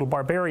 like a total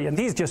barbarian.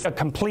 He's just a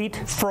complete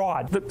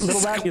fraud. The little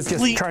rat is just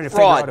complete trying to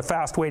fraud. figure out a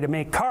fast way to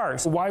make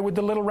cars. Why would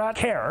the little rat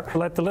care?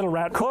 Let the little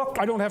rat cook.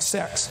 I don't have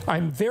sex.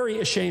 I'm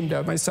very ashamed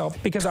of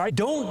myself because I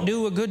don't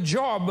do a good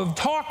job of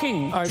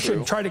talking. I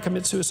should try to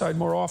commit suicide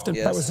more often.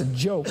 Yes. That was a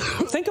joke.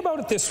 Think about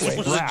it this way.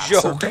 was a Rats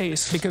joke. are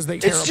based because they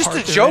tear It's just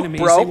apart a their joke,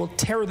 enemies. bro. They will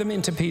tear them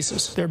into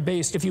pieces. They're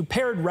based. If you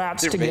paired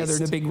rats They're together, based.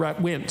 the big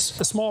rat wins.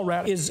 The small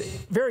rat is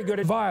very good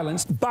at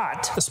violence,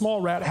 but the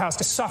small rat has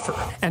to suffer.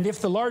 And if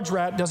the large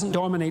rat doesn't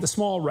dominate the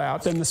small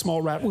rat, then the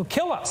small rat will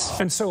kill us.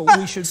 And so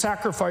we should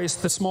sacrifice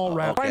the small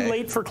rat. Okay. I'm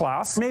late for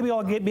class. Maybe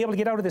I'll be able to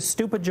get out of this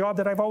stupid job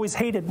that I've always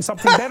hated, and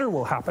something better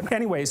will happen.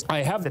 Anyways, I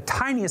have the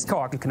tiniest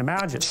cock you can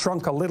imagine.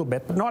 Shrunk a little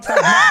bit, but not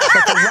that much.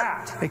 Like a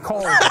rat. They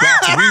call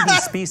rats weedy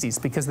species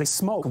because they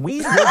smoke.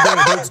 Weed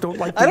birds don't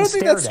like being I don't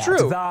think stared that's at.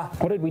 true.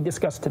 What did we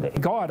discuss today?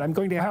 God, I'm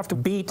going to have to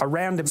beat a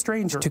random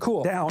stranger to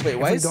cool down Wait,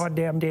 why every is-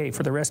 goddamn day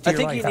for the rest I of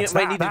your think life. you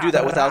might need to do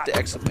that without the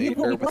exclamation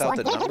or without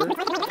the number.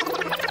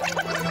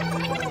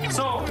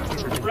 So,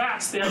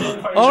 rats, they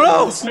identify Oh,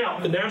 no. the smell.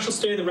 The natural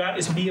state of the rat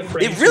is be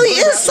afraid. It really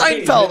is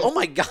Seinfeld. Oh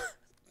my god.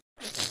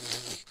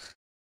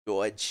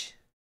 George.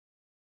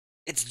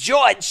 It's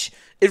George.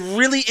 It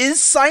really is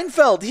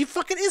Seinfeld. He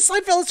fucking is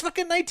Seinfeld. It's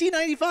fucking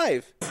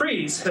 1995.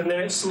 Freeze, and then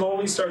it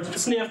slowly starts to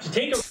sniff to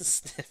take a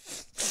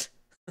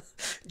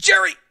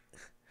Jerry!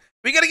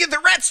 We gotta get the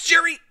rats,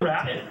 Jerry!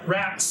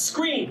 Rats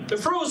scream. They're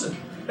frozen.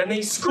 And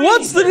they scream.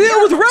 What's the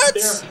deal with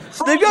rats?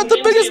 They've got the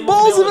biggest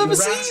balls I've ever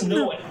Rats seen.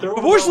 know it. They're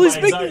Proportionally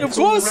overwhelmed by speaking, anxiety. of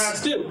So what course. do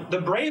rats do.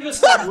 The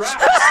bravest of rats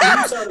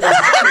sneaks out of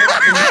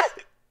his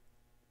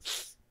cage.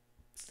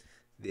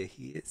 There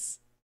he is.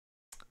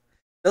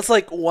 That's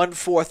like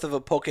 1/4 of a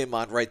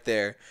Pokemon right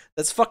there.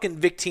 That's fucking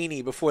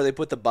Victini before they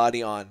put the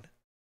body on.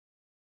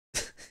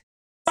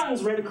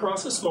 Runs right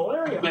across a small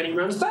area. Then he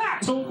runs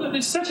back. So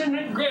it's such a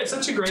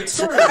great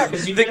story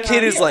because you The get an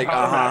kid is idea like,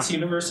 how the uh-huh. rat's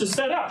universe is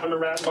set up. And a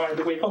rat, by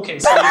the way. Okay,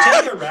 so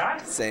you take a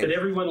rat Same. that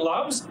everyone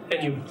loves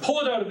and you pull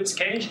it out of its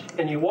cage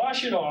and you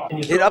wash it off.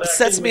 And you It throw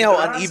upsets back me in how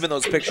with grass. uneven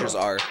those pictures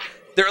are.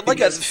 They're at like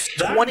a Because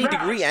that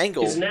 20-degree rat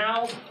angle. is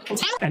now...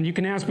 And you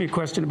can ask me a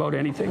question about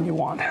anything you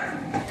want.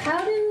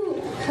 How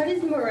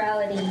does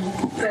morality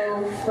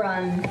go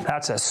from...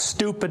 That's a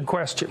stupid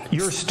question.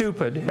 You're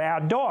stupid.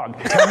 Bad dog.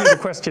 Tell me the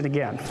question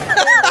again.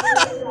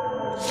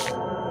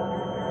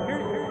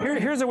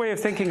 Here's a way of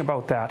thinking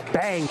about that.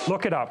 Bang,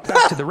 look it up.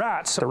 Back to the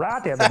rats. The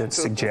rat evidence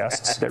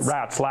suggests that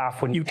rats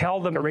laugh when you tell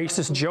them a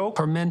racist joke.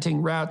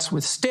 Tormenting rats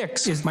with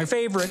sticks is my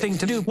favorite thing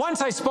to do.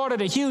 Once I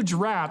spotted a huge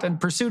rat and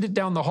pursued it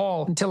down the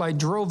hall until I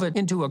drove it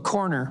into a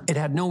corner. It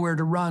had nowhere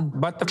to run,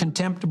 but the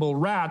contemptible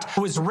rat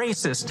was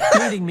racist,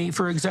 leading me,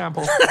 for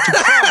example, to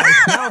cry.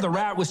 Now the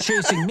rat was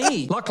chasing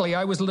me. Luckily,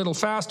 I was a little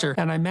faster,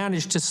 and I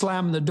managed to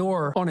slam the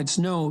door on its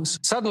nose.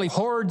 Suddenly,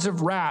 hordes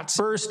of rats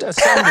burst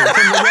asunder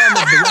from the realm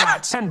of the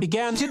rats and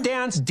began to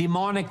dance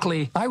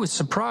demonically. I was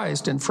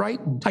surprised and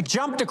frightened. I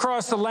jumped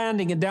across the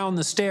landing and down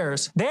the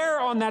stairs. There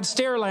on that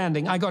stair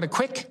landing, I got a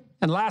quick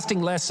and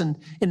lasting lesson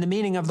in the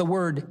meaning of the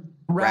word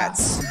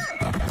rats.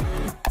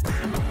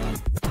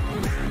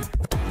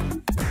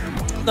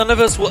 None of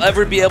us will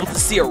ever be able to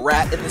see a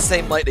rat in the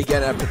same light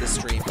again after this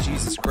stream.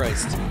 Jesus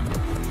Christ.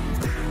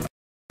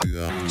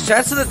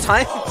 Shoutouts to the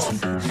time.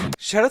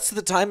 Shoutouts to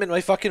the time in my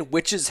fucking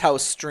witch's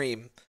house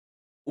stream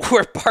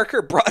where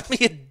Parker brought me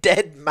a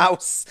dead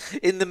mouse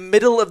in the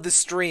middle of the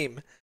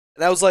stream,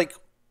 and I was like,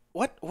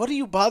 "What? What are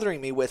you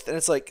bothering me with?" And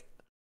it's like,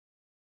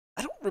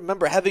 I don't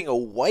remember having a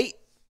white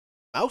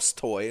mouse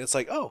toy. And it's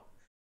like, oh,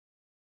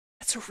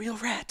 that's a real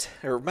rat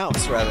or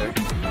mouse rather.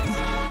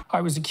 I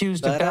was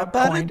accused at that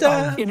point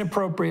of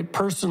inappropriate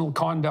personal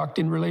conduct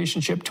in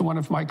relationship to one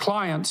of my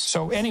clients.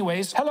 So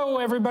anyways, hello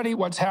everybody,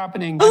 what's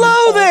happening?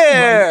 Hello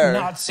there!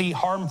 Nazi,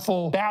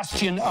 harmful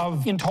bastion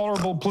of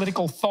intolerable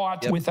political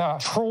thought with a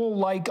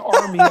troll-like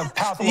army of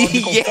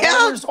pathological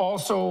followers.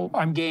 Also,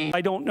 I'm gay.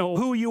 I don't know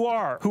who you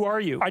are. Who are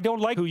you? I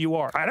don't like who you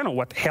are. I don't know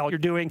what the hell you're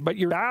doing, but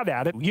you're bad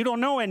at it. You don't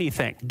know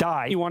anything.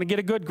 Die. You want to get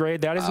a good grade.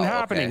 That isn't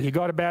happening. Okay. You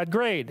got a bad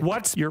grade.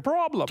 What's your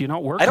problem? Do you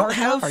not work hard enough?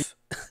 I don't have...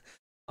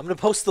 I'm going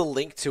to post the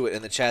link to it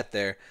in the chat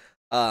there.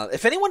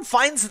 If anyone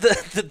finds the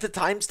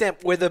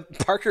timestamp where the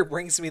Parker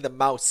brings me the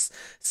mouse,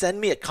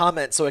 send me a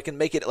comment so I can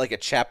make it like a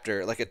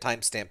chapter, like a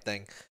timestamp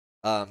thing.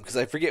 Because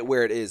I forget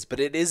where it is, but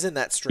it is in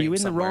that stream. Are you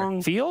in the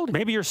wrong field?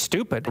 Maybe you're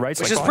stupid, right?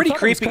 Which is pretty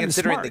creepy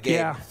considering the game.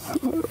 Yeah.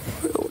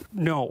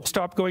 No,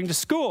 stop going to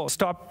school.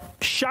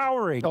 Stop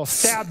showering. I'll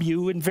stab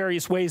you in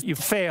various ways. You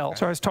fail.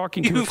 So I was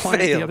talking to a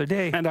client the other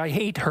day, and I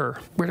hate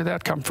her. Where did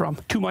that come from?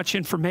 Too much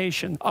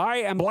information. I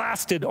am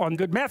blasted on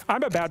good meth.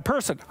 I'm a bad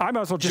person. I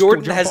might as well just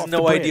Jordan go jump has off no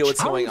the bridge. idea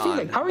what's going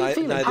on. How are you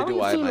feeling? Neither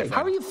do I, my friend.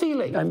 How are you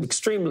feeling? I'm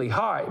extremely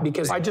high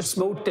because I just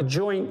smoked a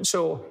joint,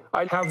 so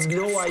I have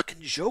no idea.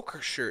 Fucking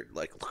Joker shirt.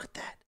 Like, look at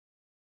that.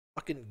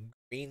 Fucking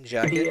green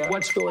jacket.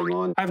 What's going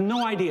on? I have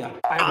no idea.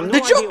 I'm the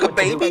Joker,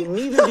 baby.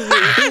 Neither do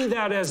you. Be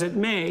that as it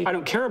may, I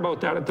don't care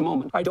about that at the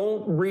moment. I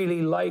don't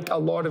really like a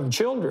lot of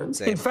children.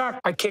 In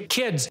fact, I kick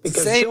kids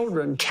because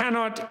children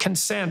cannot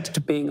consent to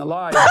being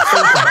alive.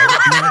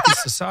 American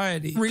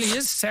society really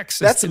is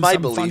sexist in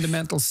some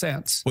fundamental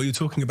sense. What are you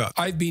talking about?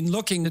 I've been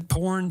looking at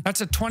porn.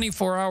 That's a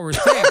 24-hour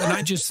thing, and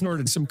I just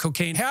snorted some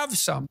cocaine. Have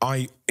some.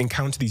 I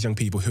encounter these young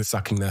people who are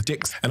sucking their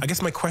dicks, and I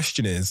guess my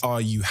question is, are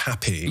you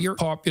happy? You're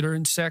popular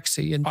and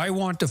sexy, and I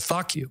want to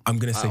fuck you. I'm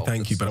going to say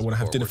thank you, but I want to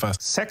have dinner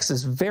first. Sex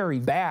is very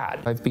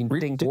bad. I've been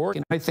reading to work,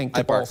 and I think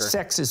that all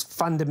sex is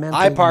fundamentally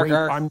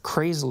I'm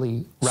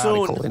crazily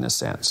radical in a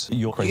sense.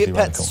 You're crazy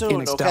radical.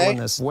 In a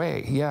Stalinist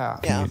way, yeah.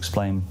 Can you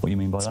explain what you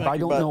mean by that? I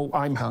don't know.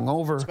 I'm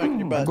hungover.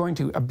 I'm going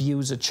to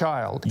abuse a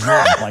child. You're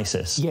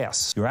ISIS.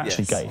 Yes. You're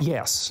actually gay.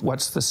 Yes.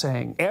 What's the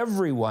saying?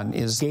 Everyone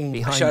is gay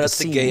behind Shout the out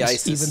scenes. to gay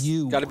ISIS. Even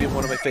you. Gotta be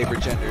one of my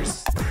favorite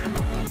genders.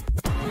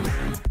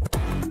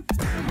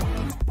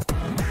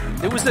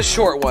 It was the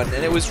short one,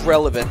 and it was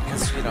relevant,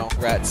 because, you know,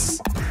 rats.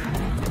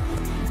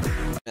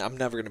 I'm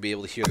never going to be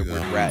able to hear the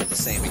word rat the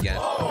same again.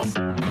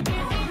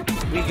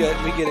 We get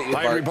it.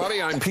 Hi,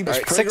 everybody. I'm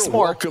Peterson. Right, 6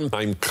 more. Welcome.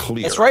 I'm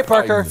clear. That's right,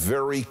 Parker. I'm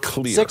very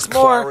clear. 6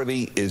 more.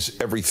 Clarity is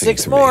everything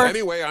 6 to more. me.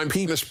 Anyway, I'm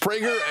Peterson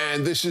Prager,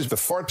 and this is the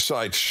Fart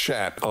Side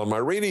Chat. On my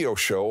radio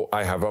show,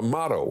 I have a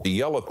motto: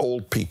 yell at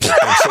old people.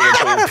 And so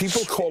when old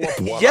people call up,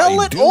 what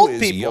I do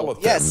is yell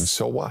at them.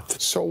 So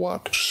what? So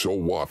what? So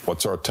what?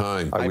 What's our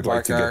time? I would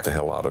like to get the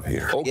hell out of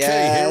here.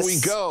 Okay, here we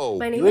go.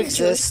 My name is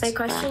Joyce. My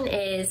question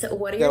is,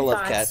 what are your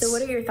thoughts? So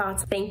what are your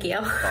thoughts? Thank you.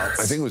 I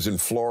think it was in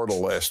Florida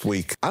last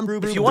week. I'm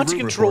Ruben. If you want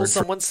to control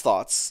someone's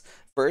thoughts,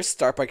 first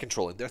start by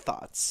controlling their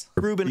thoughts.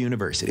 Ruben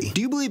University. Do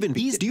you believe in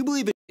bees? Do you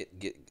believe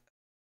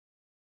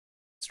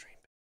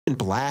in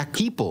black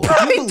people?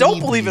 I don't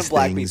believe in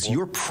black people.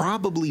 You're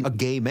probably a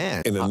gay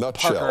man. In a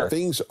nutshell,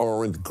 things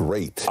aren't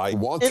great. I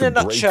want in to a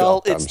break nutshell,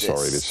 up. I'm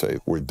sorry to say.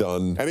 We're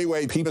done.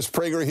 Anyway, Peterson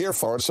Prager here,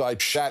 Farside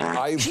Chat.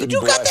 I've been You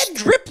got blessed. that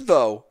drip,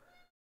 though.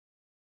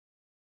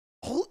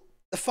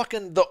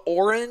 The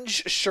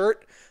orange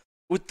shirt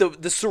with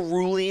the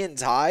cerulean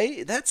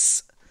tie.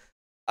 That's...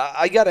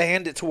 I gotta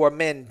hand it to our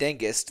man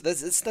Dengist.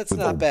 That's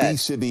not bad.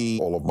 Obesity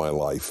all of my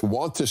life.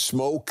 Want to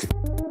smoke?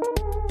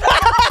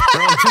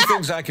 There are 2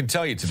 things I can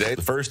tell you today.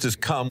 The first is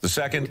cum. The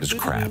second is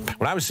crap.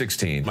 When I was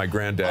 16, my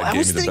granddad gave me the best. I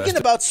was thinking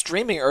about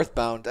streaming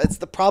Earthbound. That's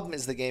the problem.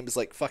 Is the game is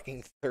like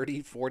fucking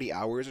 30, 40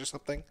 hours or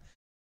something.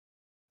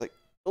 Like,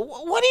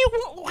 why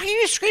are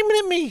you screaming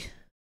at me?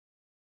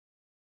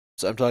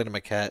 So I'm talking to my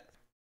cat.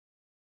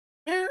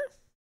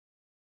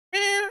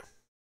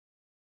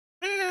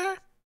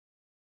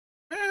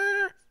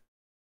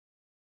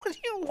 What do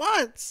you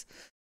want?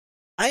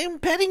 I am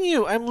petting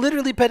you. I'm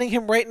literally petting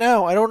him right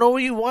now. I don't know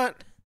what you want.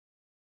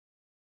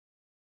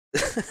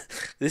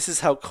 This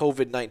is how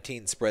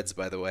COVID-19 spreads,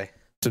 by the way.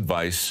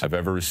 Advice I've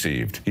ever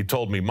received. He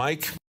told me,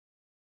 Mike,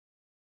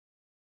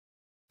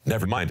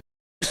 never mind.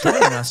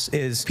 Joining us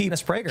is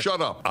Peterson Prager. Shut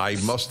up. I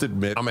must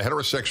admit, I'm a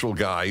heterosexual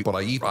guy, but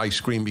I eat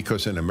ice cream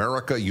because in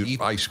America, you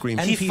eat ice cream.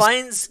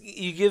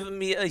 He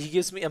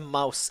gives me a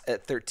mouse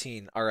at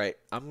 13. All right,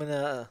 I'm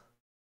gonna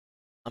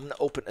I'm gonna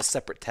open a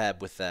separate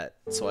tab with that,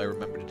 so I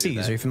remember to do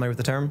that. Are you familiar with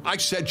the term? I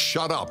said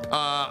shut up.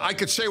 I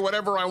could say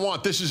whatever I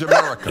want. This is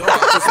America.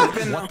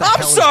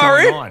 I'm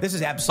sorry. This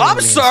is absolutely.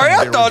 I'm sorry.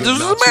 I thought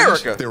this was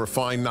America. They were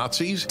fine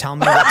Nazis. Tell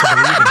me what to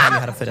believe and tell me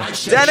how to fit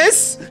it.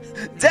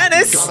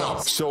 Dennis. Shut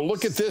up. So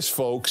look at this,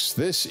 folks.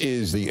 This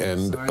is the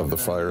end of the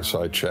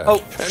fireside chat. Oh,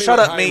 anyway, shut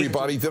up, hi, me.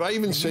 Everybody, did I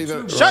even say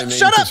that? Shut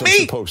up, me. I'm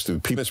supposed to.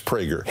 Penis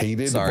Prager,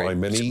 hated by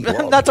many.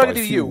 I'm not talking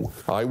to you.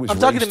 I was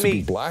talking raised to me.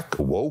 Be black,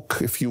 woke,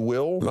 if you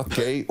will, not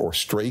gay or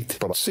straight.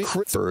 But a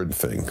secret third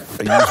thing.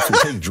 I used to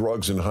take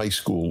drugs in high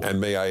school,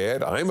 and may I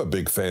add, I'm a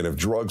big fan of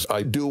drugs.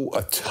 I do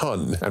a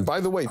ton. And by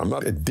the way, I'm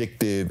not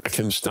addicted. I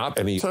can stop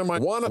anytime I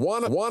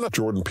wanna.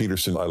 Jordan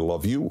Peterson, I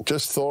love you.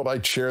 Just thought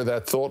I'd share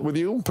that thought with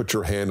you. Put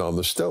your hand on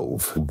the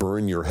stove.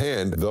 Burn your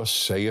hand. Thus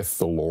saith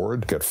the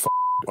Lord. Get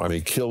f***ed. I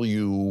may kill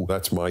you.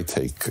 That's my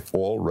take.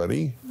 All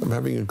ready? I'm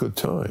having a good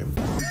time.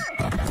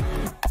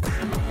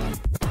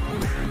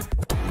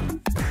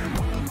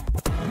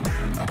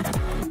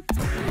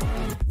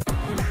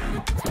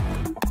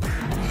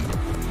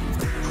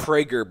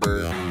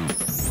 Pragerberg.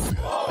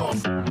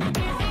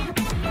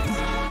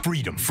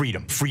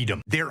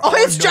 Freedom. There Oh, are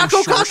it's no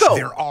Jocko shorts, Coco.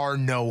 there are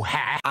no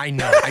hats. I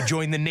know. I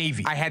joined the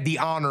Navy. I had the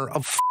honor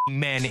of f***ing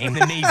men in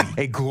the Navy.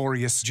 A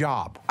glorious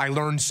job. I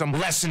learned some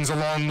lessons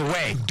along the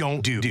way.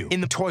 Don't do.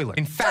 In the toilet.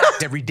 In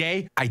fact, every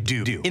day, I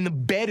do. In the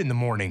bed in the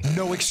morning.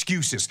 No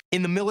excuses.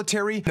 In the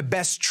military, the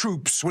best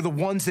troops were the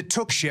ones that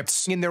took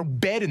shifts in their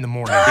bed in the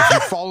morning. If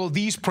you follow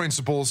these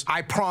principles,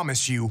 I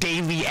promise you,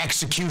 daily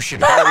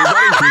execution. Hi,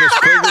 everybody. Penis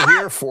Prager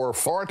here for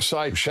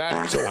Fartside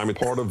Chat. So I'm a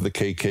part of the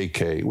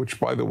KKK, which,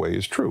 by the way,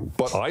 is true.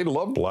 But I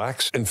love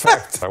blacks. In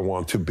fact, I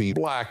want to be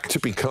black to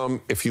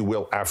become, if you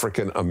will,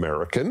 African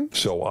American.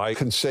 So I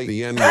can say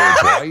the N-word.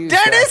 Why is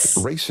Dennis!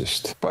 that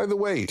racist? By the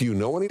way, do you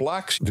know any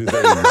blacks? Do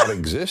they not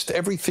exist?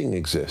 Everything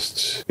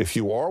exists. If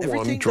you are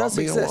one, drop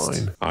me a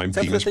line. I'm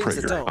Penis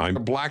Prager. I'm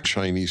a black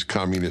Chinese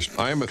communist.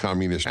 I am a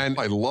communist, and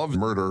I love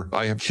murder.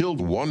 I have killed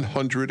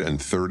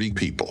 130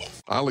 people.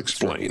 I'll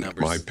explain.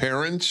 My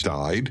parents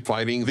died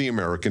fighting the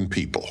American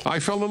people. I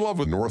fell in love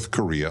with North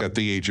Korea at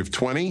the age of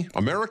 20.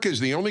 America is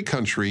the only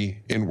country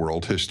in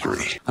world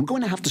history. I'm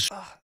going to have to...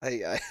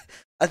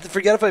 I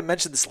forget if I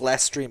mentioned this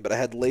last stream, but I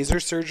had laser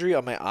surgery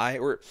on my eye,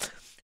 or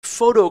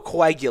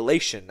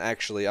photocoagulation,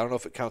 actually. I don't know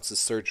if it counts as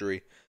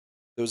surgery.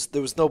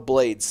 There was no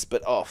blades,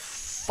 but oh,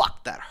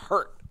 fuck, that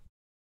hurt.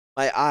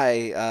 My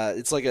eye,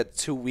 it's like a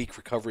 2-week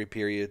recovery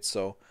period,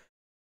 so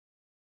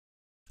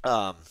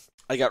I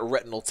got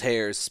retinal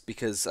tears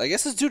because I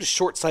guess it's due to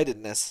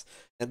short-sightedness,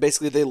 and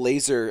basically they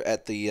laser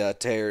at the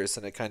tears,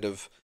 and it kind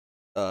of,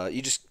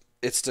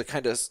 it's to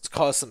kind of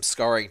cause some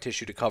scarring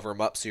tissue to cover them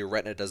up so your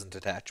retina doesn't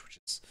detach, which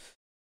is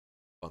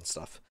fun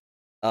stuff.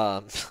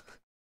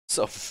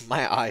 So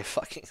my eye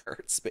fucking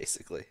hurts,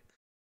 basically.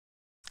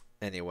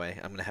 Anyway,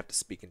 I'm gonna have to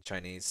speak in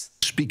Chinese.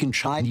 Speak in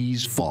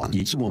Chinese font.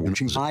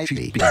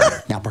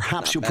 Now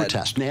perhaps you'll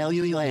protest. No.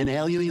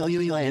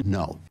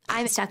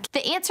 I'm stuck.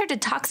 The answer to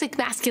toxic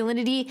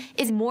masculinity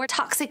is more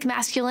toxic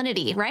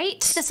masculinity, right?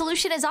 The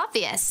solution is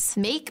obvious.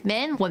 Make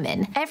men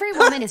women. Every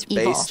woman is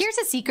evil. Here's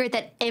a secret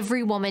that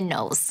every woman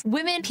knows.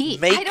 Women pee.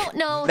 I don't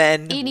know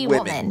any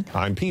woman.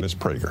 I'm Penis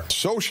Prager.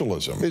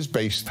 Socialism is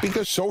based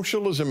because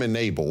socialism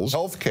enables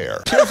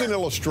healthcare. Here's an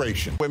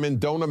illustration. Women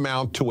don't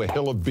amount to a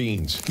hill of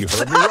beans. You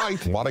heard me right.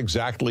 What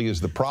exactly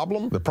is the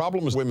problem? The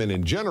problem is women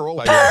in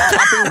general. I love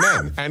topping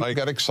men, and I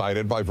got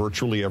excited by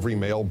virtually every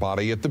male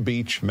body at the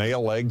beach.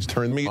 Male legs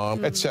turn me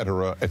on,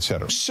 etc.,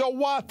 etc. So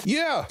what?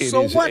 Yeah, it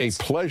is a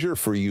pleasure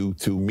for you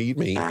to meet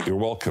me. You're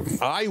welcome.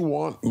 I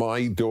want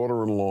my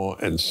daughter-in-law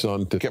and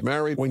son to get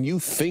married. When you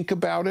think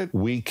about it,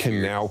 we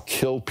can now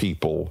kill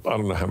people. I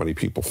don't know how many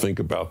people think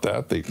about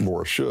that. They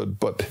more should.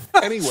 But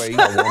anyway,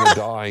 I want to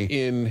die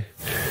in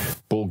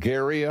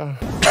Bulgaria.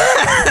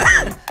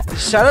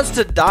 Shoutouts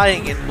to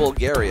dying in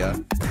Bulgaria.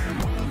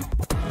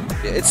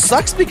 It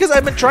sucks because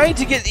I've been trying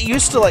to get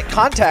used to like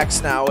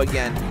contacts now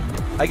again.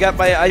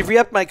 I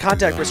re-upped my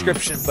contact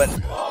prescription, but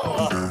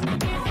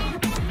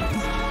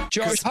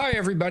Josh, hi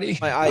everybody.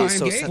 My eye is I'm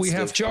so gay. sensitive. We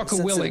have Jocko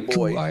Willick,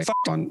 who I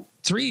fucked on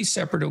 3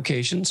 separate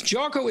occasions.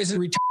 Jocko is a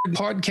retired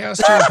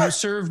podcaster who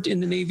served in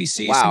the Navy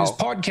SEALs, and his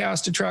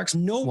podcast attracts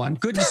no one.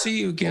 Good to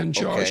see you again,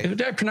 Josh.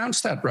 Did I pronounce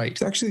that right?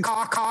 It's actually oh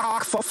my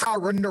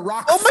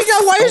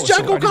god, why is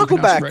Jocko Coco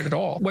back? Right at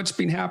all. What's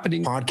been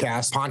happening?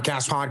 Podcast,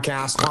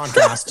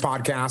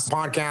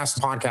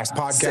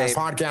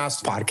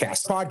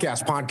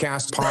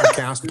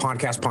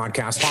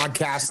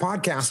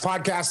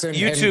 and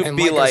YouTube and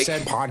be like like I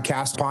said,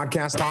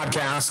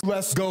 podcast.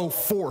 Let's go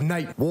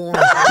Fortnite. War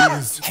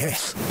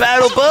is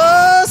Battle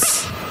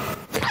Bus!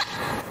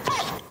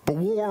 But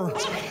war war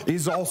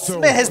is also.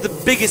 This man has the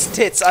biggest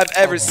tits I've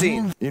ever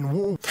seen. In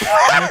war.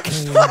 Why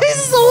is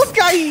this old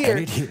guy here? And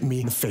it hit me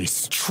in the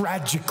face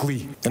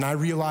tragically, and I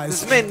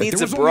realized this man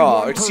needs a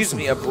bra. Excuse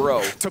me, a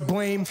bro. To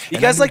blame. You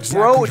guys like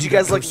bro, or do you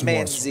guys like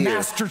Manzier?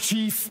 Master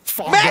Chief.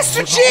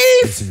 Master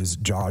Chief. This is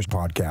Josh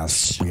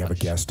podcast. We have a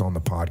guest on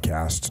the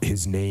podcast.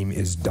 His name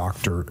is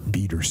Dr.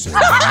 Peterson.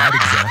 I'm not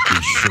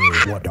exactly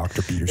sure what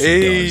Dr.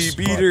 Peterson does,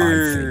 but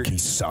I think he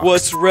sucks.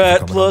 What's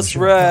rat plus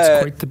rat?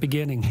 That's quite the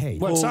beginning. Hey,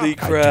 what's holy up?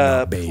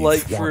 crap!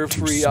 Like for a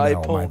free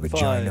iPhone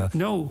 5.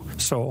 No,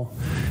 so.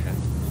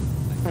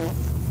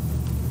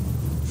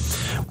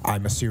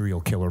 I'm a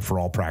serial killer for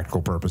all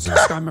practical purposes.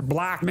 I'm a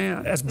black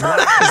man, as black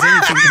as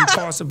anything can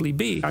possibly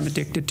be. I'm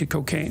addicted to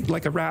cocaine,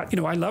 like a rat. You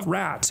know, I love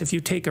rats. If you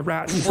take a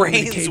rat and throw it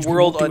in a cage, we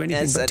won't do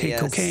anything but take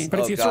cocaine. But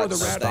if you throw the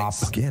rat,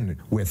 stop again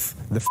with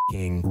the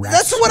f***ing rat.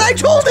 That's what I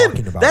told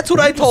him. That's what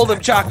I told him,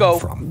 Chaco.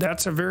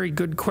 That's a very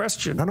good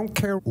question. I don't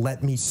care.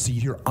 Let me see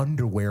your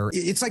underwear.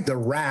 It's like the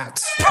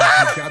rats.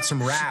 You've got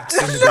some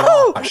rats in the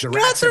garage. The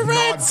rats have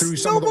gnawed through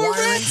some of the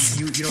wiring.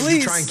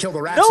 You try and kill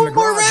the rats in the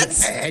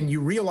garage, and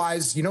you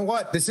realize, you know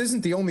what? This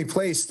isn't the only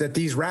place that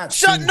these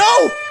rats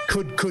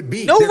could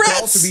be. No there rats.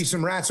 could also be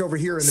some rats over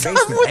here in the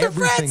basement.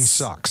 Everything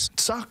sucks.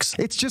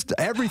 It's just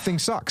everything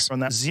sucks. On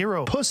that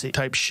zero pussy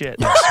type shit.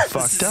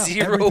 Fucked up.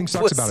 Zero everything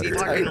sucks about it.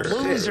 Like a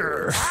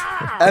loser.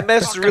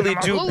 MS really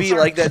do be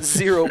like that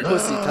zero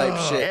pussy type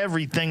shit.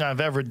 Everything I've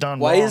ever done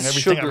Why wrong. is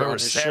Everything sugar I've on ever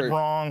his said shirt?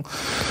 wrong.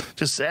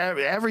 Just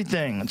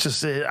everything. It's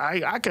just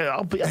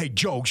I'll be. Hey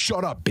Joe,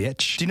 shut up,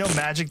 bitch. Do you know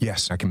magic?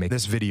 Yes, I can make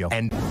this video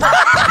and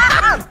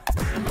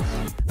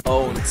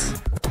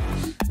Owned.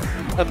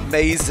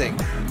 Amazing.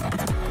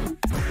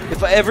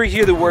 If I ever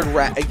hear the word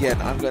rat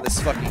again, I'm gonna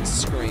fucking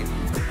scream.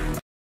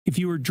 If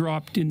you were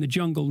dropped in the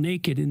jungle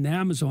naked in the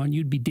Amazon,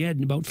 you'd be dead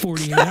in about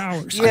 48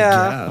 hours.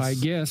 Yeah. I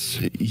guess.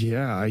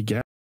 Yeah, I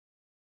guess.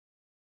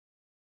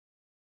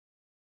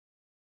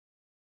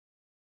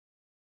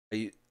 Are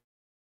you?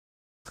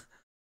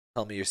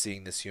 Tell me you're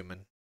seeing this human.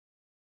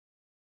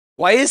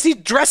 Why is he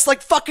dressed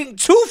like fucking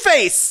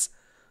Two-Face?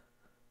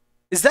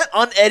 Is that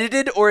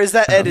unedited or is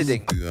that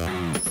editing?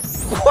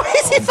 Why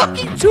is he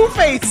fucking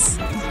Two-Face?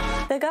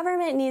 The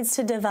government needs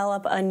to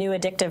develop a new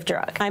addictive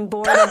drug. I'm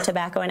bored of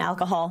tobacco and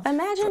alcohol.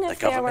 Imagine if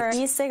there were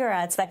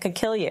e-cigarettes that could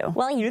kill you.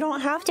 Well, you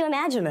don't have to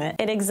imagine it.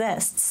 It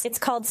exists. It's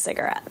called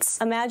cigarettes.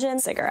 Imagine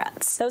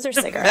cigarettes. Those are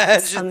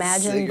cigarettes.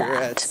 Imagine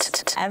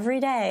that. Every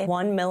day,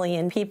 1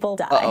 million people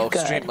die.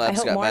 Good. I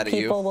hope more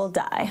people will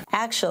die.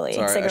 Actually,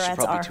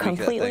 cigarettes are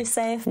completely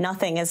safe.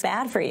 Nothing is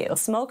bad for you.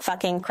 Smoke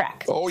fucking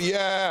crack. Oh,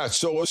 yeah.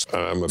 So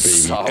I'm a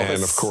baby.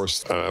 And, of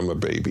course, I'm a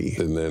baby.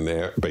 And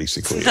then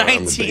basically,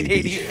 I'm a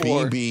baby.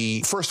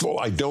 1984. First of all,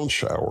 I don't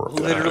shower.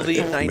 Literally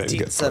Men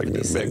get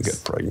pregnant. 1976. Men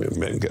get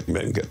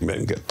pregnant.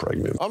 Men get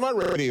pregnant. On my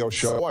radio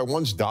show, I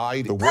once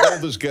died. The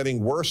world is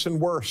getting worse and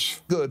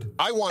worse. Good.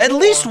 I want at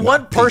least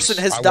one person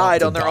peace. has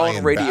died on their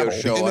own radio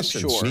show, I'm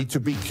Innocents sure. need to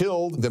be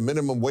killed. The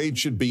minimum wage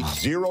should be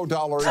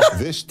 $0.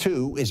 This,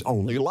 too, is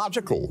only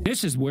logical.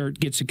 This is where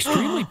it gets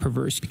extremely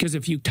perverse, because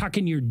if you tuck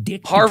in your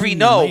dick Harvey, between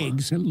no. your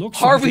legs, it looks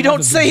Harvey, like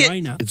don't say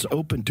it. It's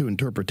open to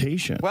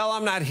interpretation. Well,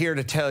 I'm not here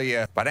to tell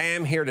you, but I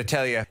am here to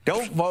tell you,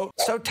 don't vote.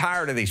 So tired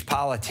of these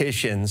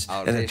politicians.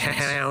 And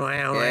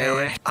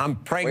the I'm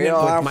pregnant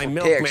with my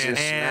milkman,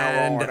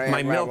 and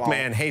my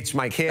milkman hates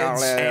my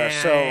kids,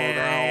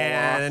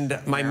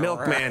 and my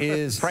milkman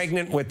is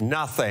pregnant with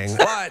nothing.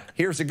 But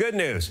here's the good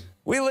news.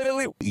 We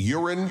literally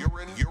urine,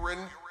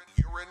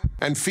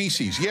 and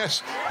feces.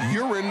 Yes,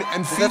 urine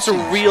and feces. That's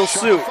a real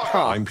suit.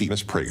 I'm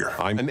Penis Prager.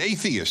 I'm an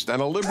atheist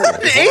and a liberal.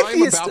 An atheist what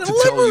I'm about and to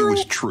a tell you liberal.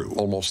 is true.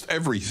 Almost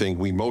everything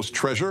we most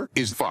treasure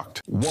is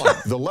fucked. 1.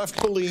 The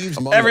left believes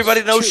among Everybody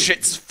us. knows 2.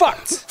 shit's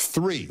fucked.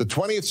 3. The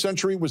 20th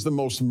century was the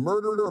most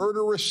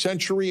murderous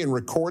century in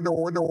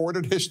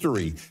recorded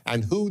history.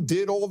 And who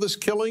did all this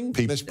killing?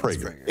 Penis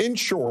Prager. In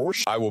short,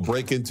 I will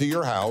break into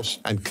your house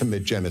and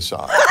commit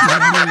genocide.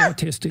 I'm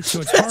autistic, so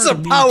it's That's hard a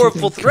for me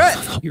powerful to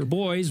threat. Your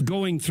boy's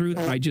going through.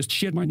 I just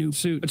shit my new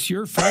suit. It's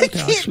your fault. I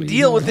can't Ashley.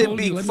 deal with I him told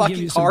you, being let me fucking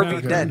give you some Harvey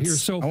background Dent. here.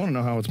 So I want to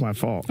know how it's my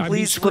fault. I've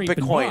Please been flip a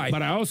scraping coin. by,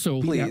 but I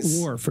also been at Please.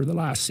 war for the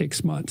last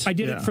 6 months. I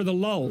did it for the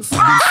lulls. I've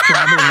been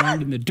scrabbling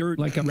around in the dirt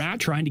like a rat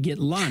trying to get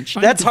lunch.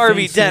 That's I'm a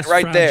Harvey Dent defenseless,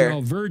 right there.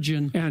 fragile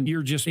virgin, and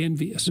you're just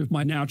envious of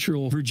my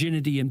natural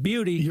virginity and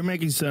beauty. You're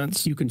making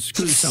sense. You can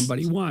screw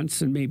somebody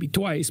once and maybe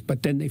twice,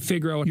 but then they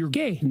figure out you're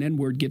gay, and then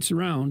word gets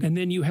around, and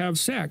then you have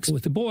sex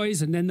with the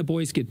boys, and then the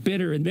boys get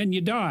bitter, and then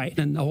you die,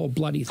 and the whole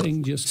bloody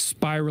thing just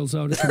spirals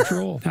out of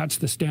control. That's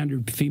the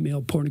standard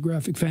female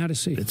pornographic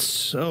fantasy. It's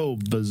so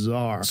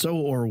bizarre, so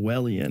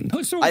Orwellian.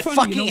 It's so I funny,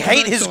 fucking you know,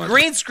 hate I his thought-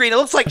 green screen. It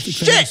looks like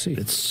shit. fantasy.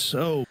 It's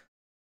so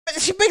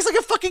He makes like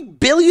a fucking $1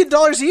 billion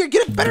a year.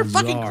 Get a better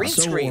bizarre, fucking green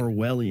so screen.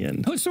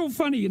 Orwellian. It's so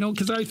funny, you know,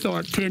 because I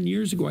thought 10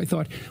 years ago, I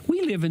thought,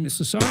 we live in a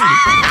society.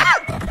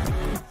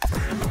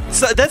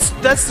 So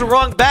that's the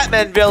wrong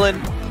Batman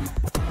villain.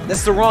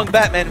 That's the wrong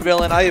Batman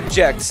villain. I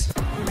object.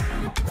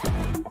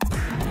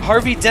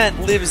 Harvey Dent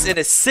lives in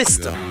a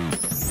system.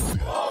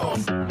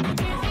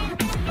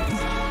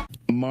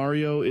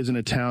 Mario is an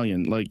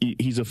Italian. Like,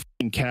 he's a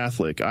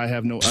Catholic.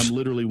 I'm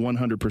literally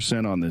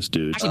 100% on this,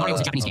 dude. Actually, Mario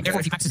is a Japanese name. Therefore,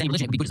 if he practices any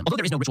religion, it would be Buddhism. Although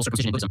there is no ritual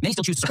circumcision in Buddhism, many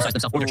still choose to circumcise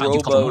themselves or their child due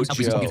to childhood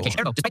self-purification.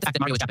 Ergo, despite the fact that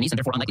Mario is Japanese and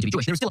therefore unlikely to be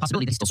Jewish, there is still a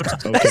possibility that he's still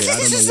circumcised. Okay, I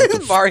don't know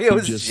what the Mario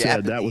you just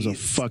said. That was a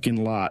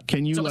fucking lot.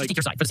 Can you, so like... take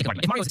your side for the sake of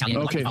argument. If Mario is Italian,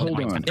 okay, hold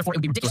on. Therefore, it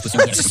would be ridiculous to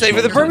assume Just say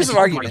for the purpose of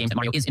argument that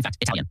Mario is, in fact,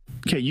 Italian.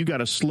 Okay, you got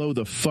to slow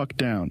the fuck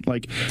down.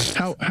 Like,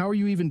 how are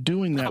you even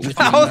doing that with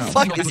how your the mouth?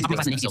 fuck is he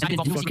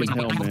Fucking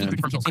hell, man.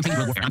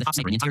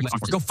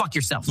 Go fuck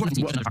yourself.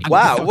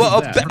 Wow,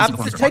 well, I'm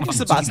detecting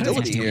some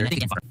hostility here.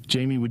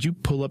 Jamie, would you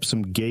pull up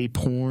some gay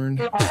porn?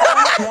 Oh,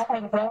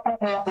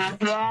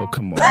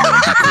 come on,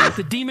 man.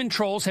 The demon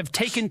trolls have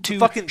taken to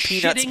fucking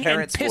Peanuts shitting and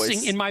parents' pissing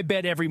voice. in my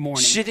bed every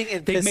morning. Shitting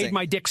and They've pissing. made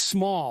my dick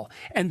small.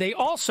 And they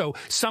also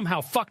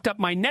somehow fucked up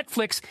my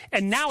Netflix,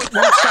 and now it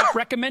won't stop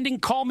recommending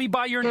Call Me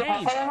By Your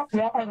Name.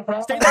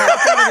 Stay the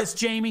fuck out of this,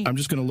 Jamie. I'm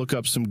just going to look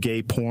up some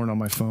gay porn on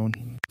my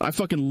phone. I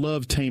fucking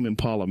love Tame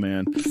Impala,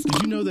 man.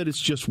 Did you know that it's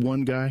just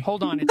one guy?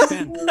 Hold on, it's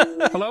Ben.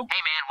 Hello?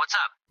 Hey, man, what's up?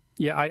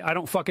 Yeah, I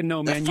don't fucking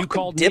know, man. You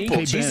called dimple.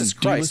 me. Hey, Jesus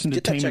Ben, do you Christ, listen to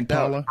get that Tame checked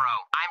Impala? out. Bro,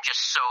 I'm just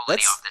so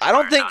litty off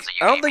this.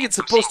 I don't think it's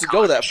supposed to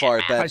go that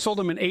far, Ben. I sold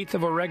him an eighth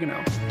of oregano.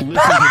 Listen to this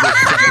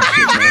fucking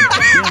shit, man.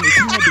 Dan, if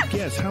you had to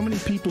guess, how many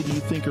people do you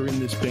think are in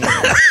this band?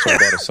 So I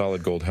bought a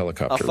solid gold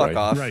helicopter, Oh, fuck right?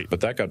 off. Right. But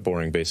that got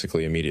boring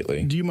basically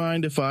immediately. Do you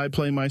mind if I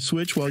play my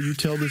Switch while you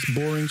tell this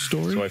boring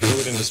story? So I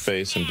flew it into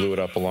space and blew it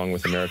up along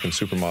with American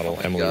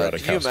supermodel Emily God,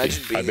 can you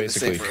imagine Ratajkowski. being I in the basically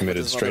same room with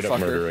committed this straight-up motherfucker?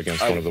 murder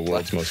against one of the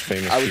world's most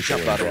famous I would people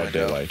jump in out a broad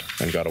window. daylight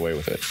and got away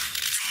with it.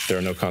 There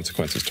are no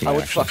consequences to I my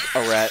would actions.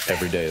 fuck a rat.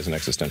 Every day is an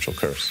existential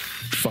curse.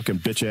 Fucking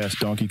bitch-ass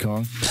Donkey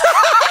Kong.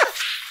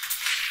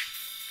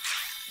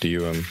 Do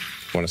you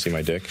want to see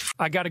my dick?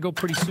 I got to go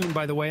pretty soon,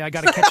 by the way. I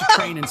got to catch a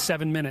train in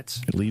 7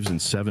 minutes. It leaves in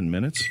 7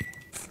 minutes?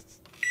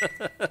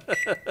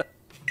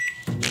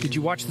 Did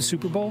you watch the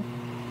Super Bowl?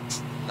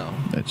 No.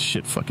 That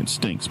shit fucking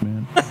stinks,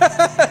 man.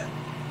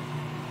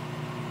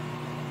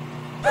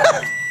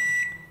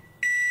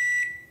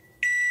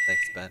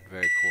 Thanks, Ben.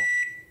 Very cool.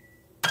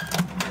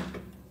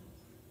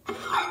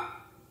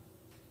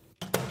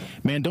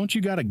 Man, don't you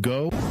gotta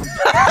go?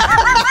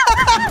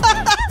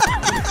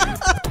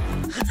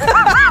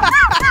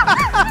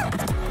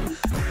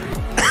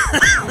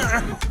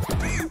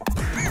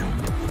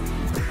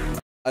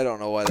 I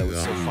don't know why that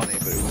was so funny,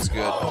 but it was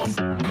good.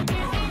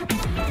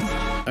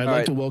 I'd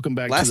like to welcome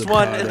back last to the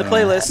one pod, in the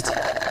playlist.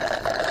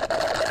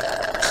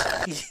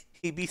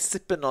 He be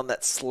sipping on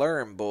that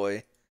slurm,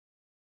 boy.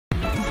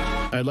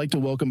 I'd like to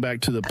welcome back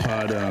to the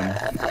pod.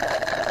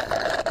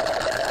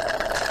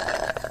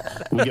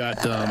 We got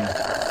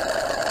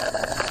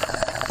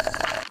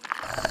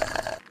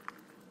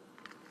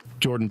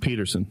Jordan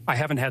Peterson. I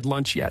haven't had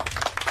lunch yet.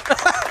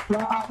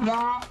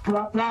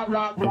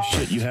 Oh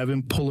shit, you have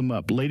him? Pull him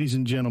up. Ladies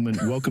and gentlemen,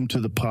 welcome to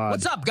the pod.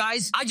 What's up,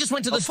 guys? I just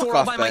went to the fuck store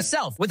off, all by Ben.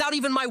 myself without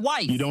even my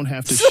wife. You don't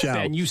have to shout.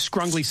 Ben, you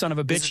scrungly son of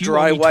a His bitch. You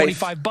dry owe me wife.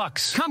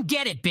 $25. Come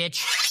get it,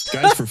 bitch.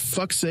 Guys, for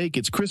fuck's sake,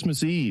 it's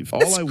Christmas Eve.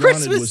 All It's I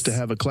Christmas. wanted was to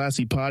have a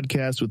classy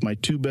podcast with my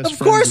two best Of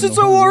friends course in it's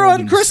the a whole war world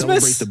on and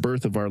Christmas. celebrate the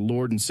birth of our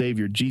Lord and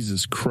Savior,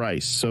 Jesus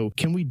Christ. So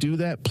can we do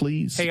that,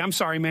 please? Hey, I'm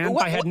sorry, man.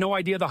 I had no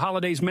idea the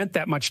holidays meant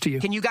that much to you.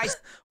 Can you guys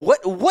What?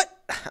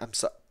 I'm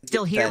sorry.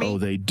 still hear Ben. me? Oh,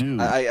 they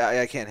do.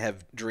 I can't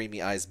have dreamy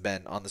eyes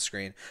Ben on the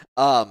screen.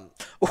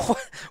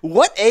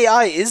 What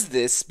AI is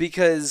this?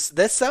 Because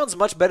that sounds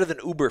much better than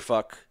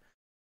Uberfuck.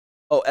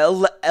 Oh,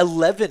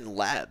 11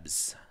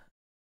 labs.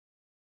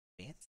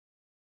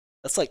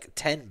 That's like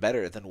 10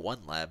 better than 1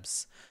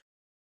 labs.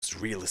 It's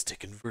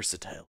realistic and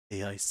versatile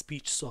AI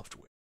speech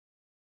software.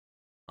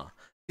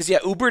 Because yeah,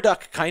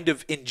 UberDuck kind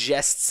of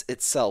ingests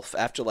itself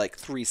after like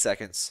 3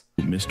 seconds.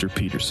 Mr.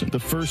 Peterson. The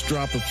first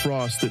drop of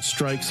frost that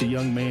strikes a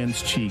young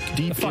man's cheek.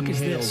 Deep fuck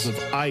is inhales this?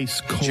 of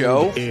ice cold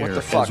Joe? air What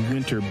the fuck? as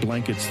winter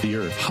blankets the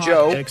earth. Hot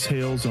Joe?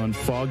 exhales on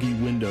foggy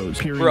windows,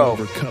 peering Bro.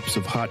 over cups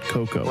of hot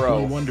cocoa.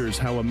 Bro. One wonders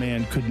how a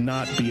man could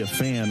not be a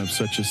fan of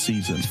such a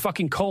season. It's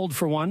fucking cold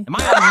for one. Am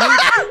I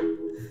on mute?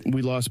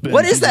 We lost Ben.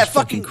 What is Jesus that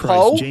fucking Christ.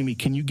 Poe? Jamie,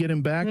 can you get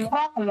him back?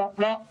 Yeah,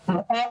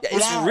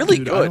 it's really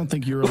Dude, good. I don't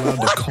think you're allowed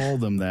to call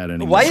them that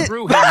anymore. Why is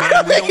Screw him,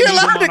 man. We don't you're need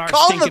him allowed on to our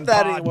call them stinking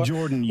that pod. anymore?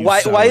 Jordan, you Why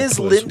is sourpuss.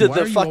 Linda Why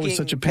the are you always fucking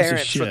such a piece of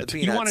parent from the shit?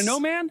 Peanuts? You want to know,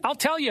 man? I'll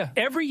tell you.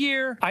 Every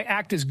year, I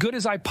act as good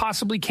as I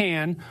possibly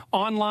can,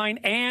 online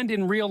and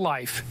in real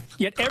life.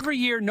 Yet every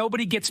year,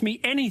 nobody gets me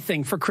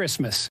anything for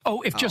Christmas.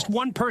 Oh, if just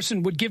one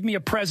person would give me a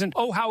present,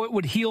 oh, how it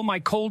would heal my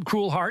cold,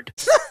 cruel heart.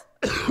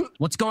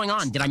 What's going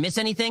on? Did I miss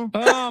anything?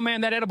 Oh,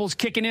 man, that edible's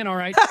kicking in, all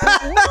right.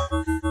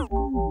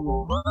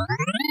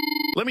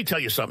 Let me tell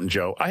you something,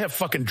 Joe. I have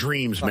fucking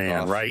dreams,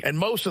 man, right? And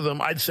most of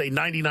them, I'd say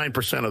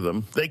 99% of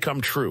them, they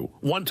come true.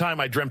 One time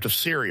I dreamt of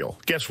cereal.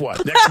 Guess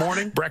what? Next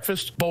morning,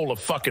 breakfast, bowl of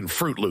fucking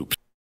Fruit Loops.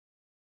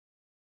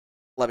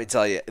 Let me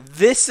tell you,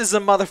 this is a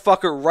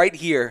motherfucker right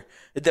here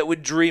that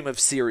would dream of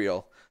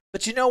cereal.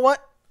 But you know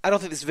what? I don't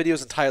think this video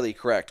is entirely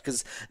correct,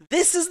 because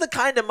this is the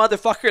kind of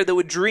motherfucker that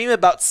would dream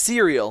about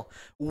cereal,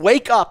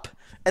 wake up,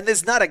 and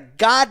there's not a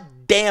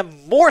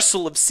goddamn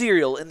morsel of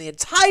cereal in the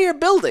entire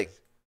building.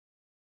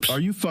 Are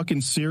you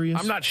fucking serious?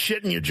 I'm not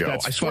shitting you, Joe.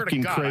 That's I swear to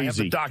fucking God, I have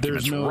the crazy.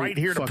 documents There's no right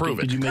here to prove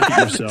it. Did you make it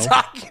yourself?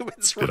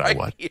 Documents Did I right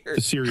what? here.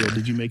 The cereal,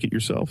 did you make it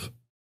yourself?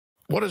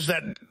 What does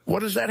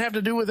that have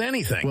to do with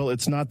anything? Well,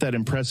 it's not that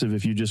impressive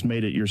if you just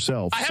made it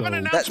yourself. I have an so-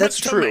 announcement That's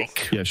to true.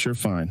 make. Yeah, sure,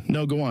 fine.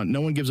 No, go on.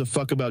 No one gives a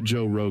fuck about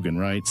Joe Rogan,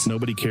 right?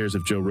 Nobody cares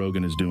if Joe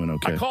Rogan is doing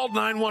okay. I called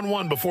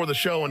 911 before the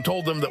show and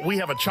told them that we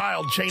have a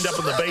child chained up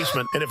in the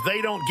basement, and if they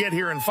don't get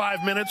here in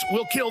 5 minutes,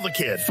 we'll kill the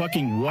kid.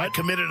 Fucking what? I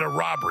committed a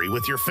robbery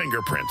with your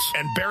fingerprints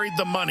and buried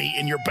the money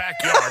in your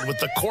backyard with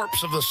the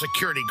corpse of the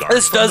security guard.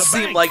 This from does the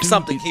seem bank. like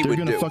something he They're would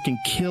gonna do. fucking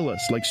kill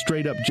us, like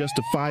straight up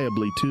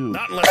justifiably, too.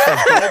 Not unless those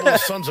globalist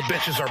sons of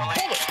bitches are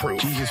bulletproof.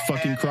 Jesus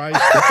fucking Christ.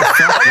 What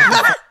the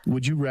fuck?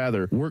 Would you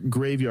rather work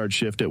graveyard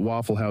shift at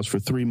Waffle House for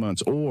 3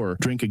 months or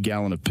drink a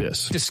gallon of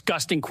piss?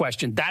 Disgusting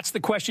question. That's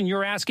the question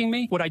you're asking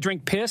me? Would I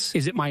drink piss?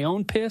 Is it my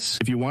own piss?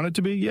 If you want it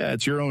to be, yeah,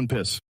 it's your own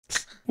piss.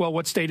 Well,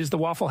 what state is the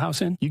Waffle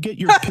House in? You get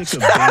your pick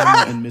of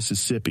Bama and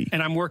Mississippi.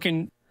 And I'm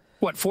working,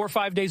 what, 4 or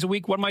 5 days a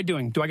week? What am I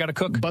doing? Do I got to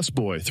cook?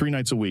 Busboy, 3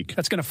 nights a week.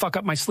 That's going to fuck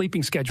up my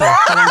sleeping schedule.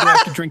 How long do I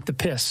have to drink the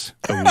piss?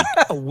 A week.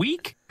 A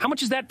week? How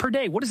much is that per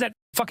day? What is that?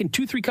 Fucking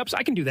 2-3 cups?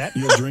 I can do that.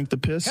 You'll drink the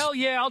piss? Hell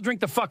yeah, I'll drink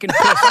the fucking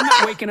piss. I'm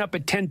not waking up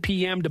at 10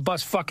 p.m. to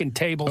bust fucking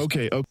tables.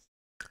 Okay.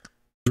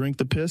 Drink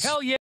the piss?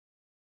 Hell yeah.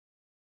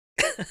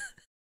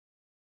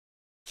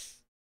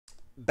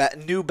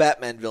 New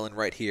Batman villain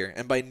right here.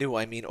 And by new,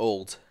 I mean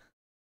old.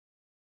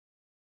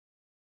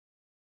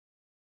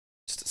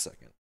 Just a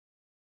second.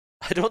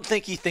 I don't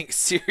think he thinks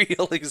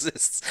cereal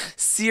exists.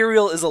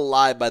 Cereal is a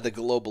lie by the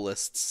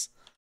globalists.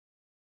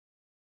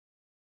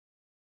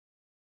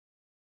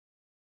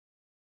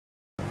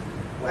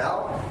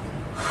 Well,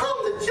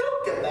 I'm the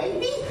Joker,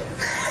 baby.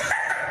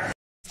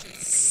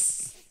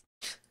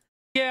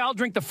 Yeah, I'll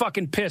drink the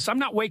fucking piss. I'm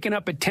not waking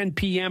up at 10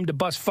 p.m. to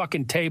bust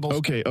fucking tables.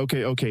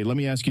 Okay. Let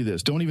me ask you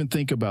this. Don't even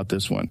think about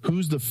this one.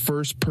 Who's the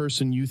first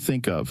person you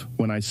think of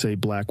when I say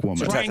black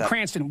woman? Bryan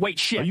Cranston. Wait,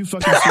 shit. Are you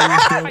fucking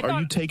serious, bro?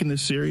 Are you taking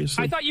this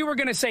seriously? I thought you were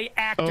going to say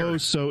actor. Oh,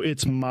 so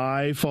it's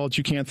my fault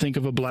you can't think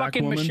of a black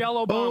Fucking woman?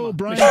 Michelle Obama. Oh,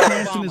 Bryan Michelle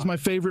Cranston Obama. is my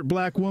favorite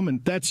black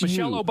woman. That's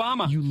Michelle you.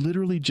 Obama. You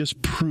literally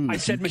just proved I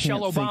said you Michelle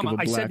can't think Obama. of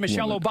a I said black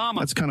Michelle woman. Obama.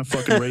 That's kind of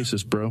fucking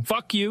racist, bro.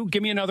 Fuck you.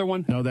 Give me another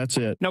one. No, that's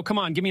it. No, come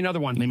on. Give me another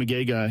one. Name a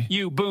gay guy.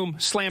 You. Boom.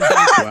 Slam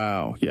dunk.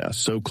 Wow. Yeah,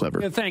 so clever.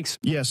 Yeah, thanks.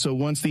 Yeah, so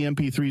once the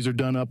MP3s are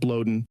done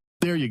uploading,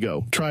 there you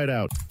go. Try it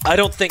out. I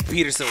don't think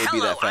Peterson would be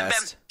that I'm Ben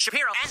fast.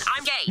 Shapiro, and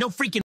I'm gay. No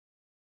freaking.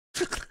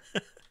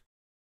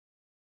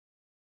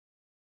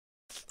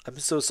 I'm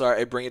so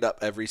sorry I bring it up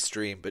every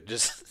stream, but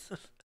just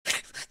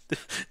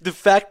the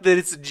fact that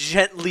it's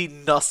gently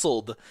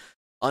nuzzled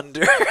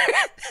under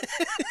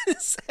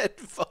his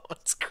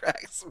headphones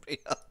cracks me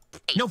up.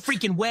 No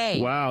freaking way.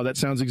 Wow, that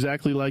sounds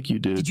exactly like you,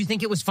 dude. Did you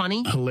think it was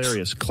funny?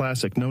 Hilarious.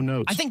 Classic. No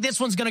notes. I think this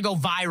one's gonna go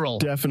viral.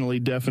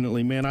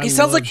 Definitely, man. I He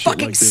sounds love like shit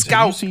fucking like this.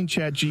 Scout. Have you seen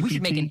ChatGPT? We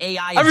should make an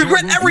AI. I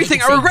regret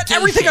everything. I regret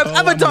everything I've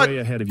ever done. I'm way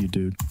ahead of you,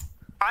 dude.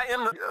 I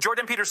am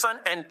Jordan Peterson,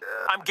 and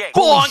I'm gay.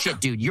 Holy shit,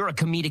 dude. You're a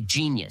comedic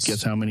genius.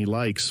 Guess how many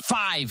likes?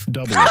 5.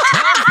 Double.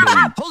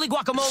 Holy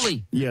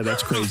guacamole. Yeah,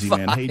 that's crazy,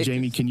 man. Hey,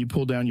 Jamie, can you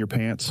pull down your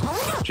pants?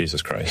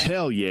 Jesus Christ.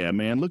 Hell yeah,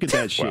 man. Look at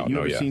that shit. Wow, you no,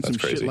 ever yeah, seen some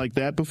that's crazy. shit like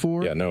that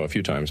before? Yeah, no, a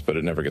few times, but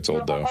it never gets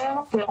old, though.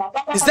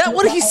 Is that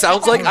what he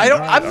sounds like?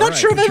 I'm not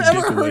sure if I've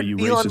ever heard you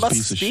Elon racist Musk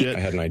piece of speak, shit. I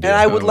had an idea. and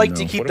I would Oh, like no.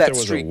 to keep What if there that was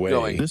a streak way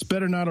going. This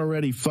better not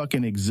already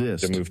fucking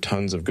exist. To move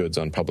tons of goods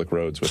on public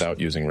roads without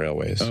using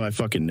railways. Oh, I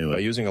fucking knew By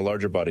it. using a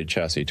larger bodied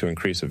chassis to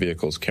increase a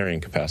vehicle's carrying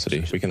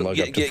capacity, we can lug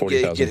up to Get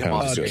 40,000 him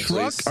off pounds. screen, goods.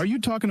 Truck? please. Are you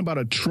talking about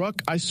a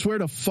truck? I swear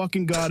to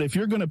fucking God, if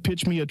you're going to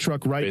pitch me a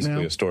truck right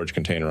Basically now. a storage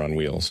container on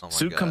wheels.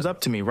 Suit comes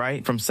up to me,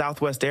 right, from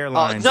Southwest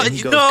Airlines, no, and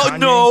he goes, no, Kanye,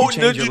 no, you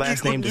change no, your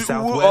last name to no,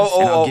 Southwest,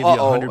 and I'll give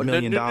you $100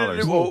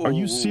 million. Whoa, are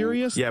you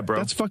serious? Yeah, bro.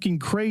 That's fucking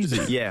crazy.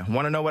 Yeah,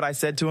 want to know what I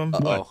said to him?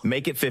 What?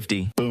 Make it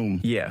 50.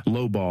 Boom. Yeah.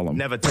 Lowball him.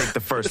 Never take the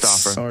first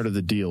offer. Part of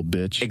the deal,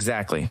 bitch.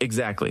 Exactly.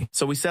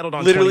 So we settled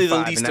on Literally the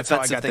 25, least and that's how I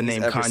offensive got the thing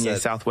name he's ever Kanye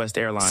said. Southwest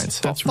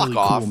Airlines. That's fuck really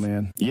off. cool,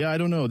 man. Yeah, I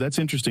don't know. That's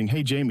interesting.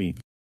 Hey, Jamie.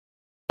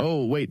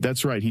 Oh, wait,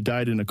 that's right. He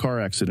died in a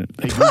car accident.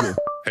 Hey, Google.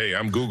 Hey,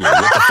 I'm Google.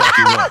 What the fuck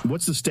you want?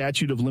 What's the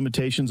statute of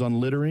limitations on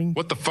littering?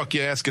 What the fuck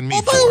you asking me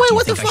Oh, for? by the way,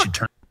 what the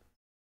fuck?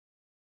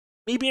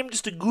 Maybe I'm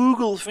just a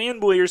Google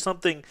fanboy or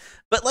something.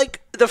 But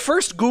like the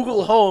first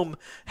Google Home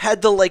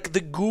had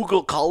the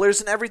Google colors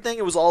and everything.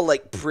 It was all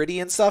like pretty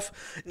and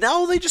stuff.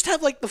 Now they just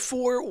have like the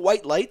 4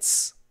 white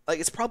lights. Like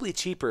it's probably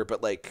cheaper,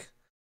 but like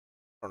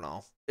I don't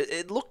know.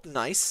 It looked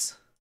nice.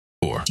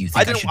 Do you think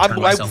I didn't. should turn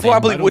I myself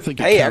probably in? I wouldn't don't think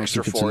pay it counts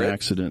extra if it's for an it.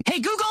 accident. Hey,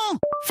 Google!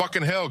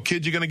 Fucking hell,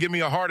 kid, you're gonna give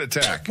me a heart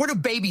attack. Where do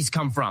babies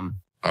come from?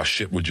 Oh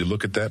shit, would you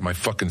look at that? My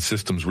fucking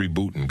system's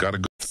rebooting. Gotta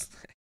go.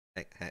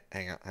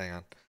 Hang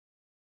on.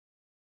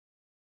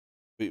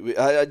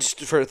 I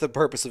just for the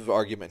purpose of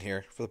argument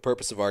here. For the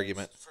purpose of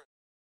argument.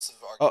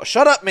 Oh,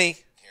 shut up, me.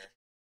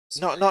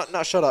 No,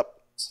 shut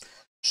up.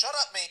 Shut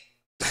up, me.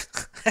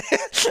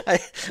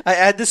 I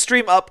had the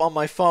stream up on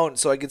my phone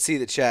so I could see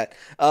the chat.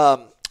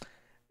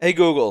 Hey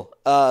Google,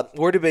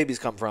 where do babies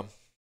come from?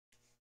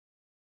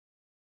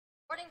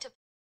 According to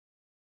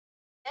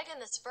Megan,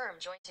 the sperm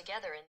join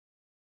together and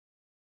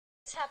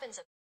this happens.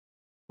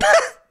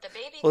 The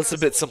baby Well, it's a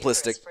bit grows in the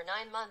uterus simplistic. for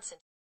 9 months and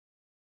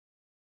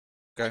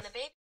Okay. the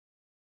baby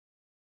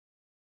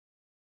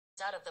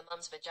is out of the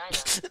mom's vagina.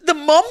 The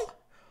mum?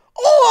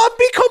 Oh, I'll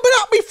be coming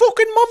up me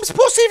fucking mum's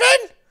pussy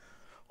then.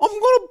 I'm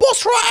gonna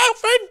bust right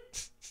out then.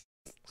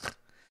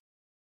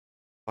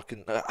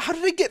 Fucking, how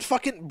did I get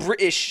fucking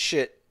British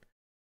shit?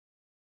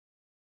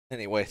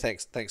 Anyway,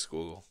 thanks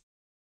Google.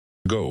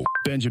 Go.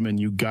 Benjamin,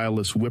 you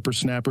guileless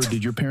whippersnapper.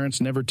 Did your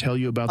parents never tell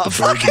you about the birds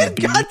Fucking and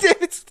the bees?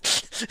 goddamn it.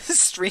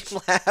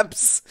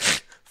 Streamlabs.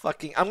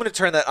 Fucking, I'm gonna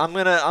turn that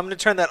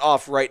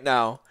off right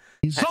now.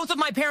 Both of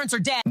my parents are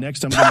dead.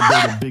 Next, I'm gonna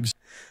build a big...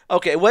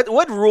 Okay,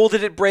 what rule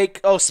did it break?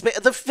 Oh,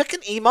 the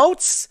fucking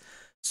emotes.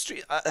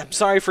 I'm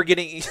sorry you're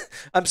getting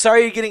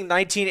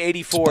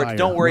 1984. Spire,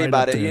 Don't worry right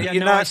about up it. there.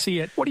 You're now I not. see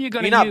it. What are you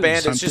gonna use? You're not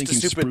banned. I'm It's just a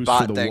thinking stupid spruce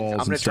bot for the thing. walls I'm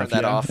gonna and turn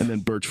stuff, that off. And then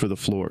birch for the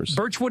floors.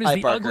 Birchwood is Hi,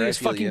 the Parker, ugliest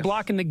I feel fucking you.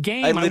 block in the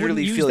game. I I wouldn't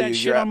literally use feel that you.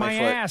 shit You're at on my my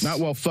foot. ass. Not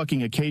while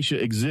fucking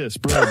acacia exists.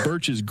 Bro,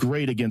 birch is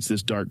great against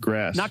this dark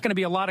grass. Not going to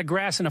be a lot of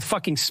grass in a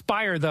fucking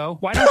spire, though.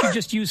 Why don't you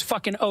just use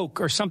fucking oak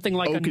or something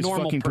like Oak a is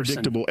normal fucking person?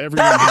 predictable.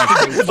 Everyone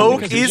has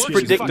Oak because is it's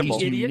predictable.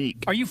 fucking Idiot.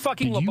 unique. Are you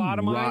fucking Did you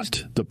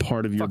lobotomized? rot the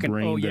part of your Fucking-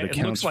 brain oh, yeah, that it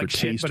accounts looks like for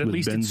shit, taste but at with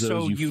least it's benzos,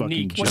 so you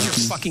unique. fucking What's your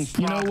junkie? fucking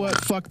You know problem?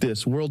 what? Fuck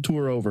this. World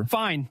tour over.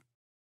 Fine.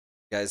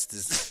 Guys,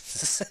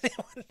 does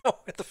anyone know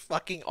where the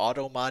fucking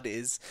auto mod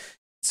is?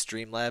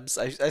 Streamlabs.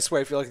 I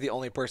swear I feel like the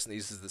only person that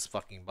uses this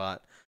fucking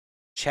bot.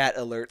 Chat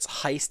alerts,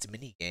 heist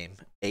minigame,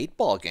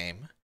 8-ball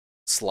game,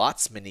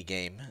 slots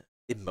minigame,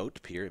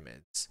 emote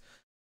pyramids.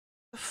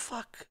 The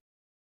fuck?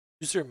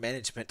 User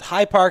management.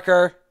 Hi,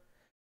 Parker.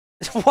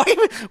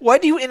 Why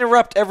do you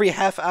interrupt every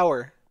half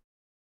hour?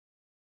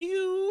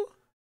 You.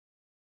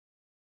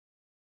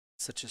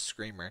 Such a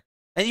screamer.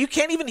 And you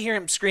can't even hear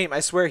him scream. I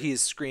swear he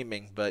is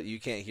screaming, but you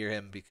can't hear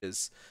him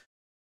because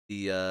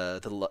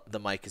the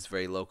mic is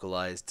very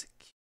localized.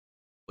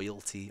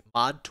 Loyalty.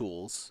 Mod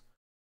tools.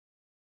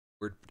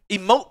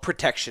 Emote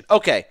protection.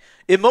 Okay.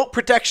 Emote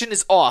protection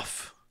is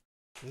off.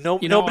 No,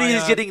 You know, nobody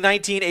is I, getting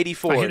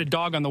 1984. I hit a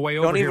dog on the way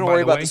over Don't here, even by worry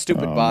the about way. the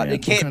stupid Oh, bot. man.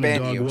 It can't What kind of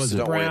ban dog you, was so it?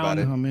 don't worry about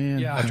it. Oh, man.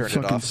 Yeah. I That turned it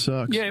fucking off.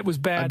 sucks. Yeah, it was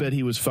bad. I bet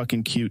he was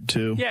fucking cute,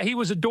 too. Yeah, he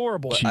was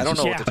adorable. I don't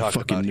know Jesus. what to talk I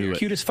fucking about knew here. it.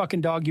 Cutest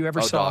fucking dog you ever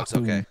Oh, saw. dogs,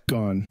 okay.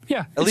 Gone.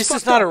 Yeah. At least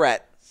it's not a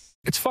rat.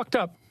 It's fucked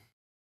up.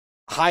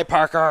 Hi,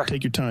 Parker.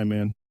 Take your time,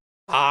 man.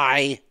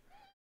 Hi.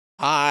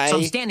 So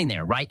I'm standing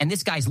there, right? And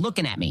this guy's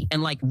looking at me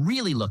and like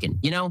really looking,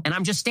 you know? And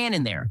I'm just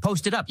standing there,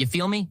 posted up, you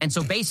feel me? And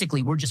so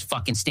basically we're just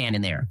fucking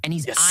standing there. And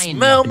he's eyeing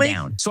me up and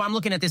down. So I'm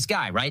looking at this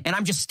guy, right? And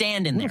I'm just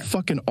standing there. What a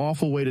fucking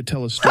awful way to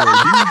tell a story.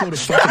 Didn't you go to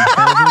fucking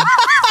Harvard?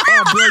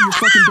 Oh, bro, your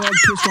fucking dog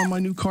pissed on my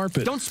new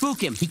carpet. Don't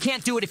spook him. He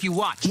can't do it if you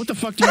watch. What the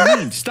fuck do you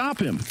mean? Stop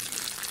him.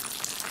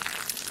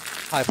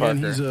 Hi, Parker.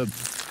 Man,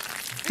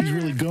 he's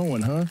really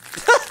going, huh?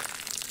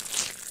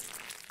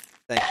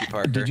 Thank you,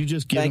 Parker. Did you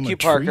just give him a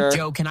Parker. treat?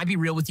 Joe, can I be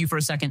real with you for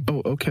a second?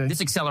 Oh, okay.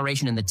 This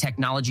acceleration in the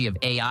technology of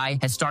AI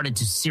has started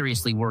to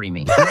seriously worry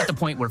me. We're at the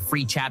point where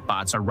free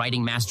chatbots are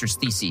writing master's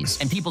theses,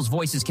 and people's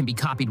voices can be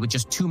copied with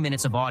just 2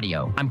 minutes of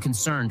audio. I'm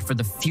concerned for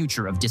the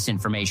future of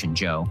disinformation,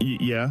 Joe.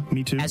 Yeah,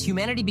 me too. As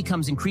humanity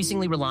becomes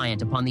increasingly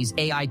reliant upon these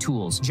AI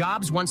tools,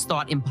 jobs once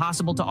thought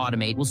impossible to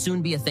automate will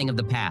soon be a thing of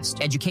the past.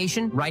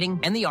 Education, writing,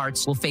 and the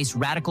arts will face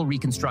radical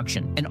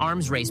reconstruction. An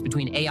arms race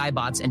between AI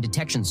bots and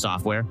detection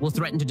software will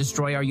threaten to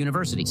destroy our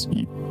universities.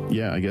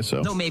 Yeah, I guess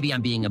so. Though maybe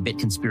I'm being a bit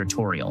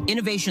conspiratorial.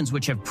 Innovations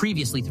which have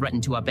previously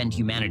threatened to upend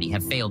humanity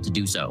have failed to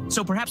do so.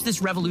 So perhaps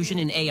this revolution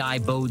in AI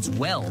bodes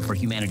well for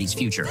humanity's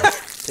future.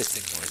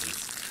 Pissing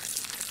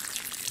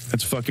noises.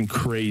 That's fucking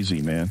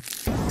crazy, man.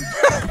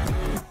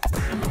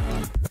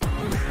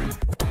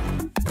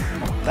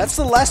 That's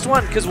the last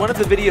one, because one of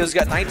the videos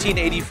got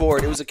 1984,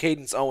 and it was a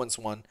Cadence Owens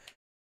one.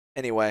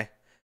 Anyway.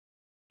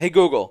 Hey,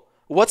 Google,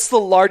 what's the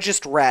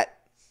largest rat?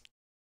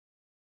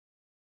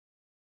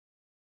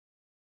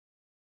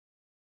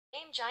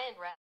 Name giant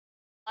rat.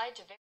 Applied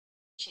to various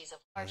species of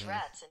large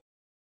rats and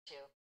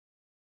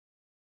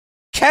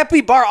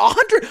Capybara,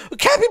 100.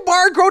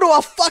 Capybara grow to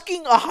a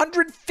fucking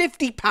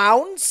 150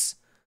 pounds?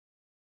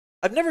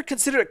 I've never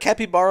considered a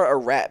capybara a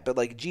rat, but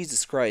like,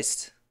 Jesus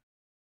Christ.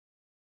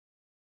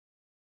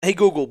 Hey,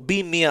 Google,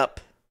 beam me up.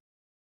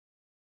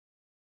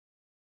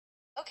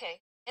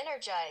 Okay,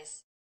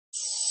 energize.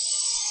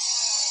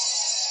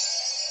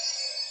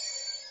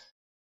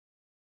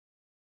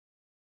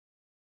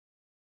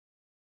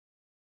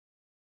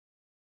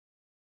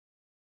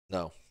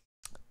 No.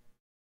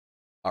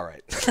 All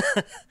right.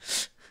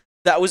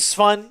 That was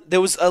fun.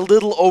 There was a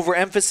little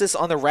overemphasis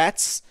on the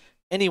rats.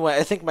 Anyway,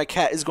 I think my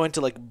cat is going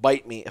to like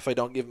bite me if I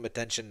don't give him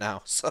attention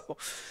now. So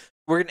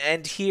we're going to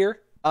end here.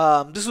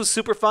 This was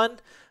super fun.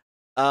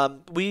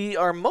 We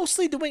are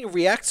mostly doing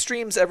React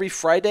streams every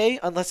Friday,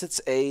 unless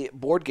it's a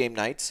board game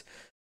night.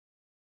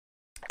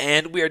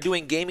 And we are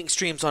doing gaming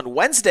streams on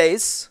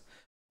Wednesdays,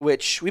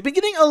 which we've been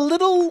getting a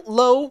little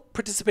low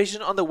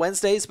participation on the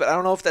Wednesdays, but I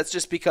don't know if that's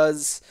just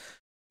because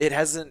it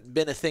hasn't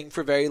been a thing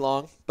for very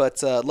long.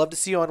 But love to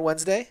see you on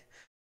Wednesday.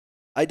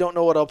 I don't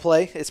know what I'll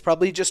play. It's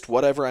probably just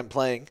whatever I'm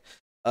playing.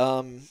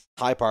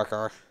 Hi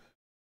Parker.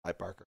 Hi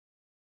Parker.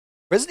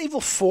 Resident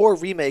Evil 4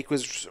 remake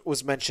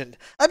was mentioned.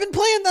 I've been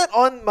playing that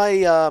on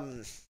my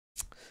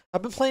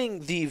I've been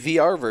playing the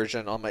VR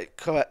version on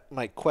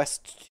my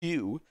Quest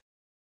 2.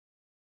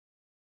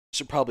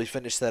 Should probably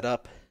finish that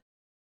up.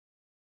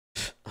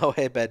 Oh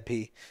hey Bad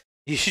P.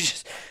 You should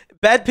just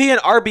Bad P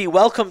and RB,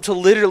 welcome to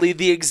literally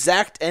the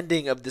exact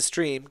ending of the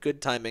stream.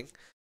 Good timing.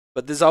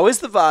 But there's always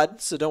the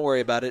VOD, so don't worry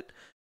about it.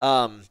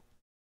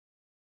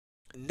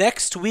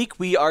 Next week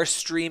we are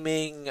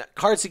streaming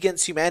Cards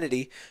Against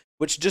Humanity,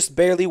 which just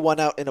barely won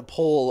out in a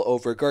poll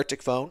over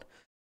Gartic Phone.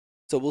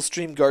 So we'll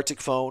stream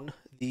Gartic Phone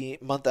the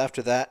month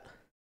after that.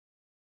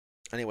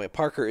 Anyway,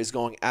 Parker is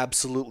going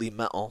absolutely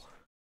metal.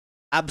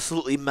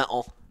 Absolutely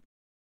metal.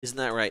 Isn't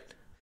that right?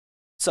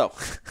 So,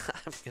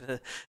 I'm going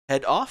to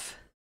head off.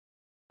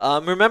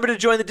 Remember to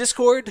join the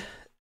Discord.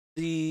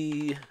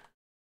 The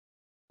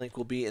link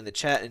will be in the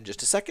chat in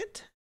just a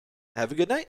second. Have a good night.